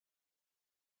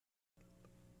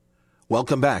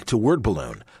Welcome back to Word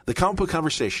Balloon, the comic book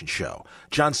conversation show.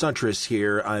 John Suntress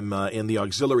here. I'm in the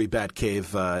auxiliary bat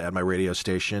cave at my radio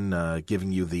station,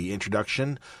 giving you the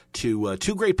introduction to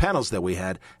two great panels that we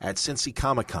had at Cincy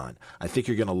Comic Con. I think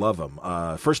you're going to love them.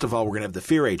 First of all, we're going to have the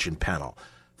Fear Agent panel.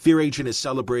 Fear Agent is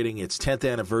celebrating its 10th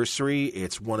anniversary.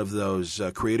 It's one of those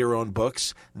creator-owned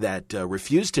books that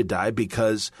refused to die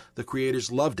because the creators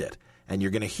loved it. And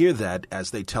you're going to hear that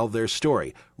as they tell their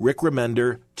story. Rick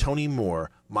Remender, Tony Moore,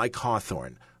 Mike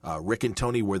Hawthorne. Rick and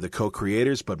Tony were the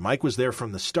co-creators, but Mike was there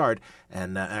from the start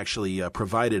and actually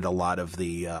provided a lot of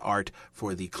the art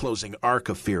for the closing arc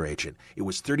of Fear Agent. It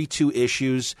was 32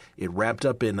 issues. It wrapped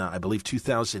up in, I believe,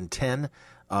 2010.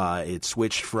 It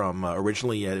switched from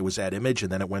originally it was at Image,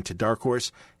 and then it went to Dark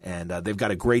Horse, and they've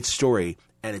got a great story.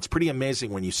 And it's pretty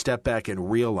amazing when you step back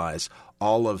and realize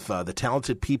all of the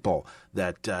talented people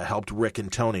that helped Rick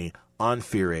and Tony on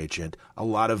Fear Agent. A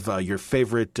lot of your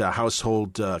favorite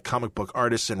household comic book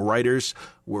artists and writers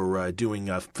were doing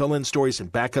fill-in stories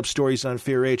and backup stories on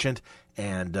Fear Agent.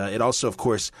 And it also, of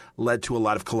course, led to a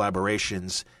lot of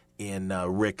collaborations in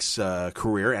Rick's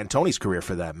career, and Tony's career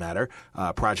for that matter,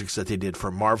 projects that they did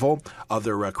for Marvel,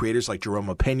 other creators like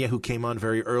Jerome Pena, who came on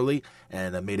very early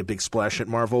and made a big splash at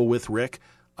Marvel with Rick.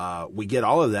 We get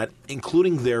all of that,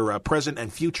 including their present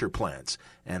and future plans.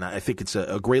 And I think it's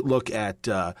a great look at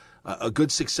a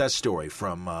good success story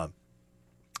from a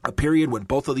period when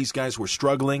both of these guys were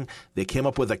struggling. They came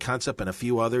up with a concept and a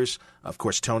few others. Of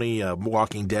course, Tony,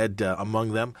 Walking Dead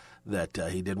among them, that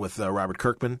he did with Robert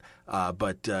Kirkman.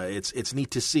 But it's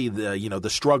neat to see the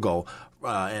struggle,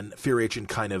 and Fear Agent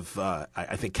kind of,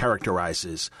 I think,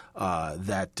 characterizes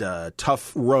that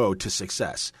tough road to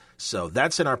success. So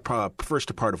that's in our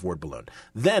first part of Word Balloon.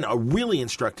 Then a really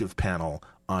instructive panel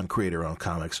on creator-owned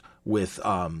comics with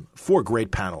four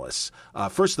great panelists.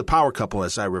 First, the power couple,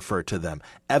 as I refer to them.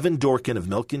 Evan Dorkin of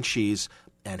Milk and Cheese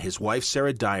and his wife,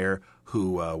 Sarah Dyer,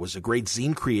 who was a great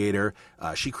zine creator.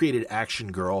 She created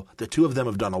Action Girl. The two of them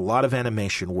have done a lot of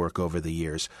animation work over the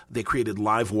years. They created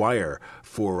Live Wire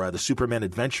for the Superman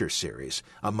Adventure series,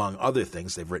 among other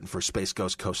things. They've written for Space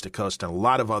Ghost, Coast to Coast, and a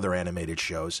lot of other animated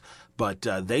shows. But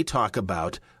they talk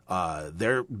about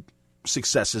their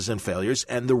successes and failures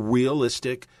and the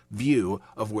realistic view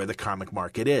of where the comic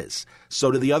market is. So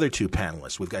do the other two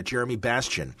panelists. We've got Jeremy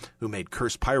Bastion, who made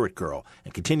Cursed Pirate Girl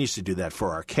and continues to do that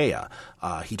for Arcadia.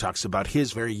 He talks about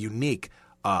his very unique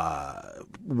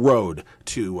road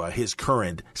to his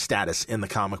current status in the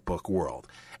comic book world.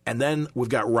 And then we've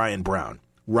got Ryan Browne.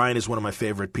 Ryan is one of my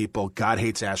favorite people. God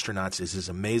Hates Astronauts is his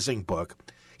amazing book.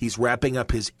 He's wrapping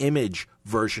up his Image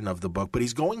version of the book, but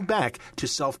he's going back to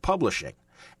self-publishing.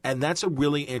 And that's a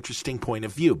really interesting point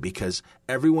of view because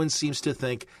everyone seems to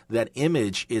think that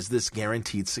Image is this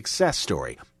guaranteed success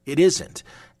story. It isn't.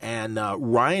 And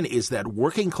Ryan is that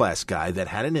working class guy that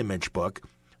had an Image book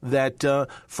that,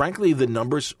 frankly, the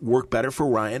numbers work better for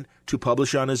Ryan to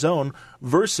publish on his own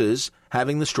versus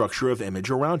having the structure of Image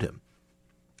around him.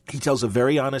 He tells a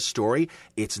very honest story.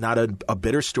 It's not a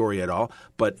bitter story at all,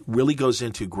 but really goes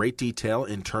into great detail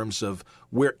in terms of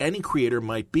where any creator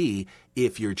might be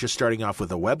if you're just starting off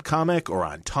with a webcomic or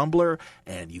on Tumblr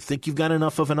and you think you've got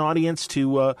enough of an audience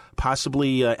to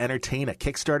possibly entertain a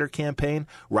Kickstarter campaign.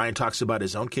 Ryan talks about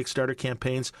his own Kickstarter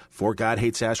campaigns for God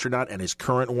Hates Astronaut and his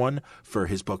current one for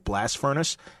his book Blast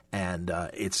Furnace. And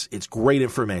it's great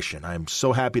information. I'm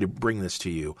so happy to bring this to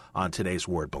you on today's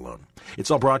Word Balloon.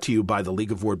 It's all brought to you by the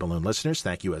League of Word Balloon listeners.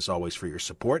 Thank you, as always, for your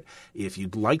support. If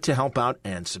you'd like to help out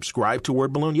and subscribe to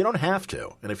Word Balloon, you don't have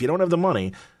to. And if you don't have the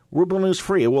money, Word Balloon is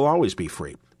free. It will always be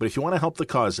free. But if you want to help the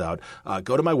cause out,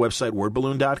 go to my website,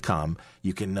 wordballoon.com.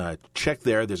 You can check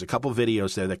there. There's a couple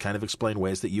videos there that kind of explain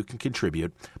ways that you can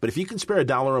contribute. But if you can spare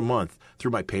 $1 a month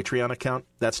through my Patreon account,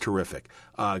 that's terrific.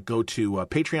 Go to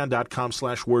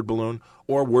patreon.com/wordballoon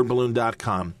or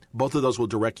wordballoon.com. Both of those will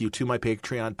direct you to my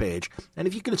Patreon page. And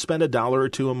if you can spend $1 or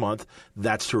 $2 a month,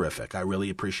 that's terrific. I really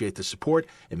appreciate the support.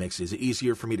 It makes it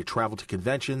easier for me to travel to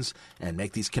conventions and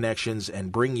make these connections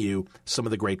and bring you some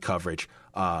of the great coverage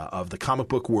of the comic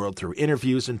book world through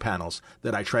interviews and panels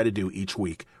that I try to do each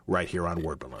week right here on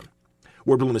Word Balloon.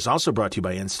 Word Balloon is also brought to you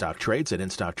by InStock Trades at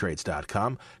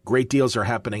InStockTrades.com. Great deals are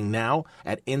happening now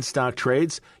at InStock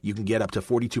Trades. You can get up to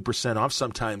 42% off,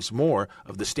 sometimes more,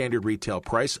 of the standard retail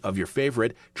price of your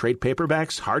favorite trade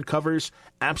paperbacks, hardcovers,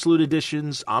 absolute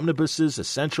editions, omnibuses,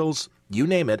 essentials, you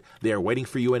name it, they are waiting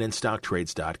for you at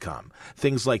InStockTrades.com.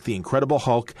 Things like the Incredible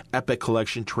Hulk Epic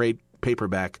Collection trade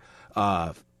paperback,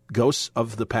 Ghosts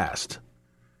of the Past.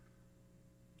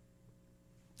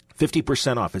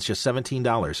 50% off. It's just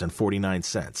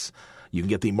 $17.49. You can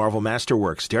get the Marvel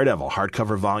Masterworks Daredevil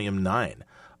hardcover volume 9.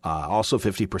 Also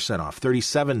 50% off,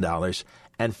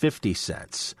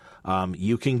 $37.50.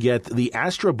 You can get the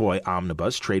Astro Boy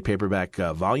Omnibus trade paperback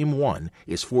volume 1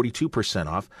 is 42%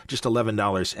 off, just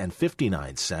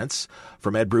 $11.59.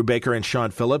 From Ed Brubaker and Sean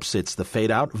Phillips, it's The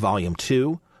Fade Out volume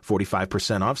 2,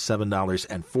 45% off,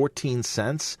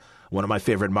 $7.14. One of my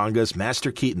favorite mangas,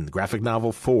 Master Keaton, graphic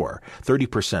novel 4,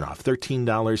 30% off,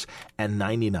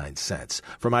 $13.99.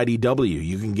 From IDW,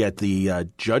 you can get the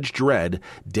Judge Dredd,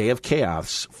 Day of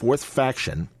Chaos, 4th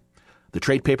Faction. The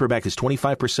trade paperback is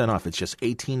 25% off. It's just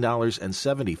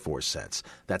 $18.74.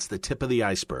 That's the tip of the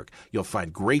iceberg. You'll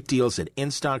find great deals at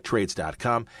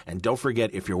InStockTrades.com. And don't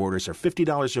forget, if your orders are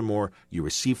 $50 or more, you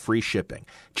receive free shipping.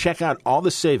 Check out all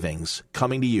the savings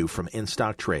coming to you from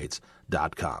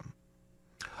InStockTrades.com.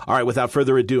 All right, without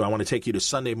further ado, I want to take you to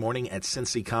Sunday morning at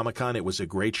Cincy Comic Con. It was a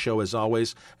great show as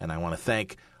always, and I want to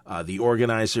thank the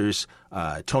organizers,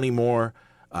 Tony Moore,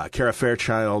 Kara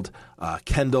Fairchild,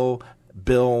 Kendall,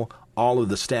 Bill, all of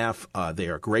the staff. They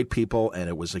are great people, and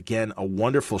it was, again, a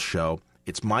wonderful show.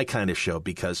 It's my kind of show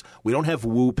because we don't have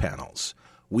woo panels.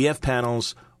 We have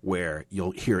panels where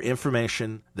you'll hear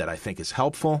information that I think is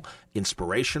helpful,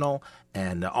 inspirational,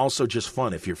 and also just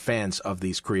fun if you're fans of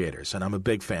these creators. And I'm a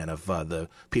big fan of the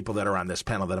people that are on this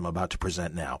panel that I'm about to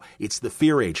present now. It's the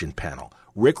Fear Agent panel.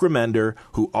 Rick Remender,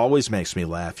 who always makes me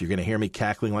laugh. You're going to hear me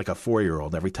cackling like a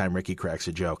 4-year-old every time Ricky cracks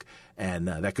a joke. And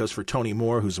that goes for Tony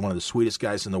Moore, who's one of the sweetest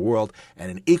guys in the world and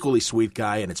an equally sweet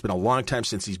guy. And it's been a long time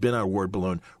since he's been on Word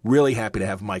Balloon. Really happy to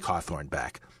have Mike Hawthorne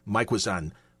back. Mike was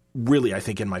on, really, I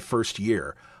think, in my first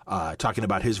year, talking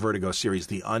about his Vertigo series,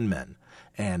 The Un-Men.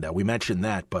 And we mentioned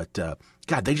that, but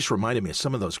God, they just reminded me of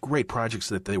some of those great projects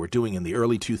that they were doing in the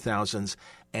early 2000s.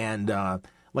 And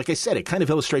like I said, it kind of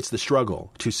illustrates the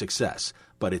struggle to success.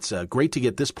 But it's great to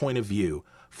get this point of view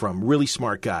from really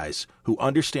smart guys who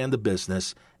understand the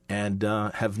business and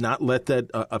have not let that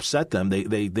upset them.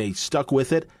 They stuck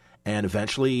with it, and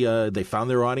eventually they found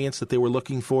their audience that they were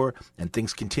looking for, and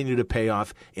things continue to pay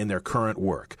off in their current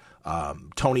work.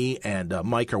 Tony and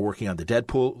Mike are working on the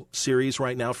Deadpool series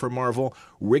right now for Marvel.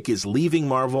 Rick is leaving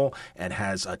Marvel and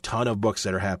has a ton of books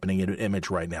that are happening in Image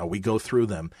right now. We go through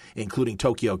them, including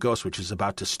Tokyo Ghost, which is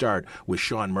about to start with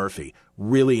Sean Murphy.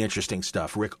 Really interesting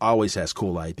stuff. Rick always has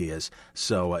cool ideas.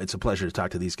 So it's a pleasure to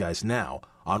talk to these guys now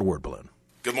on Word Balloon.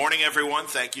 Good morning, everyone.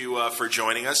 Thank you for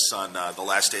joining us on the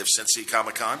last day of Cincy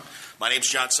Comic Con. My name's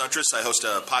John Suntress. I host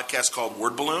a podcast called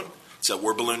Word Balloon. It's at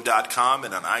wordballoon.com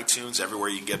and on iTunes, everywhere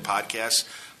you can get podcasts.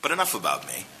 But enough about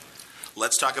me.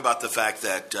 Let's talk about the fact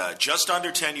that just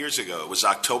under 10 years ago, it was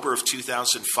October of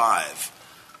 2005,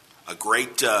 a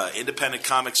great independent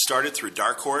comic started through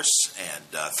Dark Horse, and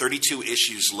 32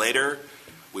 issues later,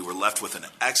 we were left with an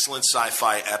excellent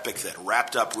sci-fi epic that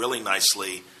wrapped up really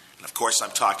nicely. And, of course, I'm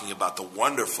talking about the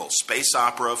wonderful space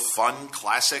opera, fun,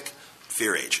 classic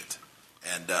Fear Agent.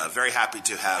 And very happy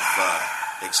to have...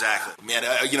 Exactly. Man,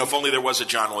 if only there was a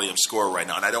John Williams score right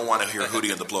now, and I don't want to hear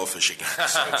Hootie and the Blowfish again.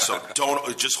 So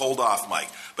don't, just hold off, Mike.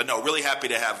 But no, really happy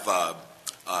to have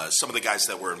some of the guys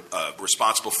that were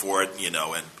responsible for it, and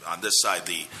on this side,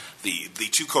 the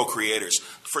two co-creators.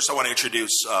 First, I want to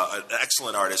introduce an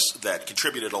excellent artist that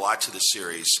contributed a lot to this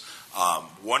series.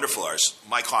 Wonderful artist,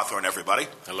 Mike Hawthorne, everybody.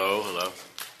 Hello, hello.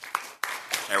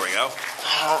 There we go.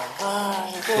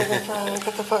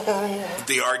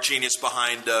 The art genius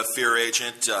behind Fear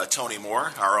Agent, Tony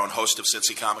Moore, our own host of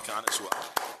Cincy Comic Con as well.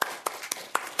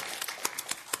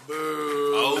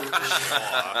 Boo. Oh,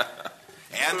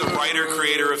 and the writer,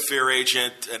 creator of Fear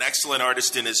Agent, an excellent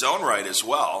artist in his own right as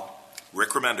well, Rick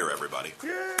Remender, everybody.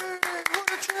 Yay!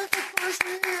 What a terrific person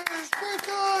he is! Great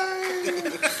guy!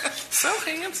 So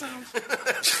handsome.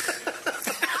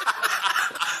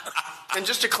 And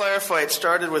just to clarify, it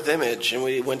started with Image, and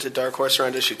we went to Dark Horse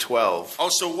around issue 12. Oh,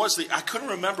 so was I couldn't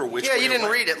remember which. Yeah, you didn't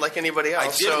read it like anybody else. I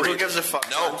did so read who gives a fuck?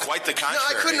 No, quite the contrary.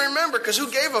 No, I couldn't remember because who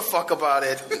gave a fuck about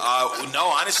it?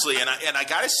 No, honestly, and I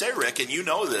gotta say, Rick, and you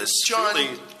know this, John, truly,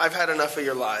 I've had enough of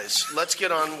your lies. Let's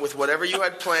get on with whatever you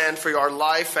had planned for our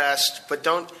lie fest, but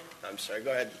don't. I'm sorry, go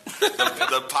ahead.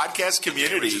 The podcast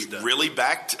community really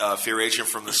backed Fear Agent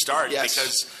from the start, yes,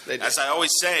 because, as I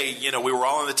always say, we were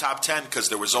all in the top 10 because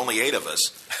there was only 8 of us,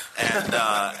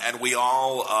 and we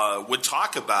all would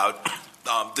talk about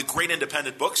the great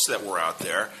independent books that were out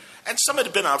there, and some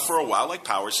had been out for a while, like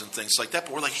Powers and things like that,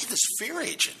 but we're like, hey, this Fear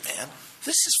Agent, man,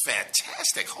 this is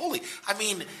fantastic.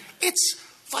 It's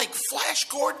like Flash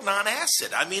Gordon on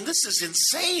acid. I mean, this is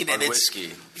insane. And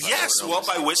whiskey. Yes, well,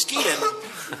 by whiskey and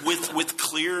with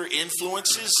clear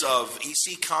influences of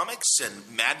EC Comics and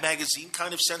Mad Magazine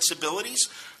kind of sensibilities.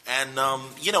 And,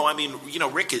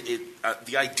 Rick,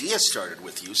 the idea started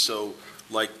with you, so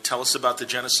tell us about the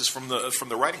genesis from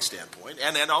the writing standpoint,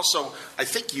 and also I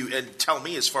think tell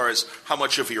me as far as how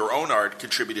much of your own art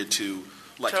contributed to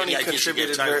Tony any ideas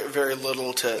contributed you get. very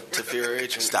little to Fear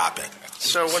Agent. Stop it.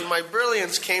 So when my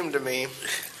brilliance came to me, in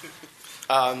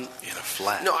a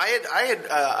flat. No,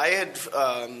 I had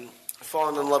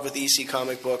fallen in love with EC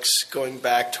comic books going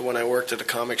back to when I worked at a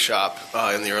comic shop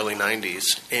in the early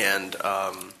 '90s, and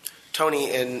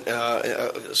Tony, in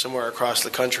somewhere across the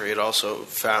country, had also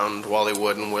found Wally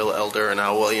Wood and Will Elder and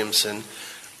Al Williamson,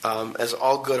 as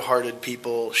all good-hearted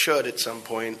people should at some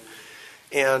point.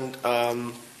 And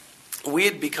we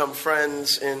had become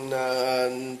friends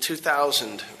in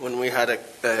 2000 when we had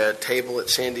a table at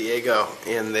San Diego,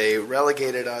 and they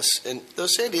relegated us. And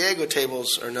those San Diego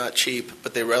tables are not cheap,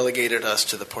 but they relegated us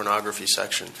to the pornography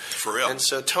section. For real. And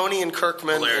so Tony and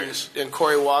Kirkman and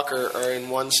Corey Walker are in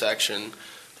one section.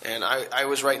 And I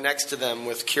was right next to them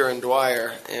with Kieran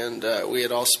Dwyer, and we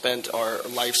had all spent our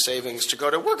life savings to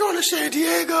we're going to San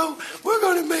Diego, we're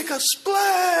going to make a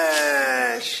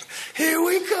splash, here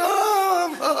we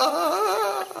come.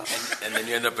 And then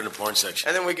you end up in the porn section.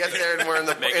 And then we get there and we're in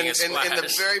the in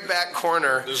the very back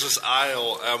corner. There's this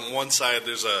aisle, on one side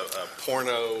there's a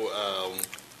porno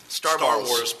Star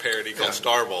Wars parody called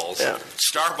Starballs. Yeah.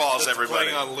 Starballs, everybody.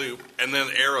 Playing on loop, and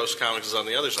then Arrows Comics is on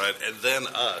the other side, and then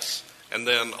us. And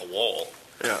then a wall.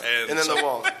 Yeah. And then the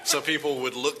wall. So people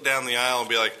would look down the aisle and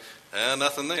be like,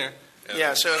 nothing there. And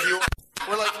yeah, so if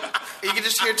we're like, you can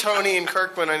just hear Tony and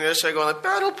Kirkman on the other side going like,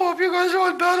 Battle Pope, you guys are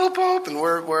on Battle Pope. And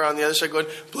we're on the other side going,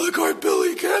 Blackheart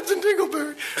Billy, Captain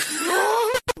Dingleberry.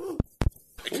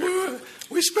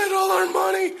 We spent all our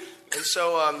money. And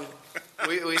so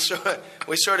we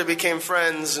sort of became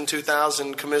friends in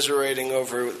 2000, commiserating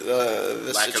over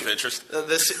the lack of interest.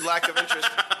 The lack of interest.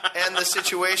 And the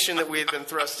situation that we had been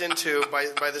thrust into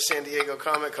by the San Diego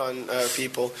Comic Con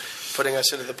people, putting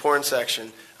us into the porn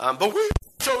section. But we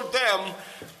showed them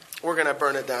we're going to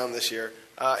burn it down this year.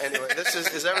 Anyway,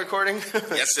 is that recording?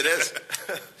 Yes, it is.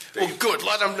 Well, good.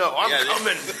 Let them know. I'm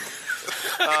coming.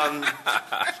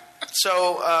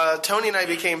 So Tony and I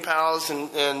became pals,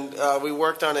 and we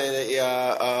worked on a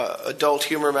adult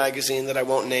humor magazine that I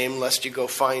won't name, lest you go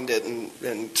find it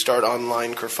and start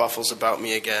online kerfuffles about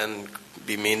me again.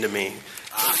 Be mean to me.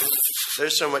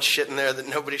 There's so much shit in there that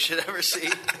nobody should ever see.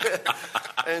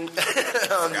 And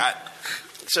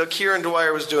so Kieran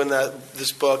Dwyer was doing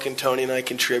this book, and Tony and I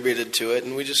contributed to it,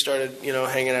 and we just started,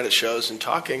 hanging out at shows and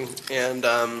talking. And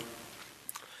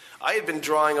I had been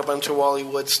drawing a bunch of Wally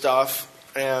Wood stuff,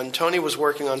 and Tony was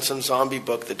working on some zombie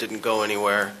book that didn't go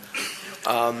anywhere.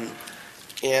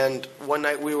 And one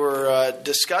night we were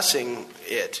discussing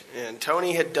it, and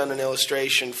Tony had done an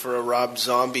illustration for a Rob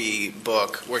Zombie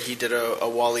book where he did a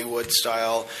Wally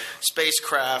Wood-style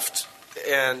spacecraft,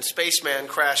 and spaceman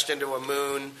crashed into a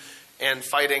moon and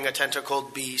fighting a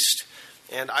tentacled beast.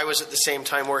 And I was at the same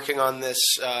time working on this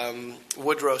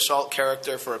Woodrow Salt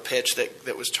character for a pitch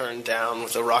that was turned down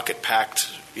with a rocket-packed,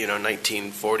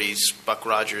 1940s Buck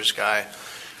Rogers guy.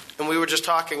 And we were just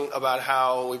talking about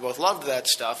how we both loved that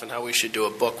stuff and how we should do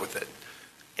a book with it.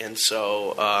 And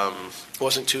so it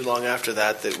wasn't too long after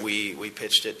that we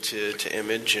pitched it to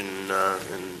Image and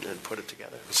put it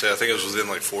together. So I think it was within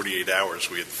 48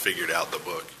 hours we had figured out the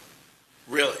book.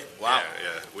 Really? Wow.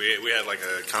 Yeah. We had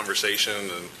a conversation,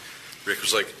 and Rick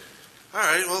was like, all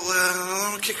right, well,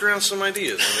 I'm going to kick around some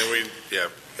ideas. And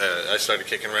then I started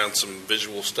kicking around some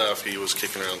visual stuff. He was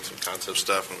kicking around some concept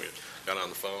stuff, and we got on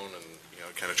the phone and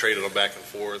kind of traded them back and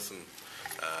forth, and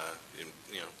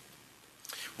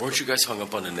Weren't you guys hung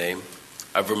up on the name?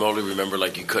 I remotely remember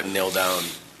you couldn't nail down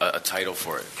a title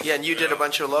for it. Yeah, and you did a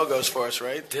bunch of logos for us,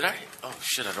 right? Did I? Oh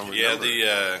shit, I don't remember.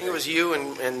 I think it was you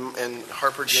and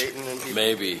Harper Jayton and people.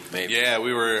 Maybe. Yeah,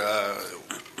 we were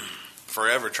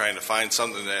forever trying to find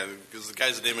something because the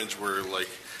guys at Image were like,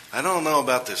 I don't know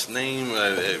about this name.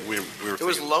 We were. It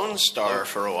was Lone Star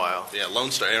for a while. Yeah,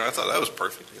 Lone Star. And I thought that was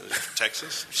perfect.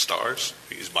 Texas stars.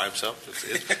 He's by himself.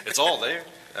 It's all there.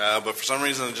 But for some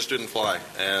reason, it just didn't fly.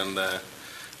 And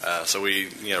so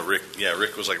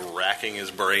Rick was racking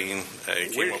his brain. He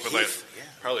came up with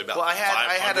probably about. Well, I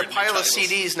had a pile of titles.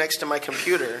 CDs next to my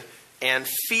computer, and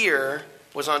Fear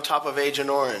was on top of Agent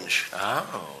Orange.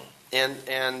 Oh. And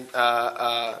so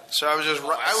I was just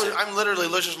I'm literally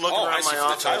just looking around my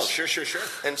office. Sure.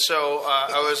 And so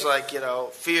I was like,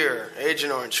 Fear,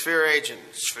 Agent Orange, Fear Agent,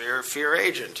 Fear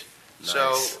Agent. Nice.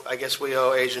 So I guess we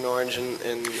owe Agent Orange and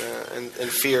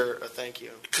Fear a thank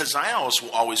you. Because I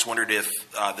always wondered if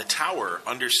the Tower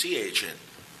Undersea Agent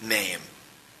name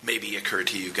maybe occurred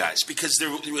to you guys, because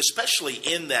there, especially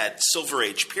in that Silver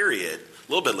Age period,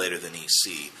 a little bit later than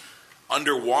EC.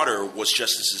 underwater was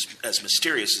just as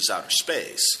mysterious as outer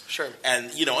space. Sure.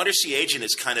 And, Undersea Agent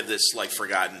is kind of this, like,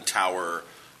 forgotten tower.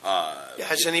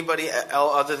 Has anybody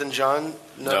other than John?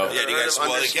 No. Yeah, you guys,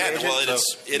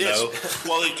 it is. No.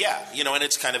 Well, yeah, and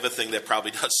it's kind of a thing that probably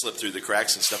does slip through the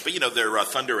cracks and stuff. But, they're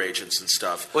Thunder Agents and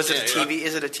stuff. Was it a TV?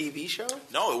 Is it a TV show?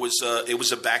 No, it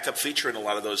was a backup feature in a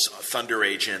lot of those Thunder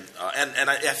Agent, and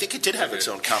I think it did have its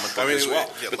own comic book as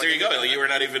well. Yeah, but there you go. You were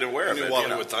not even aware of it.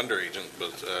 Wally with Thunder Agent,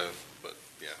 but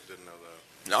yeah, didn't know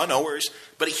that. No worries.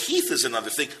 But Heath is another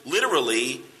thing.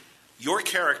 Literally, your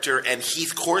character and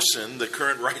Heath Corson, the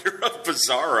current writer of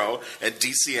Bizarro and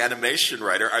DC animation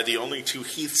writer, are the only two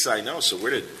Heaths I know. So where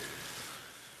did...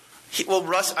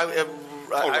 Russ...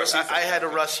 I had a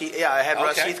Russ Heath. Yeah, I had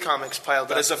Russ Heath comics piled up.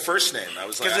 But as a first name, I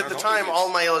was like, because at the time, all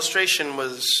my illustration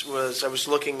was I was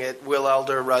looking at Will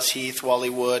Elder, Russ Heath, Wally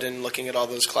Wood, and looking at all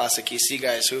those classic EC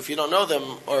guys. Who, if you don't know them,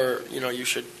 or you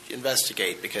should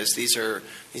investigate, because these are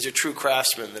true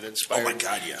craftsmen that inspired. Oh my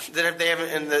God, yeah. They haven't,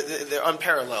 and they're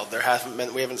unparalleled.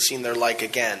 We haven't seen their like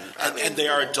again. And they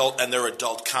are adult, and they're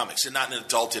adult comics, and not an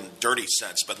adult in dirty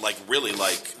sense, but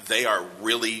they are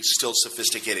really still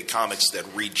sophisticated comics that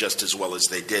read just as well as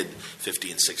they did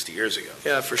 50 and 60 years ago.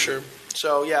 Yeah, for sure.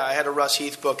 So, yeah, I had a Russ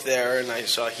Heath book there, and I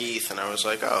saw Heath, and I was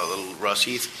like, oh, a little Russ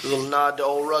Heath, a little nod to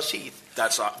old Russ Heath.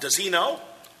 Does he know?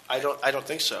 I don't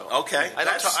think so. Okay.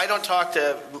 I don't talk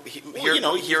to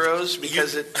heroes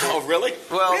because it. Oh, really?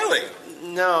 Well, really?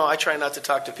 No, I try not to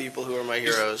talk to people who are my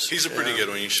heroes. He's a pretty good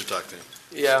one. You should talk to him.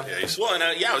 Yeah. I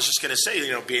was just going to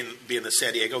say, being the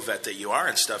San Diego vet that you are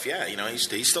and stuff, yeah,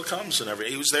 he still comes and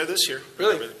everything. He was there this year.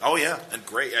 Really? Oh, yeah. And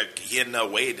great. He and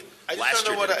Wade last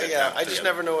year. I just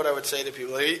never know what I would say to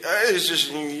people. It's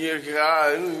just,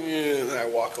 and I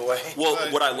walk away. Well,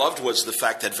 what I loved was the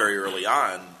fact that very early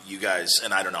on, you guys,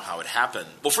 and I don't know how it happened.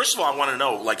 Well, first of all, I want to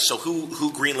know, so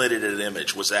who greenlit it at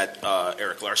Image? Was that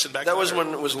Eric Larson back then? That was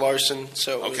when it was Larson,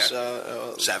 so it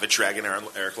was... Savage Dragon,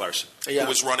 Eric Larson. Yeah. Who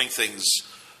was running things,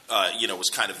 was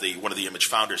kind of one of the Image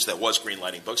founders that was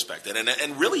greenlighting books back then,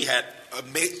 and really had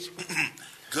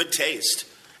good taste,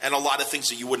 and a lot of things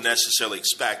that you wouldn't necessarily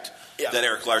expect that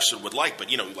Eric Larson would like. But,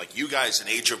 like you guys in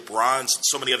Age of Bronze and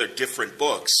so many other different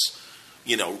books...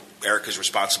 Eric is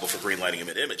responsible for greenlighting him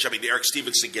at Image. I mean, Eric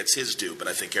Stevenson gets his due, but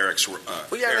I think Eric's.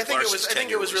 I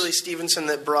think it was really Stevenson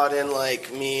that brought in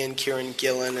me and Kieran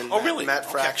Gillen and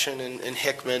Matt Fraction and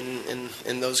Hickman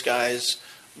and those guys.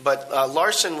 But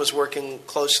Larson was working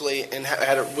closely and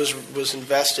was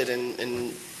invested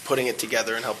in putting it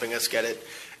together and helping us get it.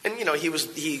 And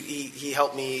he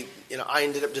helped me. I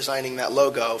ended up designing that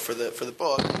logo for the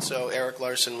book. And so Eric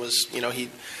Larson was he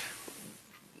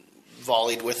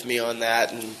volleyed with me on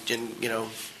that, and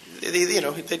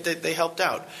they helped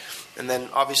out. And then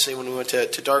obviously when we went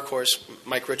to Dark Horse,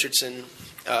 Mike Richardson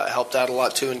helped out a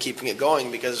lot too in keeping it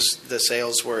going, because the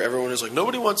sales were, everyone was like,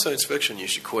 nobody wants science fiction, you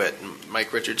should quit. And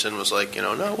Mike Richardson was like,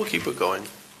 no, we'll keep it going.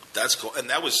 That's cool. And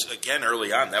that was, again,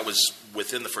 early on. That was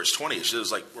within the first 20 issues. It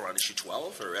was like, we're on issue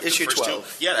 12? Or after issue the first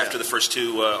 12. Two? Yeah, after the first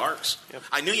two arcs. Yep.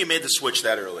 I knew you made the switch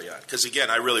that early on. Because, again,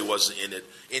 I really wasn't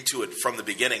into it from the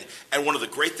beginning. And one of the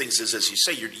great things is, as you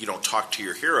say, you don't talk to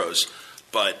your heroes.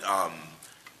 But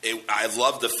I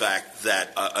love the fact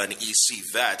that an EC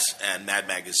vet and Mad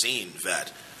Magazine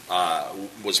vet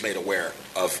was made aware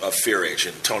of Fear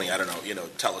Agent. Tony, I don't know,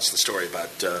 tell us the story about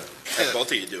what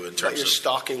both of you do in terms your of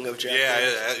stalking of Jack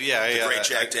Davis. The great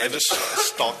Jack Davis. I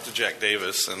just stalked Jack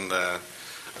Davis, and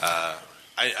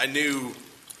I knew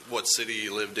what city he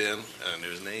lived in, and I knew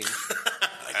his name.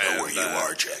 I know where you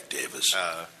are, Jack Davis.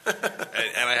 And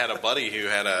I had a buddy who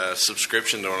had a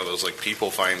subscription to one of those People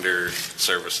Finder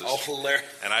services. Oh, hilarious.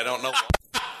 And I don't know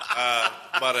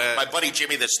but my buddy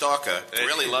Jimmy the Stalker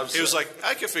really loves it. He was like,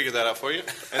 I can figure that out for you.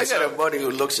 And I got a buddy who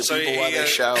looks at people while they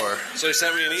shower. So he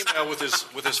sent me an email with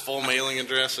his full mailing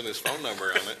address and his phone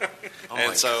number on it.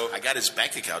 I got his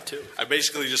bank account too. I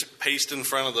basically just paced in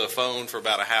front of the phone for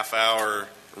about a half hour,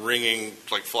 ringing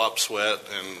like flop sweat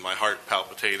and my heart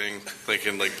palpitating,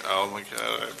 thinking oh my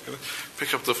God, I'm gonna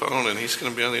pick up the phone and he's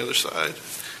gonna be on the other side.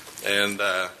 And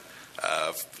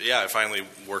I finally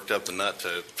worked up the nut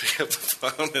to pick up the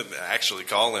phone and actually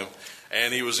call him.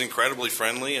 And he was incredibly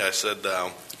friendly. I said,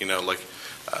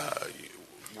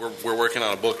 we're working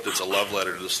on a book that's a love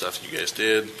letter to the stuff you guys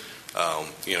did.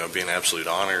 It'd be an absolute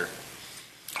honor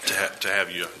to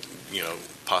have you,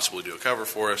 possibly do a cover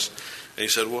for us. And he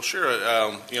said, well, sure.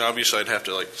 Obviously I'd have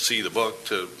to see the book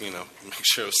to, make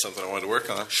sure it was something I wanted to work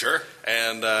on. Sure.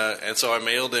 And so I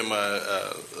mailed him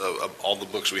all the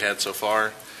books we had so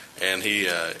far. And he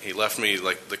left me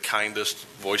the kindest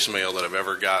voicemail that I've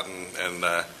ever gotten, and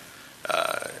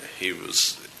he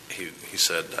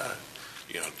said,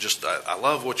 just I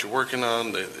love what you're working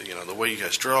on. The way you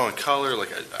guys draw and color,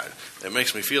 like it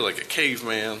makes me feel like a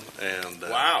caveman. And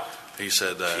wow. He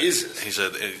said, Jesus. He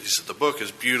said the book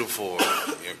is beautiful.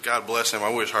 God bless him. I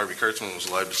wish Harvey Kurtzman was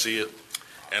alive to see it.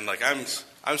 And like I'm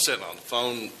sitting on the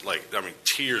phone,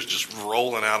 tears just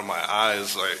rolling out of my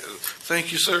eyes. Like,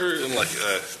 thank you, sir. And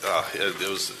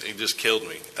it just killed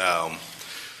me. And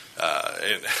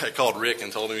I called Rick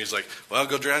and told him, he's like, well,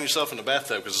 go drown yourself in the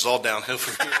bathtub because it's all downhill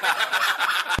from here.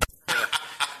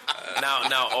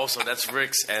 Now, also, that's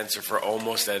Rick's answer for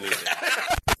almost anything.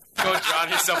 Go drown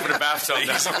yourself in the bathtub.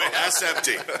 That's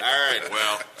empty. All right,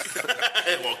 well,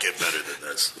 it won't get better than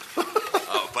this.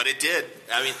 But it did.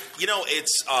 I mean,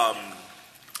 it's...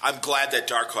 I'm glad that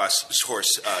Dark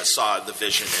Horse saw the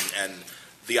vision and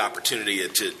the opportunity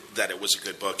that it was a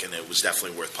good book and it was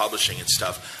definitely worth publishing and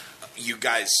stuff. You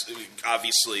guys,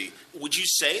 obviously, would you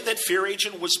say that Fear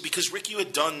Agent was because Rick, you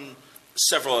had done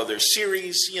several other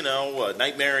series,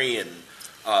 Nightmare and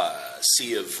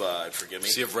Sea of Red.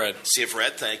 Sea of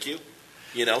Red, thank you.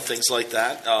 Things like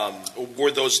that.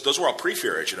 Were those were all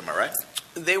pre-Fear Agent? Am I right?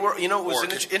 They were. What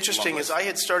was interesting is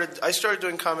I started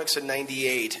doing comics in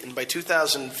 '98, and by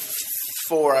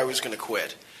 2004 I was going to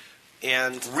quit.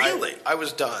 And really, I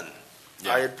was done.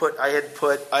 Yeah.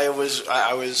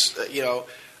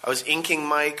 I was inking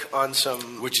Mike on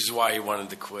some, which is why he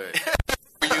wanted to quit.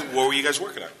 What were you guys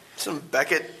working on? Some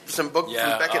book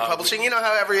from Beckett Publishing. You know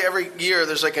how every year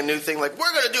there's like a new thing, like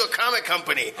we're going to do a comic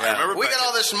company. I remember we got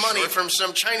all this money from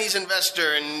some Chinese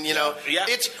investor, and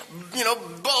it's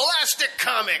Bolastic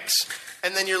Comics.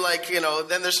 And then you're like,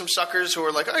 then there's some suckers who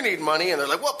are like, I need money, and they're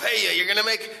like, we'll pay you. You're going to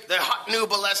make the hot new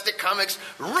Bolastic Comics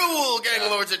rule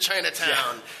Gang Lords of Chinatown.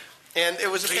 Yeah. And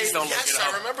it was Yes,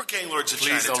 I remember Gang Lords of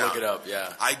Chinatown. Please don't look it up,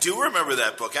 yeah. I do remember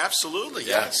that book, absolutely,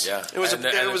 yes. Yeah. It was a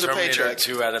paycheck. Terminator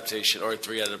 2 adaptation, or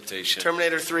 3 adaptation.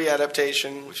 Terminator 3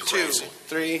 adaptation. Which is 2, crazy.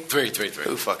 3. 3.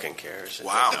 Who fucking cares?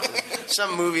 Wow.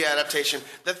 Some movie adaptation.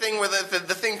 The thing where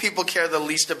the thing people care the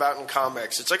least about in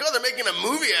comics. It's like, they're making a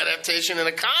movie adaptation in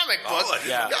a comic book.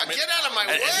 Yeah. Get out of my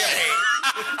way.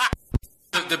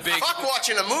 The big Fuck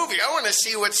watching a movie. I want to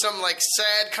see what some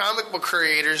sad comic book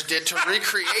creators did to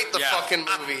recreate the fucking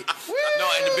movie. No,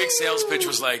 and the big sales pitch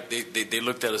was like they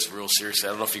looked at us real seriously.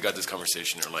 I don't know if you got this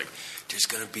conversation. They're like, "There's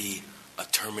gonna be a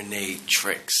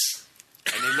Terminatrix,"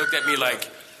 and they looked at me like,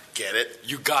 "Get it?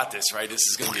 You got this, right? This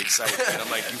is gonna be exciting." And I'm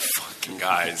like, "You fucking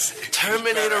guys,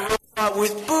 Terminator robot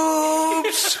with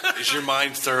boobs." Is your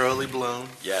mind thoroughly blown?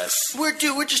 Yes. We're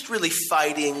just really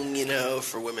fighting,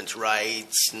 for women's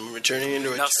rights and returning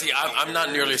into. Now, see, I'm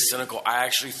not nearly as cynical. I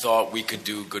actually thought we could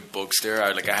do good books there.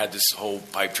 I had this whole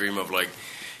pipe dream of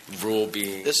Rule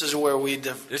being. This is where we.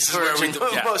 Because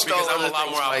I'm a lot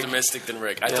more optimistic than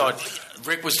Rick. I thought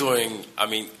Rick was doing. I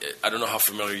mean, I don't know how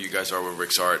familiar you guys are with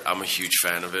Rick's art. I'm a huge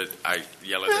fan of it. I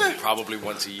yell at him probably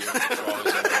once a year.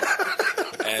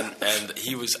 And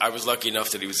he was. I was lucky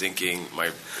enough that he was inking.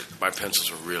 My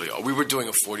pencils were really. We were doing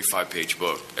a 45-page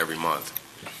book every month,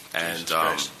 and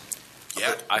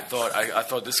I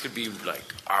thought this could be like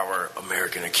our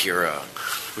American Akira,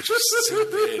 which was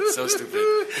stupid, so stupid.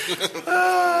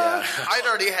 I'd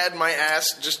already had my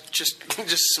ass just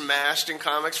smashed in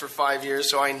comics for 5 years,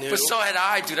 so I knew. But so had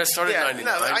I, dude. I started in 99.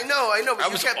 No, I know. But I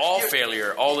was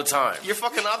failure all the time. Your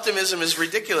fucking optimism is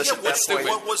ridiculous at that point.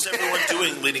 What was everyone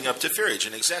doing leading up to Fear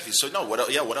Agent? Exactly. So no, what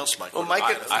else, Mike? Well, Mike,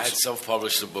 I had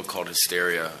self-published a book called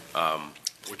Hysteria,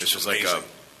 which was like a.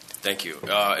 Thank you.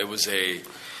 It was a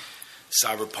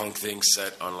cyberpunk thing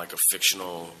set on a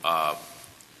fictional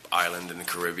island in the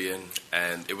Caribbean,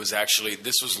 and it was actually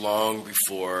this was long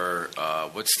before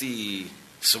what's the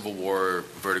Civil War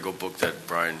Vertigo book that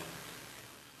Brian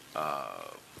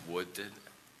Wood did?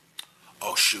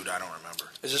 Oh shoot, I don't remember.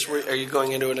 Is this where? Are you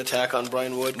going into an attack on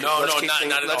Brian Wood? No, not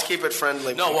at all. Let's keep it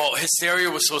friendly. No, well, Hysteria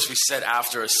was supposed to be set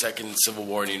after a second Civil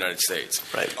War in the United States.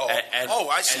 Right.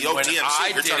 I see.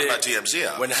 DMZ. You're talking about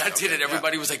DMZ. When I did it,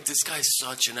 everybody was like, "This guy's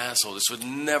such an asshole. This would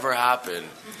never happen."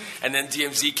 And then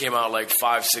DMZ came out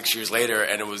 5-6 years later,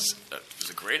 and it was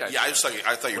a great idea. Yeah, I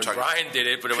thought you were talking. Brian did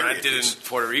it, but when I did it in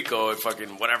Puerto Rico, it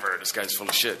fucking whatever. This guy's full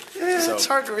of shit. Yeah, it's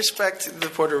hard to respect the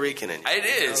Puerto Rican in you. It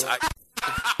is.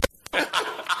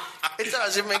 It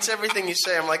does. It makes everything you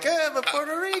say. I'm like, I'm a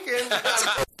Puerto Rican.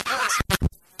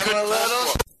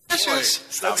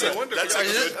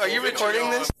 Are you recording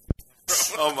this?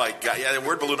 Oh my god! Yeah, the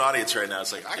Word Balloon audience right now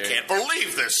is like, I can't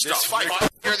believe this stuff. I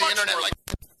hear the internet like,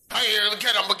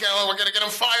 get him, Miguel. We're gonna get him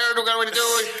fired. We're gonna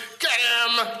do get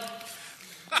him.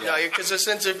 No, because a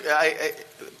sense of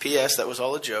P.S. That was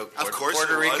all a joke. Of course,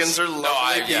 Puerto Ricans are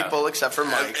lovely people, except for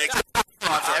Mike.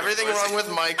 Everything wrong with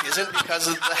Mike isn't because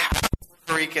of the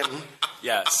Puerto Rican.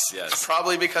 Yes.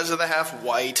 Probably because of the half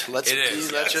white. Let's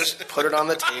just put it on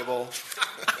the table.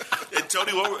 And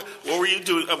Tony, what were you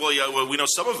doing? Well, we know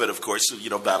some of it, of course.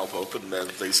 Battle Pope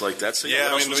and things like that. So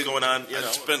what else was going on? I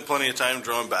spent plenty of time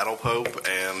drawing Battle Pope,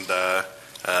 and I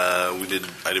did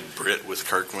Brit with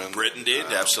Kirkman. Brit indeed,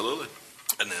 absolutely.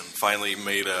 And then finally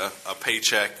made a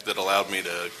paycheck that allowed me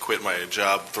to quit my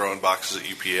job throwing boxes at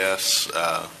UPS.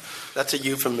 That's a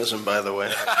euphemism, by the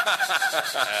way.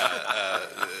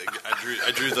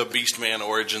 I drew the Beastman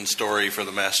origin story for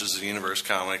the Masters of the Universe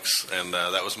comics, and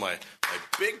that was my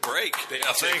big break.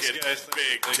 Thanks, guys.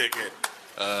 Big ticket.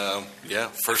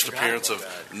 First appearance of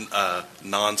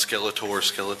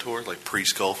non-Skeletor, like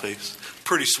pre-Skullface.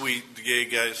 Pretty sweet, yeah,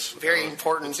 guys. Very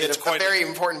important bit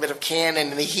of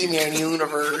canon in the He-Man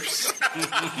universe.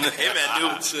 Hey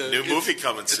man, new movie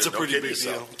coming soon. It's a pretty big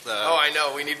deal. I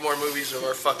know. We need more movies of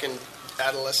our fucking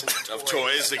adolescent of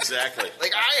toys. Exactly.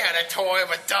 Like I had a toy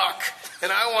of a duck,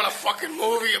 and I want a fucking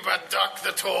movie about Duck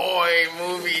the toy.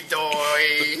 Movie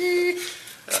toy.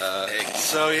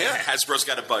 Hasbro's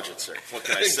got a budget, sir. What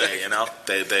can I say?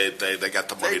 They got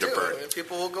the money to burn.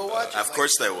 People will go watch it. Of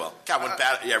course they will. God,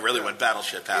 when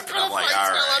Battleship happened, I'm like,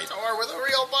 all right. Skeletor with a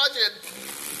real budget.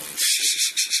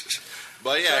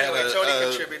 But I had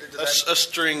a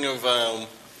string of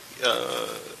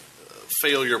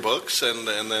failure books, and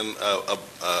then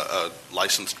a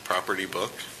licensed property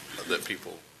book that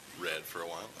people read for a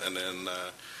while, and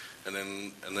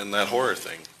then that horror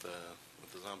thing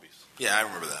with the zombies. Yeah, I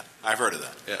remember that. I've heard of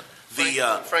that. Yeah.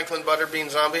 Franklin Butterbean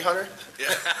Zombie Hunter?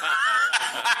 Yeah.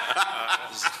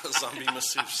 Zombie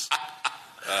masseuse.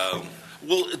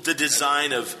 Well, the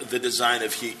design of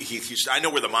Heath Huston. I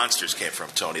know where the monsters came from,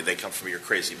 Tony. They come from your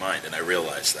crazy mind, and I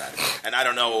realize that. And I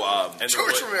don't know.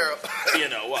 George Romero.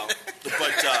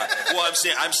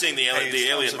 I'm seeing the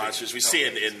alien monsters. We see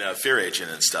it in Fear Agent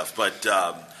and stuff, but.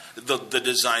 The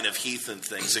design of Heath and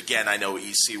things. Again, I know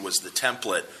EC was the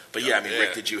template, but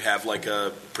Rick, did you have like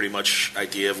a pretty much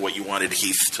idea of what you wanted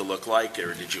Heath to look like,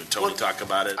 or did you and Tony talk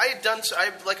about it? I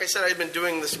had been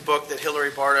doing this book that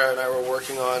Hilary Barta and I were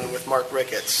working on with Mark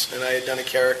Ricketts, and I had done a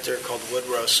character called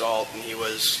Woodrow Salt, and he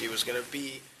was going to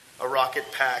be a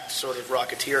rocket-packed sort of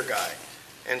rocketeer guy.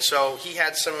 And so he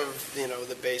had some of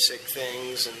the basic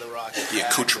things and the rocket, the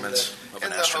accoutrements of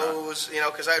an astronaut, the hose.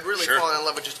 Because I had really fallen in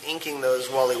love with just inking those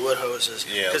Wally Wood hoses.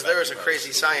 Because there is a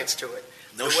crazy science to it.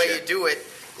 The way you do it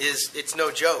is it's no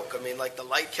joke. I mean, like the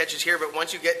light catches here, but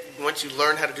once you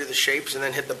learn how to do the shapes and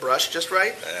then hit the brush just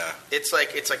right, it's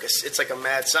like a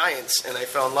mad science. And I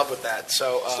fell in love with that.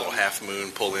 So this little half moon,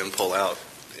 pull in, pull out.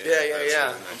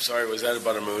 Yeah. I'm sorry. Was that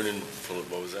about a moon and what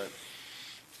was that?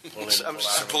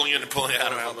 Pulling in and pulling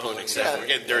out. We're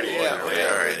getting dirty.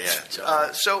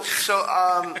 I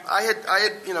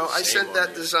sent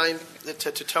that design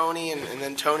to Tony, and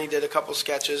then Tony did a couple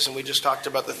sketches, and we just talked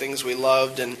about the things we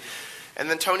loved, and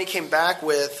then Tony came back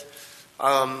with,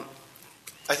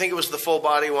 I think it was the full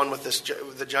body one with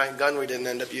the giant gun we didn't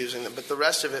end up using, but the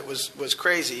rest of it was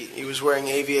crazy. He was wearing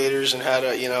aviators and had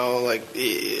a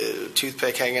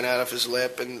toothpick hanging out of his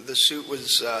lip, and the suit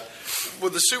was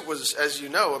as you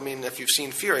know. I mean, if you've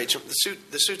seen Fear Agent,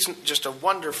 the suit's just a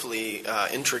wonderfully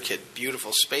intricate,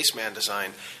 beautiful spaceman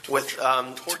design with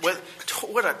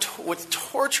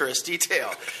torturous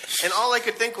detail, and all I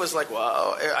could think was like,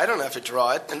 wow, I don't have to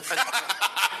draw it. And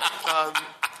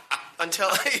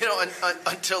until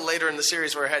later in the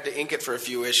series where I had to ink it for a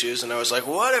few issues, and I was like,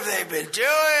 what have they been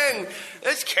doing?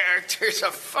 This character's a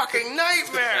fucking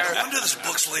nightmare. No wonder this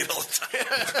book's late all the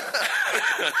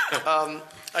time.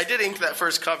 I did ink that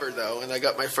first cover, though, and I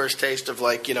got my first taste of,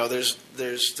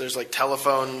 there's like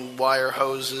telephone wire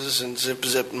hoses and zip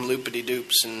and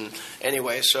loopity-doops. And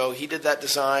anyway, so he did that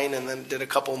design and then did a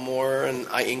couple more, and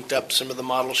I inked up some of the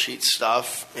model sheet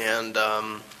stuff, and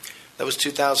that was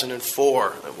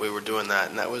 2004 that we were doing that,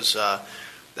 and that was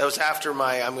after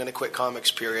my I'm going to quit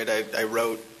comics period. I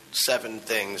wrote 7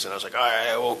 things, and I was like, all right,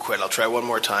 I won't quit. I'll try one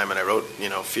more time, and I wrote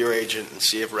Fear Agent and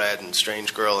Sea of Red and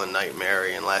Strange Girl and Night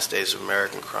Mary and Last Days of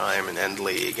American Crime and End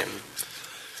League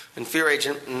and Fear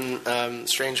Agent and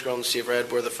Strange Girl and Sea of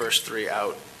Red were the first 3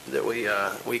 out that we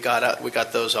got out. We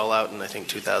got those all out in I think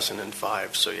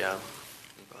 2005. So yeah.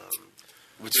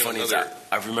 What's funny is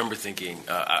I remember thinking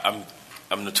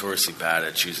I'm notoriously bad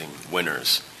at choosing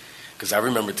winners, because I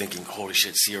remember thinking, holy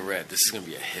shit, Sea of Red, this is going to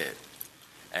be a hit.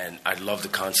 And I love the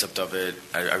concept of it.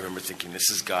 I remember thinking, this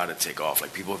has got to take off.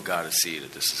 Like, people have got to see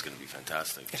that this is going to be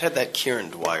fantastic. It had that Kieran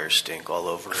Dwyer stink all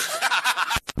over it.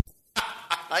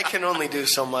 I can only do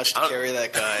so much to carry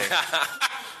that guy.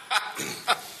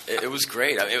 It was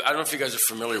great. I don't know if you guys are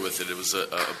familiar with it. It was a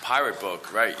pirate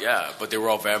book, right? Yeah. But they were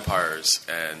all vampires,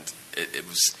 and it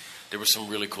was there were some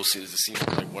really cool scenes. The scene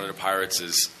where, like, one of the pirates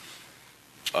is,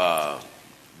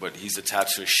 but he's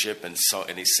attached to a ship and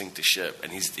he sink the ship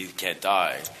and he can't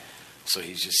die, so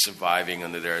he's just surviving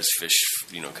under there as fish,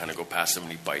 kind of go past him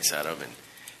and he bites at him, and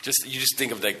you just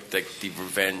think of like the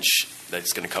revenge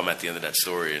that's going to come at the end of that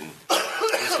story, and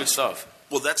it's good stuff.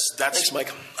 Well, that's Thanks,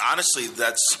 Mike. Honestly,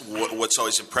 that's what's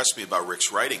always impressed me about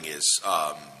Rick's writing is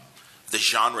the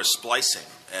genre splicing,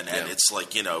 and it's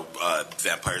like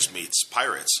vampires meets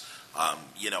pirates.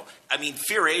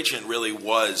 Fear Agent really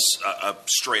was a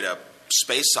straight up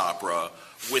space opera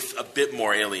with a bit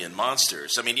more alien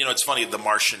monsters. It's funny. The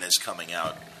Martian is coming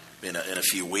out in a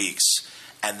few weeks,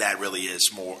 and that really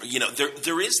is more.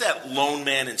 There is that lone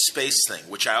man in space thing,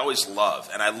 which I always love,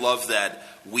 and I love that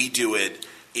we do it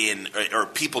or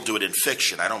people do it in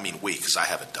fiction. I don't mean we, because I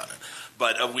haven't done it,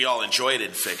 but we all enjoy it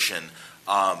in fiction.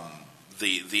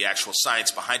 The actual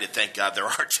science behind it. Thank God there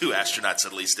are 2 astronauts,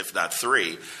 at least, if not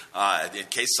 3, in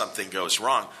case something goes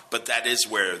wrong. But that is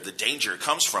where the danger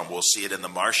comes from. We'll see it in The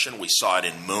Martian. We saw it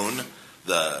in Moon,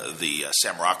 the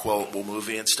Sam Rockwell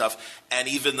movie and stuff. And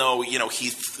even though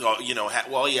he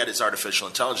had his artificial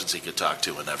intelligence he could talk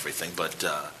to and everything, but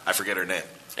I forget her name.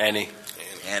 Annie.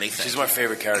 She's my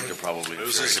favorite character, probably. It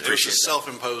was a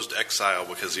self-imposed exile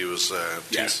because he was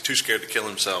too scared to kill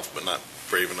himself, but not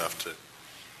brave enough to.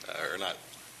 Or not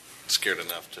scared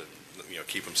enough to,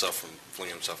 keep himself from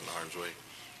flinging himself into harm's way.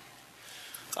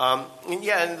 And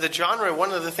the genre,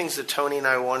 one of the things that Tony and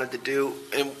I wanted to do,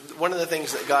 and one of the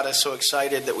things that got us so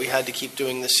excited that we had to keep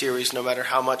doing this series no matter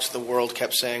how much the world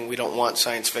kept saying we don't want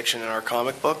science fiction in our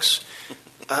comic books,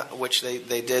 which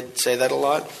they did say that a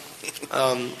lot,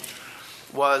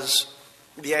 was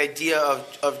the idea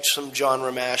of some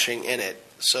genre mashing in it.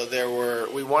 So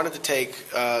we wanted to take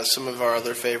some of our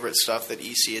other favorite stuff that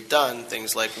EC had done,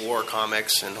 things like war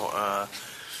comics and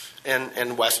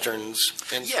westerns,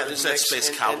 and there's that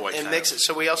space cowboy and mix it.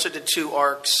 So we also did 2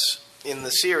 arcs in the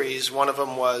series. One of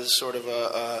them was sort of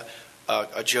a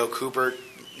Joe Kubert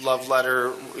love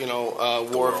letter,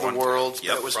 War of the World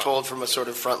that was told from a sort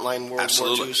of frontline World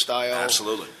War II style.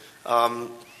 Absolutely.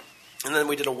 And then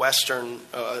we did a western,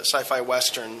 sci-fi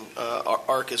western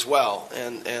arc as well,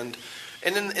 and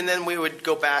then we would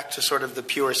go back to sort of the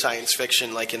pure science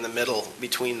fiction, like in the middle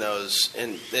between those,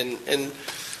 and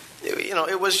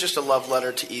it was just a love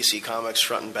letter to EC Comics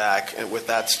front and back, and with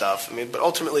that stuff. But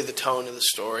ultimately the tone of the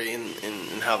story and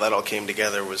how that all came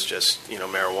together was just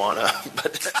marijuana.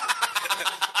 But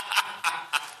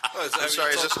I'm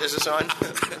sorry, is this on?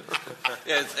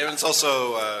 Yeah, and it's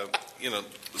also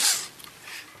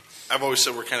I've always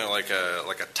said we're kind of like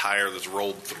a tire that's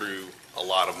rolled through a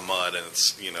lot of mud, and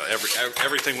it's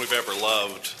everything we've ever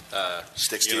loved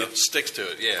sticks to it.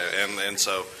 Yeah, and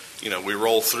so we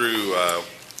roll through.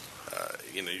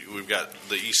 We've got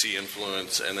the EC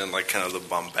influence, and then like kind of the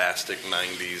bombastic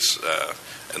 '90s,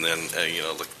 and then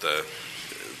like the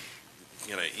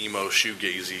emo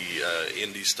shoegazy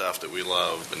indie stuff that we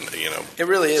love, and it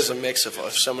really is a mix of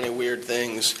so many weird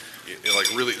things. Like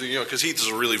really, because Heath is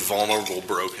a really vulnerable,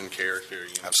 broken character.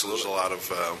 Absolutely, there's a lot of.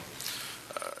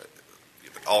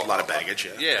 A lot of baggage,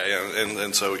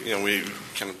 and so we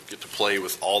kind of get to play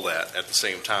with all that at the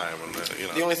same time. And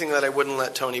the only thing that I wouldn't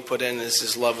let Tony put in is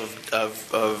his love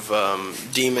of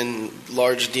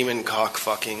large demon cock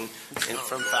fucking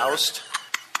from Faust.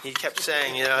 He kept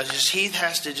saying, Heath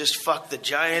has to just fuck the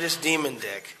giantest demon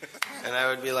dick, and I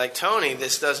would be like, Tony,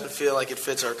 this doesn't feel like it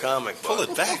fits our comic book. Pull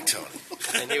it back, Tony.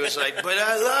 And he was like, but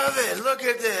I love it. Look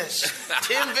at this.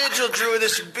 Tim Vigil drew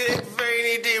this big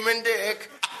veiny demon dick.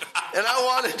 And I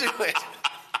want to do it.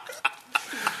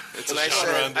 And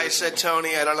I said,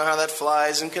 Tony, I don't know how that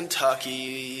flies in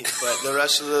Kentucky, but the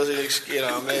rest of those,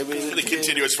 maybe. The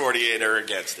continuous 48 are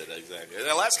against it, exactly. And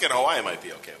Alaska and Hawaii might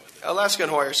be okay with it. Alaska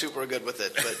and Hawaii are super good with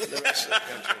it, but the rest of the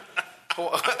country.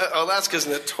 Alaska's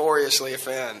notoriously a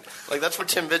fan. Like, that's where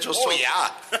Tim Vigil's Oh, yeah.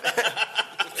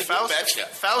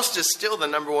 Faust is still the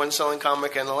 #1 selling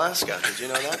comic in Alaska. Did you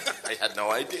know that? I had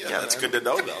no idea. Yeah, that's good to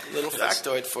know, though. Little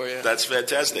factoid for you. That's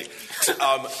fantastic.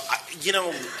 And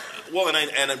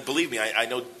believe me, I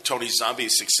know Tony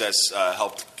Zombie's success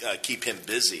helped keep him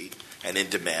busy and in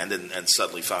demand, and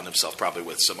suddenly found himself probably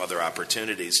with some other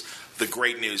opportunities. The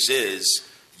great news is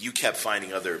you kept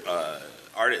finding other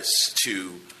artists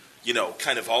to,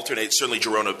 kind of alternate. Certainly,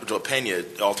 Jerome Pena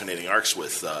alternating arcs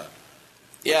with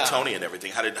Tony and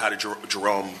everything. How did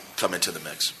Jerome come into the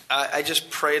mix? I just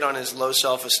preyed on his low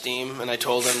self-esteem, and I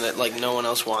told him that no one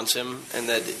else wants him, and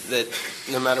that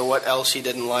no matter what else he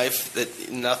did in life,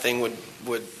 that nothing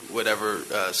would ever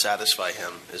satisfy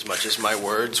him as much as my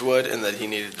words would, and that he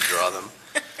needed to draw them.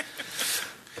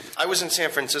 I was in San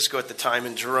Francisco at the time,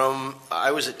 and Jerome,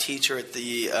 I was a teacher at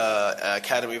the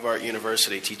Academy of Art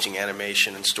University teaching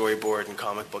animation and storyboard and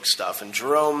comic book stuff. And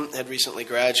Jerome had recently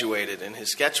graduated, and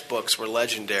his sketchbooks were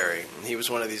legendary. And he was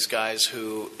one of these guys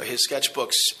who, his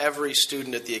sketchbooks, every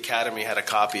student at the Academy had a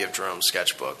copy of Jerome's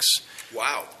sketchbooks.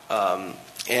 Wow.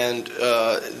 And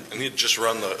he had just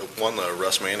won the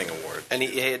Russ Manning Award. And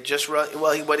he had just run.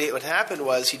 Well, what happened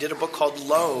was he did a book called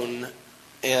Lone,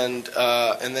 and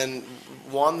then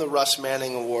won the Russ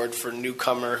Manning Award for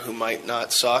newcomer who might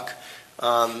not suck.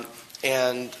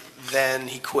 And then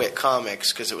he quit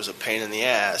comics because it was a pain in the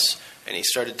ass. And he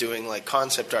started doing like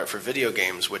concept art for video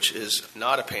games, which is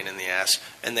not a pain in the ass.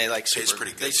 And they like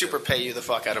super pay you the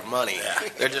fuck out of money. Yeah.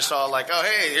 They're just all like, oh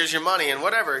hey, here's your money and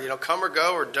whatever, come or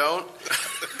go or don't.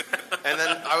 And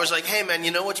then I was like, hey man,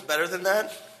 you know what's better than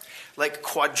that? Like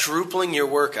quadrupling your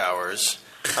work hours,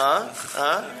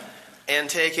 and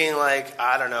taking like,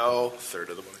 I don't know, a third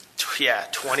of the money.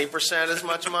 20% as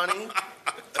much money.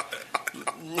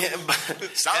 Yeah,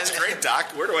 sounds great,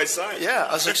 Doc. Where do I sign? Yeah,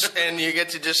 I was like, and you get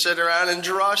to just sit around and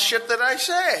draw shit that I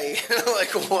say. Like,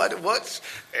 what?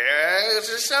 It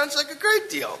just sounds like a great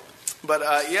deal. But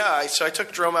so I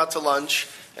took Jerome out to lunch,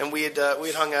 and we had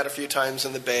hung out a few times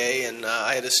in the Bay, and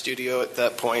I had a studio at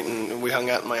that point, and we hung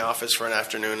out in my office for an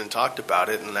afternoon and talked about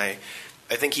it. And I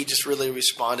think he just really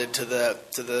responded to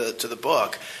the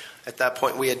book. At that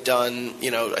point, we had done,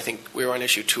 I think we were on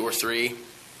issue 2 or 3.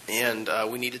 And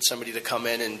we needed somebody to come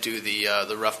in and do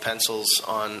the rough pencils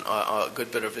on a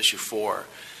good bit of issue 4.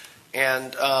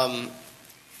 And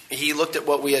he looked at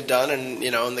what we had done and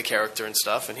and the character and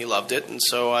stuff, and he loved it. And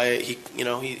so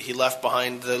he left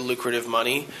behind the lucrative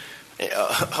money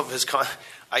of his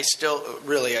I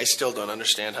still don't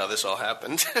understand how this all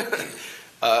happened.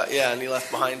 And he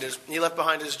left behind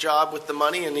his job with the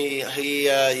money, and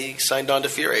he signed on to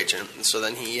Fear Agent. And so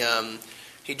then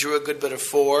he drew a good bit of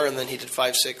 4, and then he did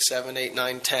 5, 6, 7, 8,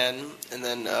 9, 10. And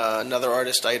then another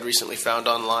artist I had recently found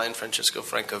online, Francisco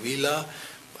Francavilla,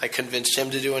 I convinced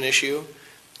him to do an issue.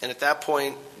 And at that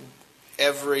point,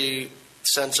 every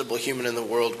sensible human in the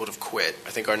world would have quit. I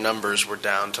think our numbers were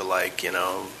down to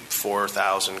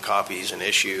 4,000 copies an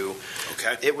issue.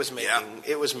 Okay. It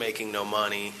was making no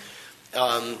money.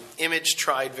 Image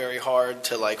tried very hard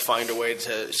to find a way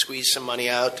to squeeze some money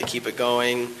out to keep it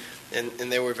going.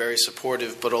 And they were very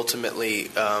supportive, but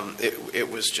ultimately it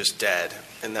was just dead.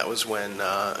 And that was when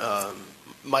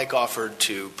Mike offered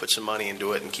to put some money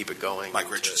into it and keep it going. Mike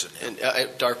Richardson.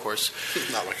 Dark Horse.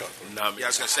 Not Mike Hawthorne. I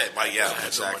was going to say, Mike, yeah,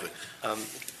 exactly.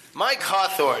 Mike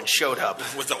Hawthorne showed up.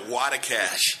 With a wad of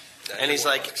cash. And he's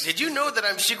like, did you know that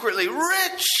I'm secretly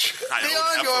rich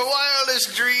beyond your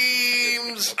wildest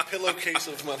dreams? A pillowcase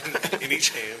of money in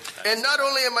each hand. And not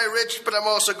only am I rich, but I'm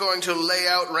also going to lay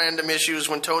out random issues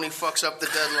when Tony fucks up the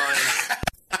deadline.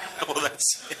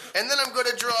 And then I'm going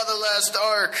to draw the last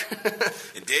arc.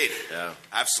 Indeed. Yeah.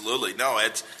 Absolutely. No,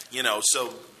 it's,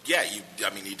 so, yeah,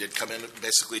 you did come in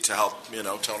basically to help,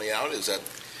 Tony out. Is that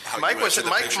how Mike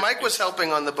you Mike was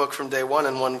helping on the book from day one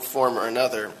in one form or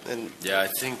another. And yeah,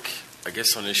 I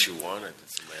guess on issue 1 I did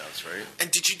some layouts, right? And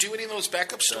did you do any of those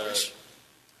backup stories?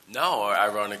 No,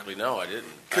 ironically, no, I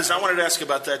didn't. Because I wanted to ask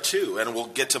about that too, and we'll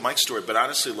get to Mike's story. But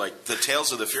honestly, the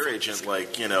Tales of the Fear Agent, little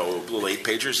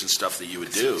 8-pagers and stuff that you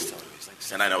would do.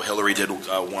 And I know Hillary did 1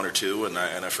 or 2, and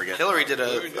I forget. Hillary did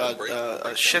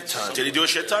a shit ton. Did he do a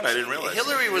shit ton? I didn't realize.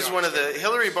 Hillary was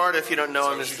Hillary Bard, if you don't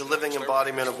know him, is the living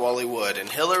embodiment of Wally Wood, and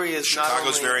Hillary is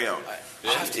Chicago's very own.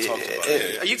 We'll have to talk about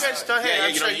it. You guys don't.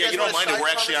 Hey, you don't mind it. We're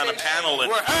actually on a panel.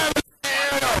 And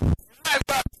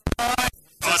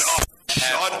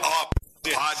Shut up,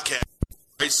 podcast.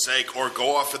 For Christ's sake, or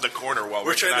go off in the corner while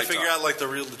we're trying to figure out the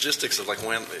real logistics of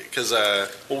when, because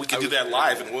we can do that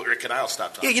live, and Rick and I'll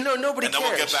stop talking. Yeah, nobody cares. And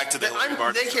then we'll get back to the Hillary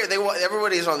Bard. They care.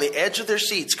 Everybody's on the edge of their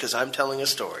seats because I'm telling a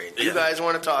story. You guys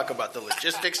want to talk about the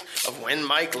logistics of when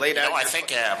Mike laid out. I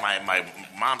think my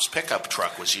mom's pickup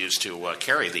truck was used to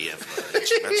carry the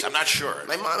instruments. I'm not sure.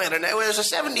 My mom had it was a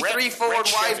 '73 Ford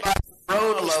wide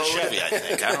road load. Chevy, I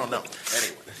think. I don't know.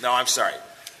 Anyway, no, I'm sorry.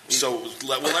 So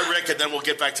we'll let Rick, and then we'll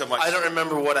get back to Mike. I don't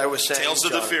remember what I was saying. Tales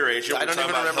of the Fear Agent. I don't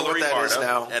even remember what that is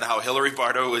now. And how Hillary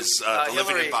Bardo is the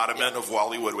living embodiment of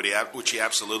Wally Wood, which he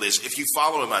absolutely is. If you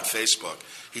follow him on Facebook,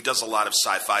 he does a lot of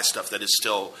sci-fi stuff that is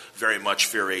still very much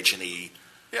Fear Agent-y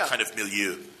kind of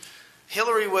milieu.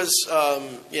 Hillary was,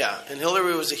 and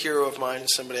Hillary was a hero of mine,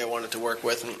 somebody I wanted to work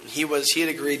with, and he had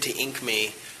agreed to ink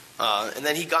me. And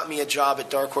then he got me a job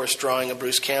at Dark Horse drawing a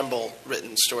Bruce Campbell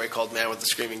written story called Man with the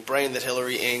Screaming Brain that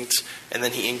Hillary inked. And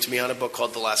then he inked me on a book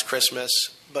called The Last Christmas.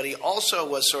 But he also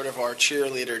was sort of our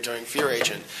cheerleader during Fear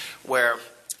Agent, where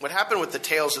what happened with the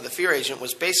Tales of the Fear Agent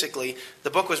was basically the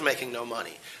book was making no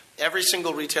money. Every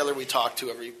single retailer we talked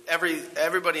to,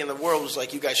 everybody in the world was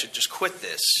like, you guys should just quit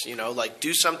this. Like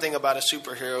do something about a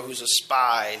superhero who's a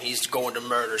spy and he's going to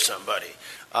murder somebody.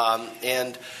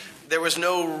 And there was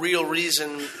no real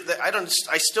reason.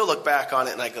 I still look back on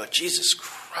it and I go, Jesus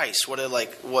Christ, I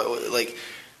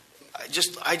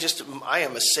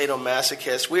am a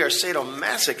sadomasochist. We are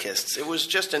sadomasochists. It was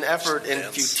just an effort in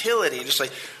futility. Just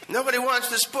like, nobody wants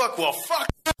this book. Well, fuck.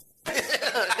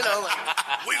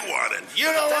 We want it. You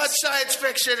don't want science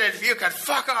fiction, and you can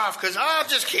fuck off because I'll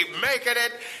just keep making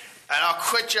it. And I'll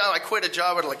quit I quit a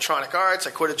job at Electronic Arts.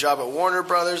 I quit a job at Warner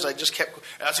Brothers. I was like,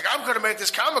 I'm going to make this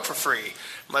comic for free.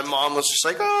 My mom was just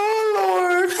like, oh,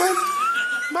 Lord,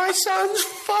 my son's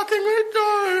fucking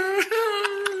retarded.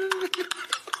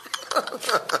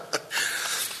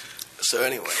 So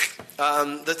anyway,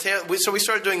 so we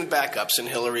started doing backups, and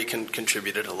Hillary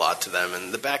contributed a lot to them.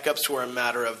 And the backups were a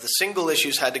matter of the single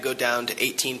issues had to go down to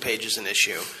 18 pages an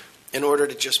issue in order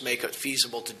to just make it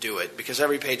feasible to do it, because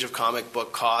every page of comic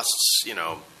book costs,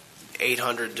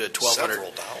 $800 to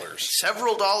 $1,200.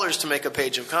 Several dollars to make a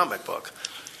page of comic book.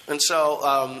 And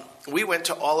so we went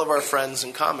to all of our friends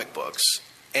in comic books,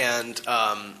 and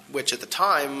which at the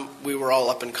time we were all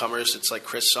up and comers. It's like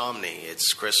Chris Somney,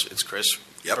 it's Chris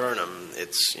Yep. Burnham,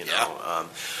 it's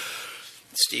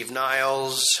Steve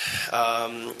Niles,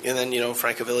 and then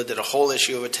Frank Avila did a whole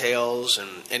issue of a Tales, and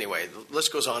anyway, the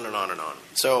list goes on and on and on.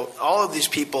 So all of these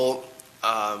people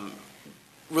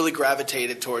really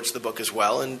gravitated towards the book as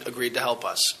well and agreed to help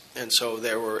us. And so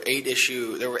there were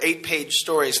 8-page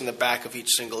stories in the back of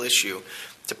each single issue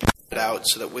to put it out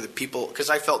so that with the people, because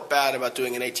I felt bad about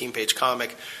doing an 18-page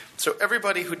comic. So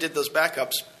everybody who did those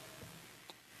backups,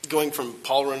 going from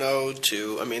Paul Renaud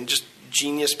to, just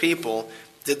genius people,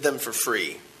 did them for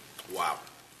free. Wow.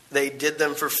 They did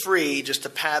them for free just to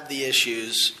pad the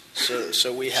issues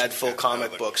so we had full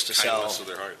comic books to sell.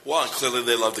 Well, and clearly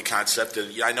they love the concept.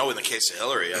 And I know in the case of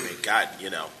Hillary, God,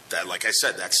 that, like I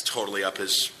said, that's totally up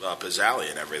his alley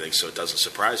and everything, so it doesn't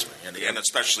surprise me. And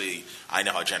especially, I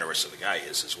know how generous of a guy he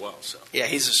is as well. So yeah,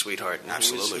 he's a sweetheart.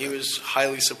 Absolutely. He was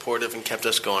highly supportive and kept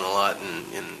us going a lot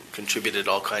and contributed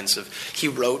all kinds of... He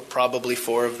wrote probably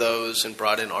 4 of those and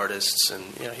brought in artists, and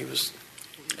he was...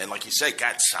 And like you say,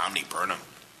 God, Somney, Burnham,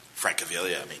 Frank Avila,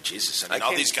 Jesus.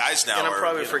 All these guys now and I'm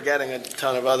probably forgetting a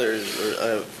ton of others.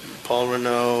 Paul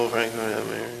Renaud, Frank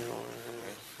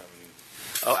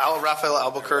Raphael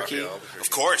Albuquerque. Of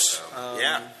course.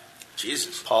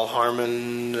 Jesus. Paul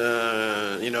Harmon,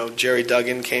 Jerry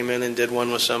Duggan came in and did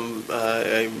one with some,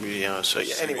 anyway.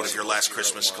 One of your last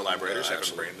Christmas collaborators.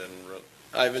 Ivan Brandon wrote.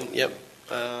 Ivan, yep.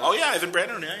 Ivan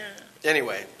Brandon, yeah.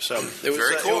 Anyway, so it was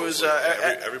very cool. It was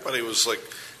everybody was like,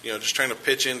 just trying to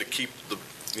pitch in to keep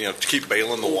to keep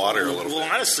bailing the water a little bit. Well,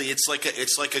 honestly, it's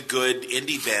like a good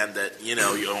indie band that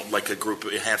like a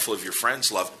handful of your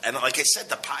friends love. And like I said,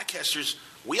 the podcasters,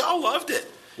 we all loved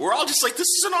it. We're all just like, this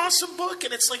is an awesome book,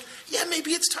 and it's like, yeah,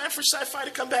 maybe it's time for Sci-Fi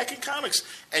to come back in comics.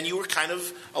 And you were kind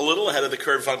of a little ahead of the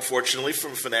curve, unfortunately,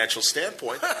 from a financial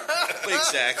standpoint.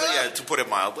 Exactly, to put it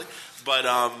mildly. But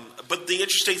the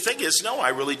interesting thing is, no, I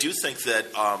really do think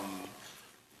that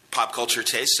pop culture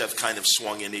tastes have kind of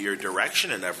swung into your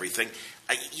direction and everything.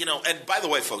 And by the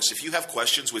way, folks, if you have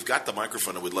questions, we've got the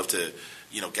microphone, and we'd love to,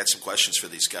 get some questions for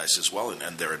these guys as well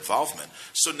and their involvement.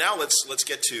 So now let's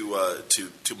get to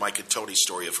Mike and Tony's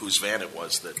story of whose van it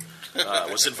was that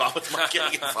was involved with Mike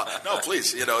getting involved. No,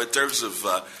 please, in terms of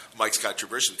Mike's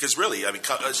contribution, because really,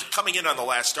 coming in on the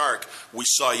last arc, we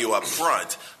saw you up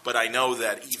front, but I know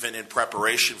that even in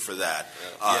preparation for that,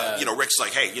 Rick's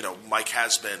like, hey, Mike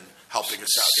has been helping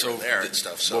us out here and there and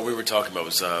stuff. So what we were talking about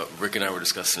was Rick and I were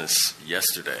discussing this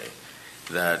yesterday,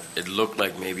 that it looked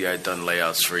like maybe I'd done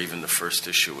layouts for even the first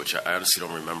issue, which I honestly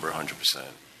don't remember 100%.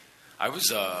 I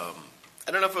was I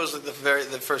don't know if it was like the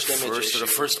first image issue. Or the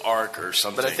first arc or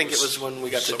something. But I think it was when we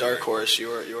got to Dark Horse. You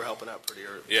were helping out pretty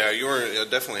early. Yeah, you were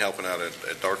definitely helping out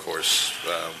at Dark Horse.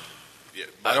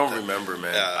 I don't remember,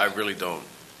 man. I really don't.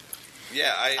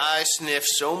 Yeah, I sniff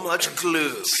so much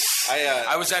glue.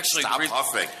 I was actually stop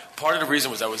huffing. Part of the reason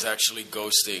was I was actually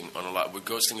ghosting on a lot. What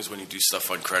ghosting is when you do stuff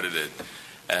uncredited,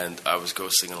 and I was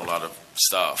ghosting on a lot of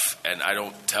stuff. And I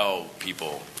don't tell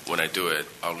people when I do it,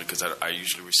 only because I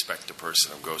usually respect the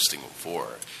person I'm ghosting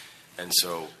for. And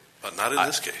so, but not in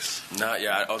this case. Not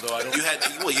yeah. Although I don't. You had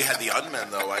the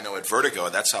Un-Men though. I know at Vertigo.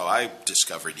 That's how I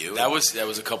discovered you. That was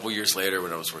a couple years later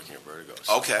when I was working at Vertigo.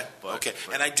 So. Okay.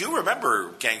 And I do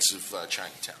remember Gangs of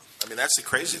Chinatown. That's the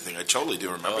crazy thing. I totally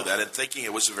do remember that, and thinking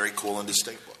it was a very cool and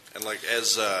distinct book. And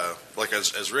as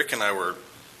Rick and I were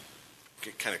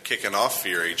kind of kicking off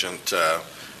Fear Agent,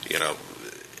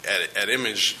 at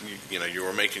Image, you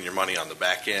were making your money on the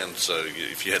back end, so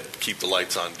if you had to keep the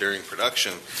lights on during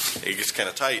production, it gets kind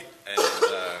of tight. And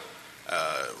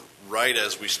right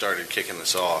as we started kicking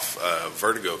this off,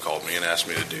 Vertigo called me and asked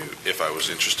me to do if I was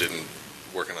interested in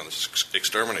working on the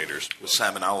Exterminators with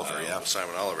Simon Oliver. With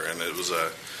Simon Oliver, and it was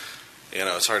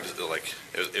it's hard to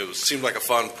it seemed like a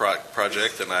fun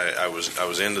project, and I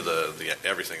was into the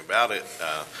everything about it,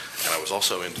 and I was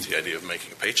also into the idea of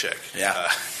making a paycheck.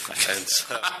 Yeah, and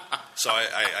so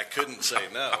I couldn't say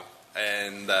no,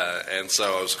 and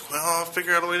so I was like, well, I'll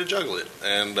figure out a way to juggle it,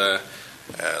 and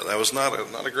that was not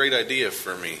a great idea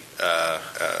for me.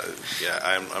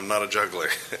 I'm not a juggler,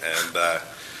 and.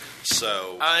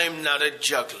 So I'm not a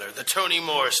juggler. The Tony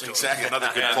Moore story. Exactly,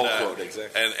 another good full quote.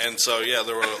 Exactly. And so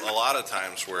there were a lot of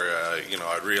times where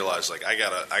I'd realize like I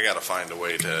gotta find a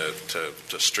way to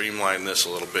streamline this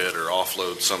a little bit or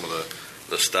offload some of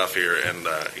the stuff here. And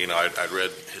I'd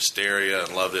read Hysteria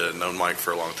and loved it. I'd known Mike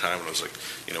for a long time, and I was like,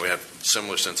 we have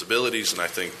similar sensibilities, and I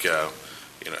think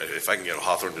if I can get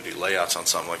Hawthorne to do layouts on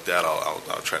something like that,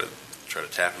 I'll try to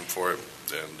tap him for it.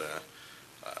 And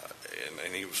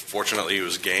fortunately he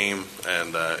was game,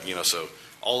 and so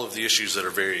all of the issues that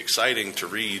are very exciting to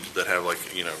read that have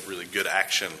really good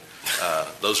action,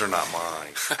 those are not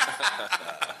mine.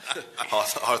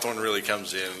 Hawthorne really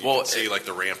comes in. You can see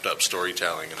the ramped up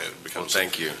storytelling, and it becomes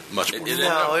thank you much more.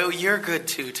 No, you're good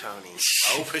too, Tony.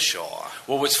 Oh, for sure.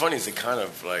 Well, what's funny is it kind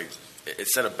of it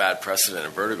set a bad precedent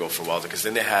at Vertigo for a while, because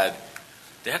then they had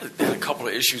a couple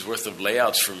of issues worth of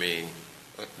layouts for me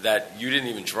that you didn't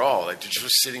even draw. They're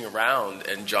just sitting around,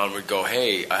 and John would go,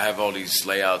 hey, I have all these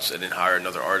layouts, and then hire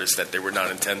another artist that they were not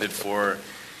intended for.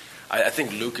 I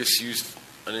think Lucas used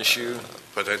an issue.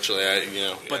 Potentially,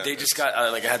 But they just got,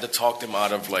 I had to talk them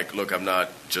out of, look, I'm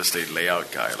not just a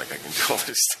layout guy. I can do all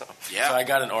this stuff. Yeah. So I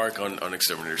got an arc on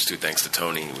Exterminators too, thanks to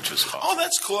Tony, which was awesome. Oh,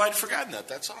 that's cool. I'd forgotten that.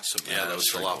 That's awesome. Yeah, that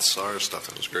was a lot of SAR stuff.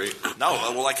 That was great. No,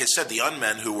 well, like I said, the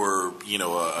Un-Men, who were,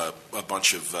 a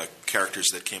bunch of characters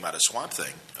that came out of Swamp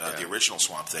Thing, the original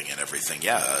Swamp Thing and everything.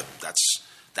 Yeah,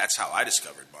 that's how I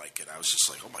discovered Mike, and I was just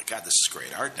like, oh my God, this is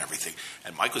great art and everything.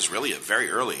 And Mike was really a very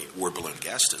early Word Balloon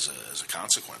guest as a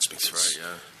consequence. Because that's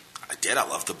right, yeah. I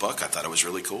loved the book. I thought it was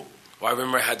really cool. Well, I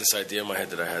remember I had this idea in my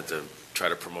head that I had to try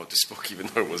to promote this book, even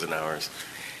though it wasn't ours.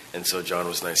 And so John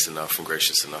was nice enough and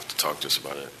gracious enough to talk to us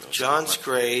about it. John's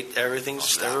great.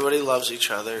 Everybody loves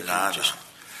each other.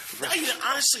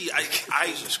 Honestly,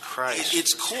 Jesus Christ,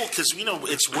 it's cool because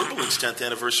it's Word Balloon's 10th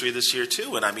anniversary this year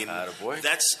too, and I mean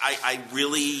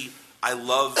I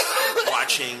love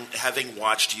having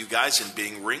watched you guys and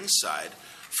being ringside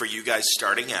for you guys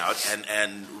starting out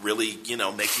and really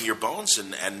making your bones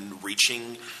and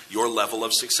reaching your level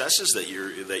of successes that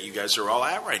you guys are all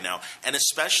at right now, and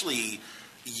especially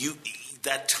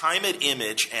that time at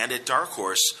Image and at Dark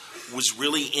Horse was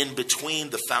really in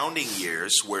between the founding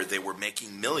years where they were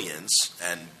making millions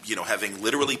and having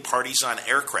literally parties on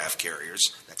aircraft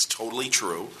carriers. That's totally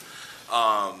true.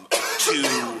 To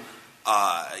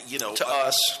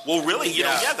us. Well, really,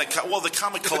 the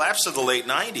comic collapse of the late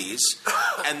 '90s,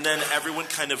 and then everyone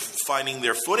kind of finding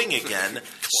their footing again.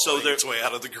 So they're its way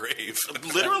out of the grave,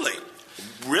 literally.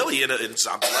 Really, in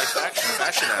zombie-like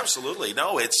fashion, absolutely.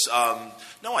 No, it's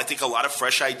I think a lot of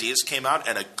fresh ideas came out,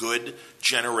 and a good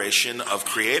generation of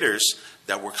creators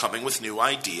that were coming with new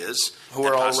ideas. Who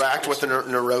are all racked with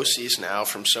neuroses now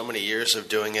from so many years of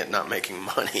doing it, not making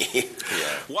money.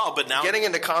 Yeah. Well, but now getting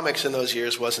into comics in those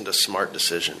years wasn't a smart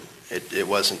decision. It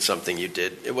wasn't something you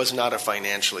did. It was not a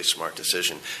financially smart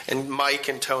decision. And Mike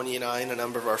and Tony and I and a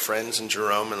number of our friends and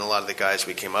Jerome and a lot of the guys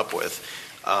we came up with,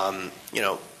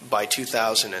 by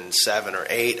 2007 or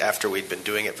 8, after we'd been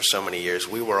doing it for so many years,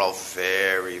 we were all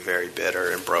very, very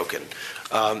bitter and broken.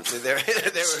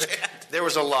 There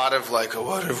was a lot of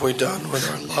what have we done with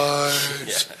our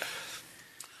lives? Yeah.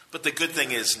 But the good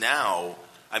thing is now,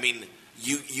 I mean,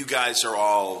 you guys are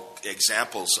all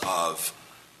examples of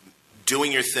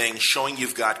doing your thing, showing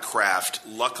you've got craft.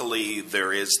 Luckily,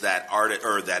 there is that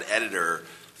that editor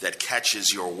that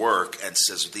catches your work and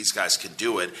says these guys can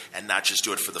do it, and not just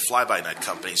do it for the fly-by-night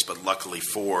companies, but luckily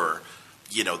for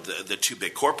the two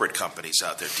big corporate companies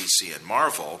out there, DC and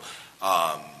Marvel.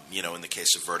 In the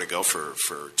case of Vertigo for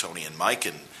Tony and Mike,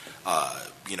 and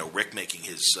Rick making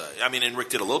his. And Rick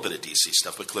did a little bit of DC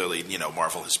stuff, but clearly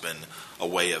Marvel has been a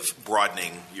way of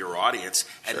broadening your audience,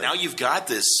 and Sure. now you've got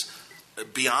this.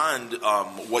 Beyond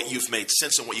what you've made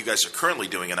since and what you guys are currently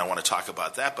doing, and I want to talk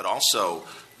about that, but also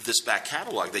this back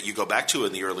catalog that you go back to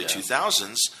in the early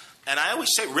 2000s. And I always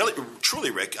say, really, truly,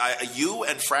 Rick, you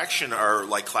and Fraction are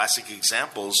like classic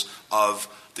examples of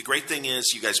the great thing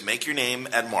is you guys make your name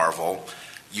at Marvel,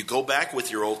 you go back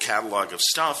with your old catalog of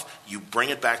stuff, you bring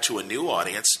it back to a new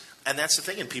audience, and that's the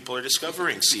thing. And people are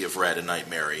discovering Sea of Red and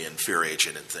Nightmare and Fear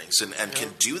Agent and things, and can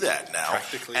do that now.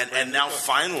 Practically And now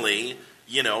finally,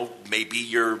 maybe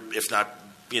you're, if not,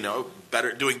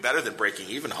 doing better than breaking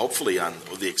even. Hopefully, on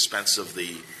the expense of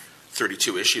the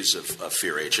 32 issues of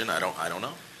Fear Agent. I don't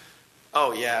know.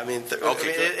 Oh yeah, I mean,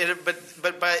 okay,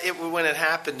 when it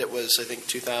happened, it was I think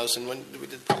 2000. When we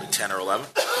did 10 or 11.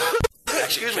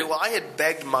 Excuse me. Well, I had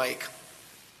begged Mike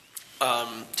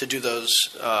to do those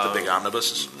the big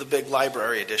omnibuses, the big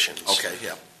library editions. Okay,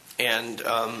 yeah. And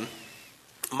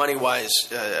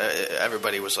money-wise,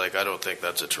 everybody was like, "I don't think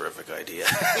that's a terrific idea."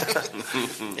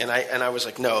 and I was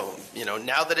like, "No,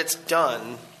 now that it's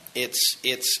done." It's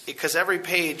because every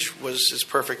page was as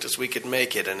perfect as we could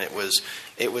make it, and it was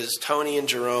Tony and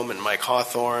Jerome and Mike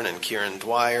Hawthorne and Kieran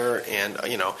Dwyer, and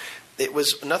it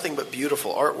was nothing but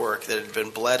beautiful artwork that had been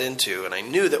bled into. And I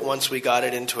knew that once we got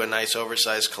it into a nice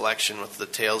oversized collection with the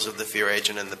Tales of the Fear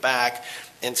Agent in the back,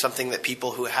 and something that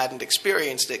people who hadn't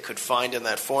experienced it could find in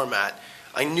that format,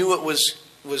 I knew it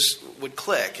would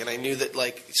click, and I knew that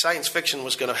like science fiction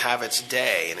was going to have its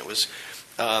day, and it was.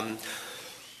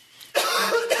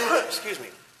 Excuse me.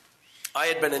 I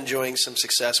had been enjoying some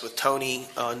success with Tony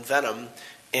on Venom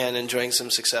and enjoying some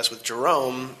success with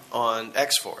Jerome on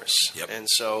X-Force. Yep. And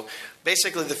so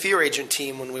basically the Fear Agent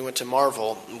team, when we went to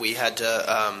Marvel, we had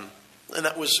to and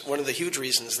that was one of the huge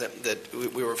reasons that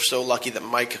we were so lucky that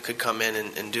Mike could come in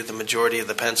and do the majority of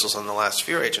the pencils on the last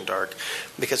Fear Agent arc,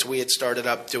 because we had started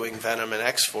up doing Venom and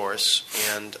X-Force,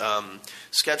 and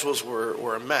schedules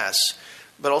were a mess.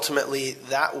 But ultimately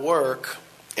that work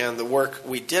and the work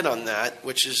we did on that,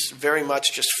 which is very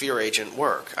much just Fear Agent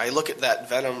work. I look at that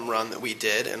Venom run that we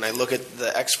did, and I look at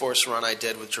the X-Force run I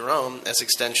did with Jerome as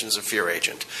extensions of Fear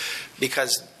Agent,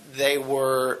 because they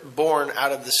were born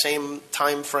out of the same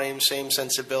time frame, same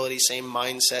sensibility, same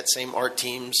mindset, same art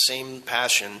team, same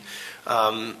passion.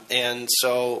 And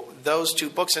so those two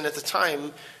books, and at the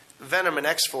time, Venom and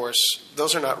X-Force,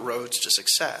 those are not roads to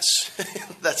success.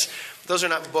 Those are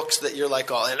not books that you're like,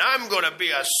 and I'm going to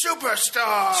be a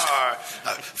superstar.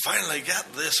 Finally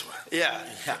got this one. Yeah.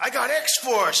 I got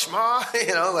X-Force, Ma.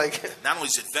 Not only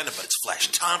is it Venom, but it's Flash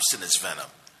Thompson as Venom.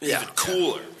 Yeah. Even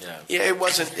cooler. Yeah, it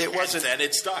wasn't. And then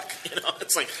it stuck.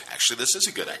 It's like, actually, this is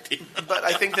a good idea. But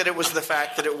I think that it was the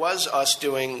fact that it was us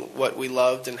doing what we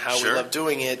loved and how we loved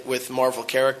doing it with Marvel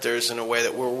characters in a way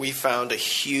where we found a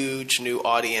huge new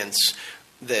audience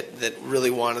that really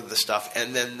wanted the stuff.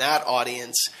 And then that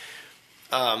audience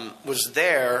was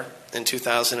there in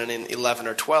 2011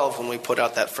 or 12 when we put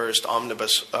out that first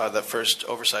omnibus, that first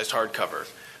oversized hardcover.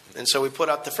 And so we put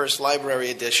out the first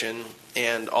library edition,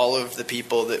 and all of the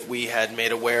people that we had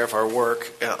made aware of our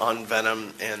work on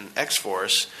Venom and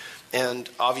X-Force, and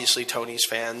obviously Tony's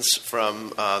fans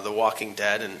from The Walking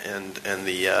Dead and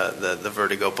the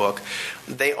Vertigo book,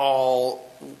 they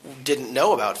all didn't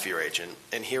know about Fear Agent,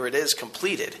 and here it is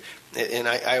completed. And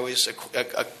I always,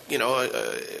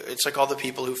 it's like all the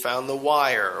people who found The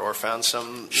Wire or found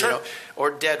some,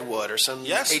 or Deadwood or some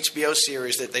HBO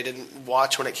series that they didn't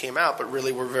watch when it came out, but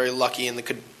really were very lucky and they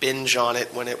could binge on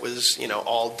it when it was,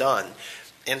 all done.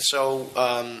 And so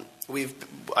I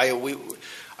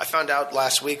found out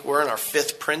last week we're in our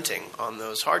 5th printing on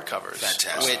those hardcovers.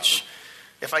 Fantastic. Which,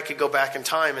 if I could go back in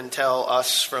time and tell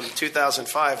us from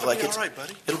 2005, it'll be all right,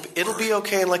 buddy. It'll be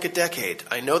okay in like a decade.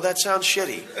 I know that sounds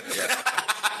shitty.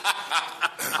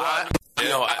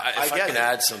 If I can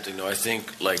add something, though, I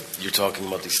think like you're talking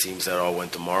about these teams that all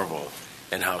went to Marvel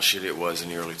and how shitty it was in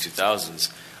the early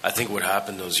 2000s. I think what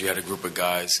happened was you had a group of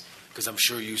guys, because I'm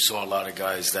sure you saw a lot of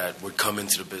guys that would come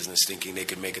into the business thinking they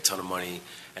could make a ton of money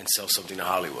and sell something to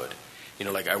Hollywood.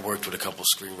 Like I worked with a couple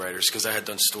screenwriters because I had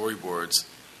done storyboards.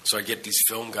 So I get these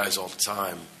film guys all the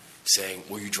time saying,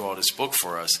 will you draw this book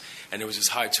for us? And there was this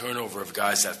high turnover of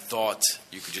guys that thought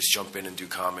you could just jump in and do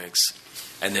comics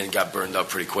and then got burned up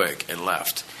pretty quick and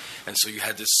left. And so you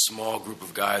had this small group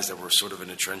of guys that were sort of in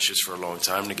the trenches for a long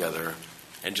time together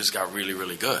and just got really,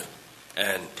 really good.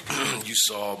 And you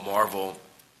saw Marvel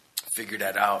figure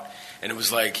that out. And it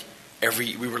was like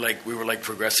we were like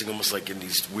progressing almost like in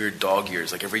these weird dog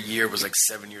years. Like every year was like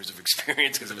 7 years of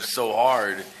experience because it was so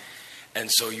hard. And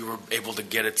so you were able to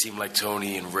get a team like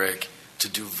Tony and Rick to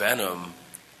do Venom,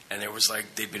 and it was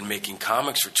like they'd been making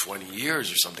comics for 20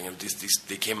 years or something, and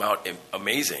they came out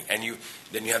amazing. And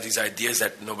then you have these ideas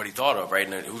that nobody thought of, right?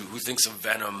 And who thinks of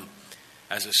Venom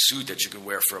as a suit that you can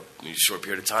wear for a short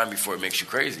period of time before it makes you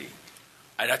crazy?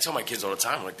 I tell my kids all the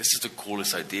time, like, this is the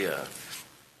coolest idea.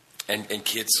 And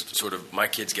kids my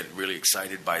kids get really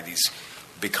excited by these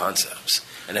big concepts.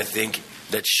 And I think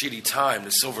that shitty time, the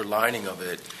silver lining of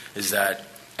it, is that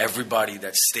everybody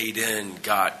that stayed in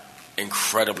got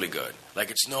incredibly good. Like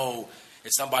it's not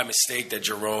by mistake that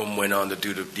Jerome went on to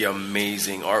do the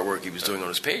amazing artwork he was doing on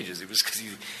his pages. It was because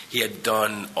he had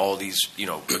done all these,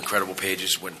 incredible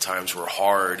pages when times were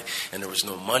hard and there was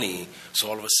no money. So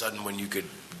all of a sudden, when you could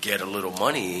get a little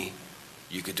money,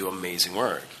 you could do amazing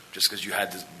work. Just because you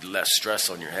had less stress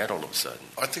on your head all of a sudden.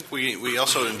 I think we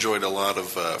also enjoyed a lot of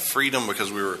freedom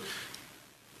because we were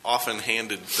often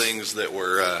handed things that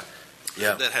were...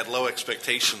 that had low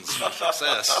expectations of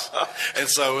success. And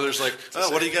so there's like,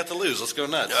 what do you got to lose? Let's go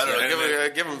nuts. I don't know.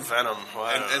 Give them Venom.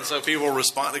 And so people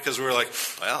responded because we were like,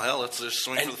 well, hell, let's just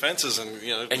swing for the fences and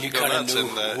you go nuts.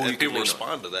 And people lean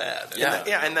respond to that.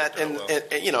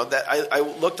 I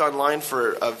looked online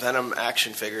for a Venom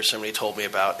action figure somebody told me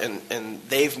about, and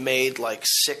they've made like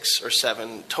 6 or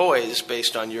 7 toys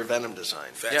based on your Venom design.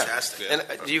 Fantastic. Yeah.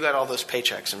 And you got all those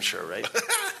paychecks, I'm sure, right?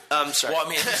 I'm sorry. Well, I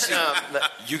mean,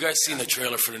 you guys seen the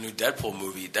trailer for the new Deadpool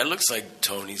movie? That looks like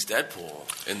Tony's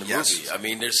Deadpool in the movie. I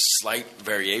mean, there's slight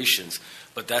variations,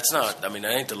 but that's not. I mean,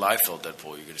 that ain't the Liefeld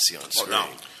Deadpool you're going to see on screen. No.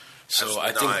 So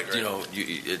I think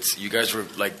you guys were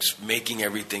like making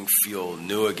everything feel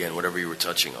new again. Whatever you were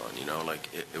touching on, like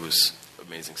it was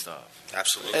amazing stuff.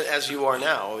 Absolutely. And as you are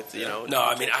now, No,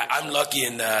 I mean, I'm lucky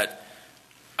in that.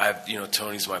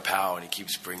 Tony's my pal, and he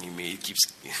keeps bringing me.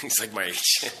 He's like my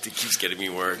agent. He keeps getting me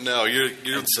work. No, you're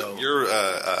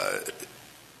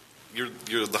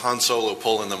the Han Solo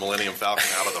pulling the Millennium Falcon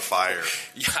out of the fire.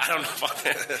 Yeah, I don't know about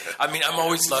that. I mean, I'm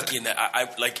always lucky in that. I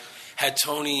had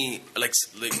Tony like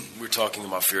we're talking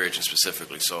about Fear Agent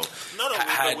specifically. So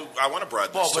I want to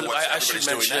broaden this. Well, but I should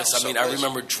mention this. I mean, I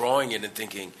remember drawing it and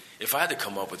thinking, if I had to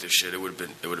come up with this shit, it would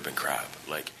have been crap.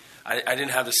 Like. I didn't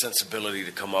have the sensibility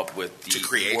to come up with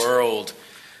the world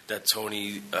that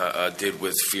Tony did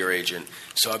with Fear Agent.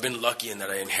 So I've been lucky in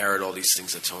that I inherit all these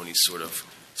things that Tony sort of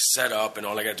set up, and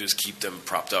all I got to do is keep them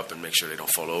propped up and make sure they don't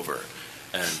fall over.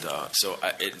 And so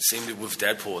it seemed with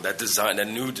Deadpool, that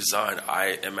new design,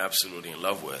 I am absolutely in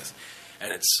love with,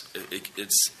 and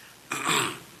it's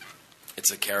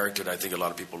a character that I think a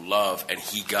lot of people love, and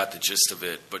he got the gist of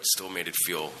it, but still made it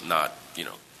feel not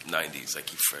 90s, like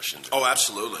he freshened. Oh,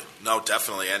 absolutely. No,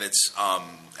 definitely. And it's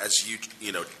as you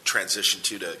transition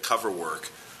to the cover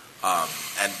work,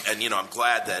 and I'm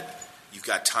glad that you've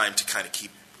got time to kind of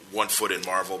keep one foot in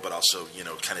Marvel, but also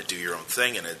kind of do your own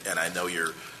thing. And I know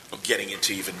you're getting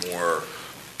into even more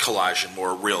collage and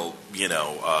more real.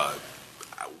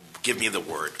 Give me the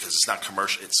word, because it's not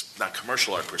commercial. It's not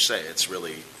commercial art per se. It's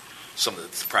really some of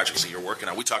the projects that you're working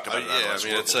on. We talked about it.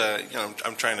 It's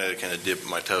I'm trying to kind of dip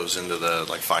my toes into the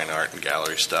like fine art and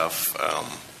gallery stuff,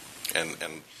 and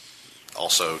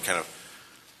also kind of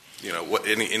what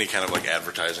any kind of like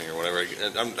advertising or whatever.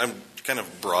 I'm kind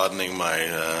of broadening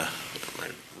my my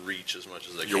reach as much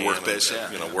as I can. Your work base,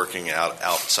 working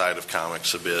outside of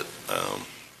comics a bit,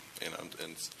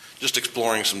 and just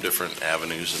exploring some different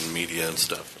avenues in media and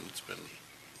stuff, and it's been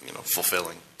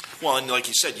fulfilling. Well, and like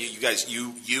you said, you guys,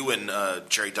 you and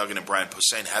Jerry Duggan and Brian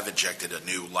Posehn have injected a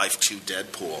new life to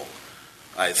Deadpool.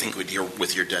 I think with your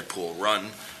Deadpool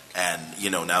run, and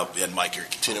now, and Mike, you're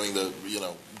continuing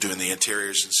doing the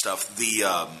interiors and stuff.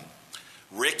 The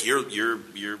Rick,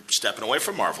 you're stepping away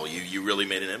from Marvel. You really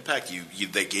made an impact.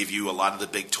 They gave you a lot of the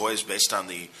big toys based on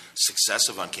the success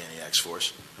of Uncanny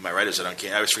X-Force. Am I right? Is it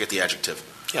Uncanny? I always forget the adjective.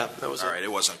 Yeah, that was all right.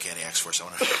 It was Uncanny X-Force.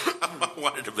 I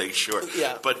wanted to make sure.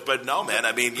 Yeah, but no, man.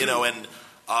 I mean, and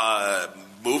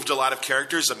moved a lot of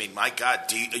characters. I mean, my God,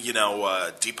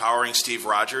 depowering Steve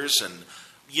Rogers, and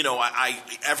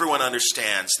everyone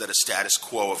understands that a status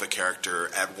quo of a character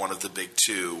at one of the big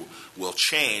two will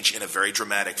change in a very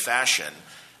dramatic fashion.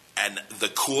 And the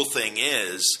cool thing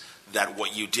is that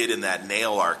what you did in that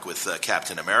nail arc with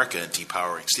Captain America and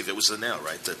depowering Steve, it was the nail,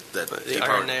 right? The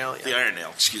Iron Nail. Yeah. The Iron Nail,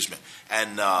 excuse me.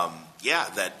 And now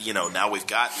we've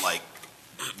got like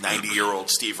 90-year-old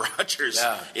Steve Rogers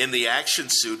in the action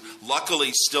suit.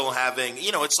 Luckily, still having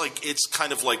it's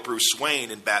kind of like Bruce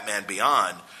Wayne in Batman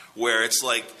Beyond, where it's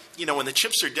like when the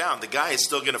chips are down, the guy is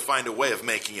still going to find a way of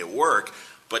making it work.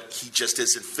 But he just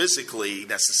isn't physically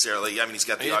necessarily. I mean, he's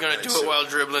got the. He's going to do it while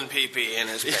dribbling pee-pee in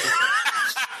his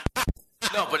pants.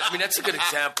 No, but I mean that's a good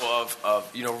example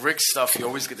of Rick's stuff. You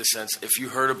always get the sense if you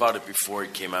heard about it before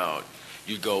it came out,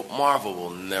 you'd go, Marvel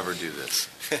will never do this,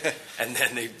 and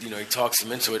then he talks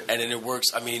them into it, and then it works.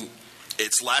 I mean,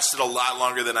 it's lasted a lot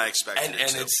longer than I expected,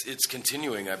 and it's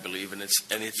continuing, I believe, and it's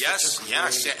yes,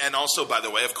 and also, by the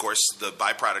way, of course, the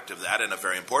byproduct of that, and a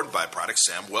very important byproduct,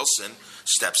 Sam Wilson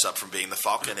steps up from being the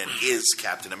Falcon and is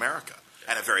Captain America,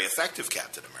 and a very effective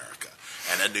Captain America,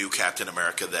 and a new Captain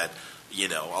America that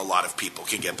a lot of people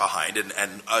can get behind, and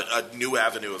a new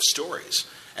avenue of stories.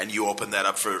 and you open that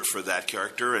up for that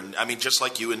character. And I mean, just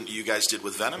like you guys did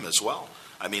with Venom as well.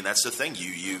 I mean, that's the thing.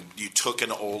 You took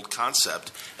an old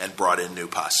concept and brought in new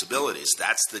possibilities.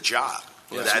 That's the job.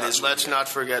 Let's not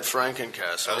forget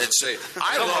Frankencastle. I would say,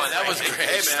 that was great.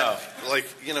 Hey, man, stuff. like,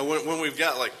 you know, when we've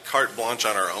got like carte blanche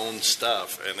on our own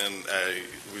stuff, and then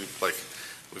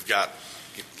we've got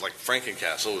like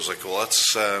Frankencastle was like, well,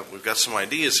 we've got some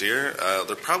ideas here.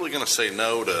 They're probably going to say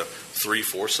no to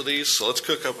 3/4 of these, so let's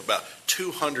cook up about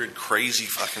 200 crazy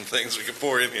fucking things we can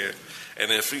pour in here.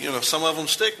 And if some of them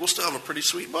stick, we'll still have a pretty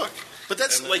sweet book. But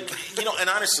that's and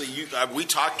honestly, we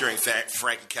talked during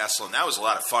Frankencastle, and that was a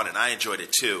lot of fun, and I enjoyed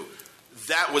it too.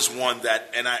 That was one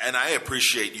that, and I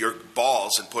appreciate your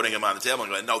balls and putting them on the table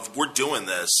and going, no, we're doing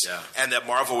this. Yeah. And that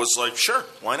Marvel was like, sure,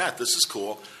 why not? This is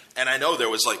cool. And I know there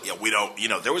was like, we don't,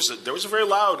 there was a very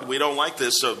loud, we don't like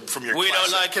this from your. We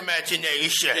classic. don't like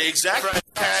imagination. Exactly.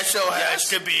 Castle has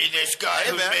to be this guy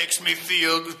who makes me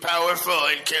feel powerful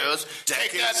and kills.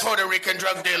 Take that Puerto Rican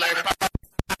drug dealer.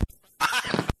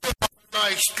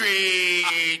 My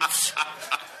streets.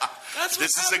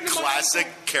 This is a classic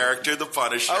character, the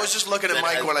Punisher. I was just looking at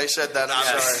Mike when I said that. I'm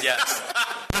sorry. Yes.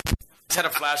 I just had a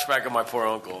flashback of my poor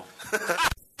uncle.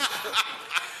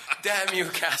 Damn you,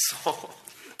 Castle.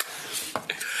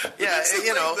 Yeah,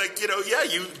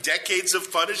 you decades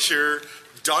of Punisher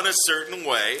done a certain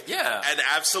way. Yeah. And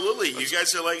absolutely, you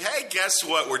guys are like, hey, guess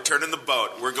what? We're turning the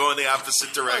boat. We're going the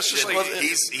opposite direction.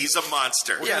 He's a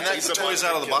monster. Yeah, and that's the toys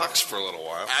out of the box for a little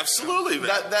while. Absolutely, man.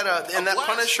 That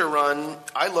Punisher run,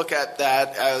 I look at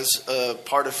that as a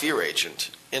part of Fear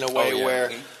Agent in a way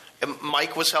where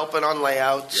Mike was helping on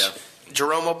layouts. Yeah.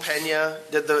 Jerome Pena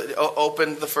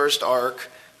opened the first arc.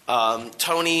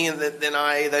 Tony and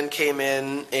I then came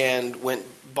in and went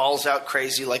balls out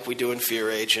crazy like we do in Fear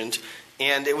Agent,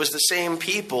 and it was the same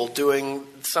people doing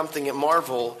something at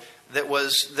Marvel that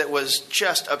was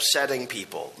just upsetting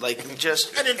people, like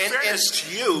just. And in fairness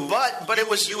to you, but it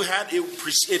was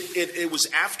it was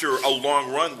after a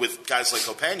long run with guys like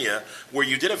Opena where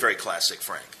you did a very classic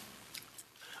Frank.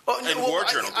 War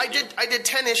Journal. I did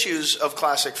 10 issues of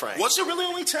classic Frank. Was it really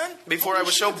only 10? Before I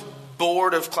was so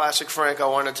bored of classic Frank, I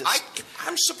wanted to.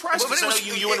 I'm surprised because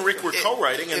you and Rick were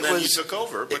co-writing, and then you took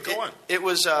over. But go on. It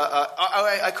was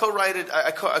I co-wrote.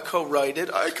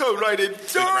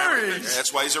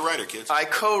 That's why he's a writer, kids. I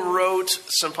co-wrote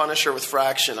some Punisher with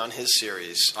Fraction on his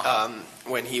series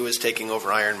when he was taking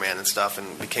over Iron Man and stuff,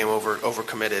 and became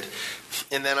overcommitted.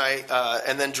 And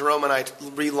then Jerome and I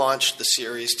relaunched the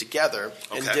series together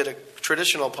and did a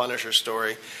traditional Punisher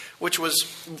story, which was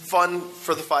fun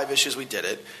for the 5 issues we did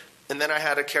it. And then I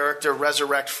had a character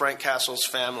resurrect Frank Castle's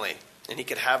family, and he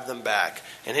could have them back.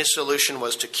 And his solution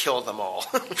was to kill them all.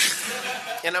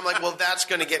 And I'm like, well, that's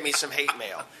going to get me some hate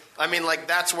mail. I mean, like,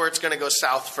 that's where it's going to go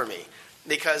south for me.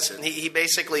 Because he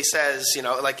basically says, and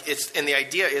the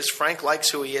idea is Frank likes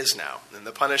who he is now. And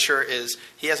the Punisher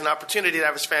he has an opportunity to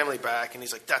have his family back. And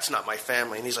he's like, that's not my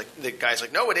family. And he's like, the guy's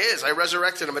like, no, it is. I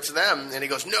resurrected him. It's them. And he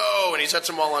goes, no. And he sets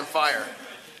them all on fire.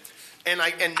 And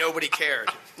nobody cared.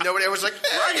 Nobody was like,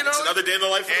 it's another day in the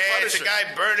life of the Punisher. It's a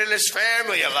guy burning his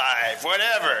family alive,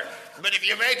 whatever. But if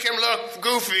you make him look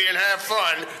goofy and have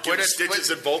fun, give him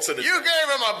stitches and bolts in his. You gave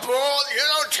him a bolt. You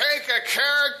don't take a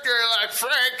character like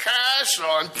Frank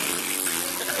Castle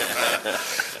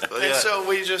and so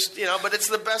we just, but it's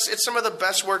the best. It's some of the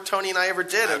best work Tony and I ever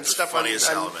did and stuff. Funny as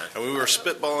hell, man. And we were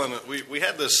spitballing. We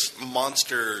had this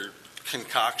monster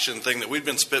concoction thing that we'd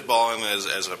been spitballing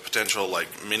as a potential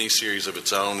mini series of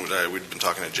its own. We'd been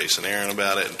talking to Jason Aaron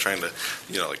about it and trying to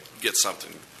get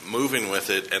something moving with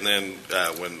it. And then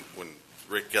when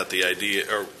Rick got the idea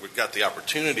or got the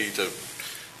opportunity to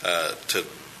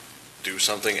do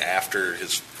something after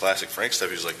his classic Frank stuff,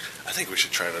 he was like, I think we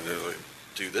should try to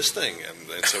do this thing.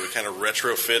 And so we kind of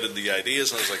retrofitted the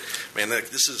ideas, and I was like, man,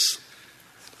 this is.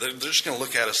 They're just going to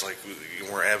look at us like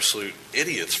we're absolute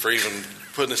idiots for even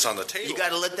putting this on the table. You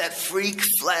got to let that freak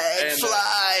flag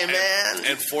fly, man.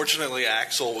 And fortunately,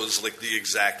 Axel was like the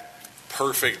exact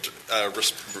perfect,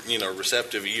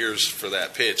 receptive ears for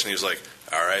that pitch, and he was like,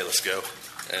 "All right, let's go."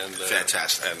 And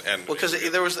fantastic. And because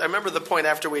I remember the point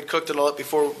after we'd cooked it all up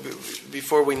before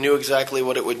we knew exactly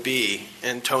what it would be,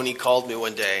 and Tony called me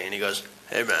one day and he goes,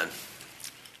 "Hey, man,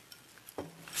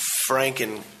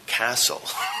 Frankencastle."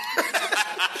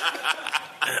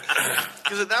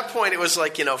 Because at that point it was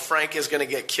like, Frank is going to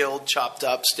get killed, chopped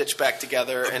up, stitched back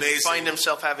together, and find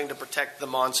himself having to protect the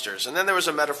monsters. And then there was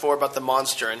a metaphor about the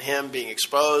monster and him being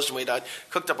exposed, and we'd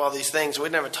cooked up all these things. We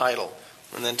didn't have a title.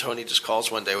 And then Tony just calls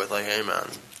one day with hey, man,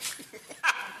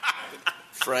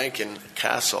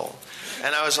 Frankencastle.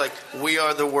 And I was like, we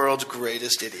are the world's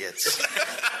greatest idiots.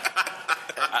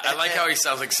 I like how he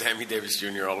sounds like Sammy Davis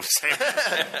Jr. all of a sudden.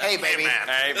 Hey, baby.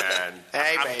 Hey, man.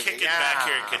 Hey, I'm baby. kicking back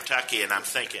here in Kentucky, and I'm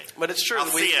thinking. But it's true.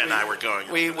 Althea and I were going.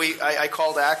 I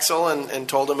called Axel and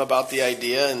told him about the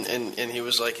idea, and he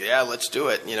was like, "Yeah, let's do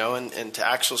it." And to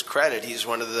Axel's credit, he's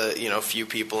one of the few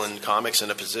people in comics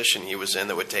in a position he was in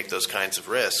that would take those kinds of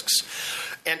risks.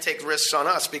 And take risks on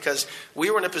us, because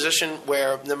we were in a position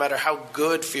where no matter how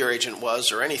good Fear Agent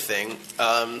was or anything,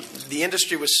 the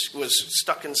industry was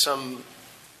stuck in some.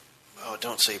 Oh,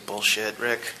 don't say bullshit,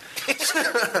 Rick. Say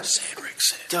it, Rick.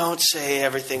 Say it. Don't say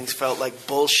everything felt like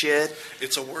bullshit.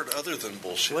 It's a word other than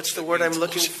bullshit. What's the word I'm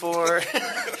looking for?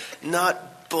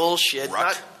 Not bullshit.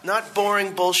 Ruck? Not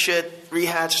boring bullshit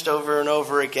rehatched over and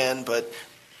over again, but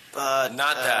Not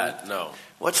that, no.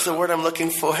 what's the word I'm looking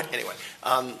for? Anyway,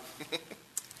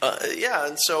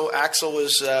 and so Axel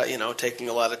was, taking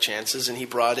a lot of chances, and he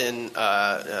brought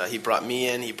me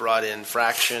in, he brought in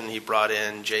Fraction, he brought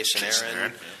in Jason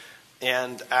Aaron.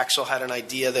 And Axel had an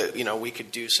idea that, we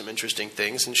could do some interesting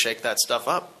things and shake that stuff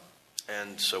up.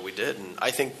 And so we did. And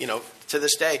I think, to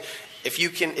this day, if you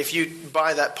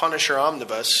buy that Punisher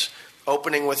omnibus,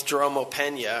 opening with Jerome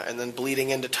Pena and then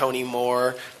bleeding into Tony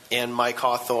Moore and Mike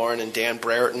Hawthorne and Dan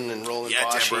Brereton and Roland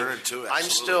Boschi. Dan Brereton too,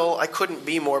 absolutely. I couldn't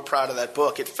be more proud of that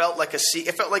book. It felt like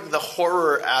the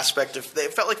horror aspect it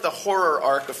felt like the horror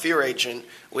arc of Fear Agent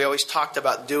we always talked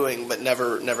about doing but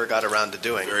never got around to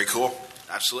doing. Very cool.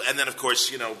 Absolutely. And then, of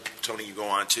course, Tony, you go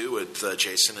on, too, with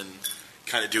Jason and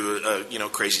kind of do a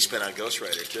crazy spin on Ghost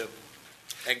Rider, too.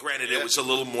 And granted, it was a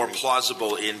little more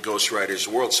plausible in Ghost Rider's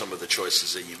world, some of the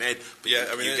choices that you made. But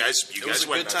it was a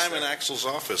good time in Axel's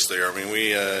office there. I mean,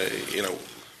 we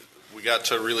got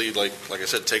to really, like I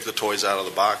said, take the toys out of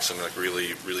the box and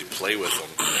really, really play with them.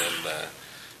 And,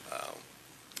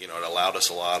 it allowed us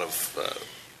a lot of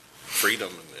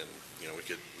freedom, and we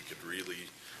could really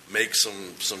make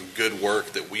some good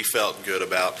work that we felt good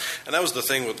about. And that was the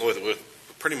thing with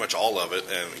pretty much all of it.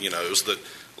 And it was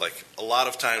a lot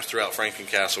of times throughout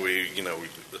Frankencastle,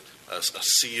 a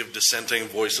sea of dissenting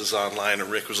voices online, and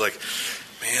Rick was like,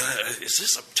 "Man, is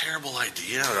this a terrible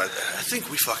idea? I think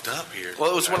we fucked up here."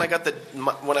 Well, it was when I got the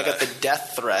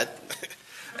death threat.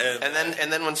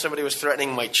 And then when somebody was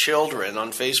threatening my children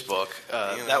on Facebook,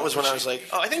 that was when I was like,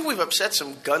 "Oh, I think we've upset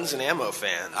some Guns and Ammo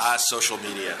fans." Social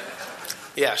media.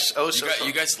 Yes. Oh,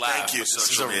 you guys laugh. Thank you, this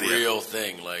social is a media. real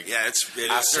thing. It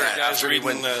is After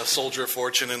reading Soldier of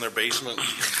Fortune in their basement.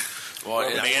 Well,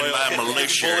 me and my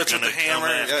militia bullets with the hammer.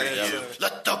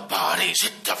 Let the bodies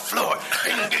hit the floor.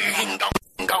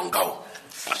 Go.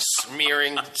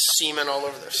 Smearing semen all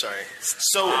over there. Sorry.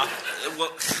 So,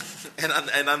 and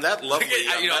on that lovely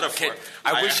metaphor,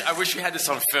 I wish we had this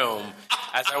on film.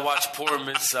 As I watched poor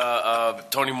Miss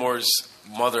Tony Moore's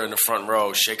mother in the front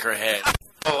row shake her head.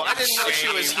 Oh, I didn't know she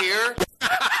was here.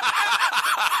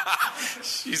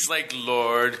 She's like,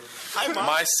 "Lord,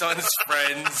 my son's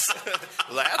friends."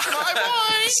 That's my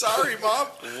boy. Sorry, Mom.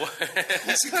 Well,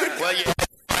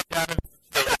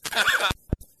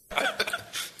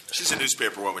 she's a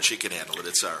newspaper woman. She can handle it.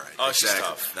 It's all right. Oh, exactly. She's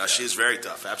tough. No, she's very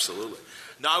tough. Absolutely.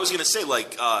 No, I was going to say, you're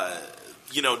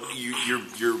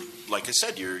like I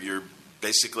said, you're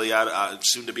basically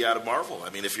soon to be out of Marvel. I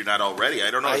mean, if you're not already,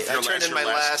 I don't know. I turned in my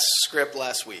last script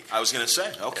last week. I was going to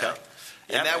say, okay.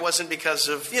 Yeah. And that wasn't because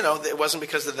of, it wasn't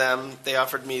because of them. They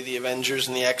offered me the Avengers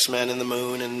and the X-Men and the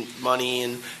Moon and money,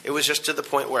 and it was just to the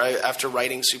point where after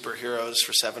writing superheroes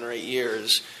for 7 or 8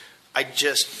 years, I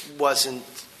just wasn't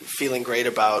feeling great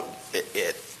about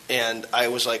it. And I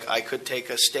was like, I could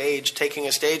taking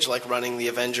a stage like running the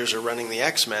Avengers or running the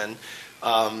X-Men.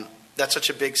 That's such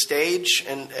a big stage,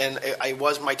 and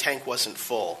my tank wasn't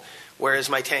full. Whereas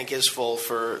my tank is full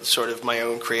for sort of my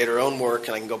own creator-owned work,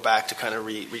 and I can go back to kind of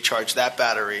recharge that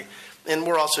battery. And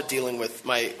we're also dealing with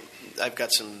I've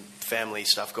got some family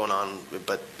stuff going on,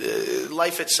 but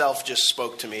life itself just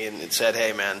spoke to me and it said,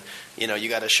 "Hey, man, you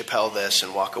got to Chappelle this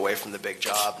and walk away from the big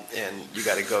job, and you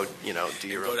got to go, do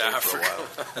your own thing for a while."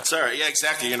 That's all right. Yeah,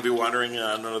 exactly. You're going to be wandering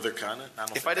on another continent.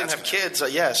 If I didn't have kids,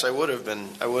 yes, I would have been.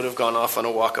 I would have gone off on a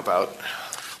walkabout.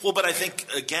 Well, but I think,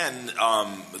 again,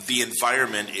 the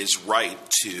environment is right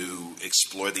to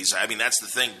explore these. I mean, that's the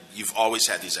thing. You've always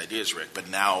had these ideas, Rick, but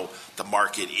now the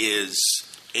market is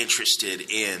interested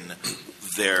in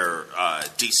their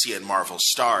DC and Marvel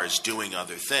stars doing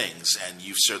other things, and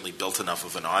you've certainly built enough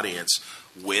of an audience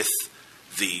with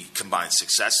the combined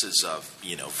successes of,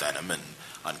 Venom and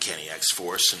Uncanny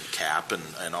X-Force and Cap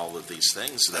and all of these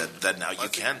things that now you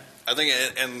can. I think, I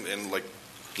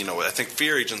think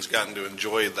Fear Agent's gotten to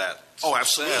enjoy that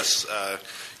success.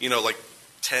 Absolutely.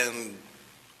 10,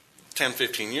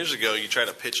 15 years ago, you try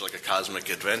to pitch like a cosmic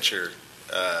adventure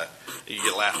you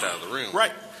get laughed out of the room.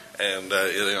 Right. And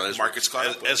Market's caught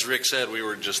up. as Rick said, we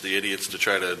were just the idiots to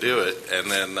try to do it,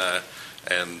 and then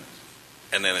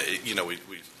we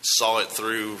saw it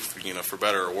through, for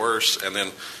better or worse, and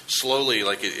then slowly,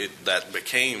 that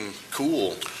became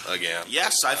cool again.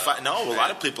 Yes, Sci-Fi. No, a lot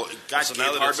of people. Guys, So Gabe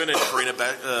now that Hardman and Karina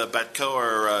Betko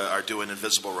are doing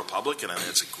Invisible Republic, and I mean,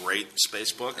 it's a great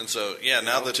space book. And so,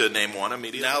 now that to name one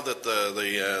immediately. now that that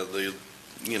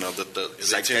it's in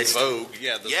Zeitgeist. vogue,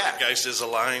 the zeitgeist is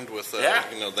aligned with that.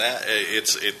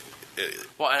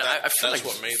 Well, and I feel that's like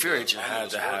what made Fear the Agent had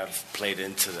comics to work. have played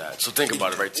into that. So think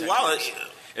about it, right? Well,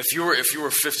 If you were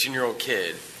a 15-year-old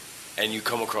kid and you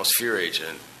come across Fear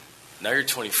Agent, now you're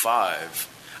 25.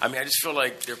 I mean, I just feel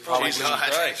like they're probably Jesus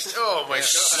Christ. Oh my God!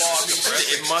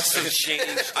 it must have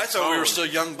changed. I thought we were still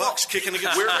young bucks kicking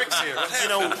against bricks here.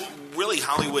 really,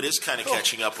 Hollywood is kind of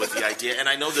catching up with the idea, and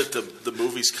I know that the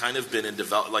movie's kind of been in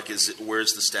development.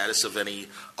 Where's the status of any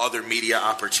other media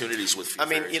opportunities with? I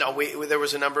mean, there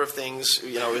was a number of things.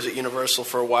 It was at Universal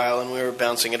for a while, and we were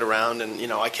bouncing it around, and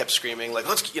I kept screaming like,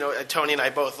 "Let's!" Tony and I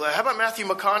both. How about Matthew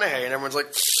McConaughey? And everyone's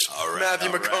like, "Matthew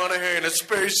McConaughey in a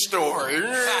space story."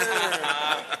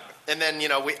 And then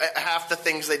half the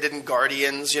things they did in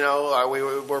Guardians, we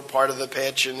were part of the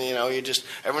pitch, and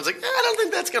everyone's like, I don't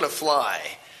think that's going to fly.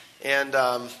 And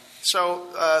so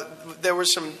there were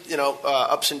some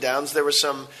ups and downs. There were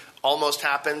some almost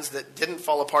happens that didn't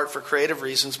fall apart for creative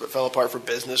reasons, but fell apart for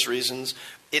business reasons.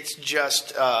 It's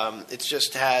just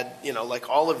had like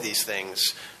all of these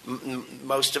things.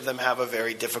 Most of them have a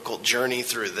very difficult journey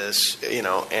through this,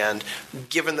 and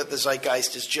given that the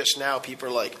zeitgeist is just now, people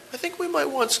are like, I think we might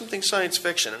want something science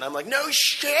fiction. And I'm like, no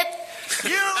shit!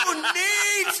 You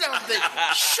need something!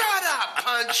 Shut up,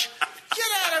 Punch! Get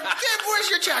out of where's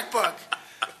your checkbook?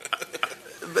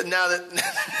 But now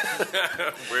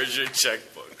that... Where's your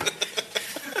checkbook?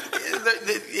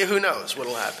 Who knows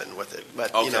what'll happen with it?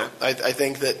 But Okay. I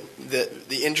think that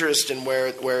the interest in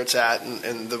where it's at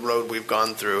and the road we've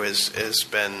gone through has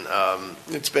been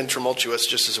it's been tumultuous,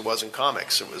 just as it was in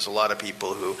comics. It was a lot of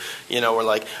people who were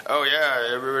like, oh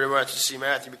yeah, everybody wants to see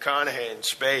Matthew McConaughey in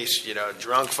space,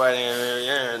 drunk fighting,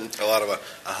 and A lot of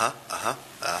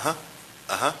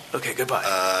okay, goodbye.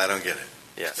 I don't get it.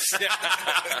 Yes.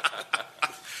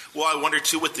 Well, I wonder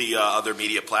too with the other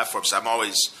media platforms. I'm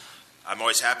always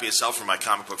happy as hell for my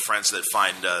comic book friends that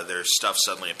find their stuff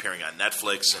suddenly appearing on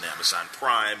Netflix and Amazon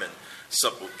Prime and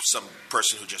some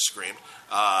person who just screamed.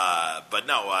 But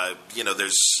no,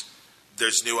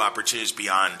 there's new opportunities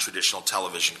beyond traditional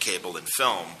television, cable, and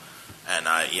film. And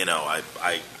I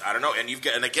don't know. And you've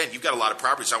got a lot of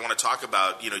properties I want to talk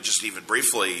about. Just even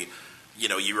briefly.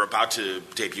 You were about to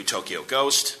debut Tokyo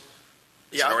Ghost.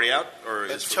 Is it already out? Or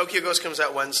Tokyo Ghost comes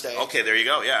out Wednesday. Okay, there you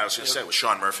go. Yeah, I was going to say with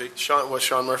Sean Murphy.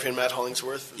 Sean Murphy and Matt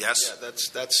Hollingsworth. Yes. Yeah,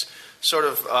 that's sort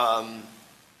of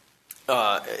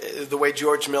the way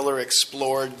George Miller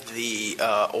explored the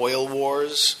oil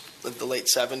wars of the late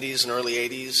 70s and early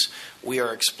 80s. We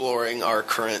are exploring our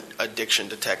current addiction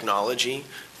to technology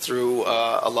through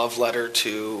a love letter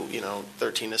to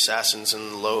 13 Assassins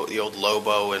and the old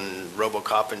Lobo and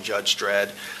RoboCop and Judge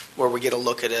Dredd, where we get a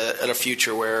look at a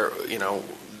future where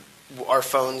our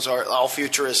phones are all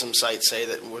futurism sites say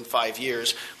that in 5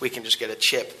 years we can just get a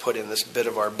chip put in this bit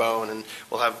of our bone, and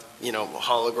we'll have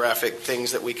holographic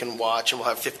things that we can watch, and we'll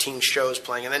have 15 shows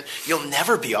playing, and then you'll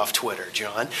never be off Twitter,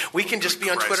 John. We can just be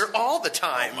on Twitter all the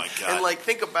time. Oh my God. And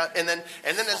think about and then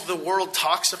as the world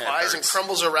toxifies and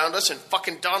crumbles around us, and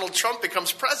fucking Donald Trump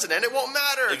becomes president, it won't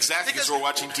matter. Exactly, because we're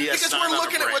watching DS9 because we're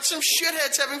looking at what some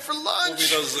shithead's having for lunch.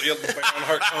 Those Baron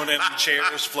Harkonnen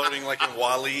chairs floating like in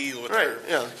Wall-E with their,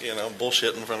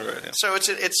 bullshit in front of it. Yeah. So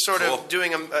it's sort of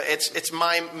doing it's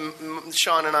my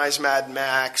Sean and I's Mad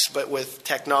Max, but with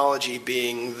technology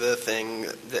being the thing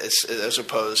as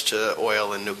opposed to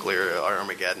oil and nuclear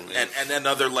Armageddon. And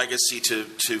another legacy to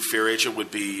Fear Agent would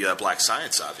be Black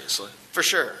Science, obviously. For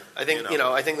sure. I think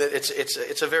I think that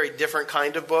it's a very different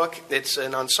kind of book. It's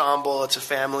an ensemble, it's a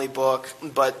family book,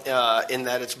 but in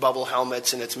that it's bubble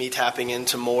helmets and it's me tapping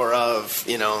into more of,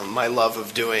 my love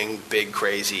of doing big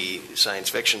crazy science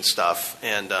fiction stuff.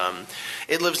 And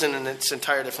it lives in its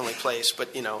entire different place,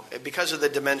 but because of the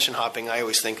dimension hopping, I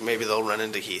always think maybe they'll run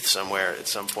into Heath somewhere at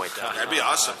some point down. That'd be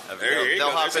awesome.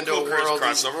 They'll hop into a world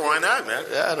crossover. Why not, man?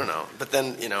 Yeah, I don't know. But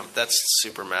then, that's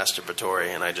super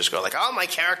masturbatory, and I just go like, all my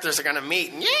characters are going to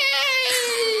meet. Yay!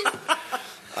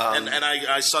 And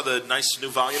I saw the nice new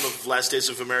volume of Last Days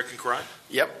of American Crime.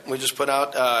 Yep, we just put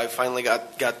out. I finally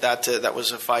got that. That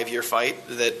was a 5-year fight.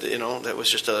 That was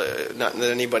just not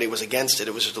that anybody was against it.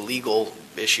 It was just a legal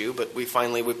issue. But we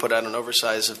put out an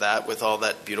oversize of that with all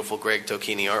that beautiful Greg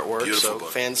Tocchini artwork. Beautiful so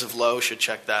book. fans of Low should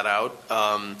check that out.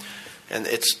 And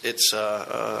it's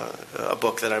a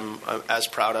book that I'm as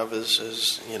proud of as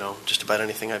just about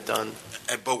anything I've done.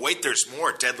 But wait, there's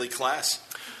more. Deadly Class.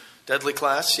 Deadly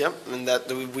Class, yep, and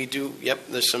that we do. Yep,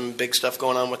 there's some big stuff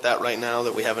going on with that right now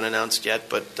that we haven't announced yet.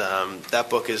 But that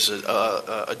book is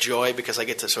a joy because I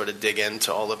get to sort of dig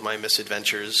into all of my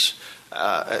misadventures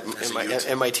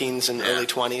in my teens and early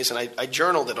 20s, and I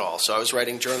journaled it all. So I was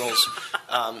writing journals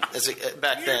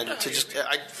back then.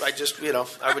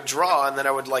 I would draw, and then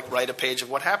I would write a page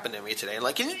of what happened to me today, and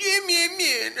I'm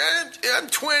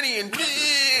 20 and.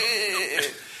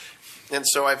 And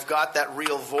so I've got that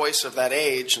real voice of that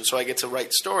age, and so I get to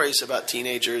write stories about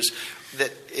teenagers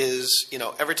that is,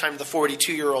 every time the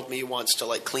 42-year-old me wants to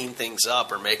clean things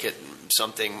up or make it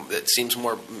something that seems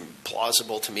more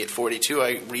plausible to me at 42,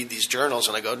 I read these journals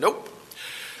and I go, nope,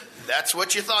 that's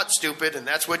what you thought, stupid, and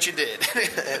that's what you did.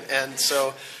 and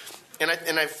so...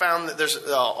 And I found that there's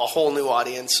a whole new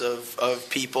audience of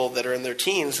people that are in their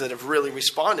teens that have really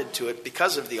responded to it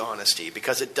because of the honesty,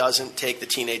 because it doesn't take the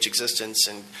teenage existence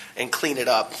and clean it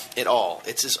up at all.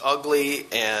 It's as ugly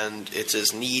and it's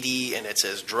as needy and it's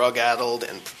as drug-addled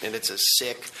and it's as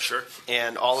sick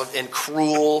and and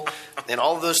cruel and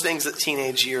all of those things that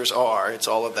teenage years are. It's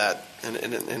all of that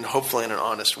and hopefully in an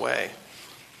honest way.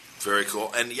 Very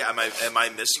cool. And am I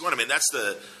missing one? I mean, that's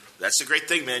the great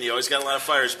thing, man. You always got a lot of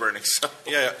fires burning. So.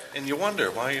 Yeah, and you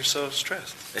wonder why you're so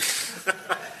stressed.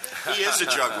 He is a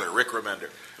juggler, Rick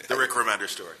Remender. The Rick Remender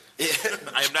story.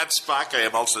 I am not Spock. I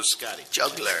am also Scotty.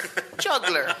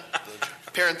 Juggler.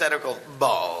 Parenthetical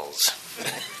balls.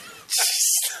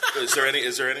 Is there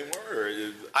any more? Or?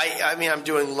 I'm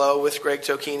doing Low with Greg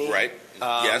Tocchini. Right.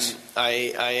 Yes.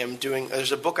 I am doing.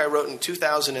 There's a book I wrote in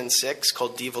 2006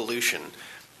 called Devolution.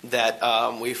 That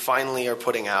we finally are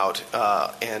putting out,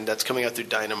 and that's coming out through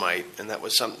Dynamite. And that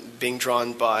was being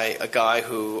drawn by a guy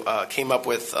who came up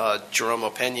with Jerome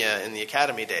Opeña in the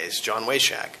Academy days, John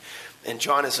Wayshak. And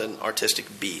John is an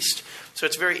artistic beast. So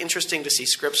it's very interesting to see a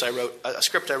script I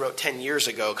wrote 10 years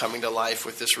ago coming to life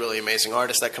with this really amazing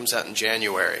artist. That comes out in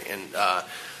January. And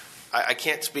I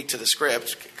can't speak to the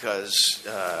script because,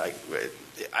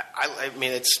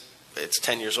 it's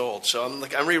 10 years old, so I'm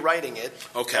rewriting it.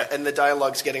 Okay. And the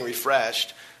dialogue's getting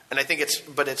refreshed, and I think it's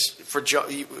for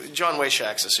John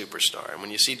Wayshak's a superstar, and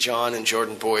when you see John and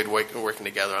Jordan Boyd working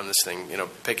together on this thing,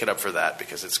 pick it up for that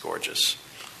because it's gorgeous.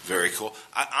 Very cool.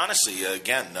 Honestly,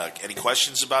 again, any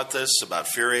questions about this, about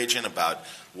Fear Agent, about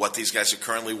what these guys are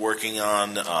currently working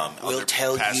on? We'll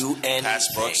tell you anything.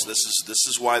 Past books. This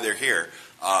is why they're here.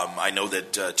 I know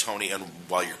that Tony, and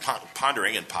while you're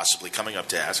pondering and possibly coming up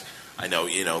to ask, I know,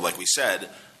 like we said,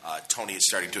 Tony is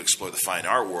starting to explore the fine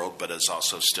art world, but is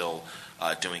also still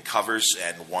doing covers.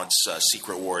 And once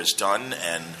Secret War is done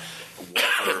and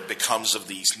whatever becomes of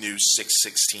these new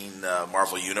 616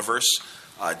 Marvel Universe,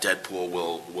 Deadpool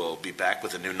will be back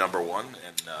with a new number one.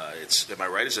 And am I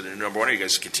right? Is it a new number one, or are you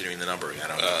guys continuing the numbering? I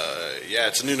don't know. Yeah,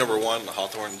 it's a new number one.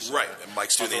 Hawthorne's right. And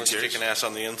Mike's doing the interiors. Kicking ass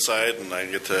on the inside, and I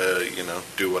get to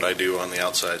do what I do on the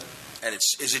outside. And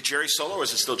is it Jerry solo, or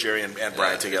is it still Jerry and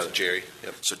Brian together? Jerry.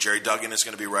 Yep. So Jerry Duggan is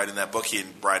going to be writing that book. He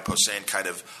and Brian Posehn kind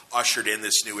of ushered in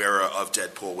this new era of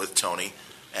Deadpool with Tony.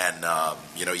 And,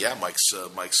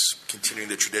 Mike's continuing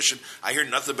the tradition. I hear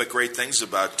nothing but great things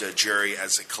about Jerry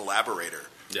as a collaborator.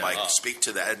 Yeah. Mike, speak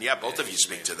to that. And, both of you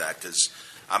speak to that because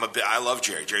I love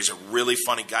Jerry. Jerry's a really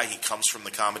funny guy. He comes from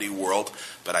the comedy world,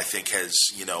 but I think has,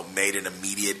 made an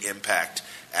immediate impact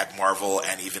at Marvel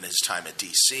and even his time at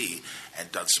DC,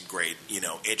 and done some great,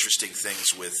 interesting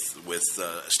things with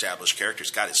established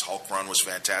characters. God, his Hulk run was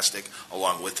fantastic,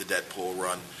 along with the Deadpool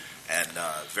run, and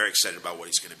very excited about what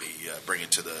he's going to be bringing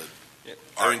to the.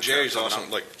 I mean, Jerry's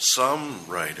awesome. Like some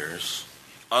writers,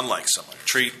 unlike some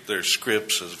treat their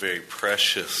scripts as very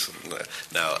precious.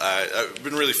 No, I've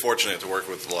been really fortunate to work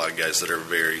with a lot of guys that are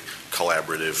very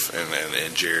collaborative,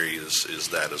 and Jerry is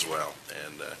that as well,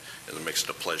 and it makes it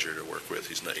a pleasure to work with.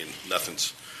 He's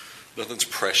nothing's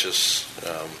precious.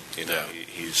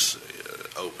 He's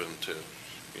open to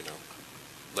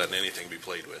letting anything be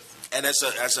played with. And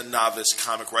as a novice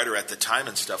comic writer at the time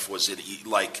and stuff, was it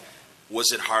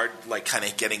Was it hard, like, kind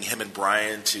of getting him and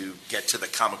Brian to get to the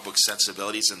comic book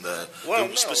sensibilities and the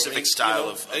specific style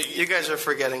of... You guys are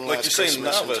forgetting like Last you say,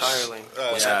 Christmas novice. entirely.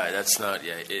 That's not.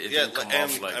 Yeah, it didn't come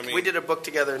off like. I mean, We did a book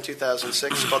together in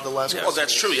 2006 called The Last Christmas. Oh,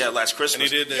 that's true. Yeah, Last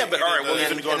Christmas. And he did, yeah, but he all right. did, Well,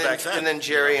 and even going back then. And then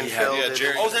Jerry and Phil did.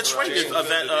 Jerry. Oh, that's right.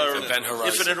 Event Horizon.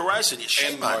 Infinite Horizon. Yeah,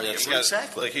 shame on you.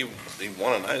 Exactly. Like he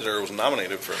won an Eisner, was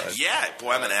nominated for an Eisner. Yeah,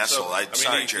 boy, I'm an asshole.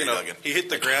 Sorry, Jerry Duggan. He hit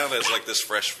the ground as like this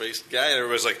fresh-faced guy, and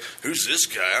everybody's like, "Who's this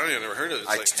guy? I don't even ever heard of it." It's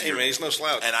like, hey man, he's no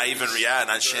slouch. And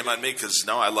and shame on me because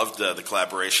I loved the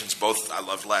collaborations. Both I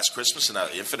loved Last Christmas and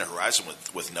Infinite Horizon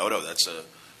with Noto.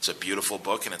 It's a beautiful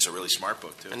book and it's a really smart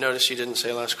book too. I noticed you didn't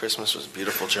say Last Christmas was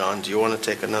beautiful, John. Do you want to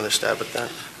take another stab at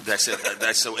that? That's it.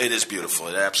 It is beautiful.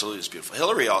 It absolutely is beautiful.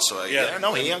 Hillary also. He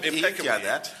got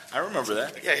that. I remember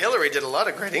that. Yeah, Hillary did a lot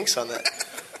of great inks on that.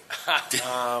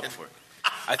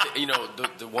 I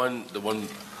think the one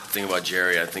thing about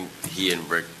Jerry, I think he and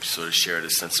Rick sort of share the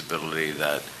sensibility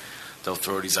that they'll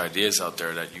throw these ideas out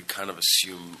there that you kind of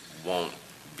assume won't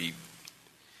be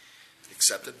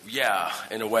accepted. Yeah,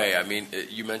 in a way. I mean,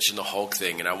 you mentioned the Hulk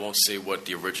thing, and I won't say what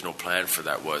the original plan for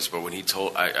that was, but when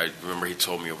I remember he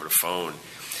told me over the phone,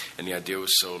 and the idea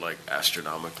was so like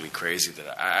astronomically crazy that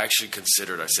I actually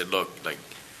considered. I said, "Look, like,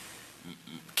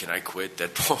 can I quit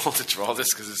Deadpool to draw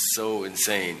this because it's so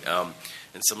insane?"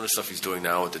 And some of the stuff he's doing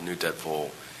now with the new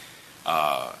Deadpool,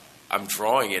 I'm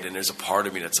drawing it, and there's a part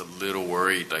of me that's a little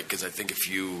worried, like, because I think if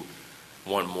you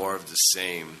want more of the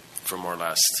same from our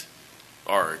last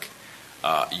arc,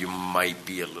 you might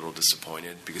be a little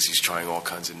disappointed because he's trying all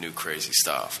kinds of new crazy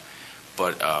stuff.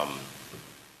 But I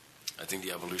think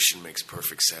the evolution makes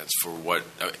perfect sense for what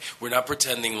we're not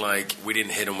pretending like we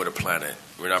didn't hit him with a planet.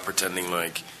 We're not pretending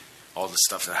like all the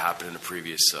stuff that happened in the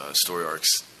previous story arcs,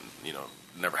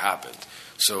 never happened.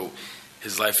 So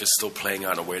his life is still playing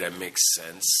out in a way that makes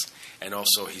sense, and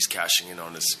also he's cashing in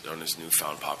on his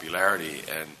newfound popularity,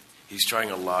 and he's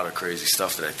trying a lot of crazy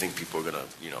stuff that I think people are gonna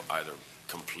either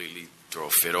completely throw a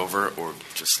fit over or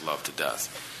just love to death.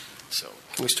 So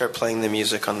can we start playing the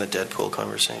music on the Deadpool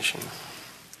conversation?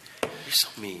 You're so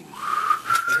mean.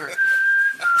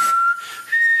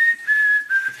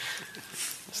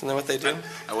 Isn't that what they do?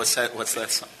 What's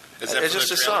that song? It's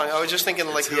just a song. I was just thinking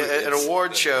like at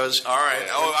award shows. All right.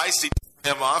 Oh, I see.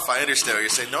 Him off. I understand what you're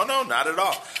saying. No, not at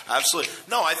all. Absolutely.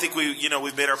 No, I think we've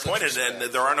made our point, and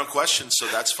there are no questions, so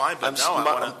that's fine. But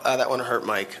that one hurt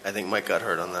Mike. I think Mike got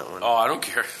hurt on that one. Oh, I don't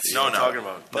care. No. Talking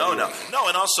about. No,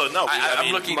 and also no.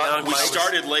 I'm looking down. We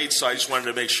started late, so I just wanted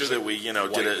to make sure that we did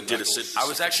a sit. I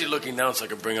was actually looking down so I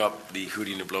could bring up the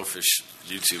Hootie and the Blowfish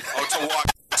YouTube. Oh,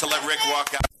 to let Rick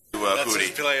walk out.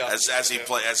 Hootie,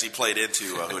 as he played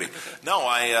into Hootie. No,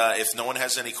 if no one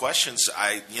has any questions,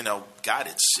 God,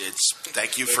 it's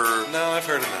thank you for. No, I've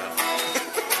heard enough.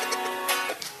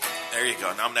 There you go. Now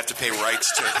I'm gonna have to pay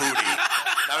rights to Hootie.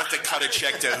 Now I have to cut a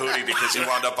check to Hootie because he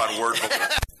wound up on Word Balloon.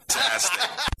 Fantastic.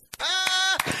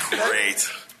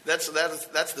 Great. That's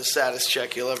the saddest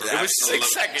check you'll ever. It was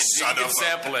 6 seconds. You can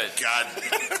sample it. God,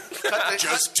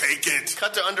 just take it.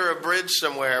 Cut to under a bridge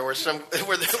somewhere where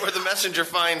the messenger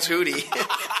finds Hootie.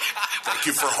 Thank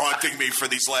you for haunting me for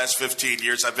these last 15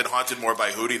 years. I've been haunted more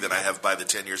by Hootie than I have by the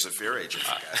 10 years of Fear Agent.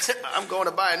 I'm going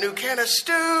to buy a new can of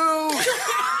stew.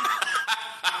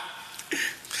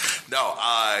 No.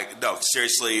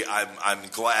 Seriously, I'm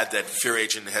glad that Fear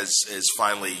Agent has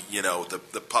finally,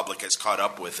 the public has caught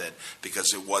up with it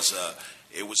because it was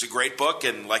a great book,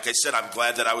 and like I said, I'm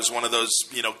glad that I was one of those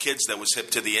kids that was hip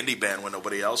to the indie band when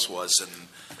nobody else was.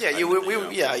 And you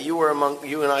were among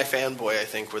you and I fanboy. I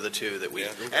think were the two that we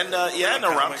and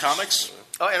around comics.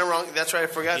 Oh, and that's right. I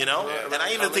forgot. And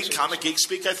I even think Comic Geek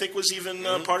Speak, I think, was even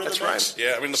part of the mix. Right.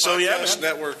 Yeah, I mean, the podcast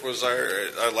network was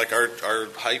our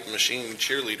hype machine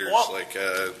cheerleaders. Well,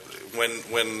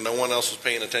 when no one else was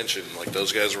paying attention, like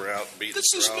those guys were out beating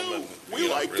this the is drum. new. And, we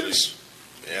like really, this.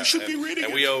 Yeah, you should be reading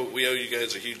and it. we owe you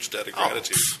guys a huge debt of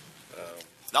gratitude.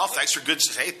 No, thanks for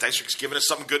giving us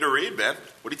something good to read, man.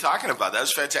 What are you talking about? That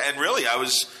was fantastic. And really,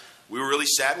 we were really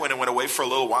sad when it went away for a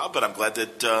little while, but I'm glad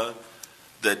that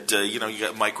you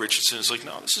got Mike Richardson is like,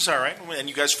 no, this is all right, and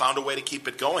you guys found a way to keep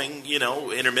it going,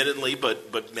 intermittently,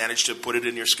 but managed to put it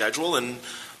in your schedule, and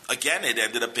again, it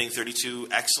ended up being 32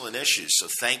 excellent issues. So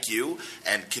thank you,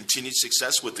 and continued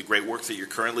success with the great work that you're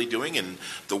currently doing and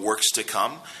the works to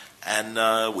come, and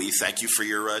we thank you for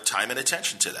your time and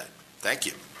attention to that. Thank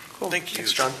you. Cool. Thank you.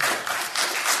 Thanks, John.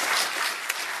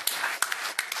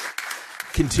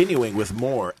 Continuing with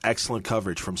more excellent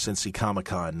coverage from Cincy Comic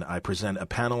Con, I present a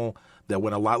panel that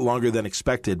went a lot longer than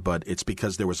expected, but it's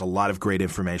because there was a lot of great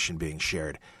information being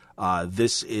shared.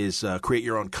 This is Create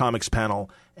Your Own Comics panel,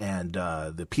 and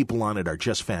the people on it are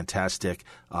just fantastic.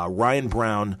 Ryan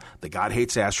Browne, the God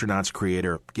Hates Astronauts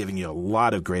creator, giving you a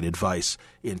lot of great advice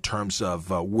in terms of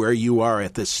where you are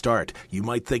at this start. You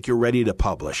might think you're ready to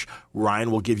publish.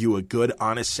 Ryan will give you a good,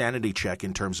 honest sanity check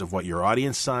in terms of what your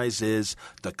audience size is,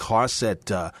 the costs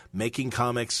at making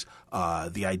comics,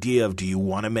 the idea of do you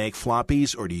want to make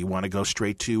floppies or do you want to go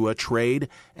straight to a trade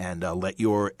and let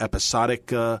your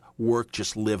episodic work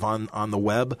just live on the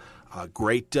web.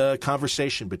 Great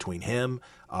conversation between him,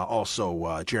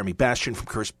 also Jeremy Bastion from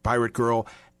Cursed Pirate Girl,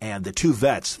 and the two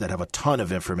vets that have a ton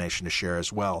of information to share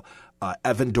as well,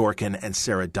 Evan Dorkin and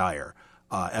Sarah Dyer.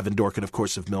 Evan Dorkin, of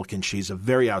course, of Milk and Cheese, a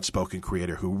very outspoken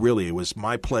creator who really, it was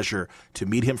my pleasure to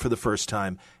meet him for the first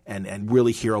time and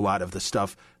really hear a lot of the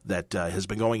stuff that has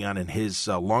been going on in his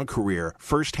long career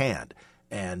firsthand.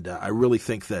 And I really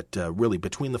think that really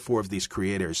between the four of these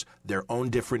creators, their own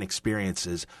different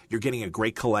experiences, you're getting a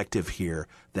great collective here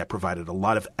that provided a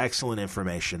lot of excellent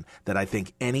information that I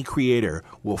think any creator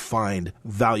will find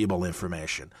valuable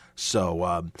information.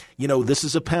 So, this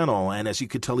is a panel, and as you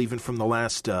could tell even from the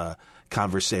last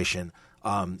conversation,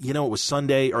 it was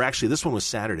Sunday, or actually this one was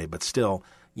Saturday, but still,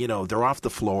 they're off the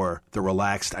floor, they're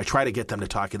relaxed. I try to get them to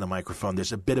talk in the microphone.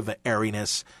 There's a bit of an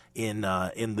airiness in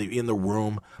the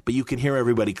room, but you can hear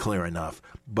everybody clear enough.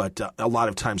 But a lot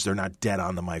of times they're not dead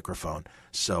on the microphone.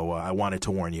 So I wanted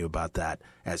to warn you about that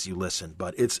as you listen.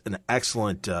 But it's an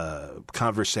excellent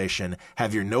conversation.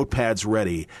 Have your notepads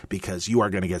ready because you are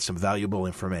going to get some valuable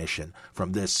information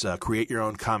from this Create Your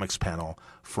Own Comics panel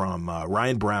from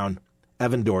Ryan Browne,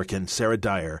 Evan Dorkin, Sarah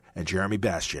Dyer, and Jeremy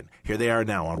Bastion. Here they are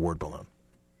now on Word Balloon.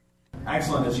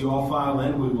 Excellent. As you all file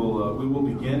in, we will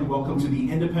begin. Welcome to the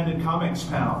Independent Comics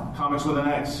panel. Comics with an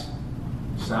X.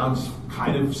 Sounds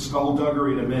kind of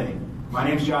skullduggery to me. My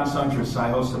name's John Suntress. I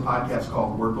host a podcast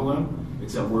called Word Balloon.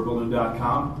 It's at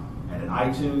wordballoon.com and at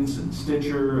iTunes and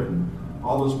Stitcher and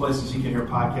all those places you can hear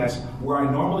podcasts, where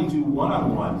I normally do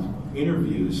one-on-one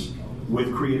interviews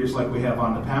with creators like we have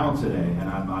on the panel today. And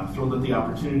I'm thrilled at the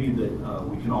opportunity that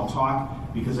we can all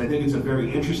talk, because I think it's a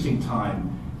very interesting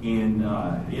time in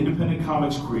independent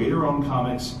comics, creator-owned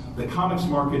comics, the comics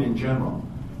market in general.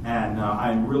 And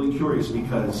I'm really curious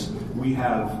because we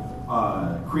have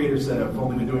creators that have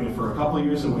only been doing it for a couple of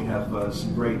years, and we have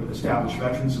some great established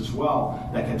veterans as well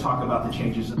that can talk about the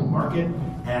changes in the market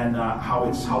and how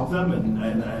it's helped them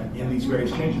and in these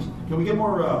various changes. Can we get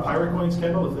more pirate coins,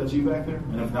 Kendall, if that's you back there?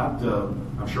 And if not,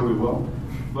 I'm sure we will.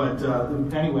 But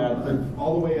anyway,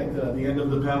 all the way at the end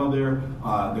of the panel there,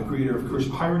 the creator of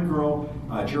Cursed Pirate Girl,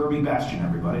 Jeremy Bastion,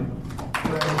 everybody.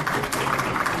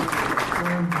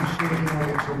 I'm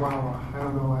Chihuahua. I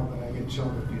don't know why, but I get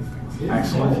chilled with these things.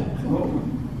 Excellent.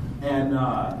 And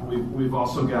we've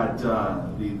also got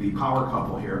the power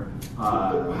couple here. We've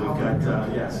got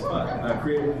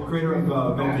creator of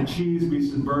Milk and Cheese,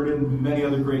 Beast and Burden, many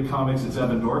other great comics. It's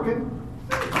Evan Dorkin.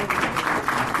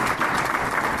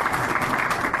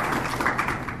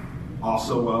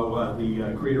 Also,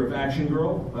 the creator of Action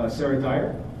Girl, Sarah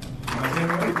Dyer. Am I saying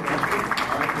right?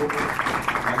 All right, cool.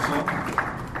 Excellent.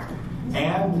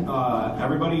 And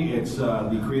everybody, it's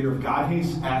the creator of God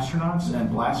Hates Astronauts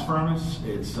and Blast Furnace.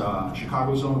 It's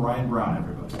Chicago's own Ryan Browne,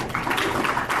 everybody.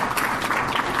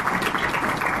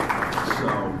 So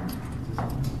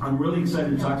I'm really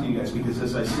excited to talk to you guys because,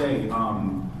 as I say,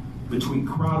 between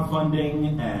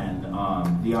crowdfunding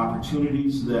and the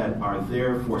opportunities that are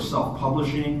there for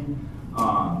self-publishing,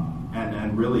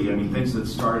 and really, I mean, things that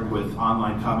started with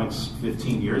online comics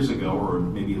 15 years ago, or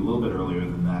maybe a little bit earlier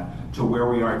than that, to where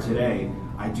we are today,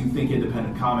 I do think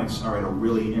independent comics are at a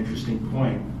really interesting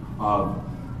point of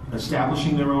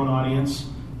establishing their own audience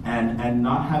and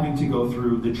not having to go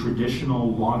through the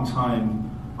traditional long-time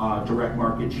direct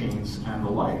market chains and the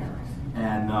like.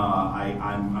 And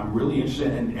I'm really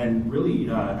interested, and really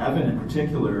Evan in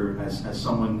particular, as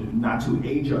someone, not to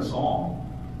age us all,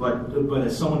 but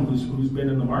as someone who's been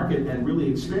in the market and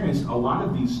really experienced a lot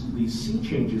of these sea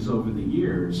changes over the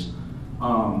years,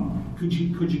 could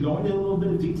you go into a little bit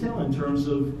of detail in terms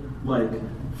of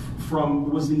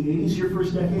was the 80s your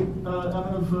first decade,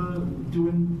 Evan, of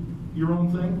doing your own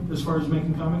thing as far as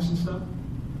making comics and stuff?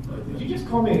 Did you just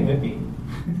call me a hippie?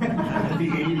 The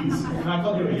 80s. I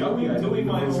called you a young doing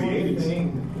my own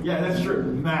thing. Yeah, that's true.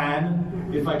 Man,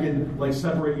 if I can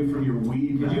separate you from your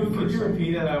weed. Could you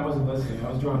repeat it? I wasn't listening. I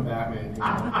was drawing Batman.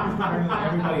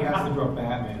 Everybody has to draw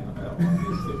Batman.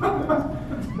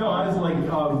 No, I was the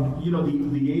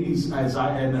 80s.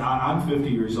 I'm 50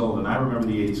 years old, and I remember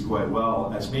the 80s quite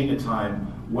well as being a time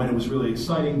when it was really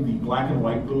exciting. The black and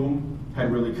white boom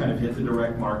had really kind of hit the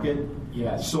direct market,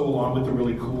 Yes. So along with the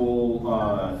really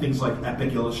cool things like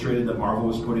Epic Illustrated that Marvel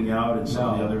was putting out and some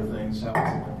of the other things.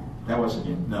 That wasn't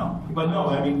you. No. But no,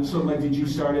 I mean, so like, did you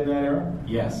start in that era?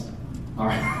 Yes. All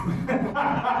right.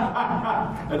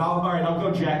 And I'll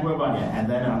go Jack Webb on you. And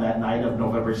then on that night of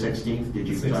November 16th, did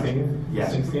you 16th?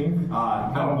 Yes. 16th?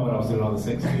 I don't know what I was doing on the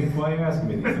 16th. Why are you asking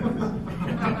me these things?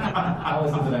 I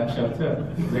listened to that show too.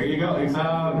 There you go.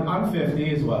 Exactly. I'm 50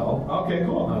 as well. Okay,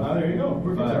 cool. There you go.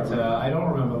 But I don't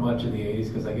remember much of the 80s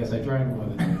because I guess I drank more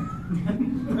than you.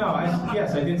 No,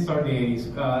 yes, I did start in the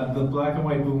 80s. The black and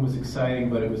white boom was exciting,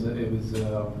 but it was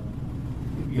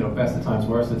best of times,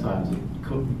 worst of times. It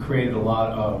created a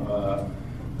lot of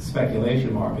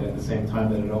speculation market at the same time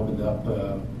that it opened up.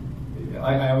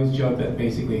 I always joke that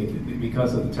basically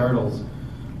because of the Turtles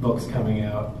books coming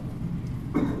out.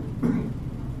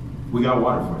 We got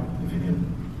water for you if you need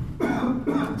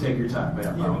it. Take your time.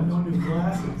 Yeah, but no new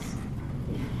glasses.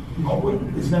 Oh, wait,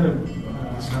 is that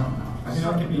it's not. I mean,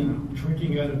 I could be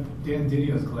drinking out of Dan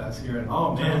Didio's glass here and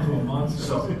turn into a monster.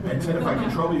 So, and Ted, if I can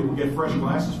trouble you, we'll get fresh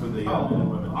glasses for the men and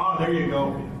women. Oh, there you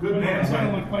go. Good man, Ted. I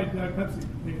don't like white Pepsi.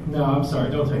 No, I'm sorry.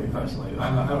 Don't take it personally.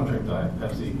 I don't drink Diet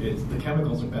Pepsi. The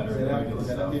chemicals are better than regular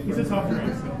stuff. Is it soft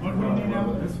drinks? What do you need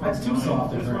now? That's too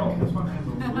soft. This one.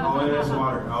 Oh, it is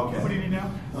water. Okay. What do you need now?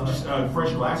 Just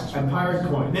fresh glasses. And pirate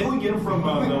coins. Maybe we get them from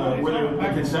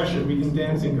the concession. We can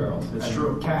dancing girls. That's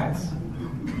true. Cats.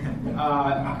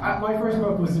 My first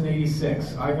book was in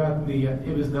 '86. I got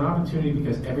it was an opportunity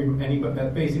because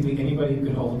basically anybody who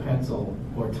could hold a pencil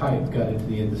or type got into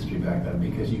the industry back then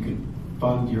because you could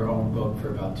fund your own book for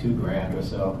about $2,000 or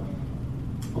so.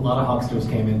 A lot of hucksters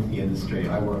came into the industry.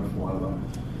 I worked for one of them.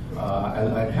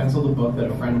 I penciled a book that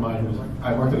a friend of mine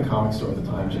I worked at a comic store at the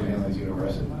time, Jim Hanley's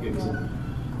University. It was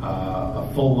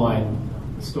a full line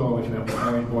store, which meant we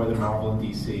carried more than Marvel and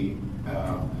DC.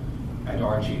 At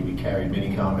Archie, we carried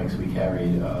mini comics, we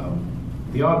carried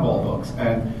the oddball books,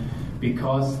 and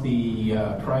because the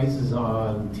prices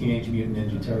on Teenage Mutant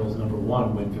Ninja Turtles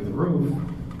 #1 went through the roof,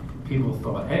 people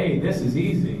thought, hey, this is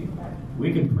easy.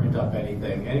 We can print up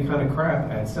anything, any kind of crap,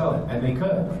 and sell it, and they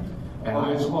could. And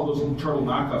all those turtle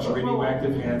knockoffs,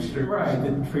 radioactive hamsters. Right,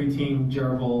 the preteen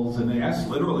gerbils, and yes,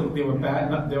 literally. They were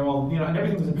bad, they were all, and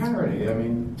everything was a parody. I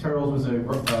mean, Turtles was a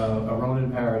Ronin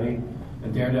parody,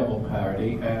 and Daredevil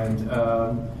parody, and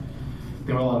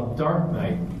there were a lot of Dark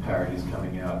Knight parodies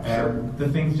coming out, and the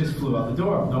things just flew out the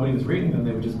door. Nobody was reading them;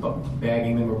 they were just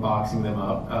bagging them or boxing them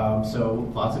up. So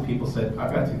lots of people said,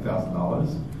 "I've got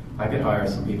 $2,000. I could hire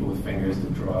some people with fingers to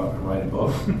draw and write a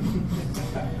book."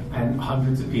 And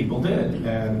hundreds of people did.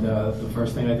 And the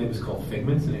first thing I did was called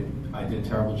Figments, and I did a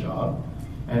terrible job,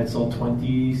 and it sold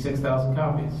 26,000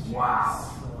 copies. Wow.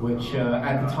 Which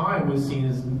at the time was seen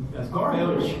as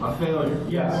garbage. A failure.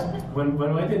 Yes. When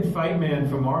I did Fight Man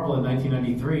for Marvel in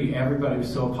 1993, everybody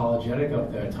was so apologetic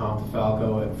up there. Tom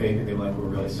DeFalco and Fabian, they were like, we're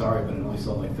really sorry, but it only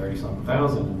sold like 30-something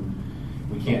thousand. And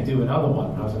we can't do another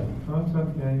one. And I was like, oh, it's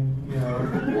okay.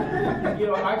 You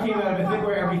know, I came out of a thing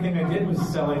where everything I did was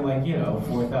selling like,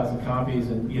 4,000 copies,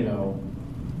 and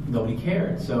nobody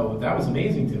cared. So that was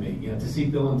amazing to me. To see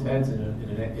Bill and Ted's in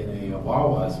a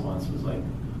Wawa's once was like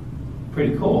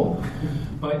pretty cool.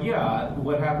 But yeah,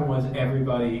 what happened was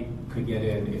everybody could get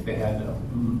in if they had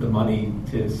the money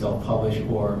to self-publish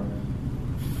or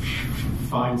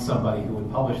find somebody who would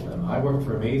publish them. I worked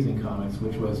for Amazing Comics,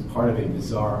 which was part of a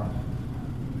bizarre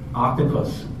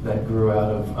octopus that grew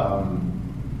out of,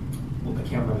 I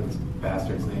can't remember this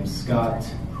bastard's name, Scott.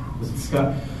 Was it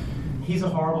Scott? He's a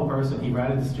horrible person. He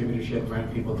ran a distributorship, ran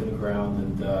people to the ground,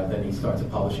 and then he starts a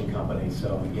publishing company.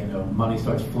 So, money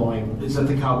starts flowing. Is that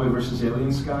the Cowboy versus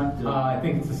Alien Scott? I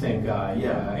think it's the same guy.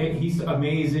 Yeah. He's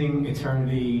amazing.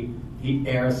 Eternity,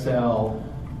 Aircell,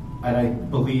 and I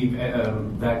believe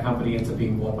that company ends up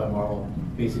being bought by Marvel,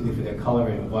 basically for their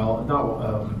coloring. Well,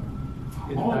 not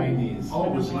in the 90s. Oh,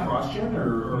 was he CrossGen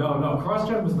or? No.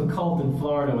 CrossGen was the cult in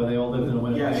Florida where they all lived in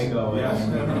Winnebago. Yes,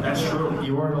 that's true.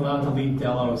 You weren't allowed to leave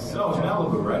Delos. No, it's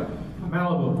Malibu, right?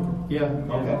 Malibu. Yeah.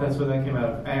 Okay. That's where that came out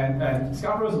of. And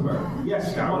Scott Rosenberg.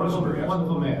 Yes, Scott Rosenberg. Yes.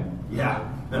 Wonderful man. Yeah.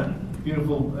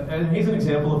 Beautiful. And he's an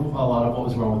example of a lot of what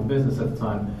was wrong with the business at the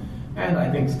time. And I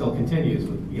think still continues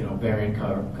with, variant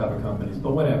cover companies.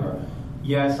 But whatever.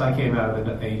 Yes, I came out of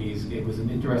the 80s. It was an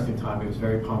interesting time. It was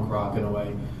very punk rock in a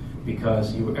way,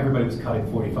 because everybody was cutting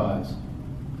 45s,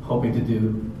 hoping to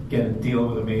get a deal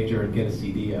with a major and get a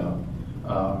CD out.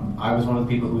 I was one of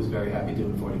the people who was very happy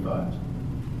doing 45s.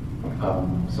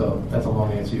 So that's a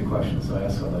long answer to your question, so I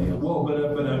asked somebody else. Well,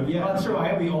 yeah. Well, that's true. I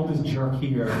am the oldest jerk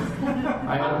here.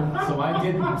 So I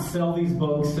didn't sell these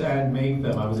books and make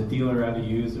them. I was a dealer and a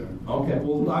user. Okay.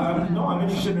 Well, I'm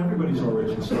interested in everybody's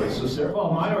origin story. So, Sarah.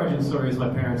 Well, my origin story is my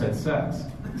parents had sex.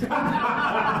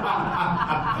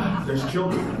 There's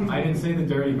children. I didn't say the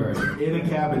dirty version. In a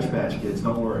Cabbage Patch Kids.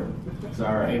 Don't worry. It's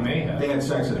all right. They may have. They had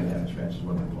sex in a Cabbage Patch. Is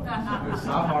what my point is.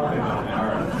 Stop harping on it. All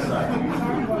right. Sorry.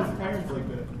 Parents like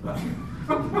that.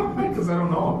 Because I don't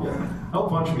know him yet. He'll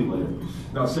punch me later.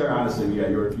 No, Sarah, honestly, yeah,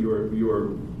 you were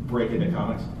breaking into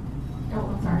comics. Oh,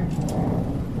 I'm sorry.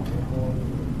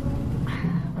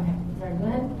 Okay, sorry, go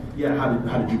ahead. Yeah,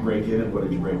 how did you break in, and what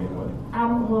did you break in with?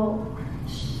 Well,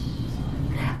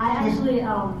 I actually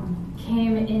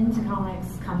came into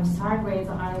comics kind of sideways.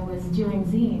 I was doing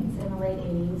zines in the late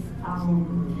 80s.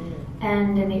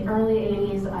 And in the early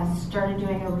 80s, I started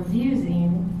doing a review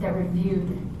zine that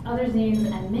reviewed other zines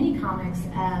and mini comics,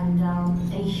 and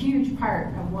a huge part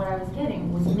of what I was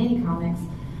getting was mini comics,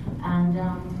 and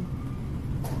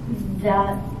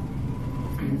that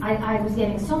I was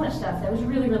getting so much stuff that was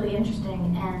really, really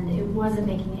interesting, and it wasn't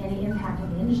making any impact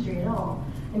on the industry at all.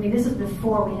 I mean, this is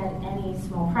before we had any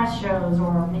small press shows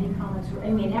or mini comics. I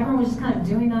mean, everyone was just kind of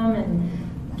doing them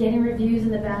and getting reviews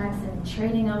in the backs and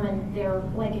trading them, and they're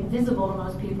like invisible to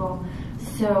most people.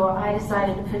 So I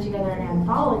decided to put together an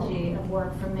anthology of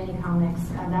work from mini comics,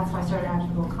 and that's why I started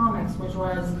Actionable Comics, which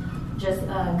was just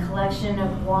a collection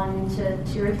of 1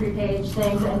 to 2 or 3 page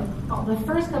things. And the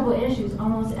first couple of issues,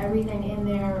 almost everything in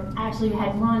there actually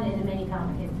had run in a mini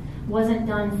comic. It wasn't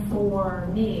done for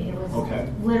me. It was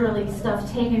literally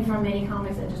stuff taken from mini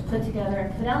comics and just put together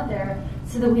and put out there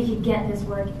so that we could get this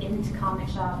work into comic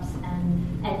shops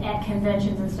and at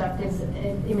conventions and stuff. Because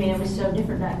it was so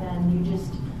different back then.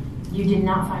 You did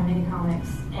not find mini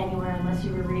comics anywhere unless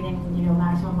you were reading,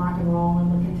 Maximum Rock and Roll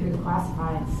and looking through the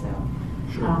classifieds. So,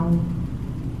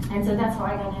 and so that's how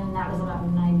I got in, and that was about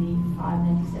 95,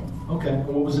 96. Okay. And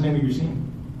what was the name of your zine?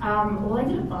 Well, I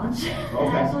did a bunch. Okay.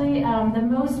 Actually, the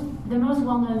most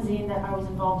well-known zine that I was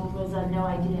involved with was No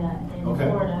Idea in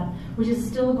Florida, which is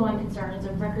still a going concern. It's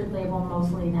a record label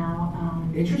mostly now.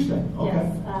 Interesting.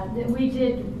 Okay. Yes, we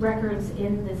did records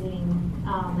in the zine,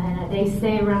 and they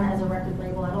stay around as a record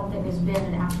label. I don't think there's been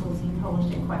an actual zine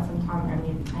published in quite some time. I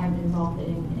mean, I haven't been involved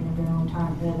in a very long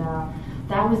time, but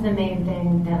that was the main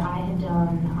thing that I had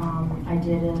done.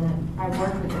 I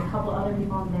worked with a couple other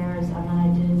people on theirs, and then I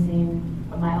did a zine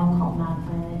of my own called Mad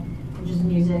Planet, which is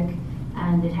music,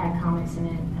 and it had comics in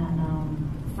it.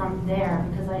 And from there,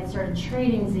 because I had started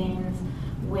trading zines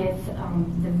with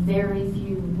the very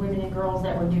few women and girls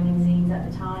that were doing zines at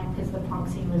the time, because the punk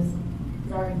scene was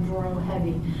very bro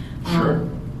heavy. Sure.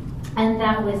 And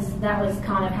that was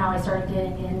kind of how I started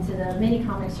getting into the mini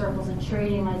comic circles and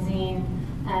trading my zine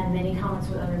and mini comics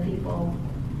with other people.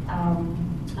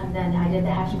 And then I did the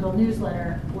Action Girl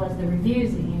newsletter, was the review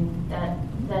zine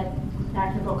that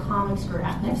Action Girl Comics grew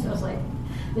out of. So it was like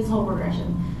this whole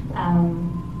progression.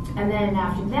 And then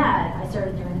after that, I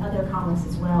started doing other comics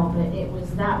as well. But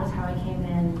that was how I came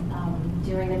in,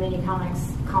 doing the mini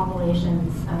comics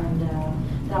compilations, and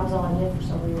that was all I did for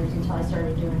several years until I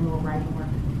started doing more writing work.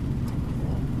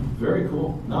 Very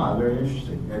cool. No, very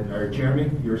interesting. And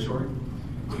Jeremy, your story?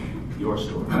 Your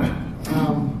story.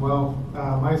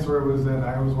 My story was that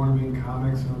I always wanted to be in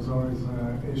comics, and it was always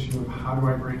an issue of how do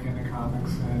I break into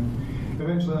comics, and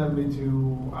eventually led me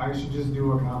to I should just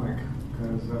do a comic,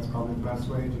 because that's probably the best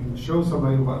way to show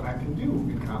somebody what I can do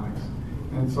in comics.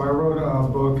 And so I wrote a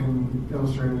book and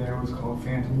illustrated there. It was called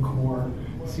Phantom Corps,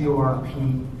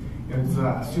 C-O-R-P. It's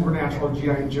a supernatural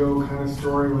G.I. Joe kind of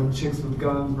story with chicks with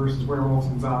guns versus werewolves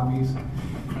and zombies.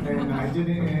 And I did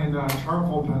it in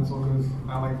charcoal pencil because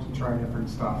I like to try different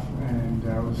stuff. And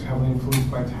I was heavily influenced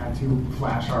by tattoo,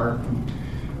 flash art, and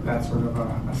that sort of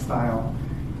a style.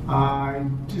 I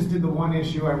just did the one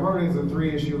issue. I wrote it as a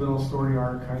 3-issue little story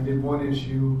arc. I did one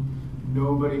issue.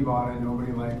 Nobody bought it.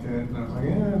 Nobody liked it. And I was like,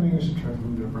 maybe I should try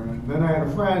something different. And then I had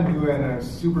a friend who had a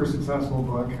super successful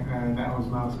book, and that was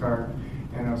Mouse Guard.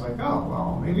 And I was like, oh,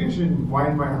 well, maybe I should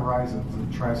widen my horizons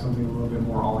and try something a little bit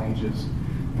more all ages.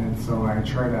 And so I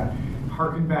try to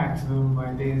harken back to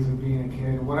my days of being a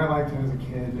kid, what I liked as a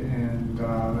kid, and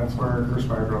that's where Her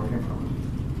Spy Girl came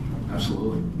from.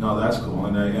 Absolutely. No, that's cool.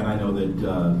 And I know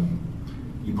that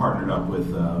you partnered up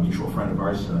with a mutual friend of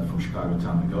ours from Chicago,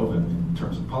 Tom McGovern, in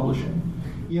terms of publishing.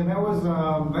 Yeah, that was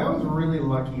really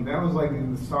lucky. That was like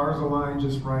the stars aligned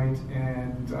just right,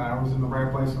 and I was in the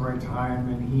right place at the right time,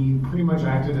 and he pretty much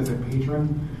acted as a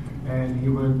patron, and he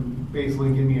would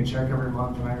basically give me a check every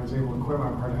month, and I was able to quit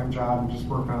my part-time job and just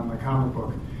work on the comic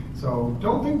book. So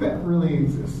don't think that really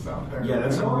exists out there. Yeah,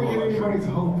 that's don't get anybody's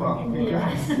hope up.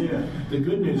 Yeah. The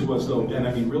good news was though, and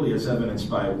I mean, really, as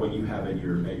evidenced by what you have at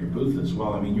your booth as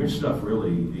well. I mean, your stuff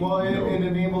really. Well, it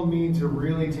enabled me to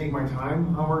really take my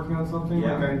time on working on something.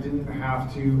 Yeah. Like I didn't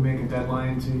have to make a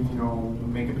deadline to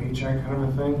make a paycheck kind of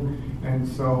a thing, and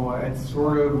so it's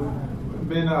sort of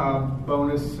been a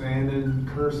bonus and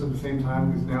a curse at the same time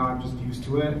because now I'm just used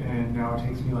to it, and now it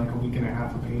takes me like a week and a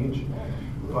half a page.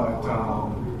 But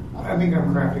I think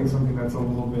I'm crafting something that's a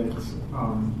little bit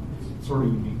sort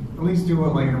of unique. At least do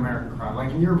it like an American crowd.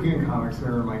 Like in European comics,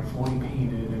 they're like fully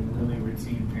painted and really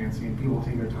ritzy and fancy, and people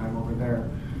take their time over there.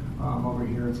 Over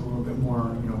here, it's a little bit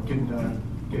more, get it done,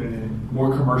 get it in.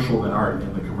 More commercial than art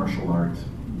in the commercial art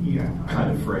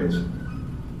kind of phrase.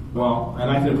 Well,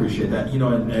 and I can appreciate that. And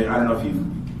I don't know if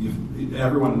you've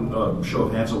everyone show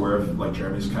of hands aware of like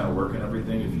Jeremy's kind of work and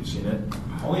everything. If you've seen it,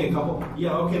 only a couple.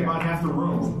 Yeah, okay, about half the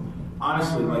room.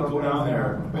 Honestly, like go down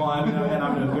there. Well, I mean, and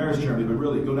I'm going to embarrass Jeremy, but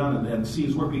really go down and see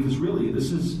his work because really,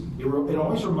 it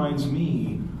always reminds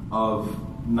me of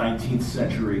 19th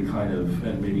century kind of,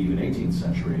 and maybe even 18th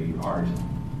century art,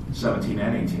 17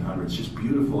 and 1800s. Just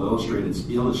beautiful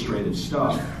illustrated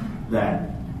stuff that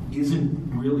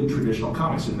isn't really traditional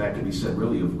comics, and that could be said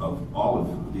really of all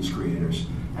of these creators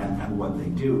and what they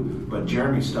do. But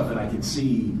Jeremy's stuff, and I can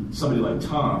see somebody like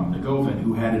Tom Nagovin,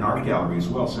 who had an art gallery as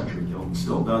well, Century Guild, and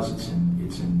still does. It's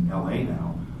in LA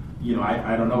now.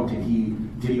 I don't know. Did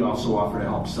he also offer to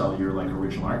help sell your like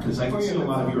original art? Because I can see a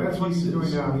lot of your that's pieces. What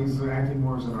he's doing now. He's acting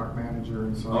more as an art manager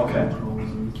and so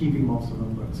and keeping most of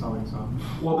them, but selling some.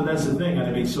 Well, but that's the thing.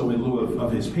 I mean, so in lieu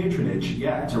of his patronage,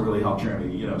 to really help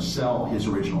Jeremy, sell his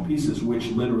original pieces, which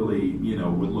literally,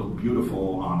 would look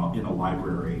beautiful in a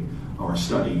library or a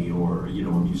study or a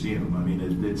museum. I mean,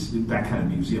 it's that kind of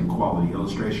museum quality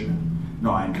illustration.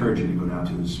 No, I encourage you to go down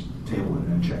to his table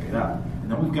and check it out.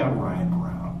 And then we've got Ryan Browne.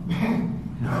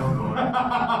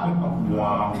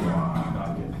 Wow. No,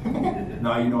 I'm kidding.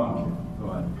 Go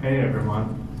ahead. Hey, everyone.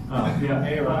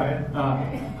 Hey, Ryan.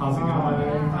 How's it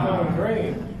going?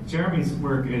 Great. Jeremy's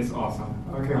work is awesome.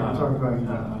 Okay, we'll talk about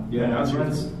you.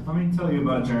 Let me tell you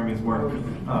about Jeremy's work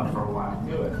for a while.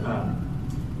 Do it.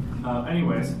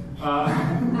 Anyways,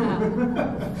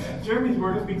 Jeremy's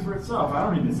work speaks for itself. I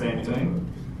don't need to say anything.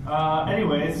 I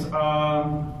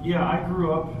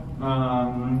grew up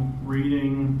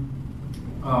reading,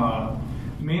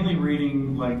 mainly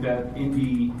reading like that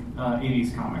indie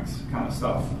 80s comics kind of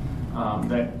stuff.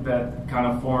 That kind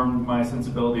of formed my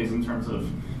sensibilities in terms of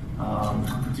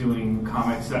doing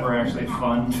comics that were actually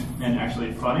fun and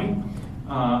actually funny.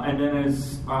 And then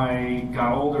as I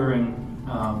got older and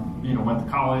went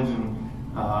to college, and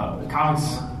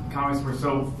comics were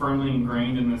so firmly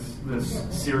ingrained in this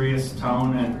serious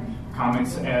tone, and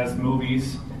comics as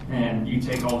movies, and you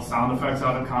take all the sound effects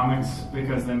out of comics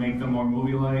because they make them more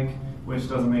movie-like, which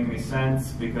doesn't make any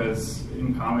sense because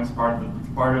in comics part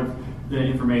of the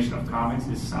information of comics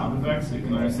is sound effects, so you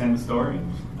can understand the story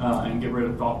and get rid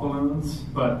of thought balloons.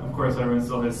 But of course, everyone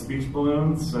still has speech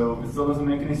balloons, so it still doesn't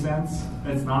make any sense.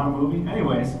 It's not a movie,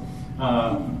 anyways.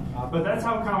 But that's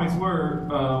how comics were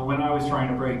when I was trying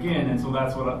to break in, and so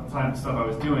that's what type of stuff I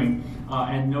was doing,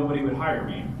 and nobody would hire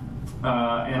me.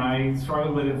 And I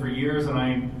struggled with it for years, and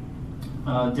I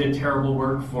did terrible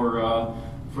work for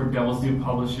Devil's Due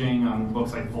Publishing on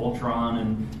books like Voltron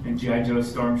and G.I. Joe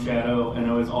Storm Shadow, and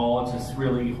it was all just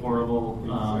really horrible.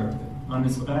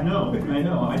 I know.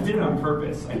 I did it on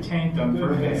purpose. I tanked on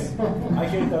purpose. I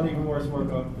could have done even worse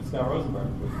work on Scott Rosenberg.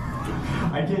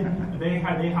 I did. They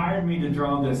hired me to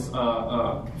draw this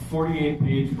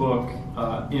 48-page book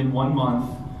in 1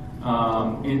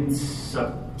 month in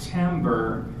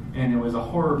September, and it was a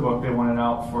horror book they wanted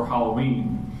out for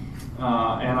Halloween.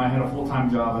 And I had a full-time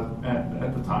job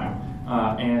at the time,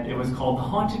 and it was called The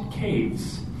Haunted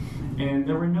Caves, and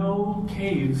there were no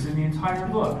caves in the entire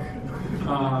book.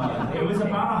 It was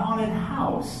about a haunted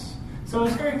house, so it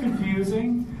was very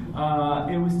confusing.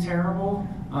 It was terrible.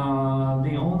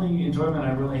 The only enjoyment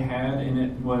I really had in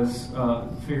it was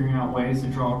figuring out ways to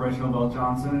draw Reginald Bell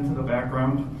Johnson into the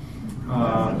background.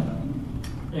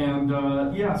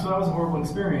 So that was a horrible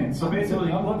experience. So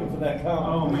basically, I'm looking for that comic.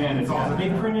 Oh man, it's awesome. They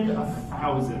printed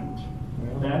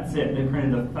 1,000. That's it. They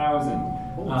printed 1,000.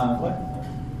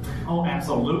 Oh,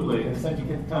 absolutely. They said you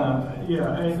get It's on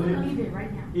eBay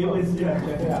right now. It was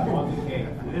Haunted Cave.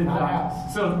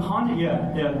 So haunted,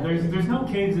 There's no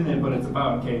caves in it, but it's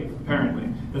about a cave apparently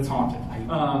that's haunted.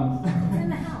 It's in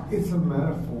the house. It's a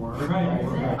metaphor. Right.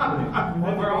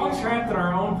 We're all trapped in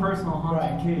our own personal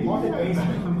haunted cave. Haunted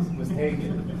basement was take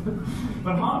it.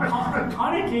 But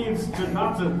Haunted Caves,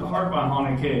 not to harp on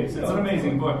Haunted Caves, it's an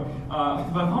amazing book.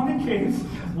 But Haunted Caves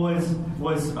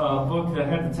was a book that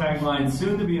had the tagline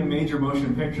 "soon to be a major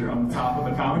motion picture" on the top of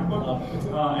the comic book,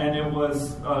 and it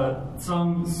was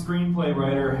some screenplay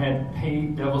writer had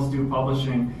paid Devil's Due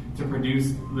Publishing to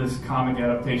produce this comic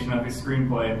adaptation of his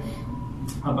screenplay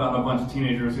about a bunch of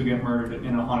teenagers who get murdered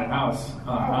in a haunted house,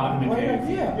 not in a cave.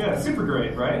 Idea. Yeah, super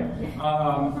great, right?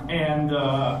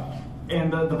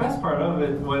 And the best part of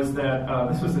it was that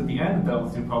this was at the end of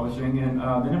Devil's Due Publishing, and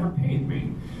they never paid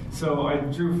me. So I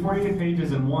drew 48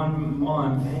 pages in 1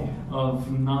 month of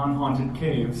non-haunted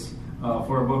caves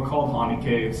for a book called Haunted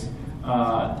Caves,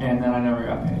 and then I never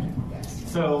got paid.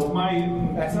 So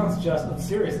that sounds just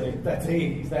seriously. That's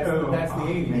 80s. That's the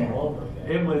 80s all over.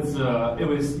 It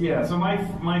was yeah. So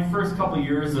my first couple of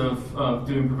years of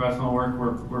doing professional work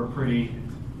were pretty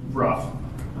rough.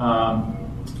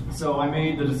 So I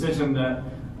made the decision that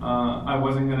I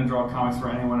wasn't going to draw comics for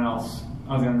anyone else.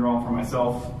 I was going to draw them for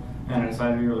myself, and I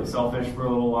decided to be really selfish for a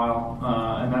little while.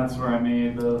 And that's where I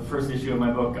made the first issue of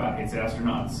my book, God Hates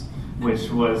Astronauts, which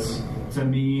was, to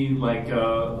me, like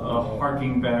a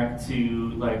harking back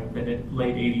to like the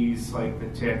late 80s, like The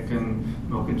Tick and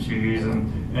Milk and Cheese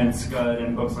and Scud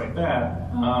and books like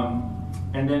that.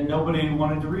 And then nobody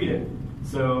wanted to read it.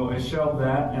 So I shelved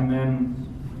that, and then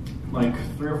like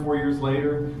 3 or 4 years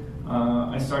later,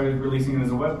 I started releasing it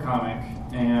as a webcomic.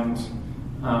 And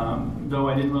though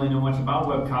I didn't really know much about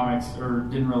webcomics or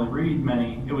didn't really read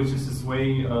many, it was just this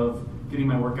way of getting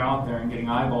my work out there and getting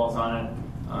eyeballs on it.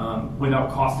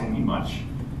 Without costing me much.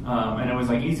 And it was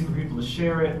like easy for people to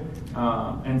share it.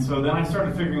 And so then I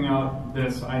started figuring out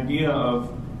this idea of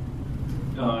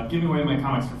giving away my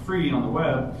comics for free on the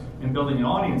web and building an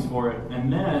audience for it.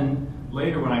 And then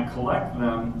later when I collect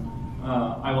them,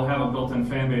 I will have a built-in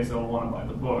fan base that will want to buy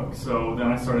the book. So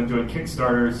then I started doing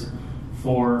Kickstarters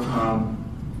for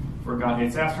God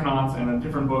Hates Astronauts and a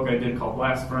different book I did called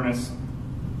Blast Furnace.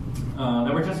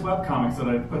 They were just webcomics that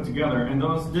I put together, and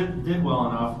those did well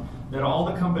enough that all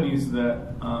the companies that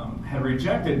had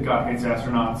rejected God Hates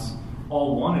Astronauts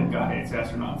all wanted God Hates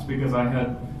Astronauts, because I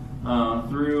had,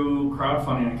 through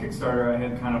crowdfunding and Kickstarter, I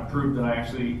had kind of proved that I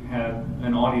actually had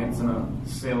an audience and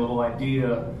a little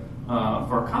idea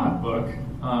for a comic book.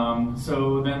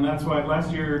 So then that's why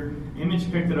last year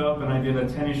Image picked it up, and I did a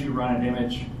 10-issue run at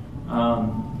Image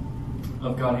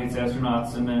of God Hates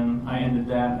Astronauts, and then I ended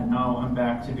that, and now I'm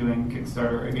back to doing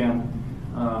Kickstarter again,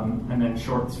 and then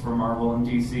shorts for Marvel and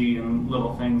DC and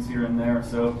little things here and there.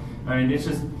 So, I mean, it's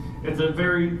a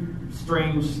very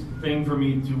strange thing for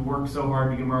me to work so hard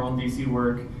to get Marvel and DC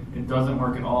work. It doesn't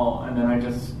work at all, and then I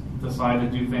just decide to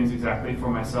do things exactly for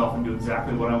myself and do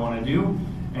exactly what I want to do,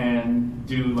 and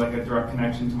do like a direct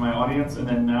connection to my audience, and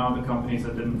then now the companies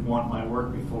that didn't want my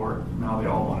work before, now they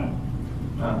all want it.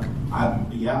 I'm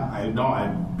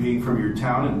being from your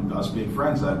town and us being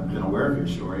friends, I've been aware of your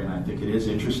story, and I think it is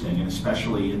interesting, and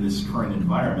especially in this current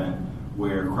environment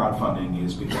where crowdfunding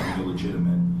is becoming a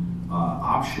legitimate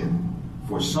option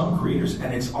for some creators.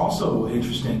 And it's also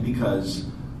interesting because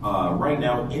right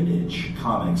now Image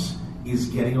Comics is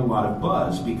getting a lot of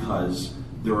buzz because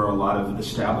there are a lot of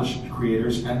established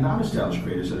creators and non-established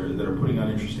creators that are putting out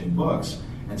interesting books.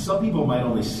 And some people might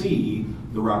only see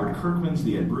the Robert Kirkmans,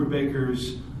 the Ed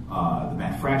Brubakers, the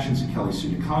Matt Fractions, and Kelly Sue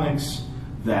DeConnick's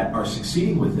that are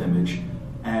succeeding with Image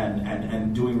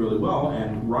and doing really well.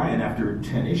 And Ryan, after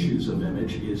 10 issues of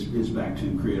Image, is back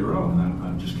to creator-owned. And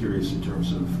I'm just curious in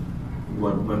terms of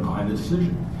what went behind the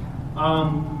decision.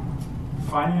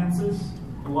 Finances.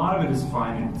 A lot of it is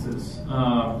finances.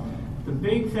 The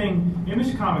big thing,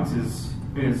 Image Comics is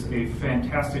a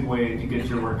fantastic way to get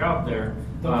your work out there.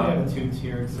 Don't they have a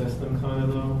two-tiered system, kind of,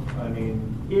 though? I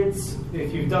mean, it's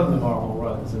if you've done the Marvel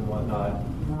runs and whatnot.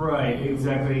 Right,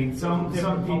 exactly. Some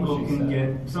people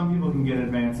can get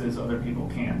advances, other people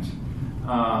can't.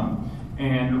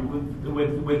 And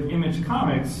with Image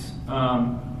Comics,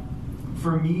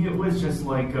 for me, it was just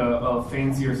like a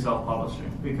fancier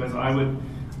self-publishing, because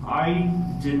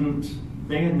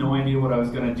they had no idea what I was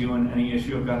going to do in any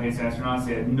issue of God Hates Astronauts.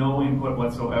 They had no input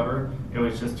whatsoever. It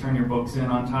was just turn your books in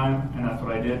on time, and that's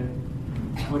what I did,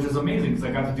 which is amazing because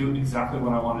I got to do exactly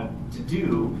what I wanted to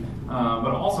do.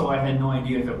 But also I had no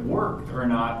idea if it worked or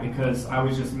not because I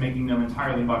was just making them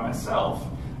entirely by myself.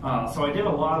 So I did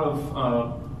a lot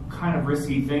of kind of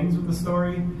risky things with the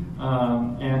story,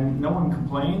 and no one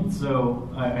complained, so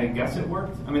I guess it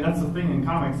worked. I mean, that's the thing in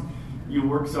comics. You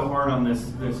work so hard on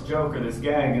this joke or this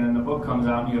gag, and then the book comes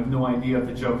out, and you have no idea if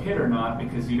the joke hit or not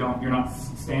because you're not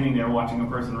standing there watching a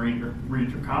person read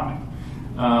your comic.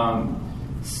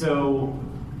 So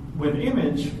with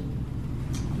Image,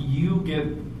 you get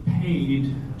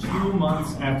paid 2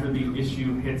 months after the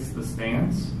issue hits the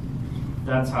stands.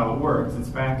 That's how it works. It's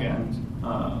back end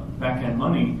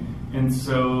money. And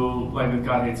so, like with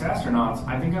God Hates Astronauts,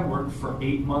 I think I worked for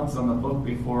 8 months on the book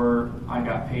before I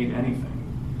got paid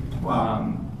anything.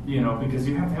 Wow. Because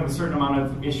you have to have a certain amount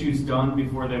of issues done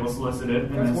before they will solicit it.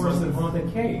 And That's worse than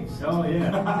Haunted Caves. Oh, yeah.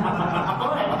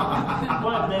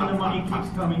 but then the money keeps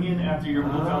coming in after you're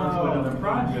moved on to another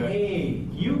project. Paid.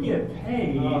 You get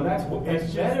paid. Oh,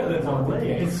 it's better than Haunted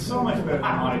Caves. It's so much better than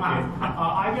Haunted Caves.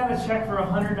 I got a check for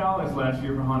 $100 last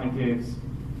year for Haunted Caves.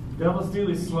 Devil's Due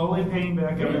is slowly paying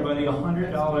back everybody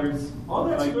 $100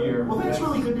 a year. Well, that's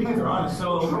really good to hear, honestly.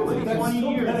 So in 20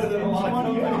 years,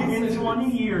 in 20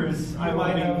 years, I will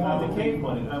have Haunted Cave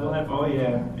money. I will have. Oh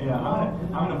yeah.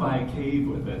 I'm gonna buy a cave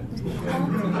with it. I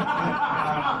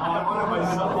want to buy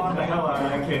the hell out of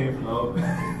that cave.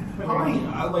 How many,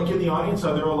 like in the audience,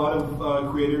 are there a lot of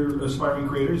aspiring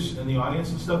creators in the audience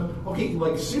and stuff? Okay,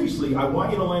 like seriously, I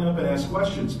want you to line up and ask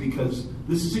questions because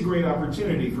this is a great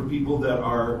opportunity for people that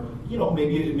are,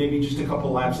 maybe just a couple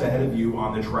laps ahead of you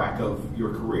on the track of your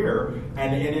career.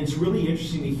 And it's really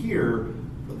interesting to hear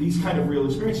these kind of real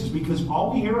experiences because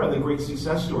all we hear are the great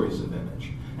success stories of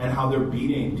Image and how they're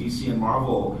beating DC and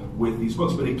Marvel with these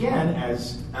books. But again,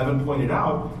 as Evan pointed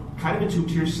out, kind of a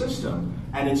two-tier system.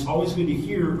 And it's always good to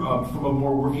hear from a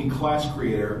more working class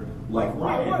creator like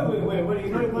Ryan. Wait, what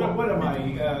am I?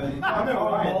 I'm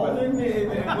Walden?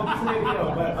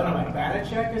 What am I,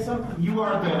 Banachek or something? You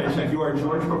are Banachek. You are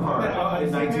George Papard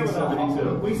in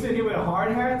 1972. We sit here with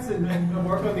hard hats and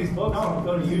work on these books and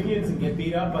go to unions and get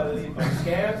beat up by the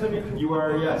scabs. You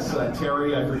are, yes,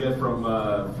 Terry, I forget from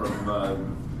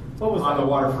what was on that? The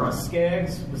Waterfront.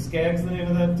 Skaggs? Was Skaggs the name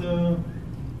of that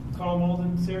Carl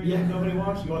Malden series that nobody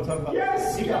watched? You want to talk about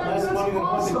Yes! He got less money than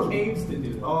Haunted Caves to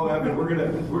do that. Oh, Evan, we're gonna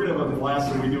have a blast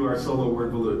when we do our solo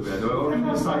word balloon, man. We're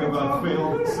just talking about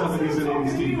failed 70s and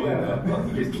 80s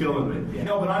TV. You're killing me.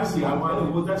 No, but honestly,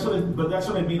 that's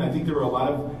what I mean. I think there are a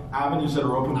lot of avenues that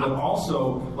are open, but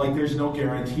also like there's no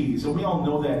guarantees, and we all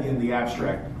know that in the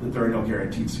abstract that there are no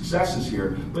guaranteed successes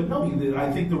here. But no,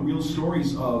 I think the real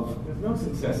stories of there's no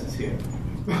successes here.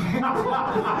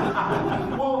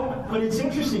 Well, but it's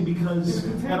interesting because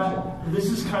this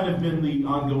has kind of been the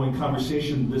ongoing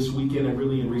conversation this weekend and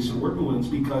really in recent word balloons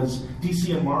because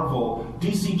DC and Marvel,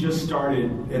 DC just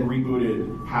started and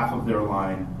rebooted half of their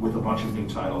line with a bunch of new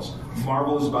titles.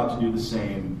 Marvel is about to do the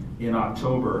same in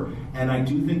October, and I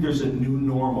do think there's a new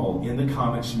normal in the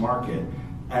comics market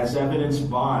as evidenced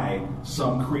by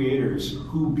some creators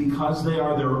who, because they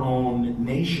are their own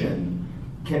nation,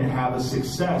 can have a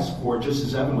success for, just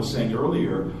as Evan was saying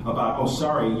earlier, about,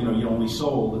 you only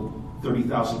sold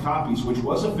 30,000 copies, which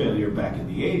was a failure back in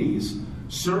the 80s.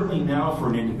 Certainly now for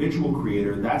an individual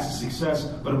creator, that's a success,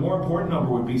 but a more important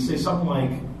number would be, say, something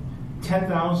like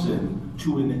 10,000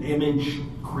 to an Image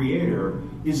creator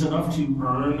is enough to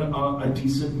earn a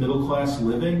decent middle-class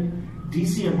living.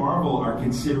 DC and Marvel are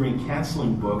considering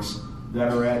canceling books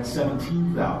that are at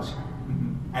 17,000.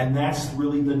 And that's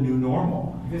really the new normal.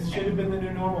 This should have been the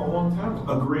new normal a long time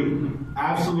ago. Agreed.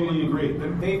 Absolutely agreed.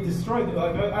 They've destroyed,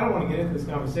 I don't want to get into this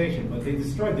conversation, but they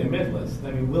destroyed their mid list.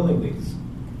 I mean, willingly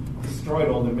destroyed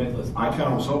all their mid list. I kind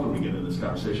of was hoping to get into this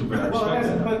conversation, but I respect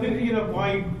that. But,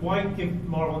 why give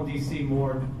Marvel and DC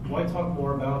more, why talk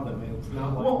more about them? It's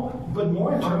not like... but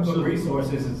more in terms of...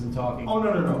 resources isn't talking... Oh,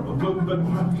 no. But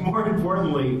more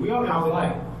importantly... We all have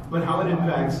light. But how it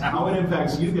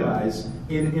impacts you guys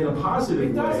in a positive way.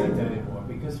 It doesn't anymore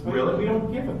because really? We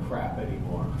don't give a crap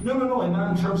anymore. No, and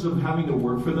not in terms of having to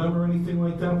work for them or anything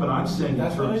like that. But I'm saying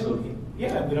that's in terms of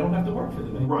we don't have to work for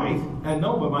them anymore. Right, and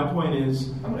no, but my point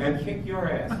is, I'm going to kick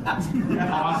your ass.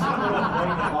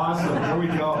 Awesome. Here we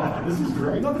go. This is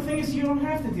great. No, the thing is, you don't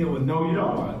have to deal with. No, you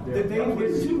don't.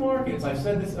 There's two markets. I've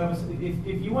said this.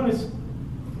 If you want to.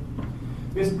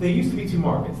 There used to be two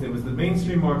markets. There was the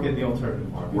mainstream market and the alternative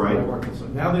market. Right. So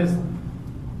now there's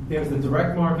the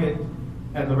direct market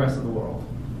and the rest of the world.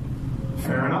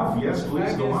 Fair enough. Yes,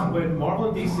 please go on. When Marvel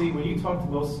and DC, when you talk to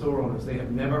most store owners, they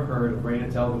have never heard of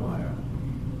Raina Telgemeier.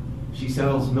 She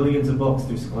sells millions of books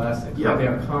through Scholastic. Yep. They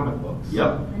are comic books.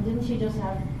 Yep. And didn't she just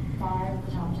have 5 of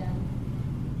the top 10?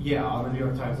 Yeah, on the New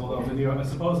York Times. Although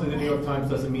supposedly the New York Times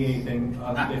doesn't mean anything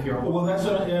if you're. Well, that's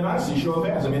and honestly, show of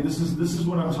hands. I mean, this is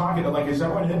what I'm talking about. Like, is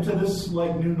everyone into this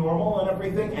like new normal and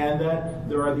everything, and that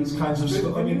there are these kinds of.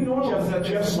 The new normal is that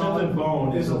Jeff Smith and Bone.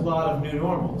 There's a lot of new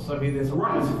normals. I mean, there's a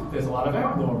lot of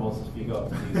abnormals if you go up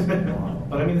to these new normal.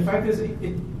 But I mean, the fact is,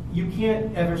 you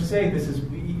can't ever say this is.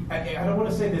 I don't want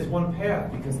to say there's one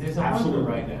path because there's a hundred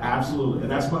right now. Absolutely, and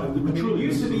that's what. It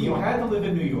used to be you had to live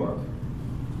in New York.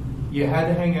 you had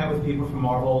to hang out with people from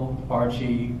Marvel,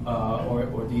 Archie,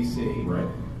 or DC. Right.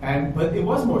 But it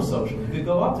was more social. You could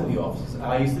go up to the offices.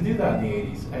 I used to do that in the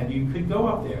 80s, and you could go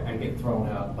up there and get thrown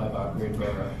out by Bob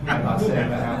Greenberger. I'm not saying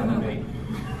that happened to me.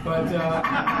 But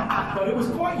it was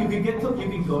quite. You could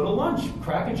go to lunch,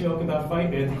 crack a joke about Fight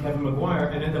Man to Kevin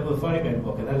McGuire, and end up with a Fight Man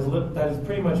book, and that is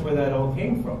pretty much where that all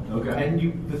came from. Okay. And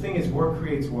the thing is, work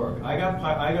creates work. I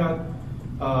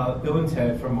got Bill and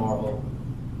Ted from Marvel.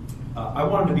 I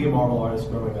wanted to be a Marvel artist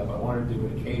growing up. I wanted to do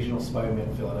an occasional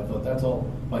Spider-Man fill, and I thought that's all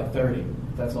like 30.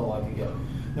 That's all I could get.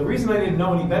 The reason I didn't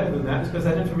know any better than that is because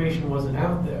that information wasn't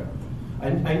out there. I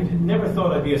never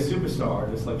thought I'd be a superstar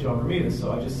artist like John Romita,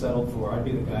 so I just settled for I'd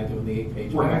be the guy doing the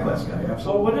 8-page Working-class guy, absolutely.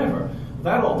 So whatever.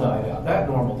 That all died out. That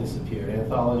normal disappeared.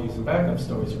 Anthologies and backup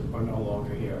stories are no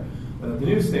longer here. The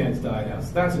newsstands died out,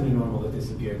 so that's a new normal that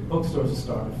disappeared. Bookstores are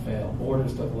starting to fail.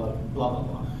 Borders took a lot of blah, blah,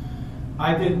 blah.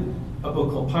 I did a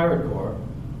book called Pirate Corps.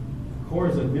 Corps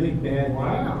is a really bad name.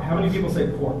 How many people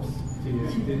say corpse? Did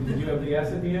you have the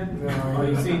S at the end? No. Oh,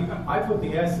 you see, I put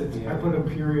the S at the end. I put a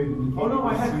period. Oh no,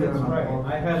 I had that's right.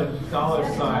 I had a dollar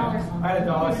sign. I had a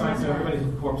dollar sign, so everybody's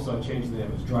a corpse, so I changed the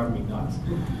name. It was driving me nuts.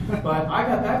 But I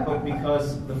got that book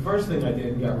because the first thing I did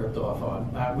and got ripped off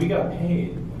on, we got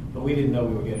paid, but we didn't know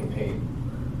we were getting paid.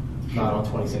 Not on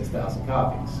 26,000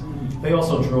 copies. They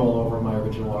also drew all over my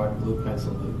original art in blue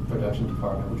pencil in the production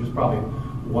department, which was probably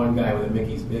one guy with a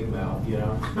Mickey's big mouth, you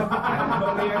know.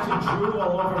 But they actually drew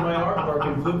all over my artwork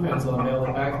in blue pencil and mailed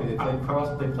it back to me.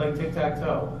 They played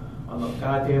tic-tac-toe on the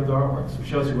goddamn artworks, which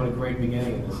shows you what a great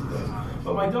beginning this is.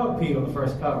 But my dog peed on the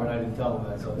first cover, and I didn't tell them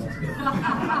that, so that's good.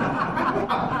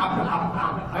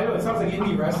 I know, it sounds like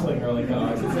indie wrestling early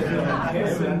guys. It's like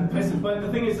pissing. But the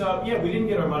thing is, we didn't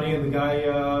get our money, and the guy,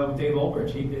 Dave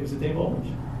Ulrich, it was a Dave Ulrich.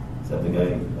 Is that the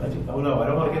guy? Oh no, I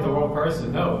don't want to get the wrong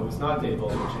person. No, it was not Dave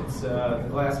Ulrich. It's the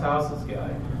Glass Houses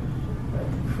guy. That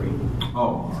creep.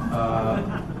 Oh.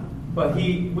 But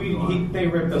they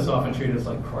ripped us off and treated us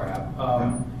like crap.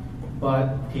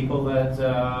 But people that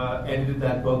edited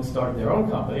that book started their own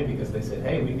company because they said,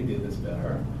 hey, we can do this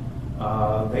better.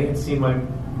 They had seen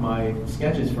my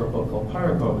sketches for a book called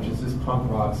Pirate Corps, which is this punk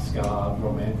rock, ska,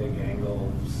 romantic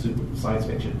angle, super science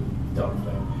fiction dumb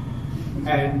thing.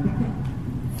 And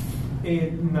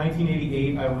in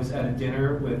 1988, I was at a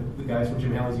dinner with the guys from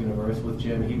Jim Haley's Universe with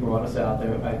Jim. He brought us out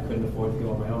there. I couldn't afford to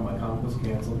go on my own. My comic was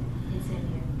canceled.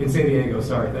 In San Diego,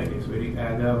 sorry, thank you, sweetie.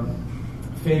 And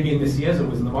Fabian Nicieza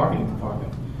was in the marketing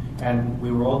department. And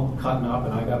we were all cutting up,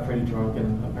 and I got pretty drunk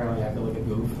and apparently acted like a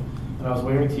goof. And I was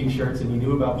wearing T-shirts, and he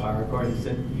knew about Pirate Corps. He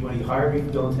said, when he hired me for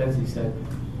Bill and Ted's, he said,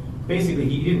 basically,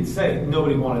 he didn't say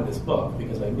nobody wanted this book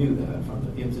because I knew that.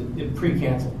 It was a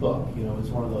pre-canceled book. You know, it was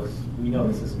one of those, we know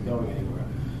this isn't going anywhere.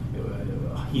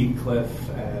 Heathcliff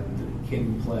and Kid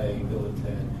and Play, Bill and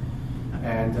Ted.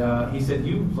 And he said,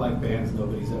 you like bands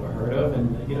nobody's ever heard of,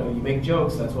 and you make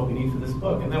jokes, that's what we need for this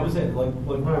book. And that was it. Like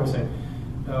Ryan was saying,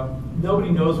 nobody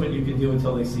knows what you can do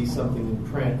until they see something in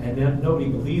print, and then nobody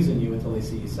believes in you until they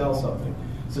see you sell something.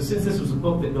 So since this was a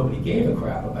book that nobody gave a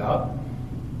crap about,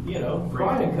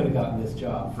 Brian could have gotten this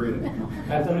job. Freedom.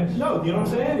 No, you know what I'm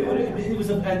saying? It was,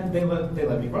 and they let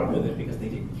me run with it because they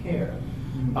didn't care.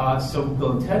 So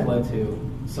Bill and Ted led to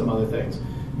some other things.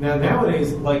 Now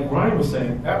nowadays, like Ryan was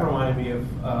saying, that reminded me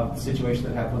of the situation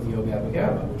that happened with Yo Gabba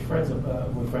Gabba, which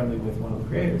we're friendly with one of the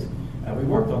creators, and we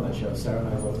worked on that show. Sarah and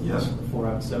I wrote 4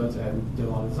 episodes and did a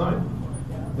lot of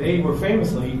design. They were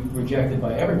famously rejected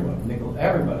by everyone.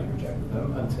 Everybody rejected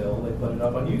them until they put it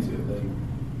up on YouTube.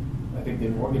 I think they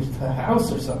mortgaged the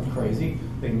house or something crazy.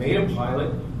 They made a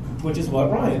pilot, which is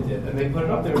what Ryan did, and they put it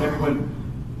up there, and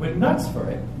everyone went nuts for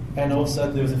it. And all of a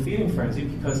sudden, there was a feeding frenzy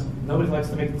because nobody likes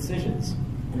to make decisions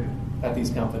at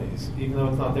these companies, even though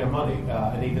it's not their money,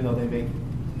 and even though they make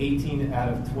 18 out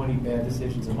of 20 bad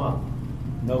decisions a month.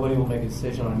 Nobody will make a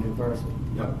decision on a new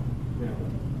person. Yep. Yeah.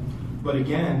 But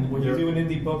again, when you do an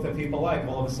indie book that people like,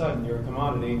 all of a sudden you're a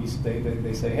commodity, and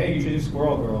they say, hey, you should do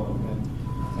Squirrel Girl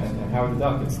and Howard the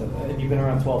Duck instead. And you've been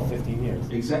around 12, 15 years.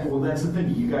 Exactly. Well, that's the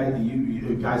thing. You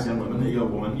guys and women,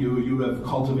 you have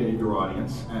cultivated your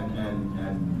audience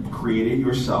and created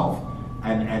yourself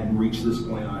and reached this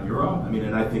point on your own. I mean,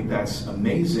 and I think that's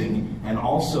amazing. And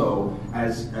also,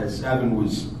 as Evan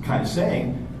was kind of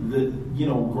saying,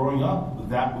 growing up,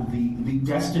 that the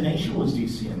destination was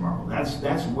DC and Marvel.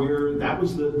 That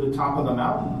was the top of the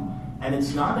mountain, and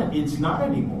it's not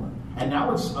anymore. And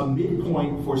now it's a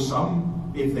midpoint for some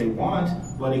if they want,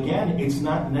 but again, it's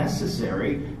not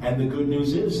necessary. And the good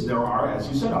news is there are, as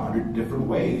you said, 100 different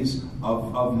ways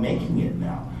of making it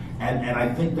now. And I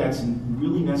think that's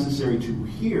really necessary to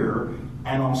hear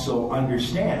and also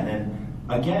understand. And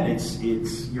again, it's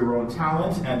your own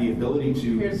talent and the ability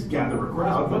to gather a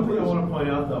crowd. One thing I want to point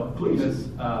out, though, please,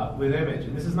 because with Image,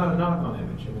 and this is not a knock on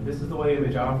Image. I mean, this is the way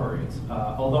Image operates.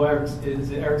 Although Eric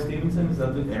Stevenson? Is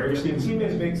that Eric Stevenson? He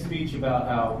made a big speech about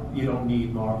how you don't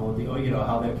need Marvel,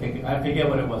 how they're kicking. I forget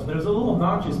what it was, but it was a little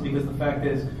obnoxious because the fact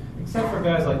is, except for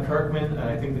guys like Kirkman and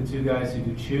I think the two guys who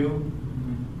do Chew,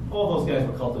 all those guys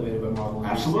were cultivated by Marvel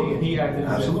and DC, and he acted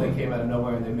as if they came out of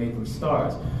nowhere and they made them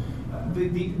stars. The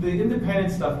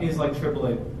independent stuff is like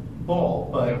AAA ball,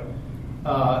 but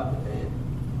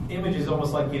Image is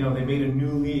almost like, they made a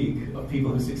new league of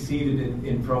people who succeeded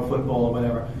in pro football or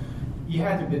whatever. You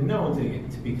had to have been known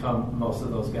to become most of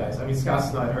those guys. I mean, Scott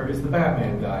Snyder is the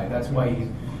Batman guy. That's why he's...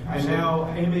 And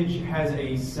now Image has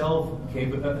a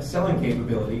selling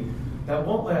capability that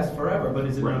won't last forever, but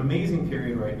is in an amazing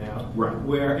period right now,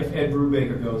 where if Ed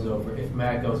Brubaker goes over, if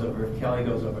Matt goes over, if Kelly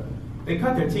goes over, they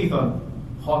cut their teeth on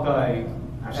Hawkeye,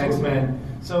 X-Men.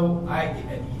 So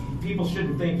people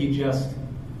shouldn't think you just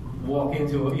walk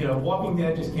into Walking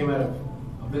Dead just came out of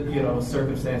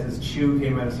circumstances. Chew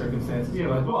came out of circumstances.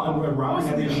 And Robin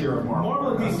had his share of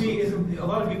Marvel and DC isn't. A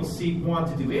lot of people want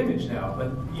to do Image now,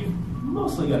 but you've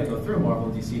mostly got to go through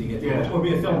Marvel and DC to get to Image, or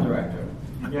be a film director,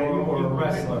 or a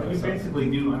wrestler. You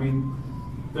basically do. I mean,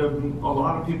 a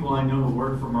lot of people I know who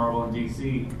work for Marvel and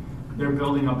DC, they're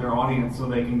building up their audience so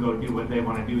they can go do what they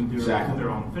want to do their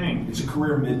own thing. It's a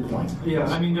career midpoint. Yeah,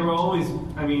 I mean, there will always.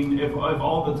 I mean, if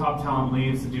all the top talent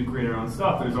leaves to do create their own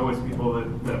stuff, there's always people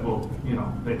that will,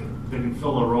 they can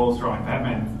fill the roles drawing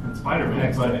Batman and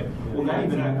Spider-Man. Well, that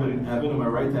even happened, Evan, am I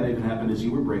right? That even happened as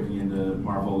you were breaking into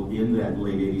Marvel in that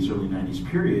late 80s, early 90s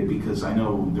period, because I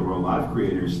know there were a lot of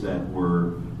creators that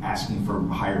were asking for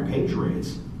higher page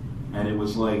rates. And it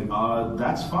was like,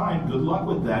 that's fine. Good luck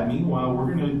with that. Meanwhile,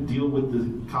 we're going to deal with the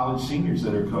college seniors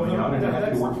that are coming out and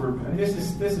have to work for a penny. This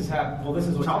is what's happening with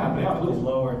the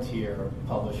lower tier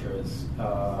publishers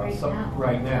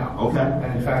right now. Okay.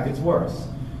 And in fact, it's worse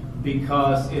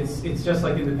because it's just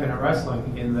like independent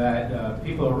wrestling in that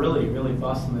people are really, really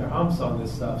busting their humps on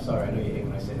this stuff. Sorry, I know you hate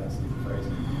when I say that stupid phrase.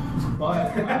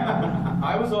 But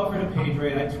I was offered a page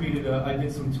rate. I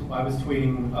was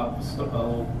tweeting a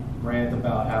little rant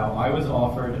about how I was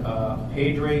offered a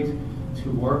page rate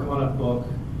to work on a book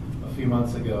a few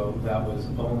months ago that was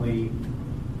only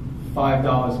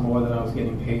 $5 more than I was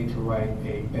getting paid to write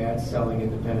a bad-selling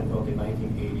independent book in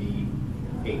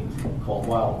 1988 called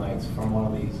Wild Nights from one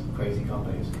of these crazy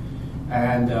companies.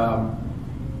 And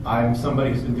I'm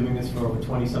somebody who's been doing this for over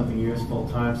 20-something years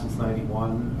full-time since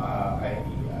 91.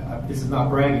 This is not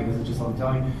bragging, this is just what I'm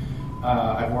telling you.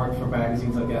 I've worked for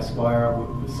magazines like Esquire,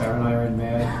 Sarah and I are in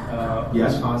Mad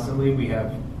constantly. We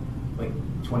have like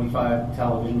 25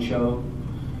 television show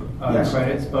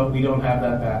credits, but we don't have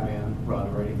that Batman run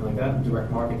or anything like that.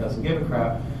 Direct Market doesn't give a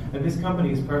crap. And this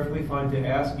company is perfectly fine to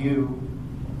ask you,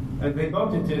 and they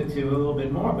bumped it to a little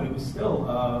bit more, but it was still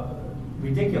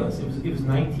ridiculous. It was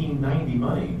 1990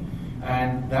 money,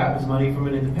 and that was money from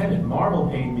an independent. Marvel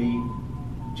paid me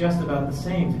just about the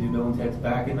same to do Bill and Ted's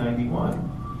back in 91.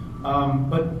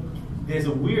 But here's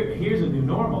a new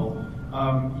normal.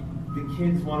 The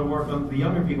kids want to work on, the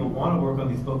younger people want to work on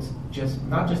these books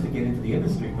not just to get into the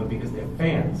industry, but because they're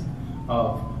fans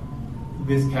of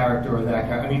this character or that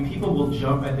character. I mean, people will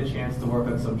jump at the chance to work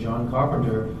on some John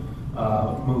Carpenter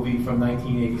movie from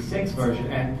 1986 version.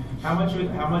 And how much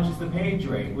is the page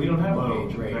rate? We don't have a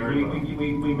page rate.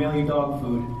 We mail you dog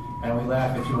food and we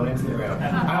laugh at you on Instagram.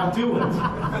 I'll do it.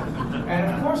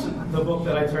 And of course, the book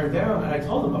that I turned down, and I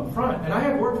told them up front, and I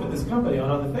had worked with this company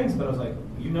on other things, but I was like,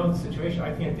 you know the situation,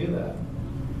 I can't do that.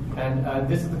 And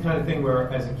this is the kind of thing where,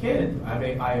 as a kid,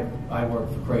 I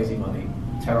worked for crazy money,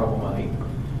 terrible money.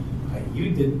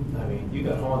 You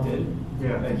got haunted.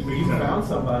 Yeah. And you found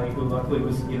somebody who luckily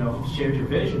was, shared your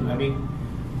vision. I mean,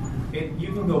 you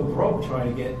can go broke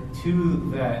trying to get to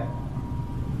that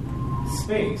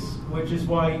space, which is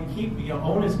why you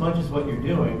own as much as what you're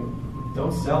doing.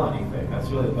 Don't sell anything. That's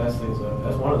really the best things.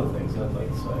 That's one of the things I'd like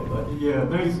to say. But yeah,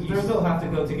 you still have to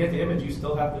go to get the Image. You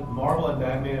still have to. Marvel and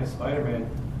Batman and Spider-Man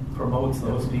promotes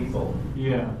those people.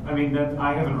 Yeah, I mean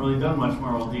I haven't really done much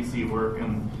Marvel DC work,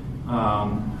 and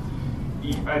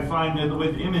I find that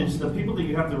with Image, the people that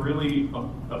you have to really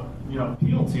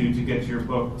appeal to get your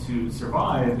book to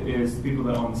survive is the people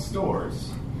that own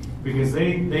stores, because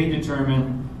they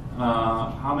determine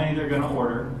how many they're going to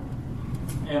order,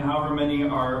 and however many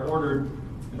are ordered,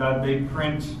 that they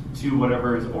print to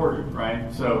whatever is ordered,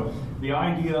 right? So the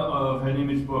idea of an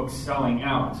Image book selling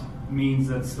out means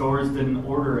that stores didn't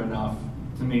order enough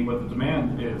to meet what the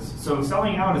demand is. So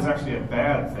selling out is actually a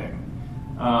bad thing.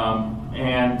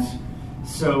 And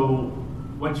so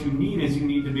what you need is you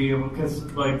need to be able, because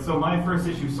so my first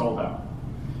issue sold out,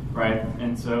 right?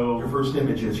 And so Your first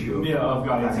image issue of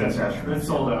Guardians Astro. It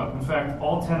sold out. In fact,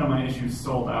 all 10 of my issues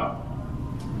sold out,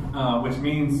 which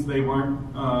means they weren't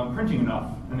printing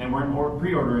enough and they weren't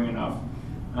pre-ordering enough.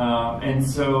 And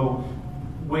so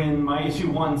when my issue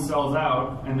 1 sells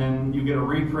out and then you get a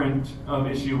reprint of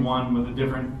issue 1 with a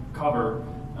different cover,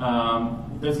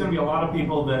 there's going to be a lot of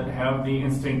people that have the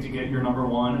instinct to get your number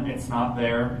 1. It's not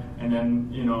there, and then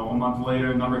a month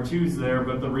later, number 2's there,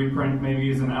 but the reprint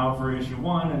maybe isn't out for issue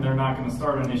 1, and they're not going to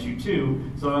start on issue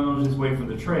 2. So then they'll just wait for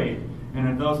the trade. And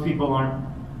if those people aren't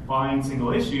buying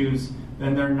single issues,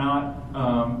 then they're not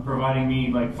providing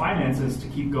me finances to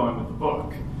keep going with the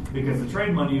book, because the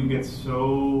trade money you get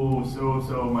so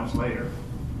much later.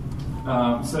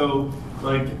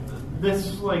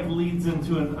 This leads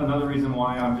into another reason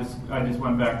why I just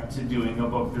went back to doing a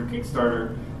book through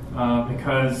Kickstarter,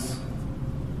 because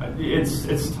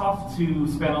it's tough to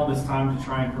spend all this time to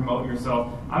try and promote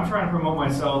yourself. I'm trying to promote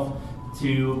myself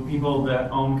to people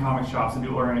that own comic shops and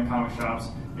do ordering in comic shops,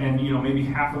 and maybe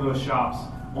half of those shops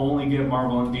only get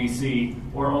Marvel and DC,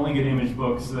 or only get Image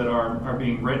books that are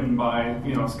being written by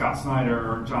Scott Snyder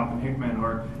or Jonathan Hickman,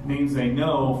 or names they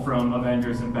know from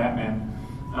Avengers and Batman.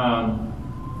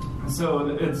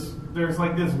 So there's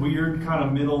this weird kind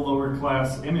of middle lower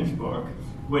class Image book,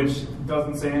 which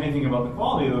doesn't say anything about the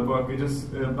quality of the book, it's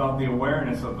just about the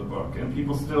awareness of the book. And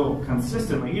people still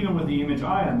consistently, even with the Image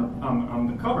eye on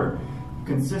the cover,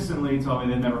 consistently tell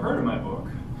me they've never heard of my book.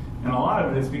 And a lot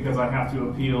of it is because I have to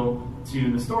appeal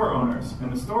to the store owners.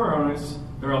 And the store owners,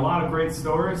 there are a lot of great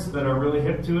stores that are really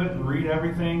hip to it and read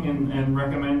everything and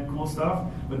recommend cool stuff.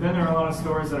 But then there are a lot of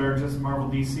stores that are just Marvel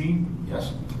DC.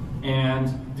 Yes. And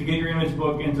to get your Image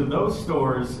book into those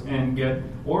stores and get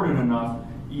ordered enough,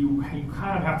 you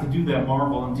kind of have to do that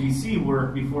Marvel and DC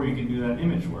work before you can do that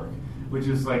Image work, which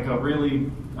is a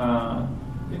really...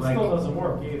 It still doesn't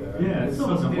work either. Yeah, it still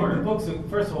doesn't work. The books,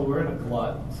 first of all, we're in a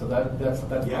glut, so that's yes,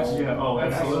 that's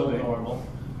absolutely normal.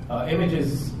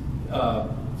 Images,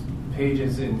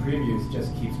 pages in previews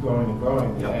just keeps growing and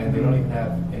growing, and they don't even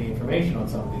have any information on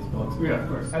some of these books. Yeah, of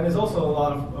course. And there's also a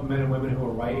lot of men and women who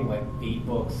are writing 8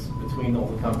 books between all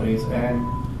the companies, and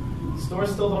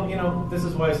stores still don't. This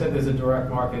is why I said there's a direct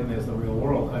market and there's the real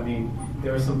world. I mean,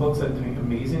 there are some books that are doing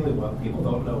amazingly well. People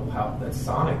don't know that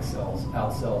Sonic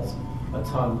outsells a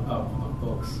ton of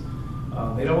books.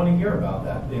 They don't want to hear about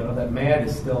that. That Mad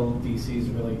is still DC's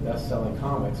really best-selling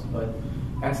comics, but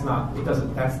that's not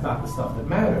the stuff that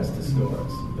matters to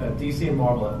stores. DC and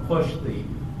Marvel have pushed the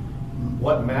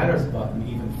what matters button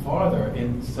even farther,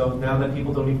 so now that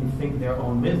people don't even think their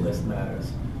own mid-list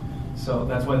matters. So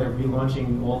that's why they're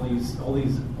relaunching all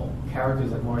these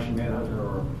characters like Martian Manhunter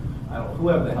or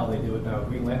whoever the hell they do it now,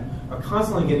 Green Lantern, are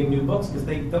constantly getting new books because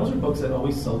those are books that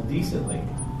always sold decently.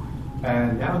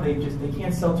 And now they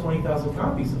can't sell 20,000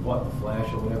 copies of The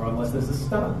Flash or whatever unless there's a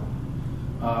stunt.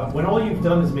 When all you've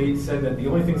done is said that the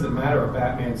only things that matter are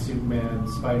Batman, Superman,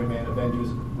 Spider-Man, Avengers,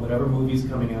 whatever movie's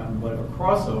coming out and whatever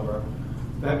crossover,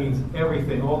 that means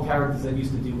everything, all characters that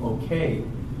used to do okay,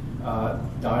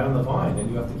 die on the vine,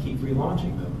 and you have to keep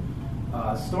relaunching them.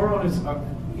 Store owners,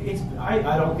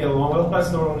 I don't get along with my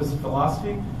store owners'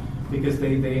 philosophy, because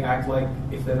they act like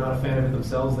if they're not a fan of it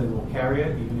themselves, they won't carry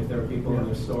it, even if there are people in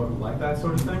their store who like that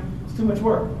sort of thing. It's too much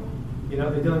work.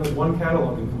 They're dealing with one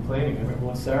catalog and complaining. I remember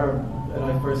when Sarah and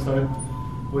I first started,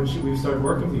 we started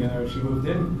working together, and she moved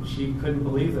in, she couldn't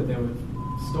believe that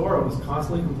store owners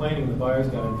constantly complaining in the buyer's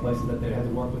guide in places that they had to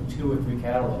work with 2 or 3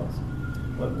 catalogs.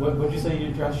 What would you say you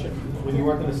addressed when you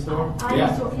worked in a store?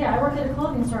 I worked at a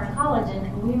clothing store in college,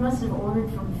 and we must have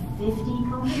ordered from 50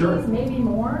 companies, maybe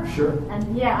more. Sure.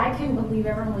 And I couldn't believe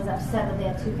everyone was upset that they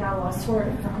had 2 catalogs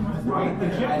sorted from us. Right. The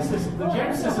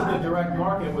genesis of the direct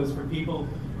market was for people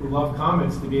who love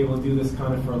comics to be able to do this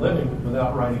kind of for a living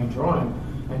without writing and drawing,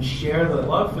 and share the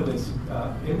love for this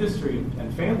industry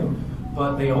and fandom.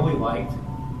 But they only liked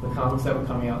the comics that were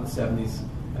coming out in the 70s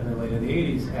and then later the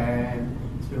 80s, and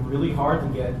it's been really hard to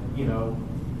get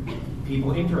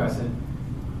people interested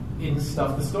in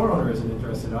stuff the store owner isn't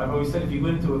interested in. I've always said if you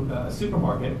went into a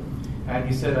supermarket and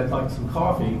you said, I'd like some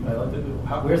coffee,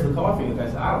 where's the coffee? The guy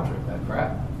said, I don't drink that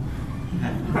crap.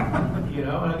 And you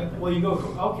go,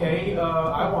 okay,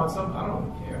 I want some. I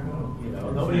don't care.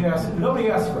 Nobody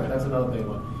asked for it. That's another big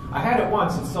one. I had it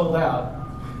once. It sold out.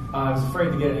 I was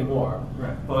afraid to get any more.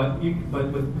 Right. But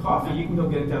with coffee, you can go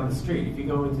get it down the street. If you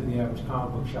go into the average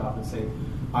comic book shop and say,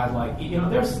 I'd like,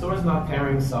 there's stores not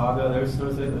carrying Saga. There's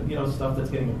stores that, stuff that's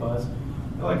getting a buzz.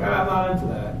 They're like, I'm not into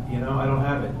that. I don't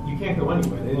have it. You can't go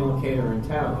anywhere. They don't cater in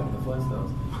town like the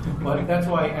Flintstones. But that's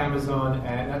why Amazon,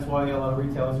 and that's why a lot of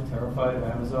retailers are terrified of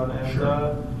Amazon and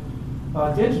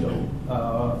digital,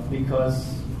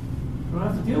 because you don't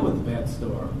have to deal with the bad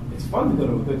store. It's fun to go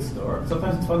to a good store.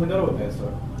 Sometimes it's fun to go to a bad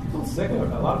store. People are sick of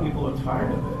it. A lot of people are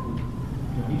tired of it.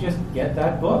 You just get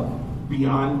that book.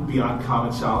 Beyond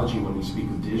Comixology, when we speak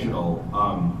of digital,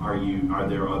 are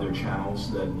there other channels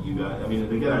that you got? I mean,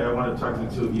 again, I want to talk to the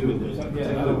two of you in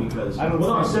particular because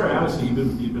Sarah, honestly,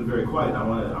 you've been very quiet. I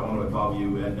want to involve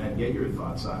you and get your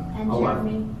thoughts on and a lot.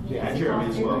 Jeremy, And Jeremy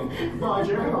as well. No,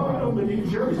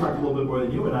 Jeremy's talked a little bit more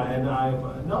than you,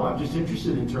 I'm just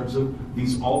interested in terms of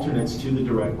these alternates to the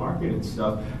direct market and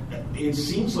stuff. It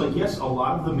seems like yes, a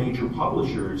lot of the major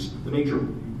publishers, the major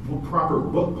proper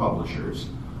book publishers,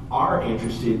 are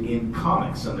interested in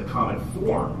comics and the comic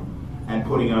form and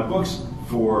putting out books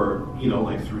for,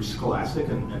 like through Scholastic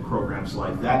and programs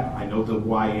like that. I know the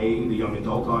YA, the young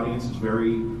adult audience, is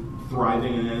very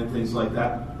thriving and things like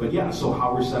that. But yeah, so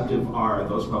how receptive are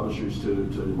those publishers to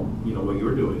what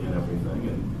you're doing and everything?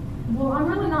 And well, I'm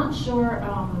really not sure.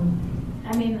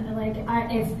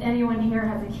 If anyone here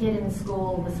has a kid in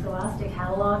school, the Scholastic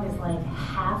catalog is like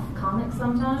half comics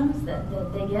sometimes that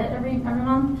they get every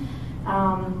month.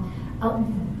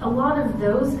 A lot of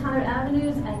those kind of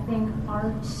avenues, I think,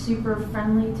 aren't super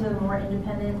friendly to more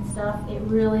independent stuff. It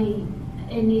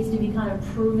needs to be kind of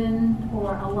proven,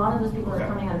 or a lot of those people are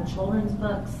coming out of children's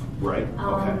books. Right.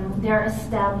 They're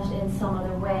established in some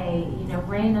other way.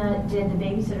 Raina did the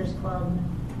Babysitter's Club,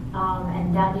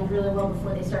 and that did really well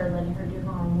before they started letting her do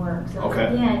her own work. So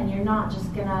again, you're not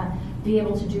just gonna be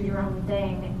able to do your own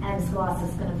thing, and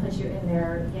Scholastic's going to put you in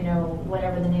their,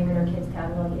 whatever the name of their kids'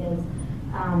 catalog is.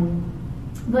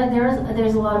 But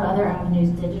there's a lot of other avenues,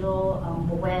 digital,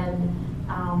 the web.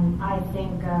 I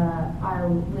think I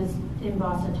was in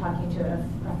Boston talking to a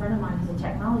friend of mine who's a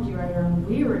technology writer, and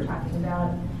we were talking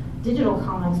about digital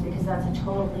comics because that's a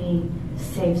totally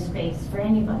safe space for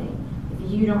anybody. If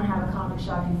you don't have a comic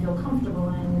shop you feel comfortable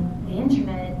in, the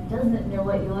internet doesn't know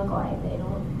what you look like. They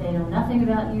know nothing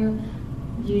about you.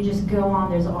 You just go on.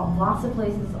 There's lots of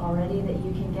places already that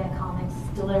you can get comics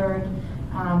delivered.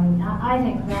 I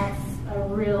think that's a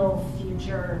real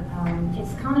future.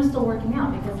 It's kind of still working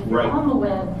out because if you're on the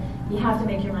web, you have to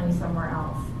make your money somewhere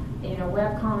else.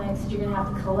 Web comics, you're going to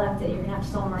have to collect it. You're going to have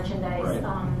to sell merchandise.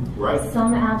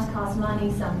 Some apps cost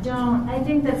money, some don't. I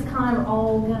think that's kind of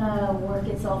all going to work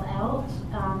itself out.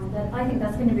 I think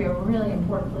that's going to be a really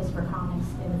important place for comics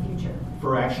in the future.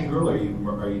 For Action Girl, are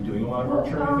you doing a lot of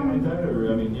merch or anything like that? Or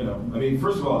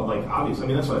first of all,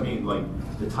 obviously, that's what I mean, like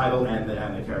the title and the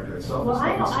character itself. Well,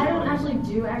 I don't actually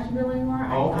do Action Girl anymore.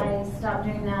 I stopped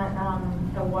doing that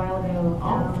a while ago.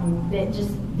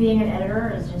 Just being an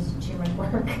editor is just too much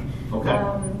work. Okay.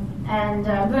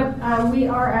 But we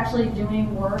are actually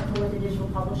doing work with a digital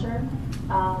publisher,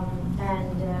 I'm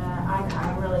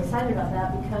really excited about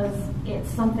that because it's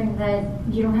something that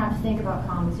you don't have to think about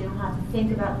comics, you don't have to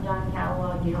think about the dime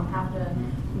catalog, you don't have to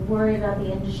worry about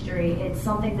the industry. It's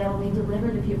something that will be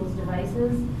delivered to people's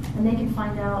devices, and they can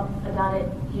find out about it,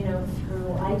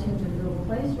 through iTunes or Google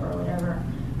Play Store or whatever.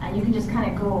 And you can just kind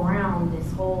of go around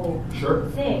this whole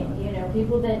thing.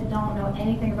 People that don't know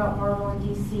anything about Marvel and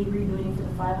DC rebooting for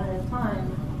the 500th time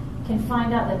can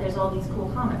find out that there's all these cool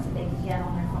comics that they can get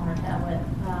on their phone or tablet.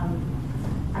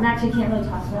 I actually can't really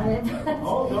talk about it.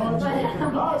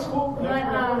 It's cool.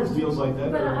 There's deals like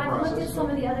that. But I've looked at some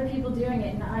of the other people doing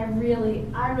it, and I really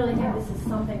think this is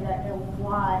something that a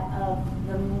lot of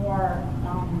the more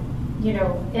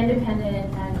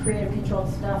independent and creative controlled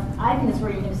stuff, I think is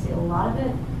where you're going to see a lot of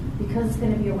it, because it's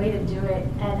going to be a way to do it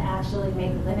and actually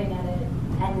make a living at it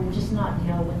and just not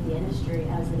deal with the industry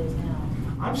as it is now.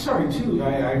 I'm sorry, too.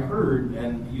 I heard,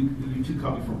 and you two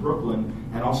coming from Brooklyn,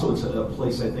 and also it's a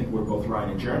place I think where both Ryan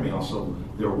and Jeremy, also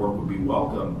their work would be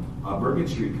welcome. Bergen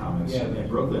Street Comics in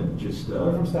Brooklyn. We're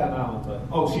from Staten Island, but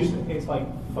excuse me. It's like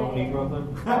phony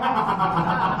Brooklyn. We're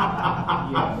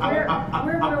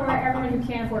where everyone who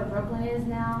can't afford Brooklyn is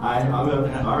now.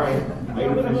 All right.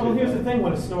 Well, here's the thing: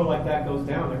 when a store like that goes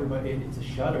down, it's a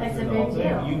shudder. It's a big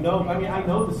deal. I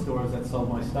know the stores that sold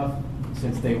my stuff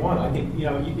since day one. I think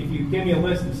if you give me a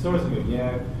list of stores, I go,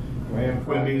 Graham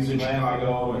Quimby's in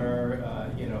Chicago,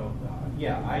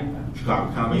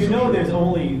 Chicago Comics. There's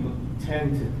only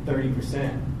 10 to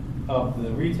 30% of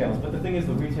the retailers, but the thing is,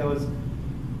 the retailers,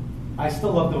 I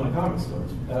still love going to comic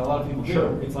stores. And a lot of people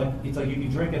do. It's like you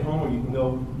can drink at home, or you can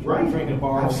go drink at a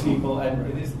bar with people,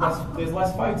 and there's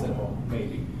less fights at home,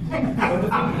 maybe. But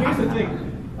here's the thing.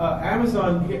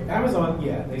 Amazon,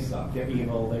 they suck. They're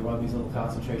evil. They run these little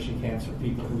concentration camps for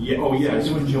people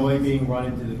who enjoy being run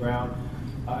into the ground.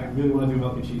 I really want to do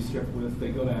milk and cheese strip with. They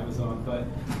go to Amazon, but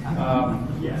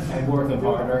and work them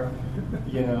harder,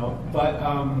 you know. But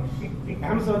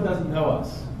Amazon doesn't know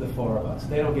us, the four of us.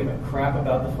 They don't give a crap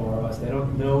about the four of us. They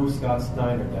don't know Scott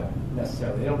Snyder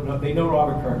necessarily. They don't know. They know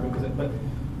Robert Kirkman, but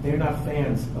they're not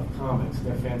fans of comics.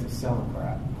 They're fans of selling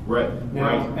crap. Right.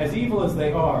 Now, as evil as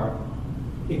they are,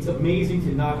 it's amazing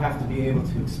to not have to be able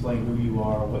to explain who you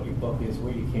are, what your book is,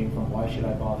 where you came from, why should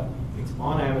I bother. It's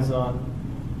on Amazon.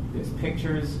 There's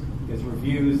pictures, there's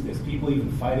reviews, there's people even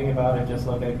fighting about it, just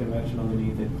like I could mention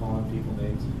underneath it, calling people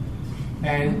names.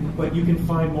 But you can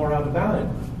find more out about it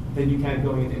than you can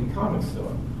going into any comic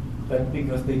store, but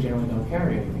because they generally don't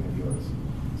carry anything of yours.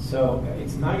 So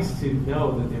it's nice to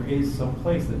know that there is some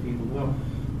place that people know.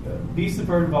 Beast of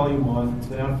Burden Volume 1, it's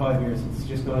been out 5 years, it's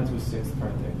just gone into a 6th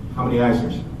printing. How many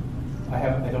Eisners?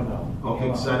 I don't know. Okay,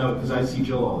 because I see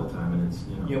Jill all the time, and it's,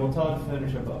 you know. Yeah, we'll tell her to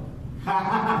finish her book.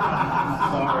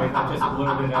 Sorry, I just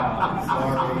blurted it out.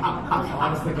 Sorry.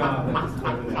 Honest to God, I just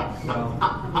blurted it out. So,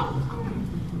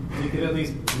 you could at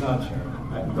least nudge her.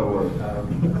 Don't worry.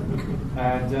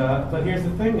 But here's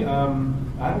the thing.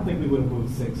 I don't think we would have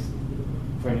moved 6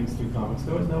 printings through comic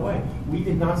stores. No way. We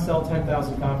did not sell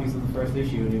 10,000 copies of the first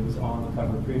issue, and it was on the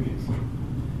cover of previews.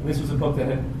 And this was a book that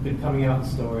had been coming out in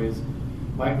stories.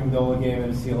 Mike Mandola gave it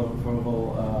a seal of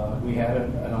approval. We had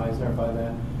an Eisner by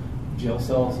then. Jill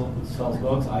sells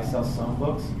books. I sell some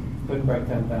books. Couldn't break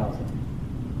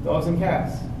 10,000. Dogs and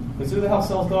cats. Because who the hell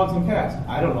sells dogs and cats?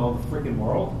 I don't know, the freaking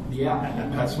world. Yeah,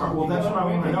 that's smart. Well, that's what I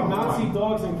want to know. You not see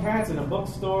dogs and cats in a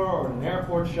bookstore or in an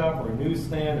airport shop or a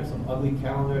newsstand or some ugly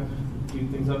calendar. Do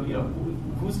things up. You know,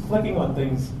 who's clicking on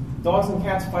things? Dogs and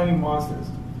cats fighting monsters.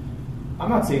 I'm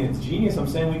not saying it's genius. I'm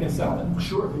saying we can sell it.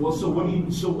 Sure. Well, so what do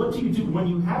you do when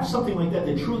you have something like that?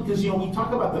 That truly, because we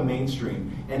talk about the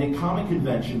mainstream, and in comic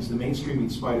conventions, the mainstream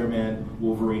means Spider-Man,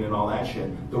 Wolverine, and all that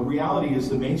shit. The reality is,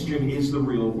 the mainstream is the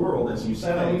real world, as you say.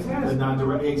 That always has. The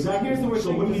non-direct. Exactly.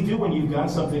 So what do you do when you've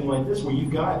got something like this, where you've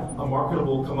got a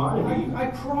marketable commodity? I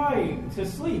cry to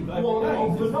sleep. I try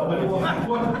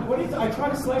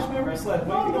to slash my wrist. Like,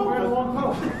 I'm wearing a long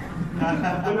coat.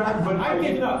 But I'm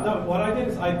giving up. No, what I did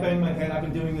is I banged my head. I've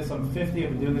been doing this. I'm 50.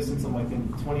 I've been doing this since I'm like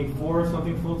in 24 or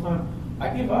something full time. I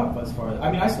give up as far as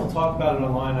I still talk about it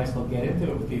online. I still get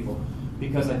into it with people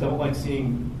because I don't like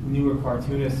seeing newer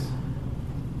cartoonists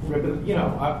rip it. You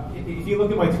know, if you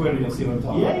look at my Twitter, you'll see what I'm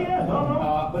talking about. Yeah,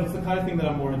 no. But it's the kind of thing that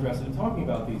I'm more interested in talking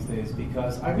about these days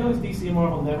because I realize DC and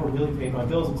Marvel never really paid my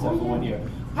bills except for 1 year.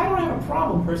 I don't have a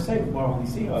problem per se with Marvel and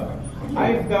DC. However,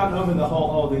 I've gotten over the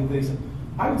whole they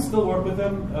I would still work with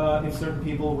them if certain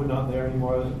people were not there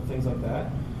anymore, things like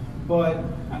that. But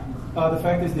the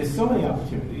fact is there's so many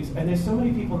opportunities, and there's so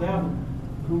many people now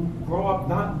who grow up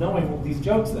not knowing these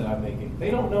jokes that I'm making.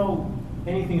 They don't know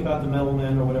anything about the metal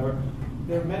men or whatever.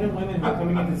 They're men and women who are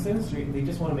coming into this industry, and they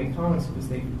just want to make comics because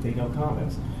they know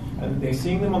comics. And they're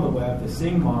seeing them on the web, they're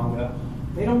seeing manga.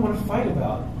 They don't want to fight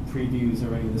about previews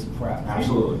or any of this crap.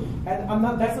 Absolutely. And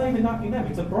that's not even knocking them.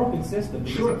 It's a broken system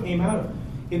because it came out of...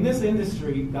 In this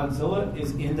industry, Godzilla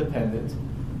is independent,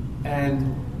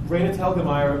 and Raina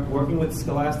Telgemeier, working with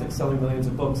Scholastic, selling millions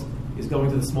of books, is going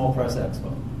to the Small Press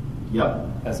Expo. Yep.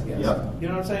 As a guest. Yep. You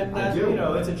know what I'm saying? I do. You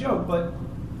know, it's a joke, but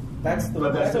that's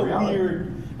a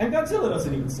weird... And Godzilla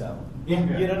doesn't even sell. Yeah.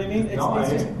 You know what I mean?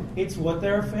 It's what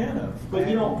they're a fan of. But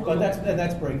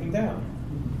that's breaking down.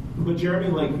 But Jeremy,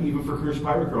 like even for Curse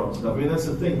Pirate Girl and stuff, I mean that's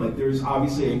the thing. Like there's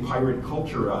obviously a pirate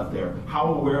culture out there.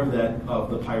 How aware of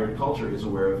the pirate culture is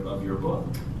aware of your book?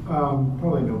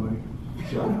 Probably nobody.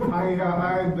 Sure.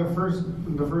 The first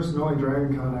Millie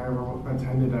Dragon Con I ever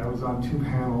attended, I was on 2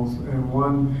 panels, and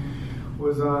one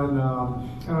was on I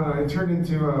don't know. It turned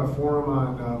into a forum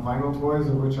on vinyl toys,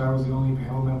 of which I was the only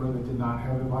panel member that did not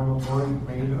have a vinyl toy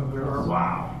made of their art.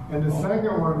 Wow. And the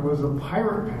second one was a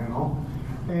pirate panel.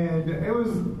 And it was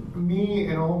me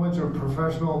and a whole bunch of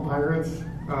professional pirates.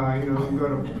 You go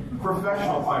to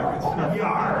professional pirates.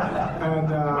 Yar. And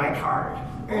my card.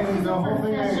 And the whole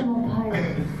thing. Professional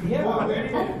pirate. Yeah. Well, they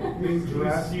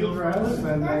dress,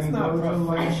 and that's they not go to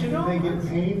professional. they get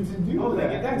paid to do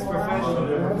that. That's professional.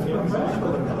 That's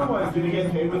professional. Otherwise, Do they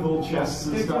get paid with little chests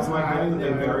and stuff like that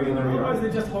they bury in their otherwise, yard?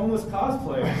 they're just homeless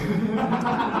cosplayers.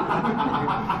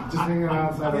 Just hanging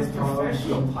outside There's of town.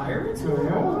 professional pirates? Who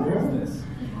Yeah. is this?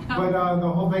 But the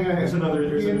whole thing, There's the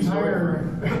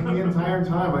story. entire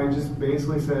time, I just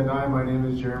basically said, "Hi, my name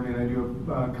is Jeremy, and I do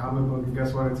a comic book. And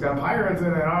guess what? It's got pirates in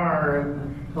it."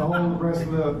 And the whole rest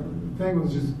of the thing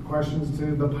was just questions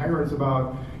to the pirates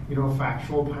about,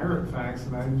 factual pirate facts.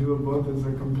 And I do a book that's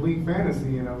a complete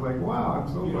fantasy. And I was like, "Wow, I'm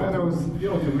so glad I was." You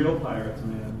don't do real pirates,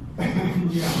 man.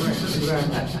 Yeah, right.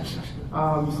 Exactly.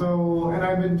 And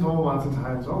I've been told lots of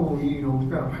times, we've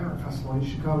got a pirate festival. You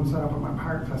should come set up at my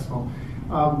pirate festival.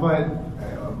 But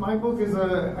my book is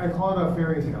I call it a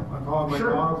fairy tale. I call it my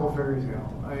nautical fairy tale.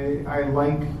 I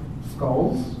like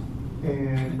skulls,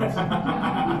 and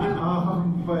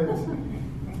but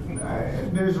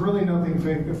there's really nothing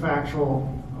factual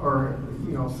or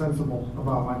sensible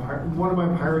about my pirate. One of my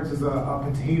pirates is a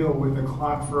potato with a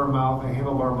clock for a mouth, a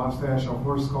handlebar mustache, a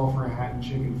horse skull for a hat, and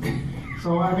chicken feet.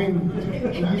 So I mean,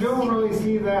 you don't really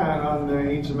see that on the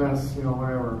HMS,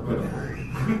 whatever.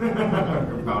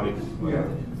 Bounty. Yeah.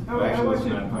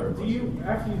 Do you,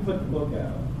 after you put the book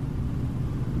out,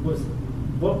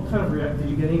 did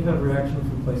you get any kind of reaction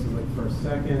from places like First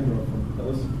Second or from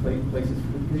those places?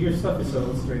 Because your stuff is so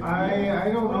illustrated.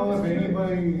 I don't know if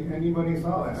anybody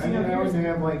saw it. I always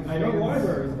have like. I know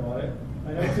libraries bought it.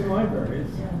 I know it's in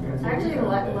libraries. Yeah. Actually,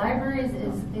 libraries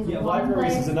is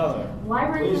libraries is another.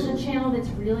 Libraries is a channel that's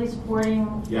really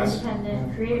supporting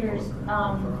independent creators.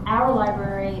 Our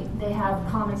library, they have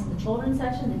comics in the children's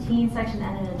section, the teen section,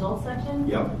 and an adult section.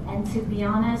 Yep. And to be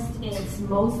honest, it's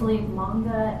mostly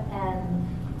manga and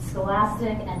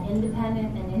scholastic and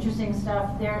independent and interesting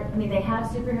stuff. They have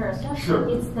superhero stuff, but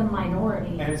it's the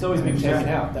minority. And it's always been taken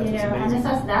out. That's what's amazing.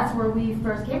 And that's where we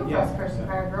first came across Person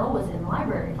Fire Girl was in the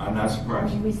library. I'm not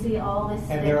surprised. We see all this.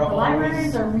 And the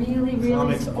libraries are really,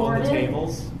 really supportive. On the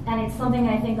tables. And it's something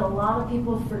I think a lot of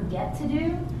people forget to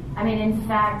do. In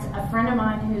fact, a friend of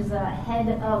mine who's head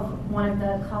of one of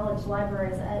the college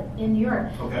libraries in New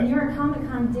York, New York Comic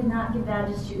Con did not give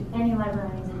badges to any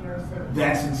librarians in New York City.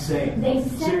 That's insane.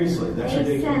 Seriously, that's they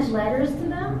ridiculous. sent letters to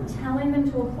them telling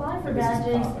them to apply for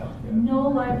badges. No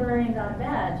librarian got a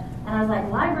badge. And I was like,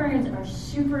 librarians are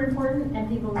super important, and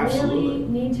people really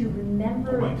need to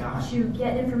remember to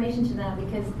get information to them,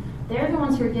 because they're the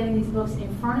ones who are getting these books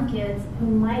in front of kids who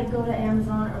might go to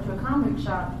Amazon or to a comic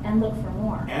shop and look for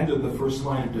more. And in the first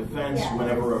line of defense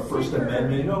whenever a First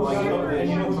Amendment. You know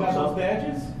who got those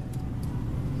badges?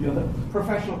 The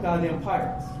professional goddamn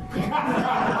pirates.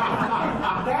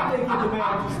 That they get the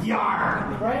badges.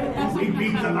 Yar! Right? We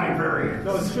beat the librarians.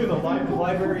 No, it's true. The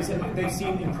libraries, they've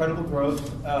seen incredible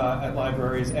growth at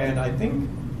libraries, and I think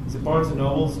Barnes &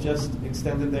 Noble's just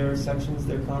extended their sections,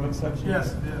 their comic sections.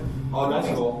 Yes. Yeah. Oh, that's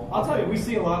cool. I'll tell you, we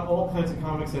see all kinds of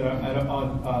comics at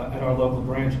our local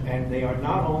branch, and they are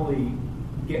not only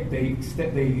they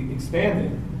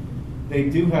expanded. They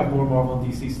do have more Marvel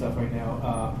and DC stuff right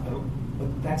now,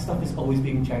 but that stuff is always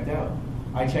being checked out.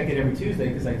 I check it every Tuesday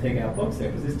because I take out books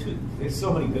there, because there's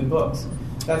so many good books.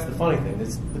 That's the funny thing.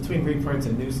 It's between reprints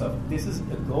and new stuff. This is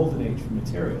a golden age for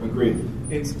material. Agreed.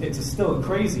 It's still a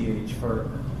crazy age for.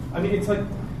 It's like,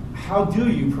 how do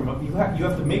you promote? You have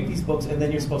to make these books, and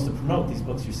then you're supposed to promote these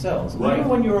books yourselves. Right. Even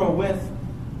when you're with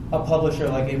a publisher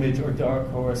like Image or Dark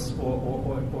Horse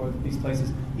or these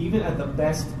places, even at the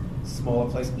best smaller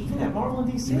place, even at Marvel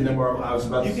and DC. Even at Marvel, I was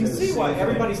about you to can say see why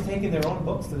everybody's taking their own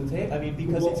books to the table.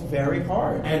 Because it's very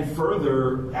hard. And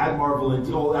further, at Marvel and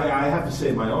I have to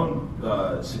say, my own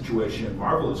situation at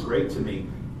Marvel is great to me.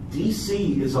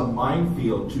 DC is a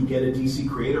minefield to get a DC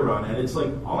creator on, and it's like,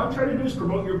 all I'm trying to do is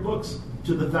promote your books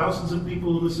to the thousands of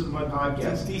people who listen to my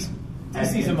podcast.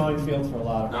 DC's a minefield for a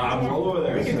lot of people. I'm all over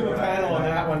there. We can do a panel on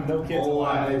that one. No kids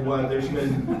allowed. There's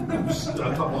been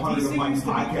a couple hundred of my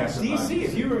podcasts. DC,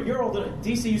 if you're older,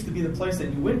 DC used to be the place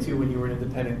that you went to when you were an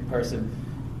independent person.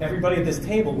 Everybody at this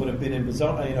table would have been in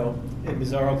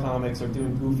Bizarro Comics or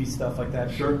doing goofy stuff like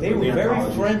that. Sure. They were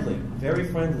very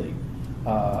friendly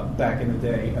back in the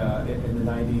day, in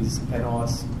the 90s and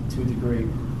aughts to a degree.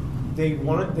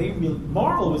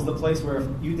 Marvel was the place where if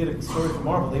you did a story for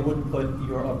Marvel, they wouldn't put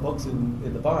your books in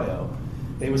the bio.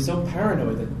 They were so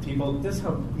paranoid that people. This is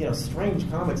how strange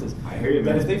comics is. I hear you,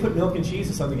 that man. if they put Milk and Cheese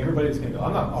or something, everybody was going to go.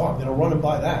 I'm going to run and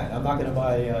buy that. I'm not going to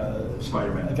buy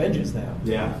Spider-Man, Avengers now.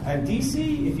 Yeah. And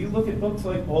DC, if you look at books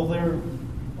like all their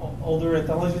older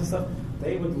anthologies and stuff,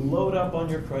 they would load up on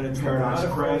your credits. Paradox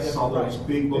Press, all those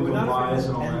big book of buys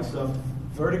and all that stuff.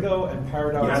 Vertigo and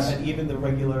Paradox and even the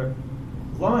regular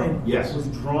line was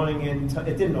drawing in.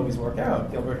 It didn't always work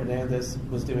out. Gilbert Hernandez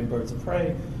was doing Birds of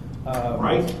Prey.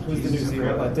 Who's the New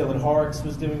Zealand? Dylan Harks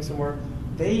was doing some work.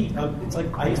 It's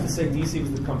like I used to say DC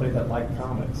was the company that liked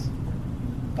comics.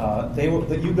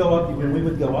 You go up when we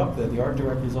would go up there. The art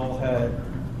directors all had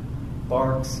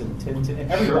Barks and Tintin.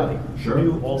 Everybody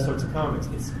knew all sorts of comics.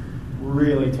 It's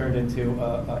really turned into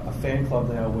a fan club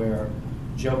now where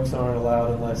jokes aren't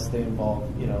allowed unless they involve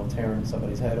tearing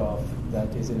somebody's head off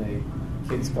that isn't a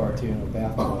kids' cartoon or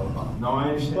bathrobe. No, I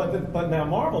understand. But now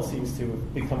Marvel seems to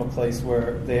have become a place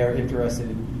where they are interested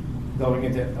in going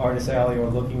into Artist Alley or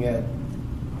looking at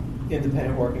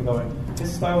independent work and going,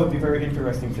 This style would be very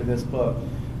interesting for this book.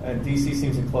 And DC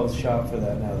seems to close shop for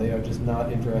that now. They are just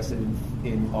not interested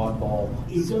in oddball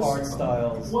art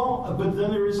styles. Well, but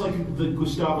then there is like the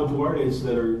Gustavo Duartes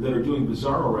that are doing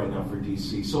Bizarro right now for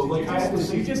DC. So like I have to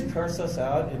say, you just curse us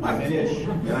out. I did,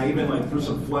 and I even like threw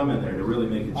some phlegm in there to really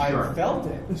make it sharp. I felt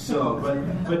it. So,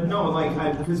 but no,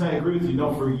 like because I agree with you.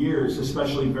 No, for years,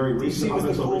 especially very recently, DC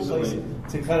was the cool place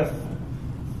to kind of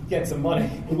get some money.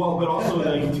 Well, but also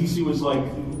like DC was like.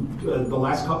 The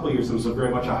last couple of years, there was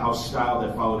very much a house style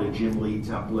that followed a Jim Lee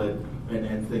template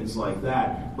and things like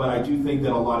that. But I do think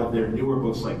that a lot of their newer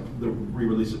books, like the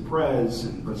re-release of Prez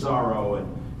and Bizarro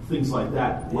and things like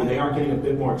that, where they are getting a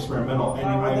bit more experimental. And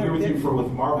I agree with you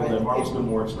with Marvel, that Marvel's been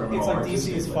more experimental. It's like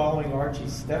DC is following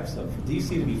Archie's steps, though. For DC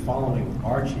to be following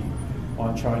Archie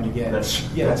on trying to get...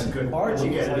 That's a good...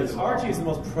 Archie is the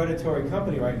most predatory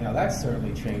company right now. That's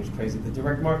certainly changed crazy. The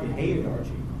direct market hated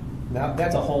Archie. Now,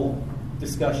 that's a whole...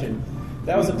 discussion.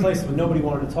 That was a place where nobody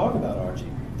wanted to talk about Archie.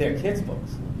 They're kids'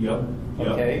 books. Yep.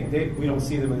 Okay? We don't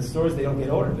see them in the stores. They don't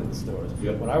get ordered in the stores.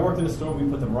 Yep. When I worked in the store, we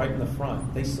put them right in the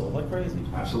front. They sold like crazy.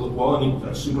 Absolutely. Well, I mean,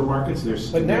 supermarkets,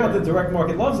 there's... But now the direct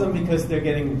market loves them because they're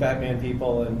getting Batman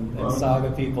people and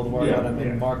Saga people to work on them,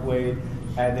 and Mark Waid,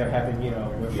 and they're having,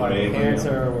 we're fighting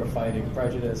cancer, we're fighting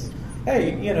prejudice.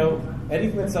 Hey,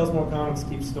 anything that sells more comics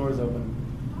keeps stores open.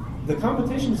 The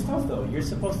competition is tough, though. You're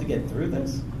supposed to get through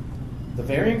this. The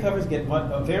variant covers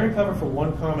a variant cover for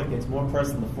one comic gets more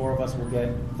press than the four of us will get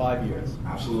 5 years.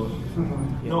 Absolutely.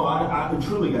 No, I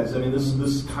truly, guys. I mean,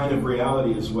 this kind of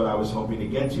reality is what I was hoping to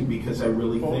get to because I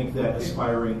really think that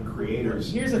aspiring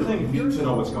creators need to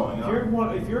know what's going on.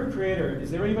 If you're a creator, is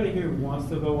there anybody here who wants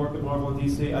to go work with Marvel and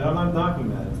DC? I'm not knocking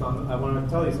that. It's not. I want to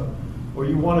tell you something. Or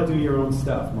you want to do your own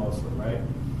stuff mostly, right?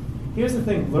 Here's the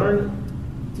thing: learn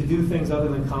to do things other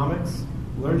than comics.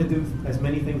 Learn to do as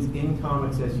many things in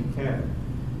comics as you can.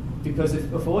 Because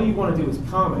if all you want to do is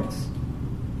comics,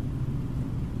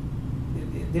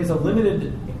 there's a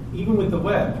limited, even with the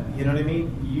web, you know what I mean?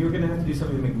 You're going to have to do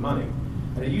something to make money.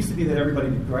 And it used to be that everybody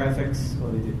did graphics,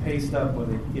 or they did pay stuff, or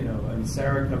they,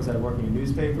 Sarah comes out of working in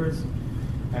newspapers.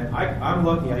 And I'm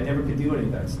lucky, I never could do any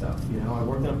of that stuff. I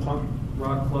worked in a punk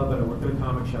rock club, and I worked in a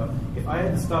comic shop. If I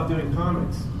had to stop doing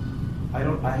comics,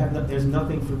 there's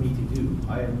nothing for me to do.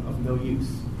 I am of no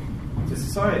use to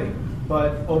society.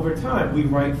 But over time, we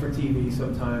write for TV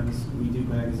sometimes. We do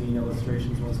magazine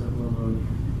illustrations once in a blue moon.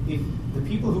 If the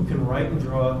people who can write and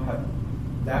draw have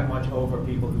that much over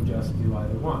people who just do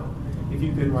either one. If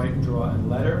you can write and draw and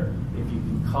letter, if you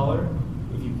can color,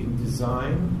 if you can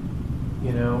design,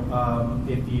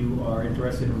 if you are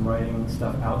interested in writing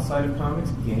stuff outside of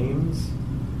comics, games,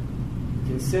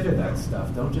 consider that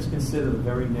stuff. Don't just consider the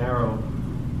very narrow,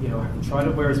 try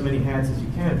to wear as many hats as you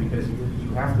can because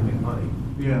you have to make money.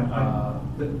 Yeah,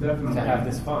 definitely. To have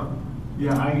this fun.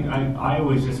 Yeah, I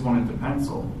always just wanted to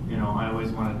pencil. I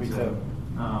always wanted to,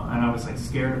 and I was like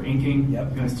scared of inking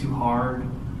because it's too hard.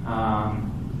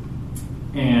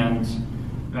 And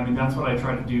I mean that's what I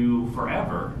tried to do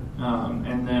forever.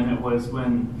 And then it was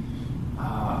when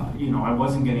I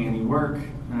wasn't getting any work.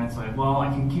 And it's like, well, I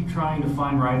can keep trying to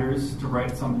find writers to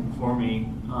write something for me,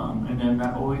 and then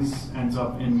that always ends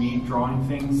up in me drawing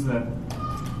things that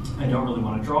I don't really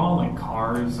want to draw, like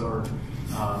cars or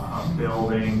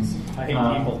buildings. I hate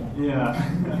people. Yeah.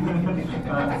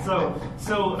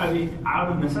 So I mean, out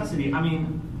of necessity. I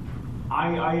mean,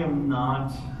 I am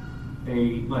not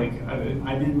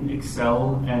I didn't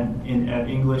excel at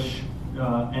English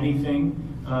anything.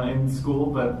 In school,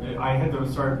 but I had to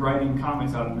start writing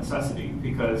comics out of necessity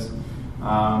because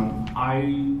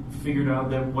I figured out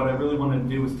that what I really wanted to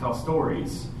do was tell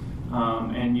stories,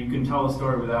 and you can tell a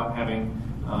story without having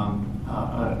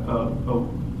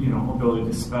ability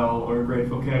to spell or a great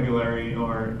vocabulary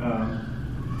or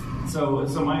so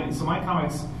my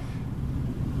comics.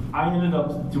 I ended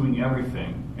up doing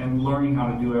everything and learning how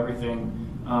to do everything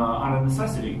out of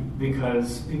necessity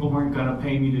because people weren't going to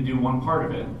pay me to do one part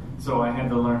of it. So I had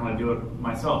to learn how to do it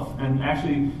myself. And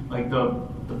actually, like the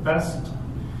best,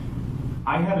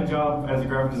 I had a job as a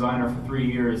graphic designer for 3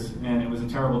 years, and it was a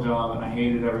terrible job, and I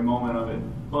hated every moment of it.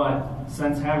 But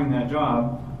since having that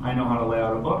job, I know how to lay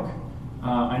out a book.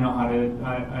 I know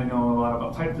a lot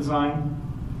about type design,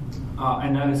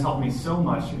 and that has helped me so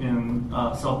much in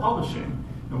self-publishing,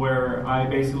 where I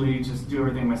basically just do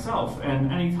everything myself.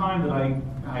 And any time that I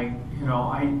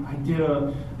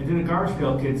did a Garbage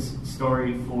Pail Kids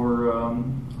story for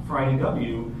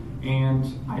IDW, and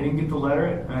I didn't get to letter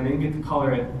it, and I didn't get to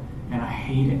color it, and I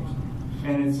hate it.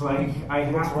 And it's like I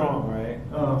have wrong, right?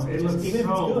 It looks even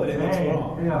so if it's good, bad. it's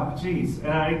wrong. Yeah, jeez.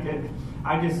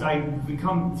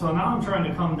 So now I'm trying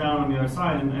to come down on the other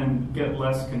side and get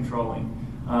less controlling.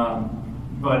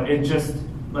 But it just,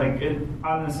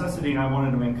 out of necessity, I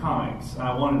wanted to make comics. And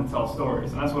I wanted to tell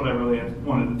stories. And that's what I really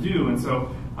wanted to do. And so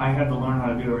I had to learn how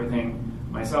to do everything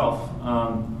myself.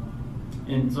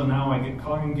 And so now I get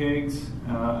coloring gigs.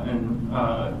 It's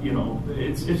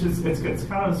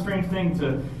kind of a strange thing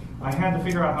I had to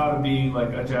figure out how to be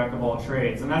like a jack of all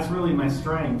trades. And that's really my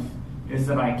strength, is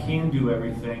that I can do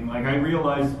everything. Like, I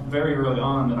realized very early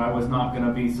on that I was not going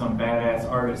to be some badass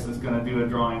artist that's going to do a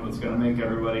drawing that's going to make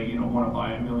everybody, want to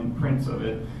buy a million prints of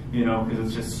it, because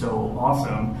it's just so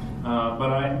awesome. But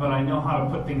I know how to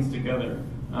put things together,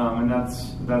 and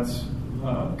that's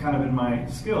kind of in my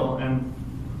skill, and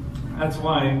that's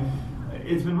why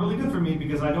it's been really good for me,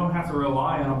 because I don't have to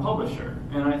rely on a publisher.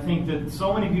 And I think that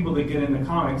so many people that get into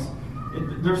comics,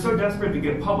 they're so desperate to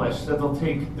get published that they'll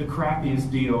take the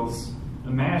crappiest deals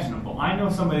imaginable. I know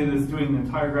somebody that's doing an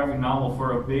entire graphic novel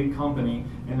for a big company,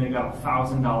 and they got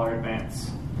 $1,000 advance,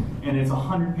 and it's a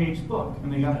 100-page book,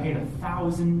 and they got paid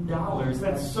 $1,000.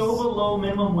 That's so below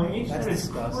minimum wage. That is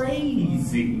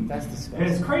crazy. That's disgusting.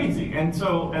 It's crazy. And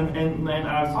so, and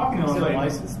I was talking to him. Is it a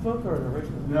licensed book or an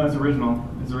original? No, it's original.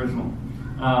 It's original.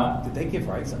 Did they give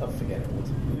rights? Oh, forget it.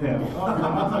 Yeah,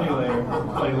 I'll tell you later.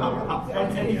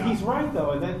 And he's right,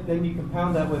 though, and then you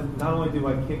compound that with, not only do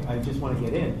I just want to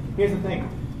get in. Here's the thing: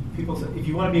 people say, if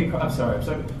you want to be I'm sorry.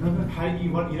 How do you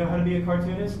know how to be a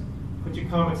cartoonist? Put your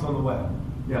comics on the web.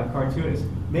 Yeah, cartoonist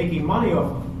making money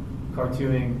off of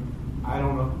cartooning. I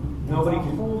don't know. Nobody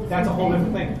can. That's a whole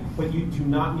different thing. But you do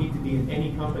not need to be in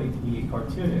any company to be a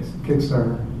cartoonist.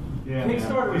 Kickstarter. Yeah,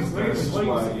 Kickstarter is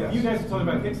great. You guys are talking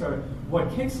about Kickstarter. What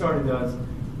Kickstarter does,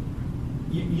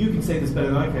 you can say this better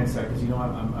than I can, Sarah, because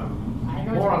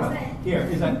I'm more on it. Here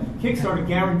is that Kickstarter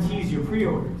guarantees your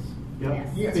pre-orders. Yep.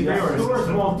 Yes. The stores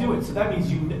won't do it, so that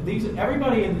means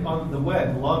everybody on the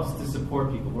web loves to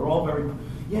support people. We're all very,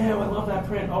 I love that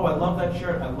print. Oh, I love that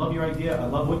shirt. I love your idea. I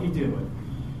love what you're doing.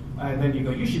 And then you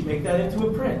go, you should make that into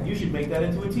a print. You should make that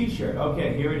into a T-shirt.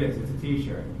 Okay, here it is. It's a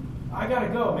T-shirt. I gotta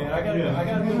go, man. I gotta do it.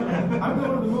 I'm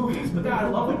going to the movies, but I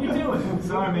love what you're doing.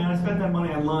 Sorry, man. I spent that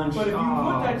money on lunch. But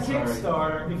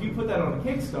if you put that on a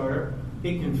Kickstarter,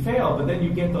 it can fail. But then you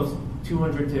get those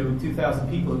 200 to 2,000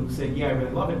 people who say, "Yeah, I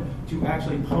really love it," to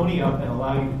actually pony up and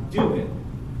allow you to do it.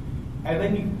 And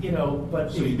then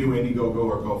so you do Indiegogo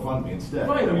or GoFundMe instead.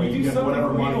 Right, or you do something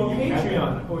whatever money on you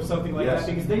Patreon or something like that,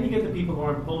 because then you get the people who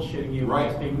aren't bullshitting you and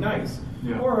just being nice.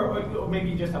 Yeah. Or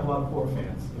maybe you just have a lot of poor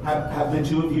fans. Have the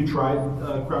two of you tried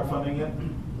crowdfunding yet?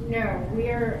 No,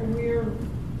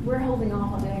 we're holding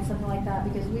off on doing something like that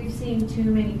because we've seen too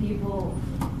many people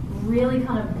really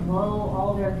kind of blow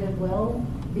all their goodwill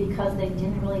because they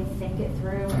didn't really think it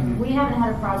through. And we haven't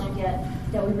had a project yet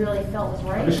that we really felt was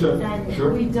right. Understood. And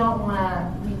Sure. we don't want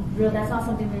to. That's not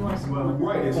something we want to support.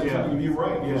 Right, you're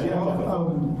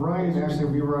right. Brian, actually,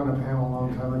 we were on a panel a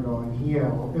long time ago,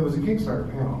 and it was a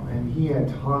Kickstarter panel, and he had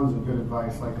tons of good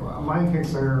advice. Like, my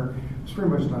Kickstarter was pretty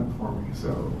much done for me.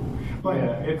 So, but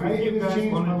if it's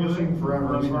changed publishing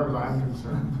forever as far as I'm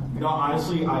concerned. No,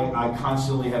 honestly, I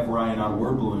constantly have Ryan on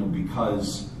Word Balloon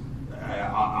because,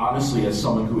 honestly, as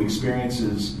someone who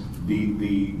experiences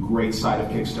the great side of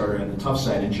Kickstarter and the tough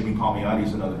side, and Jimmy Palmiotti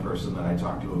is another person that I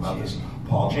talk to about this.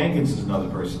 Paul Jenkins is another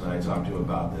person that I talk to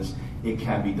about this. It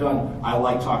can be done. I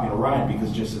like talking to Ryan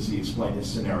because just as he explained his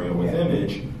scenario with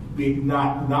Image,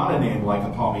 not a name like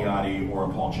a Palmiotti or a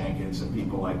Paul Jenkins and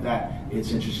people like that,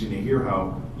 it's interesting to hear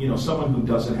how someone who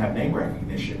doesn't have name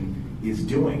recognition is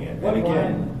doing it. What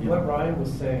Ryan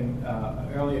was saying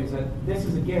earlier is that this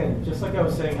is, again, just like I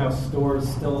was saying, how stores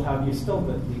still have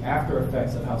the after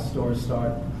effects of how stores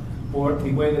start, or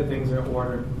the way that things are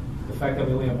ordered, the fact that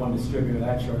we only have one distributor,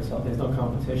 that sure as hell, there's no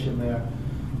competition there.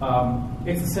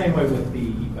 It's the same way with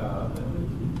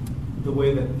the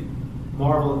way that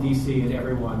Marvel and DC and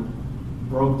everyone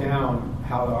broke down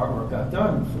how the artwork got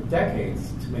done for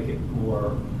decades to make it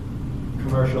more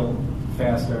commercial,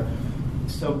 faster.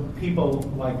 So people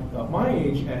like my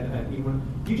age and even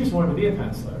you just wanted to be a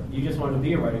penciler, you just wanted to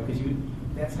be a writer because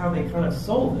that's how they kind of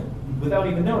sold it without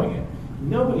even knowing it.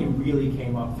 Nobody really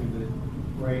came up through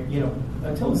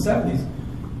until the 70s.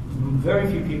 Very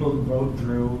few people wrote,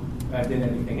 drew, did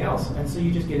anything else, and so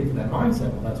you just get into that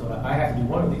mindset. Well, that's what I have to do.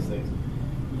 One of these things.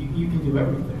 You can do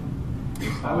everything.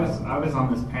 I was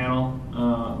on this panel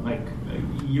like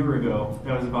a year ago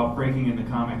that was about breaking into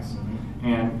comics.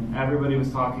 And everybody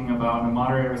was talking about, and the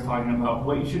moderator was talking about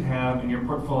what you should have in your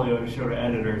portfolio to show to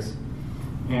editors.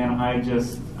 And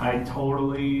I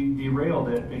totally derailed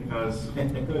it because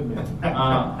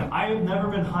I have never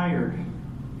been hired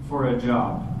for a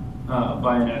job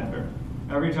by an editor.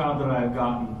 Every job that I've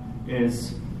gotten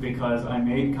is because I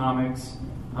made comics.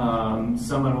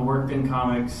 Someone who worked in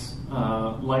comics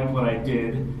liked what I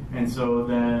did, and so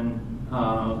then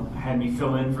had me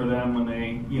fill in for them when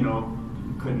they,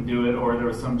 couldn't do it, or there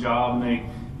was some job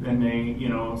and they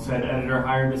said, editor,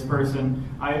 hire this person.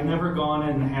 I have never gone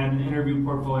and had an interview,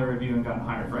 portfolio review, and gotten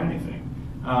hired for anything.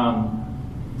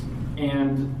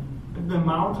 And the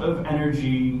amount of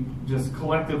energy, just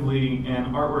collectively, and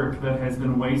artwork that has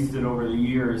been wasted over the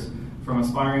years from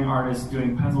aspiring artists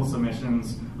doing pencil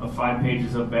submissions of 5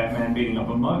 pages of Batman beating up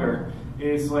a mugger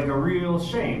is like a real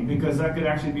shame, because that could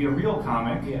actually be a real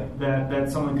comic that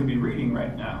someone could be reading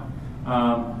right now.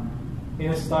 In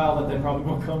a style that they're probably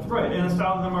more comfortable. Right, in a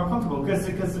style that they're more comfortable.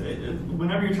 Because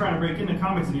whenever you're trying to break into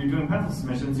comics and you're doing pencil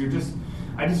submissions,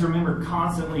 I just remember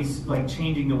constantly like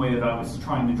changing the way that I was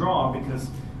trying to draw, because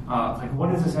like,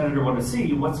 what does this editor want to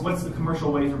see? What's the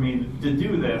commercial way for me to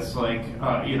do this? Like,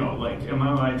 am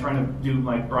I trying to do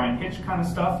like Brian Hitch kind of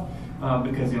stuff?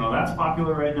 Because that's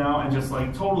popular right now, and just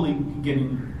like totally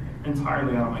getting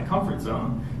entirely out of my comfort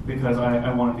zone because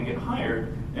I wanted to get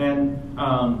hired. And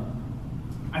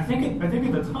I think at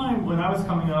the time when I was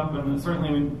coming up, and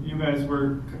certainly when you guys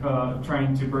were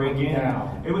trying to break in,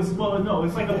 it was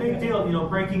it's like a big deal.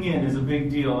 Breaking in is a big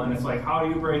deal, and it's like, how do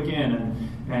you break in?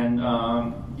 And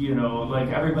like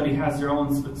everybody has their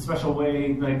own special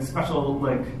way, like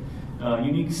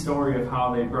unique story of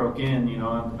how they broke in.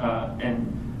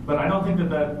 But I don't think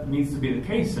that needs to be the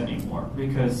case anymore,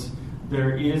 because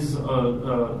there is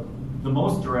the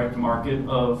most direct market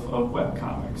of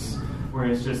webcomics, where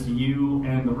it's just you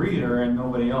and the reader and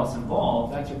nobody else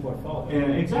involved. That's your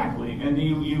portfolio. Exactly. And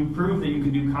you prove that you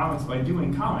can do comics by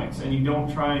doing comics, and you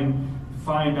don't try and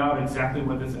find out exactly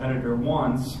what this editor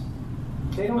wants.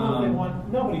 They don't know what they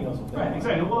want. Nobody knows what they want. Right,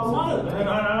 exactly. Well, a lot of it, and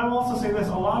I'll also say this,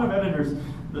 a lot of editors,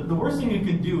 the worst thing you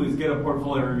can do is get a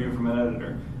portfolio review from an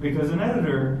editor, because an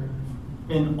editor,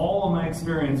 in all of my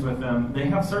experience with them, they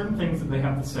have certain things that they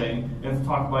have to say. They have to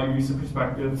talk about your use of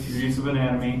perspective, your use of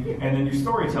anatomy, and then your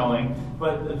storytelling,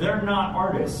 but they're not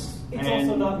artists. It's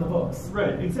also not in the books.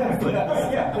 Right, exactly.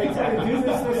 Right, yeah, exactly. Do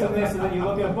this, and this, and then you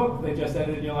look at a book they just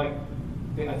edited, and you're like,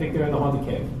 I think they're in the haunted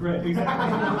cave. Right,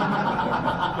 exactly.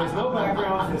 There's no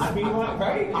background, there's speed line,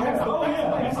 right? Yeah. Oh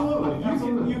yeah,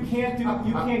 absolutely. You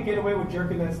can't get away with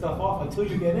jerking that stuff off until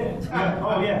you get in. Yeah.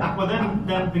 Oh yeah. Well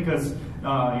then because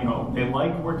they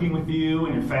like working with you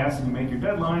and you're fast and you make your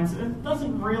deadlines. It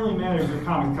doesn't really matter if your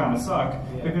comics kind of suck,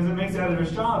 because it makes the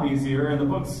editor's job easier, and the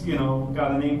book's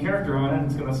got a named character on it and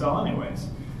it's going to sell anyways.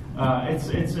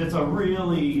 It's a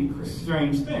really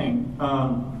strange thing.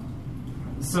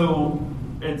 So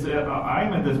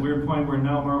I'm at this weird point where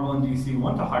now Marvel and DC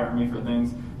want to hire me for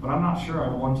things, but I'm not sure I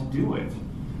want to do it.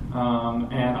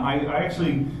 And I'm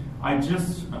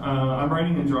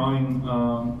writing and drawing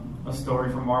a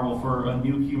story for Marvel for a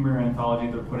new humor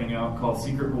anthology they're putting out called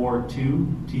Secret War 2,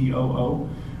 TOO.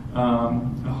 A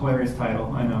hilarious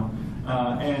title, I know.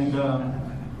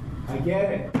 I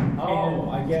get it.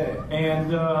 I get it.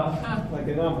 And like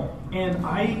a number. And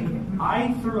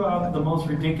I threw out the most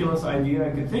ridiculous idea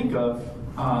I could think of,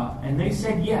 and they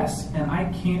said yes, and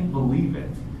I can't believe it.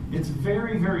 It's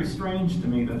very, very strange to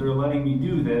me that they're letting me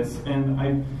do this, and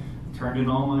I turned in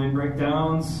all my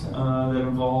breakdowns that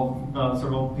involved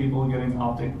several people getting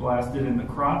optic blasted in the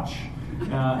crotch,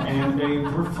 and they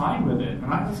were fine with it, and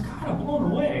I was kind of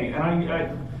blown away. And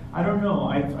I don't know.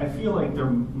 I feel like there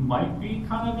might be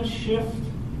kind of a shift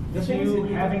to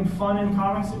having fun in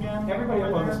comics again. Everybody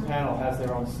up on this panel has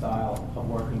their own style of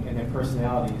working and their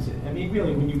personalities. I mean,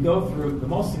 really, when you go through the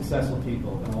most successful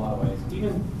people in a lot of ways,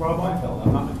 even Rob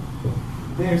Liefeld,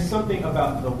 there's something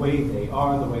about the way they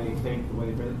are, the way they think, the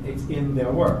way it's in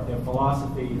their work, their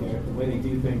philosophy, the way they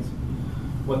do things,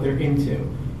 what they're into.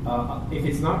 If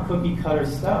it's not cookie cutter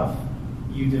stuff,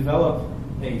 you develop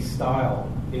a style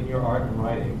in your art and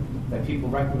writing that people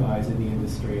recognize in the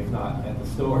industry, if not at the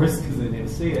stores, because they didn't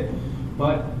see it.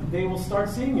 But they will start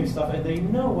seeing your stuff, and they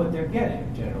know what they're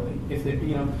getting generally. If they,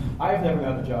 I've never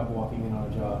gotten a job walking in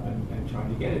on a job and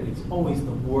trying to get it. It's always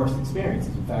the worst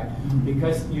experiences, in fact,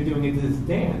 because you're doing it this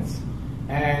dance,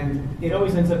 and it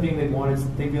always ends up being they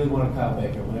really wanted Kyle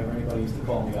Baker whenever anybody used to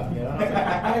call me up. And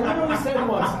I literally said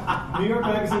once, New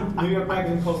York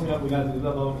Magazine calls me up. We got to do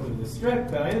the strip,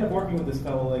 and I ended up working with this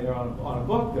fellow later on a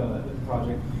book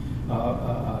project.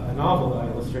 A novel that I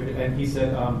illustrated, and he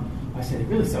said, I said, it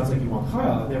really sounds like you want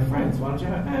Kyle, and they're friends, why don't you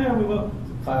have, we will.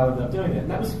 Kyle ended up doing it, and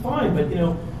that was fine, but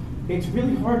it's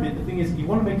really hard. The thing is, you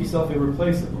want to make yourself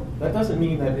irreplaceable. That doesn't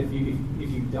mean that if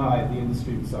you die, the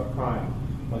industry would start crying,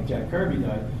 like Jack Kirby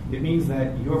died. It means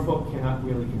that your book cannot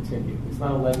really continue. It's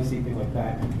not a legacy thing like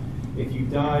that. If you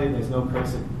die, there's no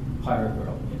cursed pirate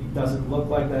girl. It doesn't look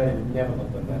like that. It would never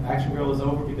look like that. Action Girl is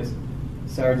over because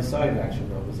Sarah decided Action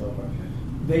Girl was over.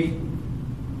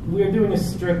 We're doing a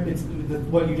strip. It's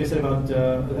what you just said about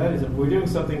that is we're doing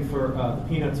something for the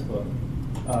Peanuts book.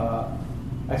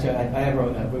 Actually, I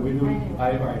wrote that, but we're doing.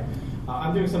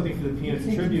 I'm doing something for the Peanuts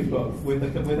tribute book with a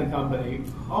company.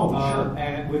 Oh, sure.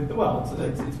 And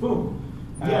it's Boom.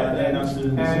 Yeah, they announced it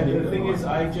in the city. And the thing is,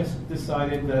 I just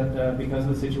decided that because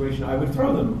of the situation, I would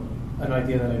throw them an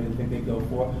idea that I didn't think they'd go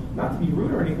for. Not to be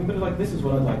rude or anything, but like, this is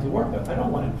what I'd like to work with. I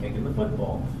don't want him kicking the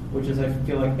football, which is, I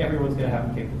feel like everyone's going to have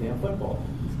him kick the damn football.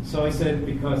 So I said,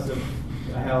 because of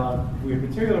I had a lot of weird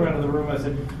material around in the room, I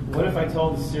said, what if I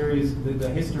told the series, the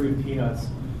history of Peanuts,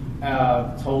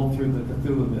 told through the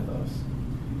Cthulhu mythos?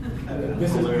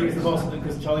 This is the most,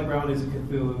 because Charlie Brown is a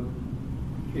Cthulhu,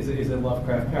 is a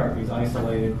Lovecraft character. He's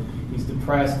isolated, he's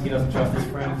depressed, he doesn't trust his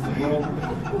friends, the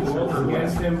world's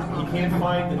against him, he can't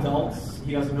find adults,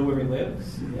 he doesn't know where he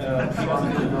lives, he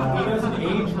doesn't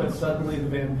age, but suddenly the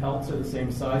Van Pelts are the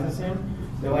same size as him.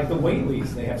 They're like the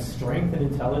Whateleys. They have strength and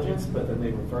intelligence, but then they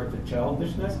revert to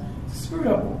childishness. It's a screwed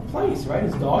up place, right?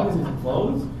 His dog is in his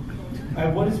clothes.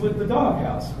 And what is with the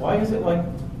doghouse? Why is it like,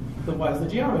 why is the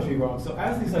geometry wrong? So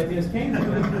as these ideas came to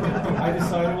me, I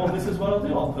decided, well, this is what I'll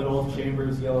do. I'll put Olaf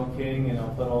Chambers, Yellow King, and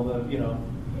I'll put all the,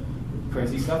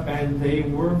 crazy stuff. And they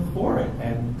were for it.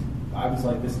 And I was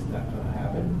like, this is not going to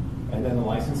happen. And then the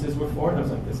licenses were for it. And I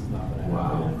was like, this is not going to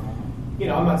happen. Wow.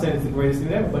 I'm not saying it's the greatest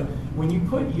thing ever, but when you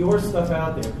put your stuff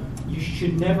out there, you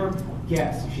should never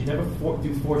guess. You should never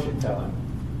do fortune telling,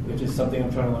 which is something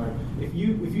I'm trying to learn. If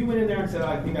you went in there and said,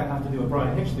 I think I have to do a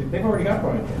Brian Hitch thing, they've already got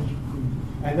Brian Hitch.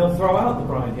 And they'll throw out the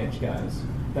Brian Hitch guys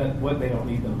they don't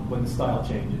need them when the style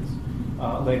changes.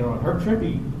 Later on, Herb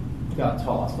Trimpe got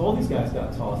tossed. All these guys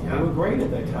got tossed. Yeah. They were great at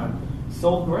that time.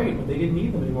 Sold great, but they didn't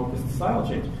need them anymore because the style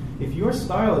changed. If your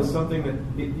style is something that,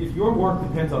 if your work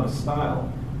depends on a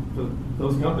style, for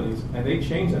those companies, and they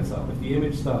change that stuff. If the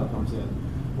image style comes in,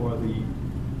 or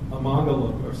a manga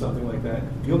look, or something like that,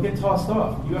 you'll get tossed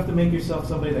off. You have to make yourself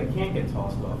somebody that can't get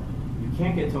tossed off. You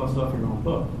can't get tossed off your own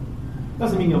book.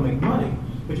 Doesn't mean you'll make money,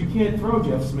 but you can't throw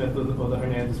Jeff Smith or the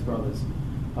Hernandez brothers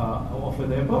off of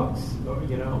their books.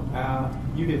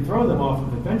 You can throw them off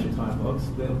of Adventure Time books.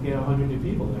 They'll get 100 new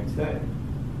people the next day.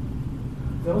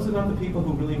 Those are not the people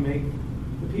who really make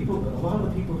the people. A lot of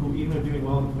the people who even are doing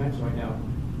well in the convention right now,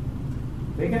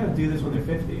 they got to do this when they're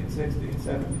 50 and 60 and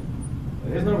 70.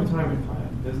 There's no retirement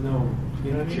plan. There's no,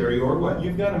 you know what I mean? Jerry Orwell.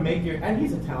 You've got to make and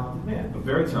he's a talented man.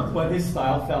 Very talented. But his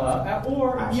style fell out.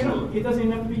 Or, absolutely, it doesn't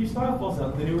even have to be your style falls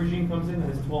out. The new regime comes in and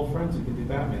has 12 friends who can do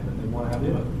Batman that they want to have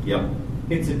do it. Yep.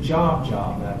 It's a job,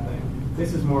 that thing.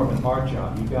 This is more of an art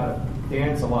job. You've got to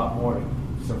dance a lot more to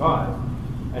survive.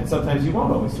 And sometimes you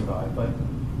won't always survive, but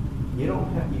you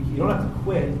don't have to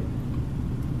quit.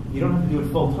 You don't have to do it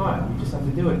full time. You just have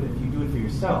to do it if you do it for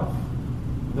yourself.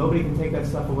 Nobody can take that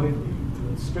stuff away from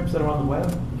you. The strips that are on the web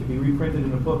can be reprinted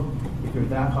in a book if you're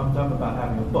that pumped up about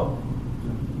having a book.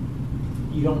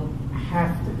 You don't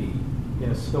have to be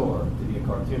in a store to be a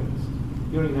cartoonist.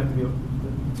 You don't even have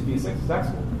to be a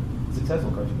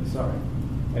successful cartoonist. Sorry.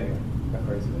 Anyway, got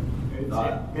crazy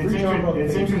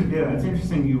there. It's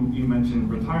interesting you mentioned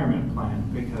retirement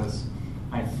plan, because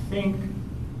I think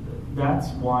that's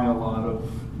why a lot of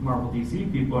Marvel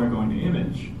DC people are going to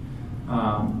Image,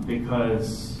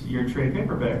 because your trade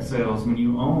paperback sales, when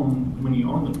you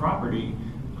own the property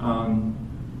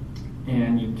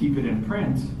and you keep it in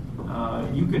print,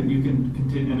 you can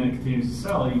continue, and it continues to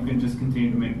sell. You can just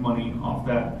continue to make money off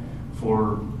that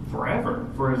for forever,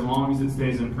 for as long as it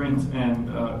stays in print and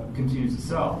continues to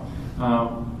sell.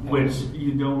 Which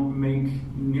you don't make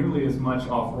nearly as much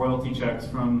off royalty checks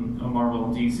from a Marvel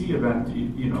and DC event,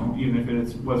 even if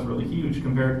it was really huge,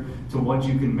 compared to what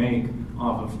you can make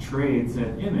off of trades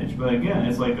at Image. But again,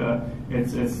 it's like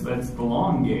it's the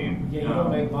long game. Yeah, you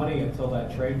don't make money until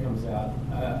that trade comes out,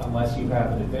 unless you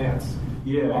have an advance.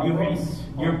 Yeah,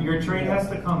 your trade has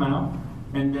to come out,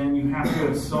 and then you have to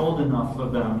have sold enough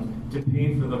of them to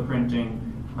pay for the printing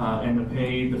and to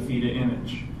pay the fee to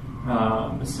Image.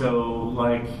 My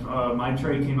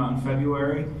trade came out in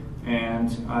February, and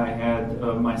I had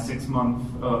my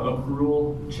 6-month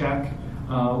accrual check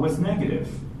was negative.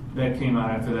 That came out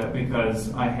after that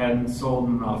because I hadn't sold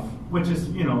enough, which is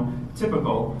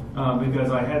typical,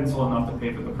 because I hadn't sold enough to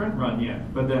pay for the print run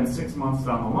yet. But then 6 months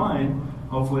down the line,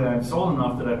 hopefully I've sold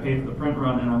enough that I paid for the print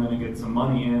run, and I'm going to get some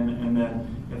money in. And then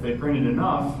if they printed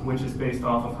enough, which is based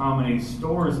off of how many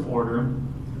stores order,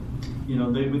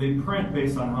 they print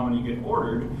based on how many get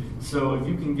ordered. So if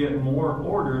you can get more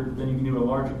ordered, then you can do a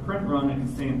larger print run. It can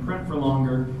stay in print for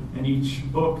longer, and each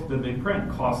book that they print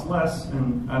costs less.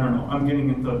 And I don't know, I'm getting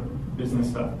into business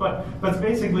stuff, but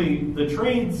basically the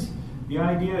trades. The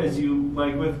idea is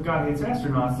like with God Hates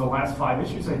Astronauts, the last 5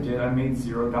 issues I did, I made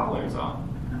 $0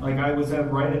 on. Like I was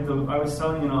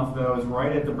selling enough that I was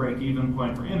right at the break-even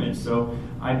point for Image. So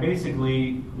I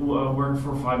basically worked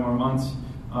for 5 more months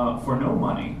for no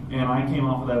money, and I came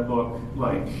off of that book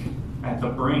like at the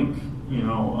brink,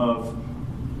 of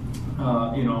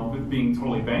being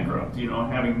totally bankrupt,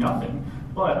 having nothing.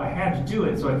 But I had to do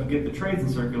it so I could get the trades in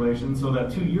circulation, so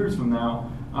that 2 years from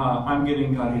now, I'm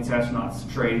getting God Hates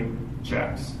Astronauts trade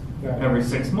checks every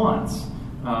 6 months.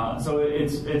 So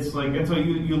it's like, and so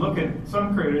you look at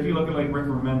some creators, you look at like Rick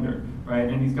Remender, right?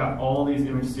 And he's got all these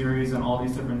Image series and all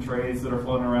these different trades that are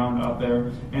floating around out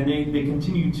there, and they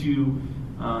continue to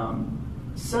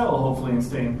sell, hopefully, and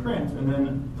stay in print. And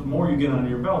then the more you get under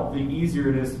your belt, the easier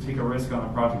it is to take a risk on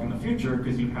a project in the future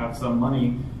because you have some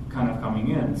money kind of coming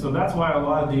in. So that's why a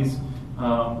lot of these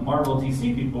Marvel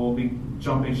DC people will be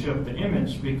jumping ship to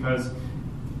Image, because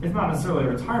it's not necessarily a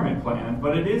retirement plan,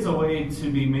 but it is a way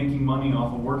to be making money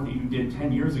off of work that you did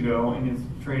 10 years ago, and your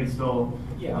trade is still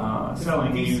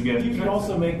selling. DC, you can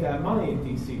also make that money in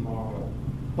DC Marvel,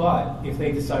 but if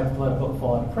they decide to let a book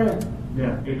fall out of print,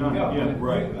 you're done. Yeah,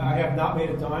 right. I have not made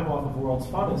a dime off of World's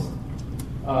Funnest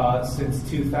since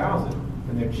 2000,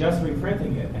 and they're just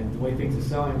reprinting it, and the way things are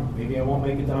selling, maybe I won't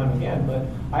make a dime again, but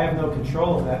I have no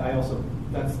control of that. I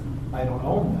don't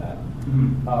own that.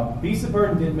 Mm-hmm. Beast of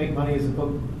Burden didn't make money as a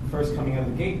book first coming out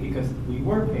of the gate because we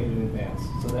weren't paid in advance,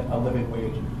 so that a living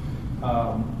wage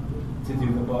to do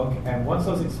the book. And once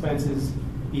those expenses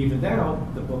evened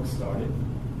out, the book started.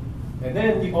 And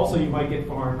then you might get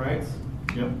foreign rights.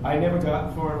 Yep. I never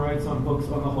got foreign rights on books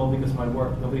on the whole because my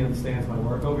work, nobody understands my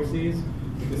work overseas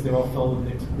because they're all filled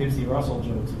with Nipsey Russell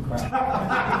jokes and crap.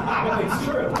 But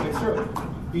it's true.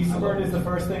 Beast of Burden is the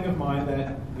first thing of mine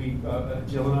that we,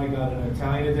 Jill and I got an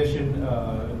Italian edition.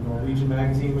 Norwegian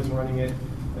magazine was running it,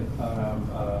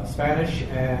 Spanish,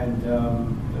 and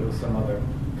there was some other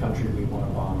country we want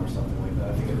to bomb or something like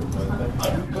that. I think it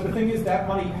was. But the thing is, that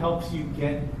money helps you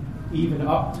get even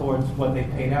up towards what they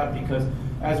paid out, because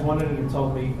as one editor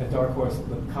told me at Dark Horse,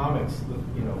 the comics,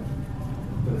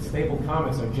 the staple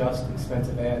comics are just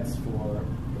expensive ads for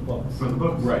the books. For the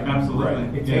books, right? Absolutely.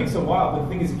 Right. It takes a while, but the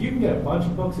thing is, if you can get a bunch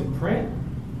of books in print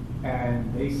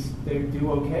and they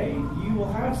do okay, you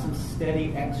will have some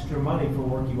steady extra money for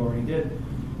work you already did.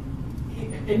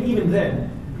 And even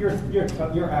then,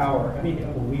 your hour. I mean,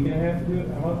 a week and a half to do it.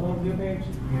 How long to do a page?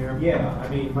 Yeah. I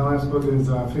mean, my last book is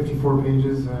 54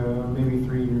 pages, maybe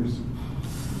 3 years.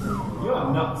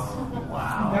 You're nuts.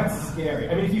 Wow. That's scary.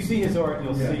 I mean, if you see his art,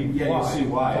 you'll see why. You'll see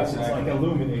why. Because it's like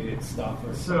illuminated stuff.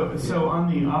 So on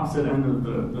the opposite end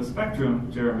of the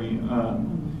spectrum, Jeremy,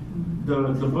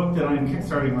 the book that I'm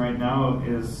kickstarting right now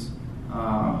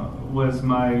was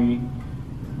my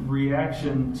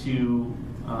reaction to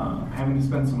having to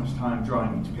spend so much time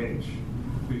drawing each page,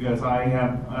 because I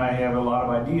have a lot of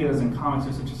ideas, and comics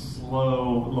are such a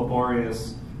slow,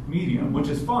 laborious medium, which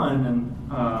is fun, and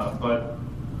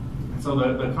so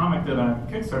the comic that I'm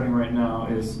kickstarting right now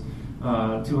is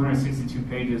 262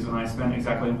 pages, and I spent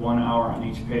exactly 1 hour on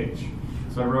each page.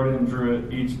 So I wrote it and drew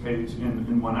it each page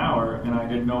in 1 hour, and I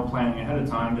did no planning ahead of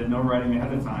time, did no writing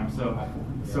ahead of time.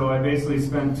 So I basically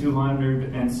spent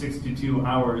 262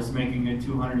 hours making a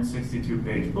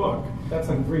 262-page book. That's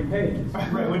like 3 pages.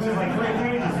 Right, which is like 3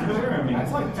 pages for Jeremy.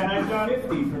 That's like and I've got 50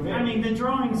 for me. I mean, the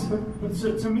drawings,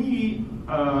 to me,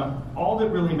 all that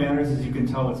really matters is you can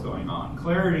tell what's going on.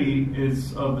 Clarity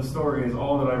of the story is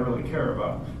all that I really care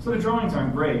about. So the drawings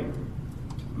aren't great,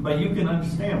 but you can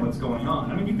understand what's going on.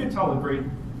 I mean, you can tell a great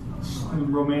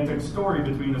romantic story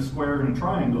between a square and a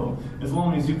triangle as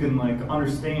long as you can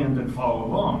understand and follow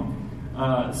along.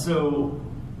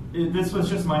 This was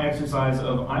just my exercise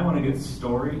of, I want to get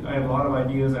story. I have a lot of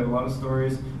ideas, I have a lot of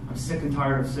stories. I'm sick and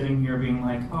tired of sitting here being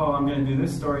like, oh, I'm going to do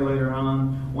this story later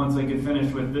on once I get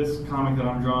finished with this comic that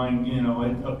I'm drawing,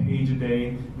 a page a day,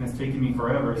 and it's taking me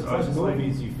forever. It's so like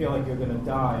movies, you feel like you're going to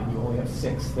die and you only have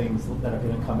 6 things that are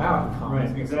going to come out in comics.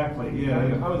 Right, exactly. Yeah.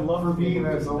 I would love for me,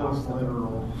 that's almost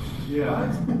literal.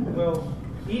 Yeah. Well,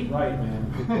 eat right,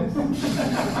 man. I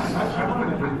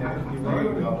wanted to do that. There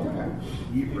you go.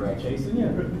 Eat right. Jason,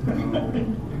 here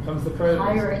comes the credits.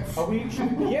 Pirates. Are we?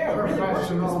 Yeah, we're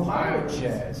professional pirate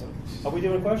jazz. Are we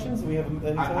doing questions? Do we have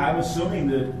anything? I'm assuming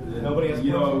that nobody has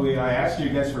I asked you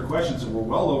guys for questions, and we're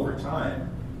well over time.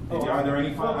 Are there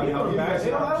any? I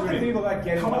don't think people that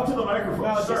get Come up to the microphone,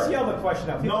 no, sir. just yell the question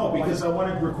out. No, because I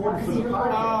want to record it for the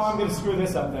podcast. Oh, I'm going to screw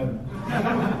this up then.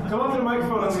 Come up to the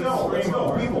microphone. Let's go. Let's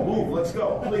go. People, move. Let's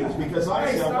go, please. Because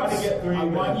honestly, I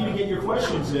want you to get your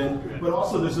questions in, but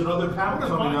also there's another panel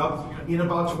coming up in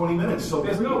about 20 minutes. So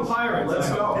there's no pirates. Let's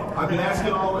go. I've been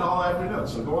asking all afternoon.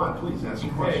 So go on, please. Ask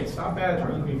your questions. Hey, stop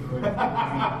badgering me. Is this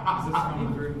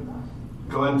coming through?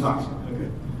 Go ahead and talk. Okay.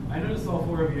 I noticed all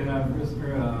four of you have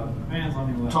fans on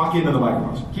your left. Talk into the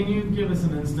microphone. Can you give us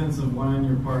an instance of when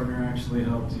your partner actually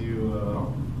helped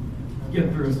you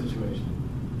get through a situation?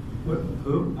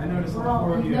 Who? I noticed all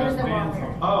four of you have fans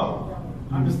on.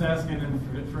 I'm just asking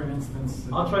for an instance.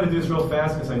 I'll try to do this real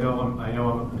fast because I know I'm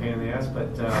a pain in the ass,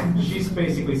 but she's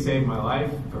basically saved my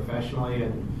life professionally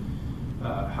and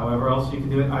however else you can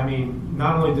do it. I mean,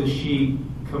 not only does she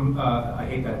I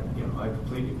hate that, I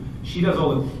completely. She does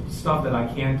all the stuff that I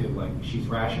can't do. Like she's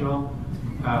rational.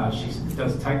 She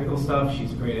does technical stuff.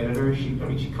 She's a great editor.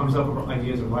 She comes up with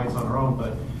ideas and writes on her own.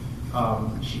 But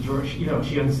she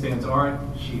understands art.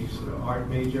 She's an art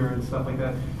major and stuff like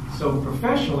that. So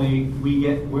professionally,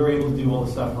 we're able to do all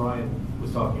the stuff Ryan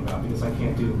was talking about because I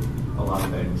can't do a lot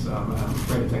of things. I'm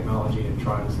afraid of technology and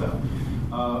trying stuff.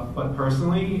 But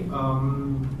personally,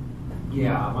 one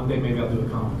day maybe I'll do a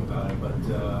comic about it. But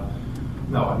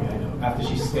no, I mean I know after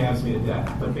she stabs me to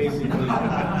death. But basically,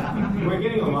 we're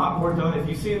getting a lot more done.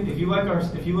 If you like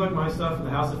my stuff in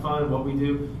the House of Fun and what we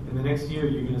do, in the next year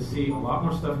you're going to see a lot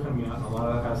more stuff coming out, and a lot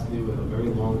of that has to do with a very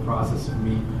long process of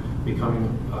me becoming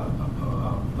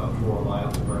a more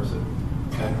reliable person.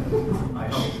 And I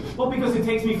hope. Well, because it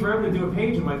takes me forever to do a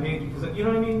page on my page. Because you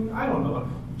know what I mean? I don't know.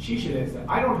 She should answer that.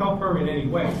 I don't help her in any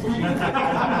way. So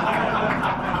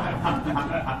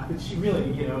but she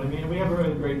really, you know what I mean? We have a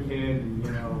really great kid, and, we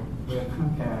have a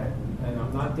cat, and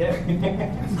I'm not dead.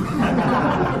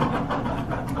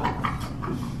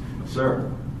 Sir.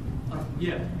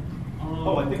 Yeah.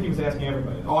 I think he was asking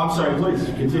everybody. Oh, I'm sorry. Please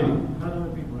continue. Not other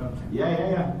people have.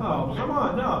 Yeah. Oh, come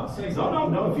on, no. Say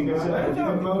no. If you guys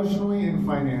have emotionally and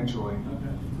financially.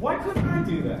 Okay. Why couldn't I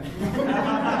do that?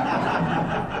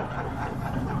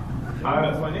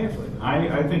 Financially.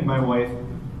 I think my wife,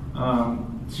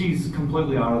 she's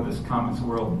completely out of this comics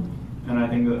world, and I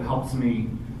think that helps me,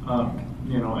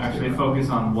 actually focus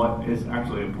on what is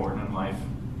actually important in life.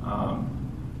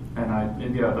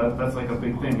 That's like a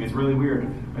big thing. It's really weird.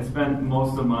 I spent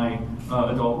most of my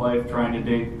adult life trying to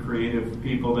date creative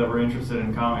people that were interested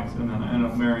in comics, and then I ended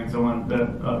up marrying someone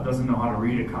that doesn't know how to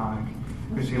read a comic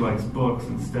because she likes books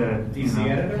instead. DC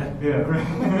editor? Yeah.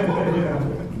 Yeah.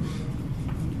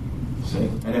 See?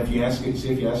 And if you ask a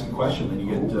question, then you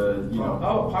get,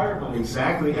 pirate money.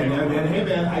 Exactly. And hey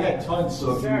man, I got tons.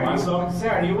 So if you want some,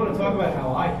 Sarah, do you want to talk about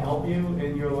how I help you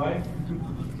in your life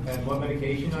and what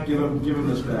medication I give him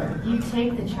this back. You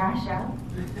take the trash out.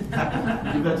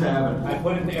 Give that to Evan. I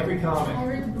put it into every comic.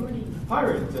 Pirate booty.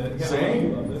 Pirate. See?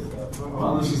 Love this stuff.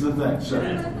 Well, this is the thing,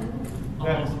 sir.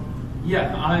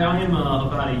 I am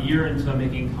about a year into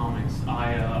making comics.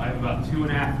 I have about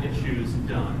 2.5 issues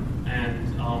done,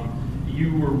 and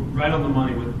you were right on the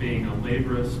money with being a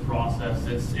laborious process.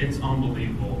 It's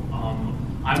unbelievable.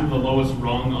 I'm the lowest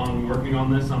rung on working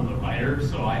on this. I'm the writer,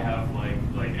 so I have like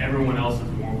everyone else is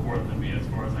more important than me as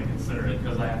far as I consider it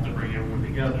because I have to bring everyone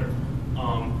together.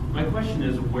 My question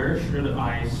is, where should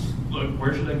I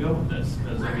go with this?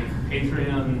 Because I mean,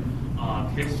 Patreon,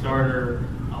 Kickstarter.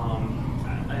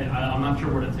 I'm not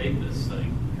sure where to take this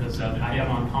thing because I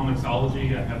am on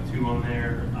Comixology. I have 2 on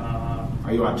there.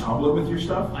 Are you on Tumblr with your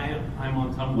stuff? I am. I'm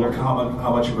on Tumblr. Look,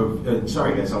 how much of a...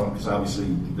 sorry, guys, because obviously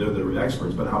they're the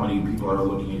experts, but how many people are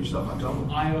looking at your stuff on Tumblr?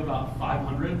 I have about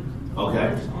 500 on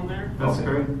there. That's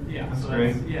great. Yeah, that's so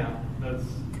great. That's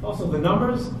also the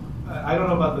numbers. I don't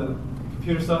know about the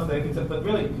computer stuff but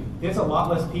really, there's a lot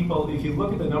less people. If you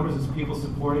look at the numbers of people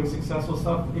supporting successful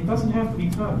stuff, it doesn't have to be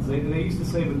tons. They used to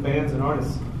say with bands and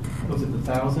artists, was it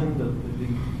 1,000?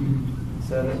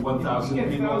 1,000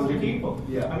 people. 1,000 people.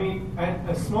 Yeah. I mean, at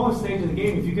a smaller stage of the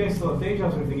game, if you guys still have day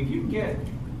jobs or anything, if you can get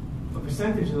a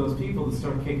percentage of those people to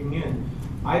start kicking in,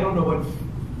 I don't know what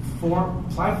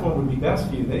platform would be best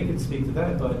for you. They could speak to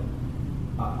that, but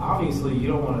obviously you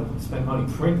don't want to spend money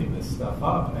printing this stuff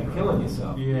up and killing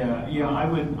yourself. Yeah.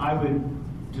 I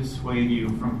would dissuade you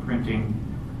from printing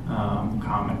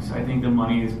comics. I think the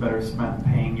money is better spent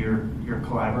paying your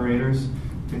collaborators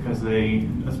because they,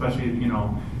 especially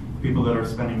people that are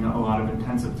spending a lot of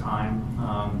intensive time.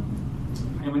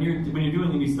 And when you're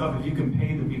doing any stuff, if you can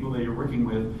pay the people that you're working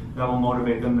with, that will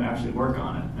motivate them to actually work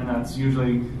on it. And that's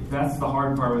the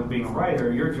hard part with being a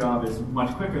writer. Your job is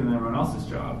much quicker than everyone else's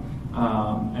job.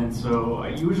 And so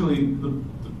usually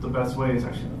the the best way is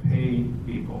actually to pay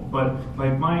people. But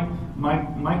like my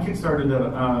Kickstarter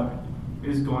that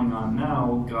is going on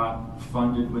now got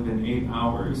funded within 8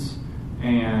 hours,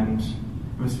 and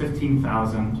it was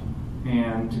 $15,000,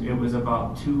 and it was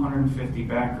about 250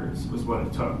 backers was what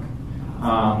it took.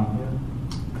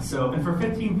 So, and for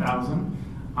 $15,000,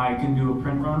 I can do a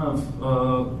print run of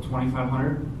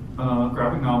 2,500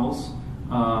 graphic novels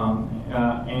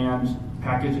and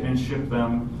package and ship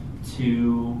them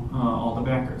to all the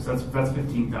backers. That's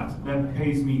 $15,000. That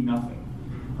pays me nothing.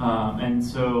 And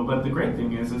so, but the great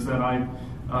thing is that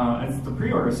it's the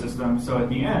pre-order system. So at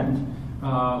the end,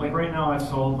 like right now, I've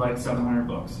sold like 700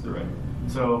 books already.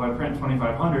 So if I print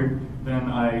 2,500, then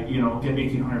I get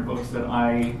 1,800 books that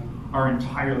are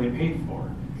entirely paid for.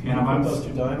 Can you put those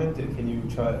to Diamond? Can you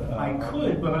try? I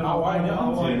could, but I don't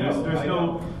want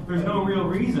to. There's no real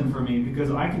reason for me,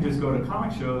 because I can just go to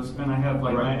comic shows and I have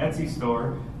like my Etsy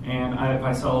store, and if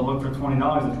I sell a book for $20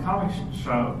 at the comic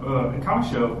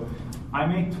show, I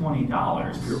make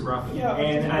 $20. Pure profit. Yeah,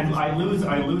 and I lose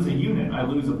a unit. I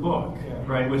lose a book,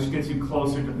 right, which gets you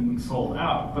closer to being sold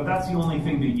out. But that's the only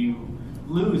thing that you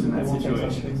lose in that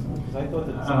situation. Because I thought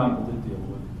that some people did deal with.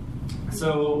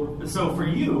 So for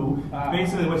you,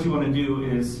 basically what you want to do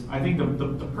is, I think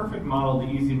the perfect model,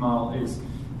 the easy model is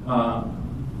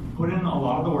put in a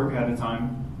lot of the work ahead of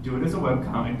time, do it as a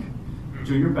webcomic,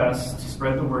 do your best to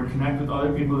spread the word, connect with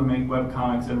other people that make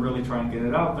webcomics and really try and get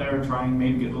it out there, try and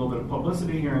maybe get a little bit of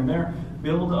publicity here and there,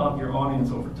 build up your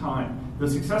audience over time. The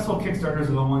successful Kickstarters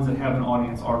are the ones that have an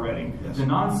audience already. Yes. The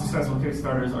non-successful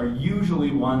Kickstarters are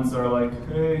usually ones that are like,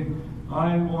 hey,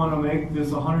 I want to make this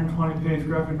 120-page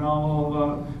graphic novel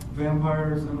about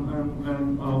vampires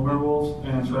and werewolves,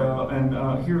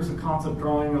 and here's a concept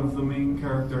drawing of the main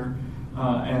character,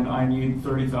 and I need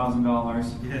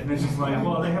 $30,000. Yeah. And it's just like,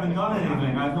 well, they haven't done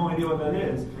anything. I have no idea what that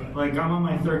is. Right. Like, I'm on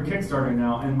my 3rd Kickstarter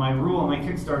now, and my rule on my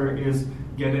Kickstarter is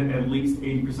get it at least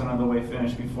 80% of the way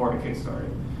finished before I Kickstarter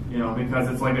it. Because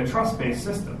it's like a trust-based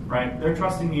system, right? They're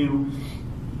trusting you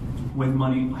with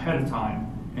money ahead of time,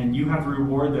 and you have to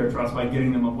reward their trust by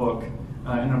getting them a book in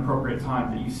an appropriate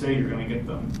time that you say you're going to get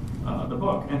them the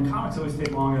book. And comics always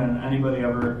take longer than anybody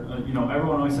ever,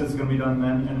 everyone always says it's going to be done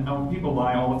then, and people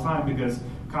lie all the time because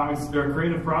comics, they're a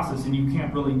creative process and you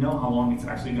can't really know how long it's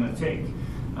actually going to take.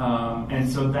 And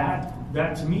so that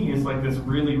to me is like this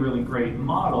really, really great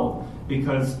model,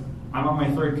 because I'm on my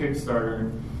 3rd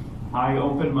Kickstarter. I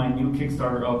opened my new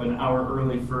Kickstarter up an hour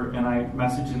early and I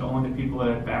messaged it only to people that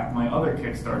had backed my other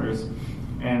Kickstarters.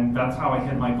 And that's how I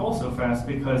hit my goal so fast,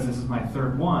 because this is my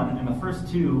 3rd one, and the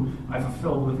first 2 I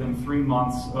fulfilled within 3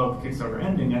 months of Kickstarter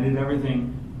ending. I did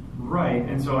everything right,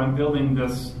 and so I'm building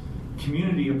this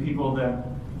community of people that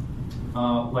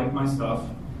like my stuff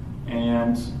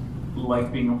and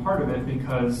like being a part of it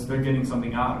because they're getting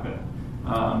something out of it.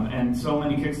 And so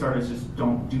many Kickstarters just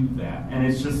don't do that, and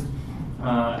it's just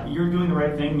you're doing the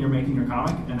right thing. You're making your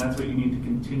comic, and that's what you need to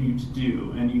continue to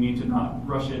do, and you need to not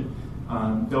rush it.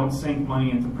 Don't sink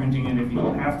money into printing it if you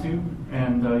don't have to,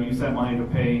 and use that money to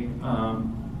pay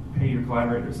your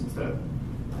collaborators instead.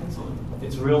 Excellent.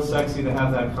 It's real sexy to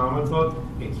have that comic book.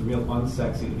 It's real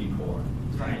unsexy to be poor.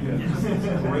 Right. Yeah.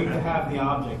 It's great to have the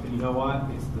object, but you know what?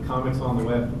 It's the comics on the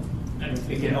web.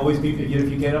 It can always be, if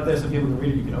you get up there so people can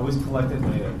read it, you can always collect it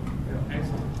later.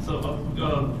 Excellent. So,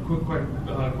 quick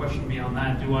question beyond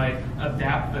that: do I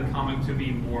adapt the comic to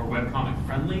be more webcomic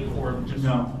friendly, or just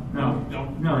no?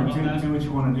 Do what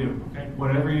you want to do. Okay.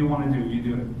 Whatever you want to do, you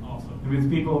do it. Awesome. With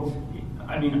people,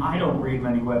 I don't read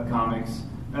many webcomics.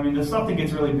 The stuff that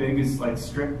gets really big is like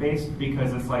strip based,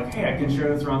 because it's like, hey, I can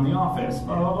share this around the office,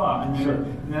 blah blah blah, and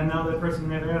then now that person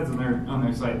made their ads on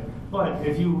their site. But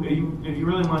if you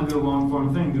really want to do a long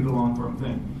form thing, do the long form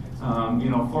thing.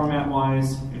 Format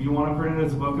wise, if you want to print it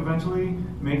as a book eventually,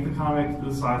 make the comic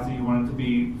the size that you want it to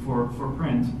be for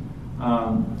print.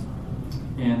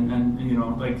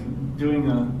 And like doing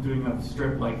a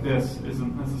strip like this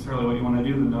isn't necessarily what you want to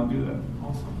do, then don't do that.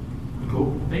 Awesome.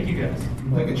 Cool. Thank you guys.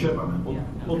 Take a chip on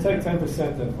it. We'll take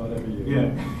 10% of whatever you do.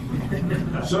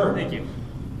 Yeah. Sir. Thank you.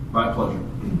 My pleasure.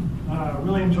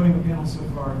 Really enjoying the panel so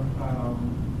far.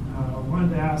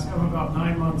 Wanted to ask, I'm about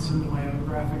 9 months into my own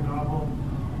graphic novel,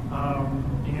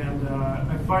 and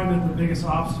I find that the biggest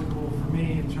obstacle for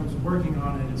me in terms of working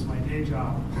on it is my day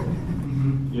job.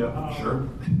 Yeah, sure.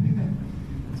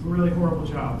 It's a really horrible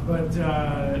job. But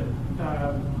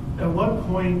at what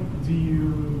point do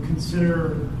you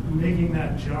consider making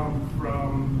that jump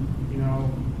from,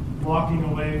 walking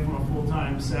away from a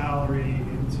full-time salary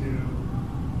into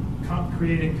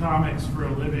creating comics for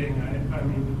a living?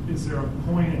 Is there a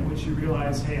point at which you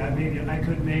realize, hey, I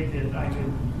could make it, I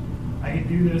could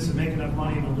do this and make enough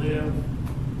money to live?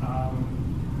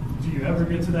 Do you ever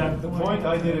get to that The point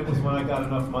I did it was when I got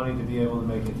enough money to be able to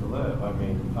make it to live. I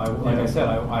mean, I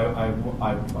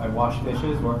washed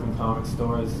dishes, worked in comic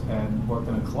stores, and worked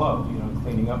in a club,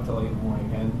 cleaning up till 8 in the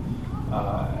morning. And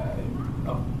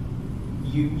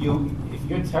if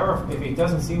you're terrified, if it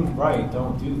doesn't seem right,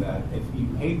 don't do that. If you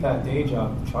hate that day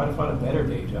job, try to find a better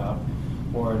day job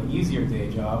or an easier day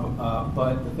job.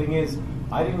 But the thing is,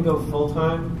 I didn't go full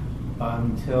time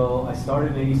until I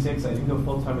started in '86. I didn't go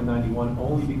full time in '91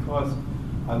 only because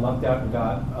I lucked out and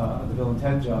got the Bill and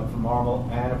Ted job from Marvel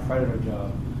and a Predator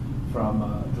job from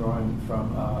drawing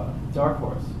from Dark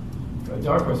Horse.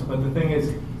 But the thing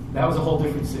is, that was a whole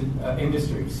different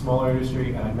industry, smaller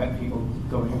industry, and I met people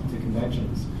going to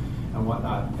conventions and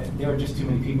whatnot. And there are just too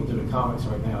many people doing comics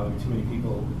right now. There are too many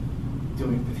people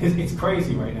doing. It's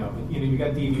crazy right now. But you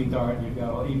got DeviantArt, you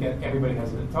got everybody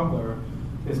has a Tumblr.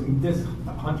 There's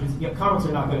hundreds. Comics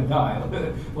are not going to die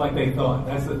like they thought.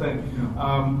 That's the thing.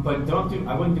 But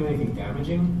I wouldn't do anything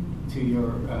damaging to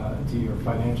your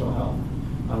financial health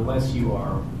unless you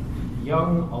are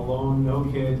young, alone, no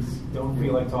kids, don't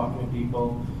feel like talking to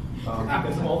people.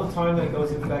 Because all the time that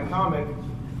goes into that comic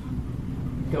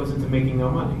goes into making no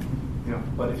money. Yeah.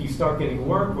 But if you start getting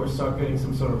work or start getting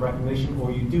some sort of recognition,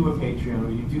 or you do a Patreon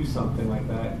or you do something like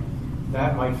that,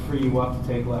 that might free you up to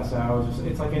take less hours.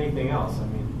 It's like anything else. I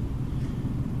mean,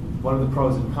 one of the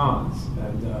pros and cons.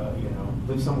 And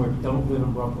live somewhere. Don't live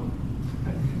in Brooklyn.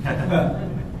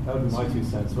 That would be my 2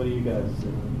 cents. What do you guys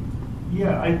do?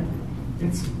 Yeah,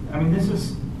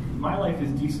 my life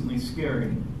is decently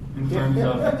scary in terms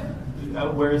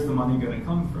of where is the money going to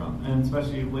come from, and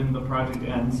especially when the project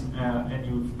ends and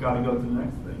you've got to go to the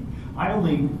next thing. I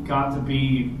only got to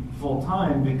be full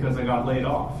time because I got laid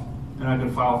off and I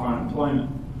could file for unemployment.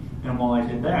 And while I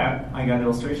did that, I got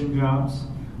illustration jobs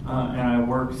and I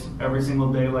worked every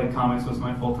single day like comics was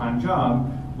my full-time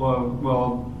job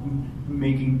while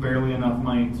making barely enough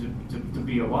money to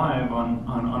be alive on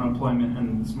unemployment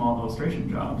and small illustration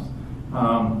jobs.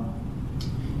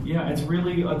 It's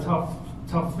really a tough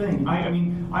thing. I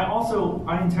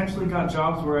intentionally got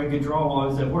jobs where I could draw while I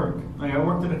was at work. Like I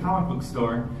worked at a comic book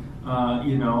store,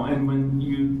 and when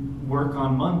you work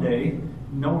on Monday,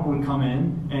 no one would come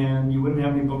in, and you wouldn't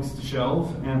have any books to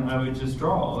shelve, and I would just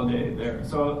draw all day there.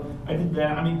 So I did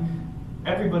that. I mean,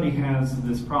 everybody has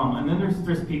this problem, and then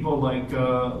there's people like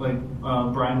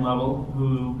Brian Level,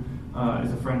 who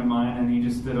is a friend of mine, and he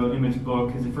just did an image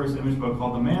book, his first image book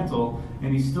called The Mantle,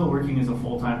 and he's still working as a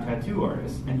full-time tattoo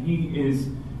artist, and he is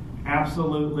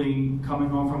absolutely coming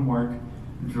home from work,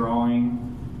 drawing,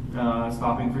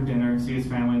 stopping for dinner, see his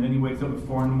family, and then he wakes up at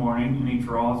 4 in the morning and he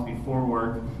draws before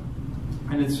work.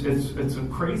 And it's a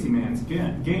crazy man's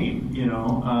game,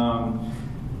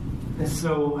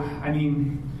 So, I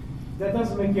mean, that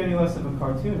doesn't make you any less of a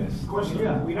cartoonist. Of course,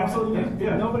 yeah. Absolutely.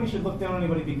 Nobody should look down on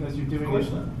anybody because you're doing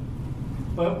it.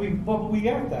 But we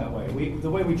act that way. The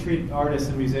way we treat artists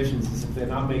and musicians is if they're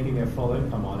not making their full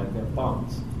income on it, they're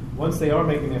bums. Once they are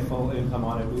making their full income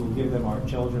on it, we will give them our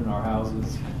children, our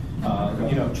houses,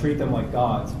 treat them like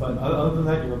gods. But other than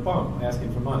that, you're a bum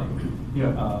asking for money.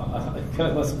 Yeah.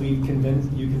 Unless you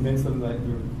convince them that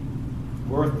you're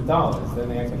worth the dollars, then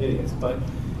they act like idiots. But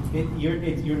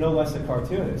you're no less a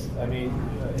cartoonist. I mean,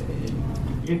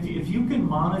 if you can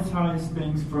monetize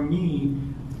things, for me,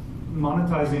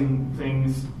 monetizing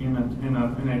things in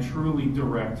a truly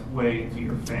direct way to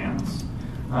your fans.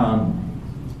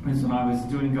 And so when I was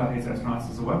doing God Hates Astronauts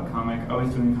as a webcomic, I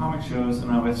was doing comic shows and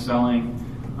I was selling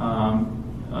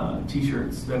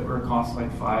T-shirts that were cost like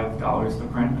 $5 to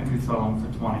print. I could sell them for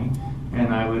 $20,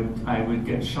 and I would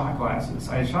get shot glasses.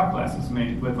 I had shot glasses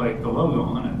made with like the logo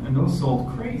on it, and those sold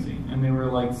crazy, and they were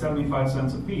like 75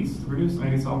 cents a piece to produce, and I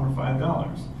could sell them for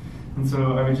 $5. And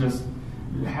so I would just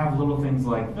have little things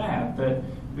like that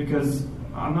because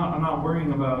I'm not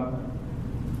worrying about.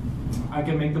 I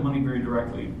can make the money very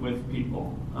directly with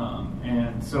people,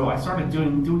 and so I started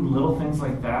doing little things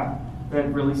like that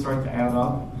really start to add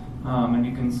up. And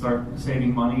you can start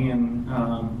saving money and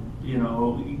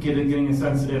getting a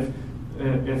sense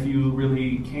if you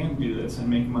really can do this and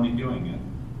make money doing it.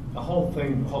 The whole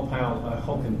panel, a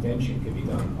whole convention could be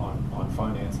done on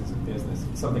finances and business.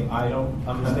 It's something I don't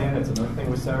understand. It's another thing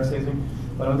with Sarah says,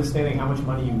 but understanding how much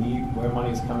money you need, where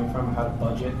money is coming from, how to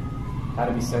budget, how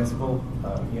to be sensible.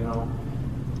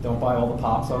 Don't buy all the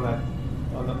pops on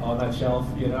that shelf.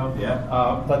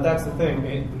 Yeah. But that's the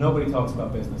thing. Nobody talks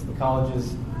about business. The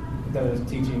colleges that are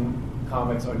teaching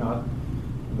comics are not.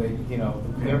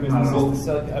 Their business is to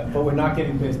sell. But we're not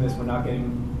getting business. We're not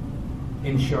getting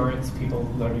insurance. People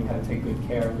learning how to take good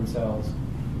care of themselves.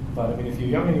 But I mean, if you're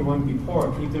young and you want to be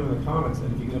poor, keep doing the comics.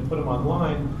 And if you're going to put them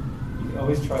online, you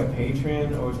always try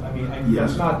Patreon, or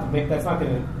Yes. that's not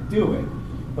going to do it.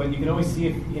 But you can always see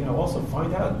if also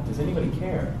find out, does anybody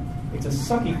care? It's a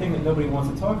sucky thing that nobody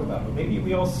wants to talk about, but maybe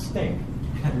we all stink.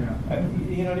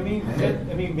 You know what I mean?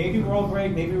 I mean, maybe we're all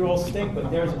great, maybe we all stink,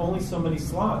 but there's only so many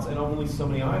slots and only so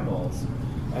many eyeballs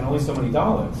and only so many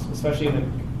dollars, especially in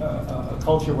a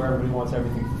culture where everybody wants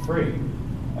everything for free.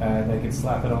 They can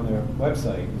slap it on their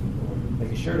website and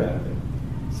make a shirt out of it.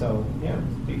 So, yeah,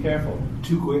 be careful.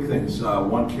 Two quick things.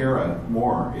 One, Kara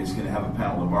Moore is going to have a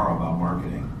panel tomorrow about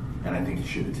marketing, and I think you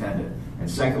should attend it. And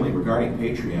secondly, regarding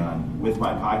Patreon, with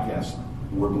my podcast,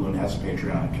 Word Balloon has a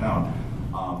Patreon account.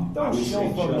 I would say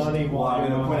I'm going to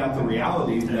point out the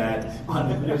reality that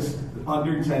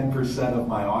under 10% of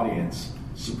my audience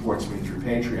supports me through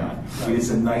Patreon. It is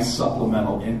a nice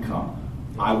supplemental income.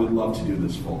 I would love to do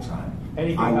this full time.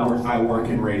 I work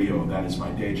in radio. That is my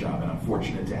day job, and I'm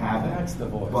fortunate to have it. That's the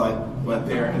voice. But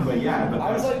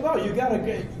I was like, no, you got to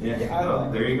get. Yeah,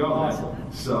 there you go. Awesome.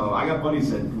 So I got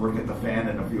buddies that work at the Fan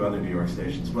and a few other New York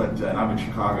stations, and I'm in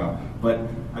Chicago. But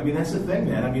I mean, that's the thing,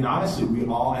 man. I mean, honestly, we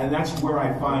all, and that's where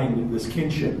I find this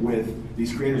kinship with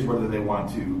these creators, whether they want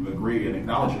to agree and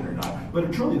acknowledge it or not.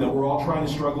 But truly, that we're all trying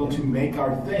to struggle to make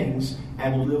our things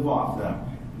and live off them.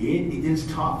 It is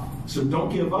tough. So don't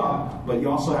give up, but you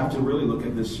also have to really look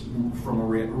at this from a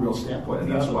real standpoint,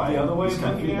 and that's why the other way of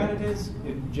looking at it is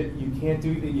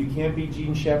you can't be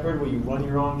Gene Shepard where you run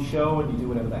your own show and you do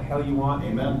whatever the hell you want.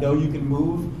 Amen. You know you can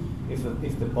move. If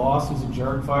the boss who's a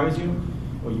jerk fires you,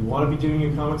 or you want to be doing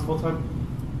your comics full time,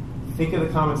 think of the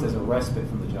comics as a respite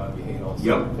from the job you hate. Also,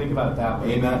 yep. Think about it that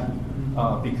way. Amen.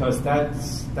 Because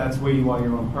that's where you are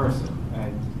your own person,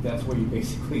 and that's where you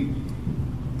basically.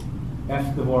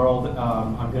 F the world,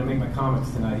 I'm going to make my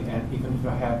comics tonight, and even if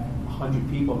I have 100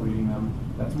 people reading them,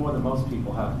 that's more than most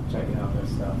people have checking out their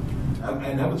stuff.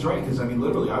 And that was right, because I mean,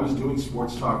 literally, I was doing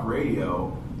sports talk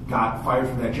radio, got fired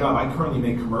from that job. I currently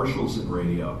make commercials in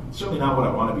radio. Certainly not what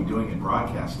I want to be doing in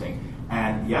broadcasting.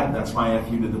 And yeah, that's my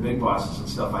FU to the big bosses and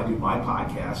stuff. I do my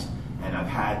podcast, and I've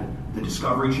had the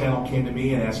Discovery Channel came to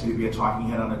me and asked me to be a talking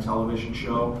head on a television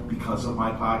show because of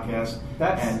my podcast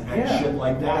and shit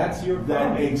like that. That's your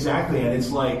exactly. And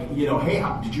it's like, hey,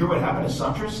 did you hear what happened to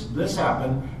Suntress? This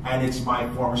happened, and it's my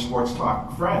former sports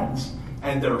talk friends,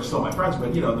 and they're still my friends.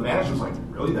 But the manager's like,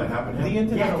 really, that happened to him? The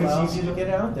internet allows you to get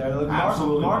out there. Like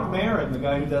Absolutely. Mark Maron, the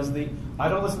guy who does I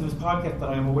don't listen to his podcast, but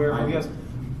I am aware of who he is.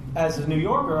 As a New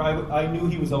Yorker, I knew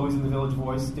he was always in the Village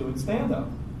Voice doing stand-up.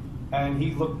 And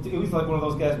he was like one of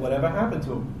those guys, whatever happened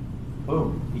to him?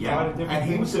 Boom. He tried a different and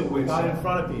he was got in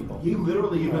front of people. He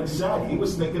literally even said he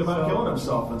was thinking about killing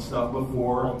himself and stuff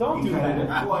before. Well, don't do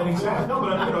that. Well, exactly. No,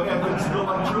 but still,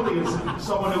 like, truly, is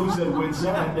someone who's at wit's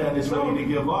end and is ready to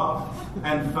give up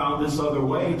and found this other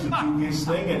way to do his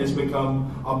thing and has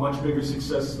become a much bigger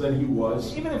success than he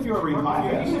was. Even if your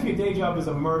day job is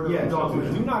a murder, don't do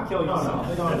that. Do not kill yourself.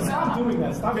 No. Stop doing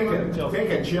that. Stop murdering children.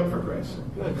 Take a chip for Christ's sake.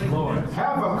 Good Lord.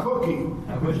 Have a cookie.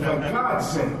 For God's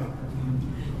sake.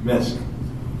 Miss.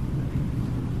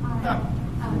 I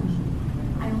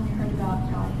only heard about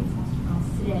Heath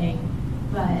Huston today,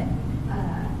 but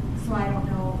so I don't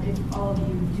know if all of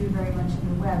you do very much in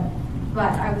the web.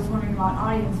 But I was wondering about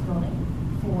audience building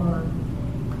for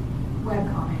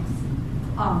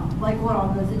webcomics. Like what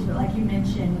all goes into it. Like you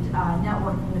mentioned,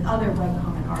 networking with other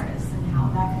webcomic artists and how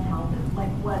that could help.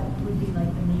 Like what would be like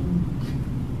the main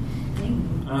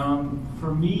thing?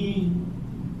 For me,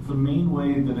 the main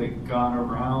way that it got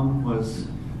around was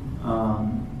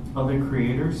other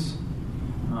creators,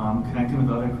 connecting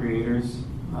with other creators,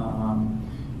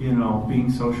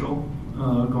 being social,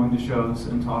 going to shows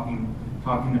and talking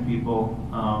to people,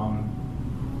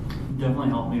 definitely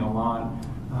helped me a lot.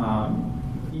 I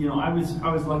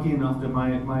was lucky enough that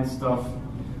my stuff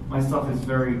is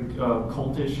very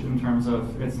cultish in terms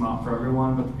of it's not for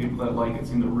everyone, but the people that like it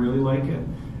seem to really like it,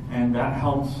 and that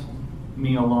helps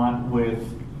me a lot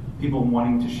with people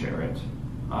wanting to share it.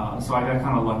 So I got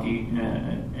kind of lucky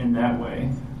in that way.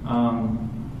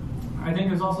 I think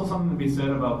there's also something to be said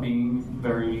about being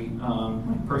very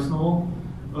personable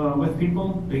with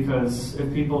people, because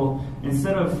if people,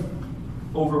 instead of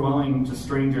overwhelming to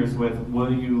strangers with,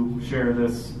 will you share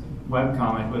this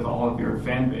webcomic with all of your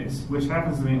fan base, which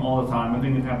happens to me all the time. I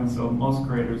think it happens to most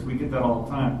creators. We get that all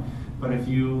the time. But if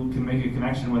you can make a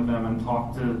connection with them and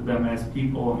talk to them as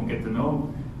people and get to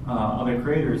know other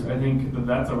creators, I think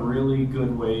that's a really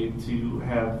good way to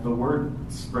have the word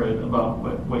spread about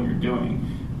what you're doing.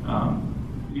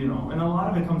 And a lot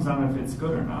of it comes down to if it's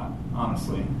good or not,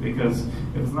 honestly, because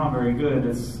if it's not very good,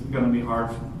 it's going to be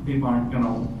hard. People aren't going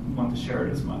to want to share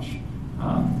it as much.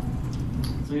 And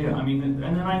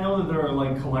then I know that there are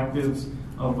like collectives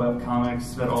web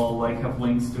comics that all like have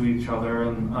links to each other,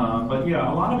 and but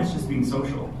yeah, a lot of it's just being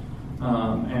social,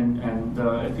 and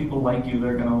if people like you,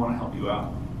 they're going to want to help you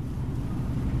out.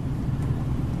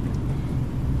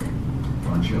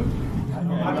 Aren't you?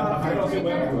 I don't do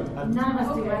web. None of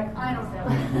us do web. I don't know.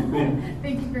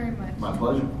 Thank you very much. My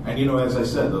pleasure. And as I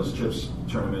said, those chips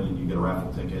turn them in and you get a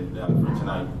raffle ticket for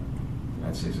tonight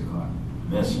at 6 o'clock.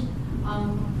 Miss?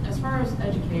 As far as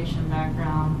education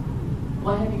background,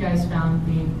 what have you guys found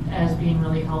being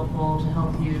really helpful to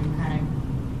help you kind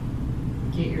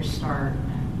of get your start?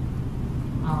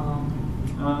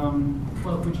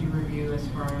 What would you review as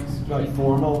far as like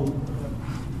formal,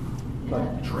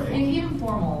 like trade? Even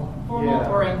formal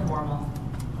or informal.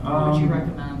 What would you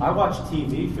recommend? I watched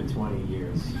TV for 20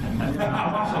 years. I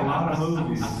watch a lot of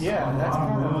movies. Yeah, that's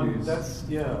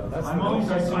I'm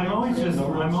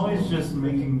always just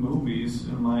making movies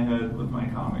in my head with my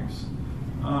comics.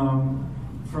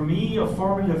 For me, a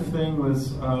formative thing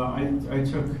was I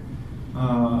took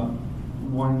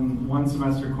one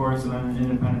semester course and then an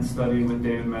independent study with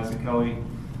David Mazzucchelli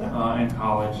in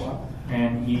college,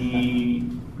 and he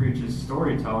preaches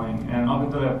storytelling. And up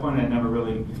until that point, I'd never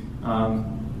really,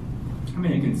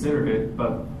 I considered it,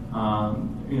 but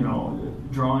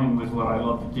drawing was what I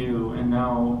loved to do.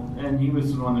 And he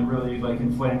was the one that really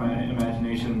inflamed my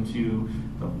imagination to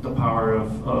the power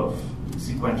of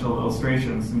sequential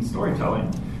illustrations and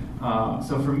storytelling.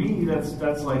 So for me, that's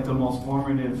the most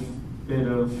formative bit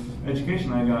of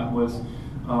education I got was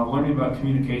learning about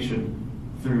communication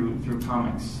through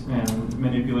comics and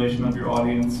manipulation of your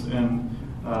audience and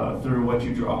through what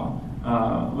you draw,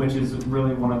 which is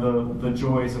really one of the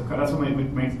joys of. That's what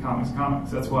makes comics.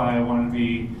 That's why I wanted to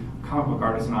be a comic book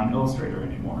artist and not an illustrator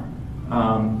anymore.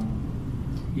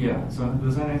 Yeah. So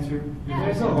does that answer? Yeah.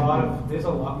 There's a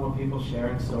lot more people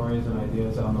sharing stories and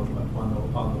ideas on the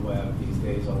web these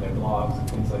days on their blogs and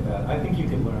things like that. I think you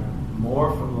can learn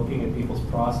more from looking at people's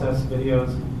process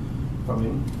videos,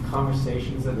 from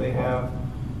conversations that they have,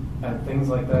 and things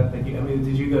like that. Did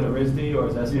you go to RISD or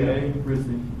is SBA? Yeah,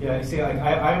 RISD. Yeah, you see,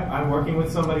 I'm working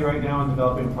with somebody right now on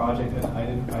developing a project,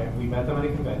 and we met them at a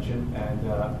convention, and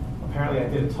apparently I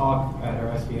did a talk at her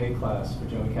SBA class for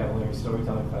Joey Cavalier's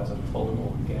storytelling class. I told them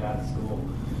all to get out of school.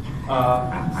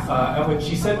 And what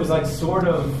she said was sort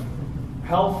of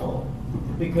helpful,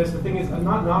 because the thing is, I'm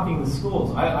not knocking the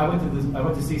schools. I went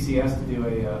to CCS to do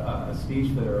a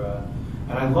speech there,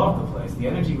 and I loved the place. The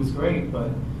energy was great,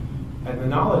 and the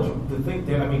knowledge, the thing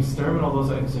there, Sturm and all those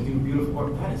things are doing beautiful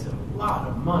work. That is a lot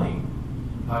of money.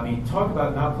 Talk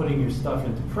about not putting your stuff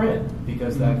into print,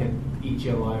 because that can eat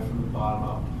you alive from the bottom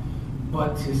up.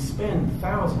 But to spend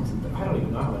thousands, I don't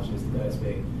even know how much it is the guys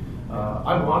paid.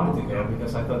 I wanted to go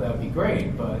because I thought that would be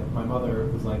great, but my mother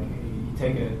was like, you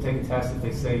take a test. If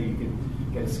they say you can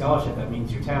get a scholarship, that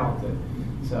means you're talented.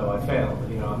 So I failed.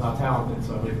 I'm not talented,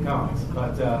 so I went to comics.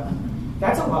 But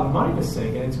that's a lot of money to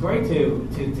sink, and it's great to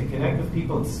connect with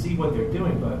people and see what they're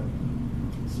doing. But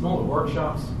smaller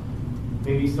workshops,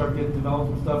 maybe start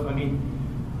developing stuff.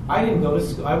 I didn't go to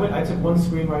school. I took one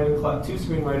screenwriting class, 2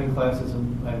 screenwriting classes,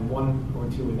 and 1 or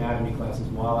 2 anatomy classes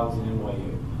while I was in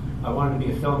NYU. I wanted to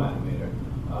be a film animator,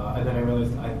 and then I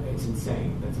realized it's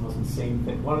insane. That's the most insane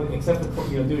thing. Except for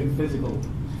doing physical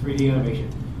 3D animation,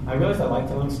 I realized I like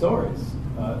telling stories.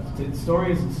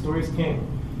 Stories king.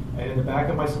 And in the back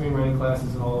of my screenwriting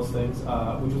classes and all those things,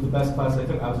 which was the best class I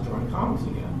took, I was drawing comics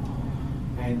again.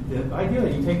 And the idea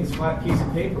that you take this flat piece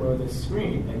of paper or this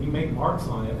screen and you make marks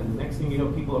on it, and the next thing you know,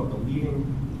 people are believing,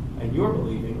 and you're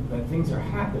believing that things are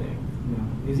happening,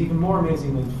 is even more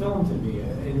amazing than film to me.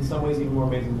 And in some ways, even more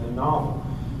amazing than a novel.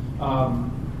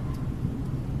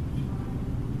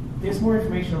 There's more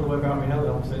information on the web out right now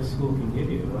that almost any school can give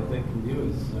you. What they can do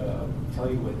is tell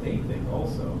you what they think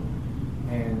also.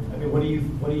 And what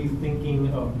are you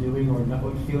thinking of doing, or not,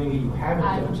 what feeling that you haven't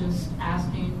done? I'm just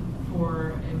asking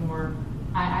for a more.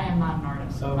 I am not an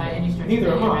artist by any stretch of Neither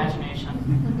the am I.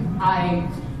 imagination. I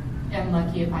am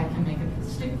lucky if I can make a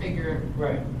stick figure.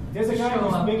 Right. There's a guy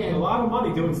who's making a lot of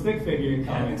money doing stick figure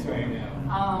comics right now.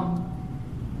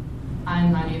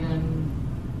 I'm not even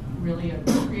really a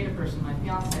creative person. My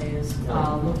fiance is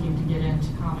looking to get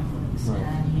into comic books,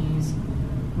 and he's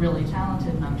really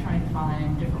talented, and I'm trying to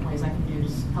find different ways I can do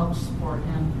to help support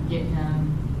him, get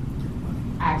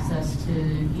him access to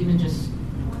even just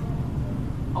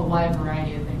a wide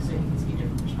variety of things so he can see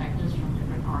different perspectives from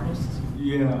different artists.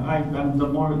 Yeah,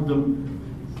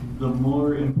 the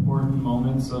more important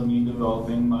moments of me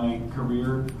developing my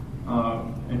career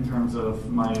in terms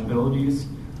of my abilities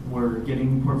were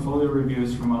getting portfolio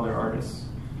reviews from other artists.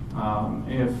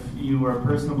 If you are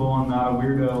personable and not a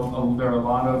weirdo, there are a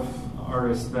lot of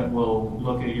artists that will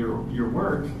look at your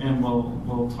work and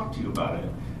will talk to you about it.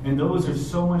 And those are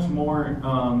so much more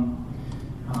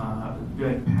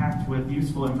packed with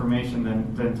useful information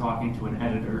than talking to an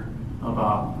editor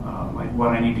about like what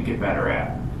I need to get better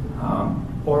at.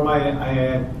 Or I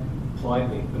add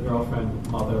politely, the girlfriend,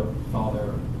 mother,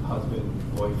 father,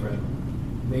 husband, boyfriend,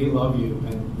 they love you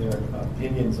and their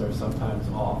opinions are sometimes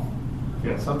off.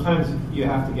 Yeah. Sometimes you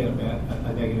have to get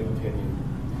a negative opinion.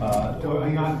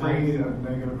 Don't be afraid of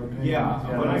negative opinion. Yeah,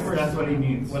 that's what he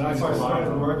needs. When I first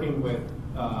started working with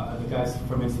the guys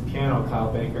from Instant Piano,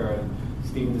 Kyle Baker and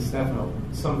Stephen DeStefano,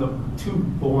 some of the two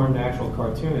born natural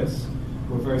cartoonists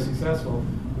who were very successful,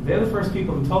 they're the first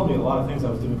people who told me a lot of things I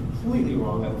was doing completely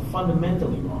wrong, that were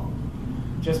fundamentally wrong.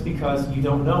 Just because you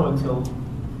don't know until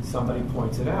somebody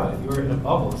points it out. If you're in a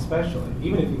bubble, especially,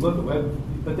 even if you look at web,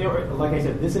 but like I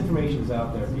said, this information is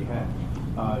out there if you have.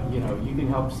 You can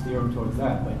help steer them towards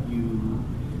that. But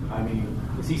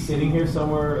is he sitting here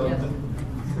somewhere? Yes.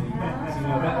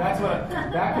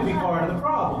 That could be part of the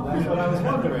problem. That's what I was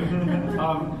wondering.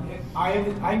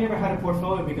 I never had a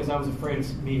portfolio because I was afraid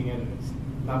of meeting editors,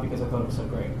 not because I thought it was so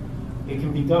great. It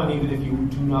can be done even if you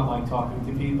do not like talking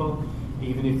to people,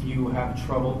 even if you have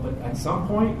trouble. But at some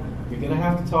point, you're going to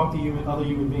have to talk to other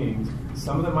human beings.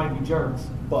 Some of them might be jerks,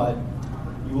 but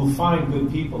you will find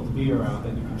good people to be around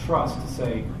that you can trust to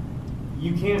say,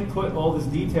 you can't put all this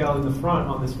detail in the front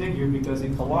on this figure because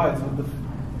it collides with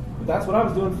But that's what I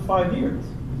was doing for 5 years.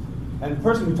 And the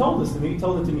person who told this to me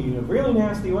told it to me in a really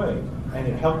nasty way. And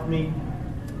it helped me.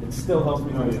 It still helps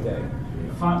me to this day.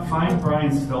 Find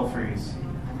Brian Stelfreeze.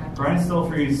 Brian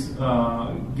Stelfreeze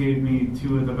gave me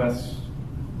two of the best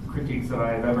critiques that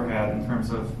I have ever had in terms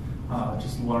of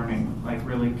just learning, like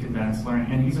really condensed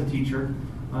learning. And he's a teacher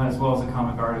as well as a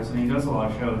comic artist, and he does a lot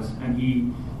of shows. And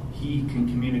he can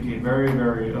communicate very,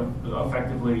 very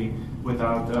effectively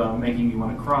without making you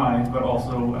want to cry, but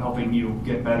also helping you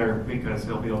get better because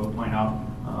he'll be able to point out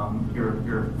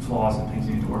your flaws and things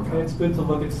you need to work on. It's good to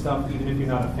look at stuff even if you're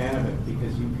not a fan of it,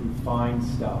 because you can find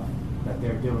stuff that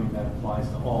they're doing that applies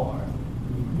to all art.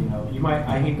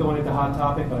 I hate going into Hot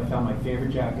Topic, but I found my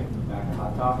favorite jacket in the back of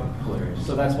Hot Topic. Hilarious.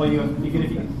 So that's why even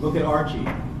if you look at Archie,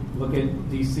 look at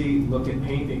DC, look at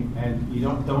painting, and you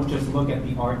don't just look at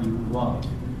the art you love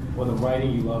or the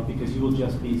writing you love, because you will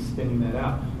just be spinning that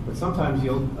out. But sometimes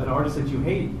an artist that you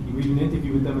hate, you read an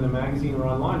interview with them in a magazine or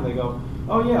online, they go,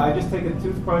 oh yeah, I just take a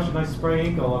toothbrush and I spray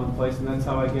ink all over the place, and that's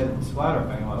how I get a splatter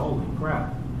effect. I'm like, holy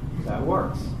crap, that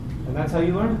works. And that's how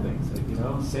you learn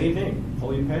things. Save ink,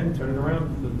 pull your pen, turn it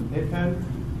around, the hit pen.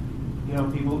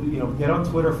 People, get on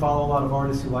Twitter, follow a lot of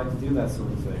artists who like to do that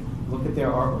sort of thing. Look at their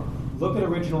artwork. Look at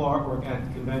original artwork at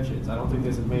conventions. I don't think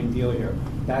there's a main deal here.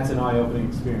 That's an eye-opening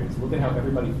experience. Look at how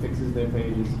everybody fixes their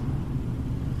pages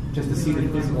just to see the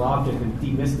physical object and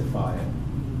demystify it.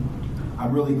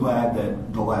 I'm really glad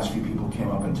that the last few people came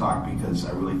up and talked, because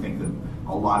I really think that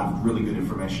a lot of really good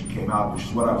information came out, which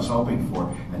is what I was hoping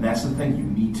for. And that's the thing. You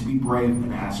need to be brave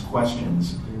and ask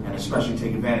questions, and especially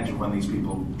take advantage of when these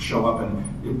people show up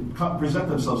and present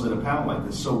themselves at a panel like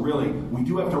this. So really, we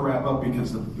do have to wrap up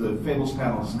because the Fables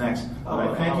panel is next. But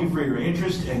I thank you for your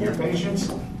interest and your patience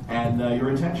and your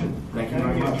attention. Thank you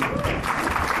very much.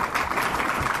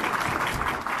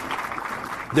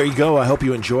 There you go. I hope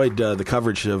you enjoyed the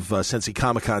coverage of Cincy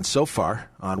Comic Con so far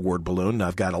on Word Balloon.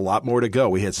 I've got a lot more to go.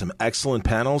 We had some excellent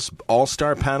panels,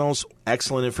 all-star panels,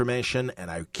 excellent information, and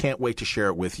I can't wait to share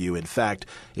it with you. In fact,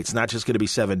 it's not just going to be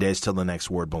 7 days till the next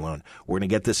Word Balloon. We're going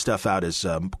to get this stuff out as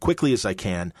quickly as I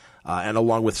can, and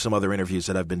along with some other interviews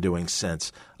that I've been doing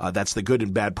since. That's the good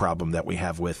and bad problem that we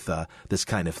have with this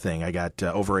kind of thing. I got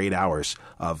over 8 hours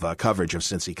of coverage of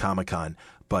Cincy Comic Con.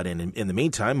 But in the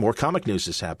meantime, more comic news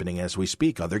is happening as we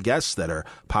speak. Other guests that are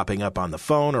popping up on the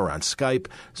phone or on Skype.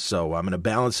 So I'm going to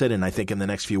balance it. And I think in the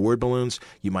next few Word Balloons,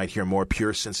 you might hear more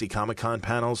pure Cincy Comic Con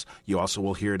panels. You also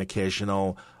will hear an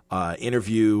occasional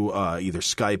interview, either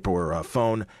Skype or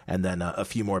phone, and then a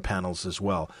few more panels as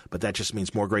well. But that just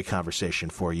means more great conversation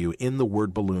for you in the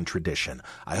Word Balloon tradition.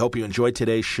 I hope you enjoyed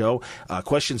today's show.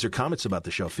 Questions or comments about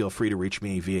the show, feel free to reach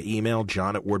me via email,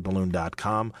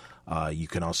 john@wordballoon.com. You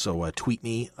can also tweet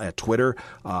me at Twitter.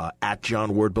 At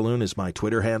John Word Balloon is my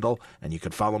Twitter handle. And you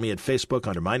can follow me at Facebook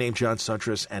under my name, John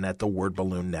Suntress, and at the Word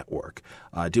Balloon Network.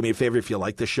 Do me a favor, if you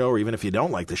like the show, or even if you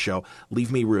don't like the show,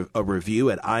 leave me a review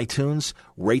at iTunes.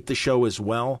 Rate the show as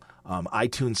well.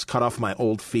 iTunes cut off my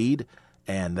old feed,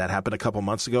 And that happened a couple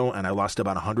months ago, and I lost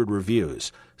about 100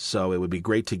 reviews. So it would be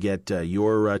great to get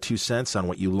your 2 cents on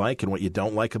what you like and what you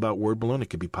don't like about Word Balloon. It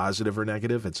could be positive or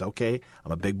negative. It's okay.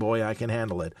 I'm a big boy. I can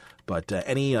handle it. But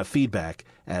any feedback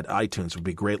at iTunes would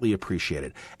be greatly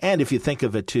appreciated. And if you think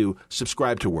of it, too,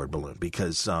 subscribe to Word Balloon,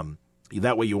 because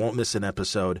that way you won't miss an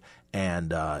episode.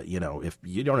 And, if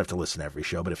you don't have to listen to every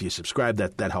show, but if you subscribe,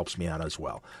 that helps me out as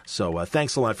well. So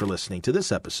thanks a lot for listening to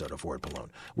this episode of Word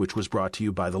Balloon, which was brought to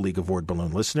you by the League of Word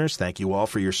Balloon listeners. Thank you all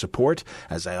for your support.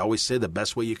 As I always say, the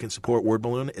best way you can support Word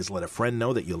Balloon is let a friend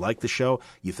know that you like the show.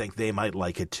 You think they might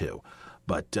like it too.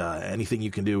 But anything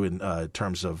you can do in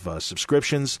terms of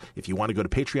subscriptions, if you want to go to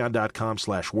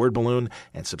patreon.com/wordballoon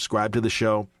and subscribe to the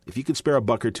show, if you can spare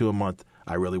 $1 or $2 a month,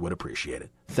 I really would appreciate it.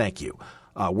 Thank you.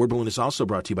 Word Balloon is also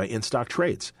brought to you by InStock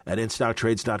Trades at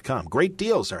InStockTrades.com. Great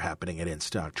deals are happening at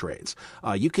InStock Trades.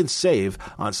 You can save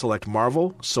on select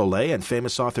Marvel, Soleil, and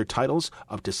famous author titles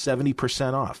up to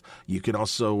 70% off. You can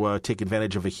also take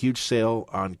advantage of a huge sale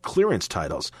on clearance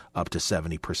titles up to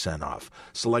 70% off.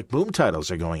 Select Boom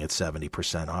titles are going at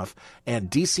 70% off. And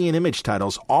DC and Image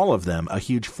titles, all of them, a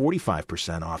huge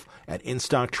 45% off at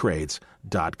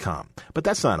InStockTrades.com. But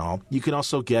that's not all. You can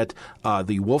also get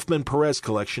the Wolfman Perez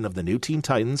collection of the New Teen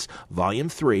Titans, Volume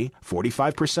 3,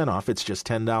 45% off. It's just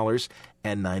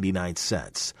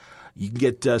 $10.99. You can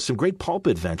get some great pulp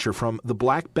adventure from The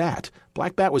Black Bat.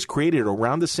 Black Bat was created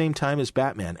around the same time as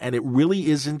Batman, and it really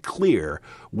isn't clear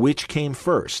which came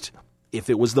first, if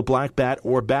it was the Black Bat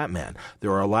or Batman.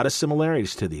 There are a lot of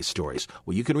similarities to these stories.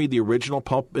 Well, you can read the original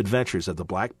pulp adventures of the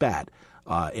Black Bat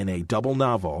in a double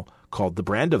novel called The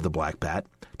Brand of the Black Bat.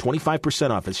 25%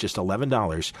 off. It's just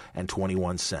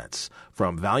 $11.21.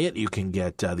 From Valiant, you can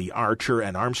get the Archer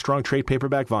and Armstrong trade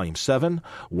paperback, Volume 7,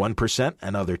 1%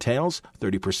 and Other Tales,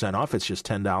 30% off. It's just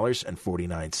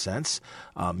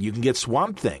 $10.49. You can get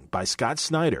Swamp Thing by Scott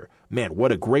Snyder. Man,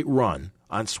 what a great run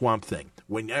on Swamp Thing.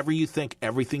 Whenever you think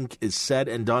everything is said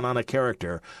and done on a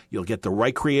character, you'll get the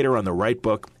right creator on the right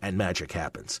book, and magic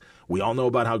happens. We all know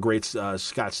about how great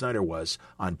Scott Snyder was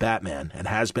on Batman, and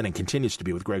has been and continues to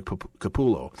be with Greg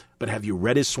Capullo. But have you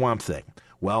read his Swamp Thing?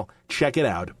 Well, check it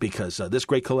out, because this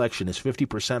great collection is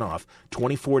 50% off,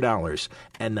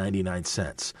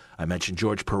 $24.99. I mentioned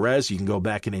George Perez. You can go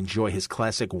back and enjoy his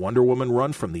classic Wonder Woman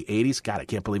run from the 80s. God, I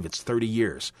can't believe it's 30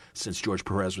 years since George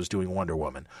Perez was doing Wonder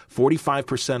Woman.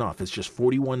 45% off. It's just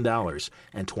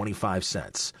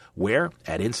 $41.25. Where?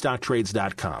 At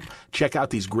InStockTrades.com. Check out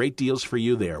these great deals for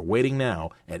you there, waiting now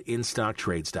at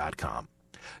InStockTrades.com.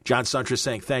 John Suntra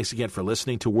saying thanks again for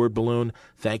listening to Word Balloon.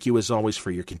 Thank you, as always,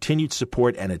 for your continued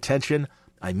support and attention.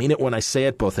 I mean it when I say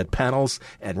it, both at panels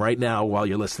and right now while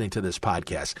you're listening to this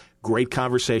podcast. Great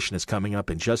conversation is coming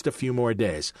up in just a few more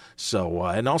days. So,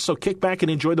 and also kick back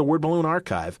and enjoy the Word Balloon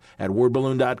archive at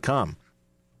wordballoon.com.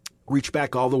 Reach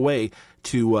back all the way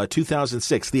to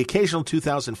 2006, the occasional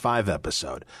 2005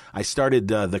 episode. I started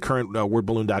the current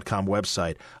wordballoon.com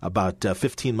website about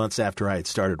 15 months after I had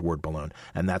started Word Balloon,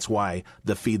 and that's why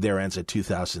the feed there ends at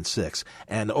 2006.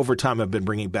 And over time, I've been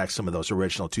bringing back some of those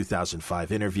original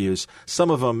 2005 interviews. Some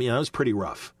of them, it was pretty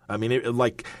rough. I mean,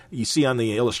 like you see on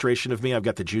the illustration of me, I've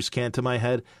got the juice can to my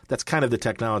head. That's kind of the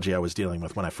technology I was dealing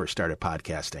with when I first started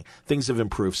podcasting. Things have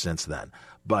improved since then.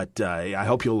 But I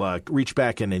hope you'll reach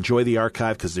back and enjoy the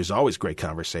archive, because there's always great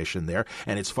conversation there.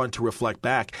 And it's fun to reflect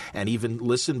back and even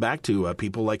listen back to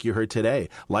people like you heard today,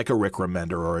 like a Rick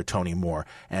Remender or a Tony Moore,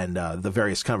 and the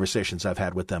various conversations I've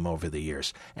had with them over the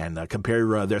years, and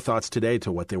compare their thoughts today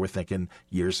to what they were thinking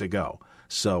years ago.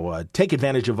 So take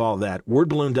advantage of all that.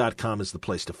 Wordballoon.com is the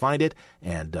place to find it.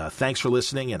 And thanks for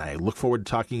listening, and I look forward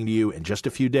to talking to you in just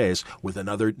a few days with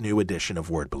another new edition of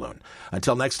Word Balloon.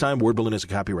 Until next time, Word Balloon is a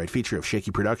copyright feature of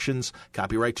Shaky Productions,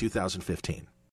 copyright 2015.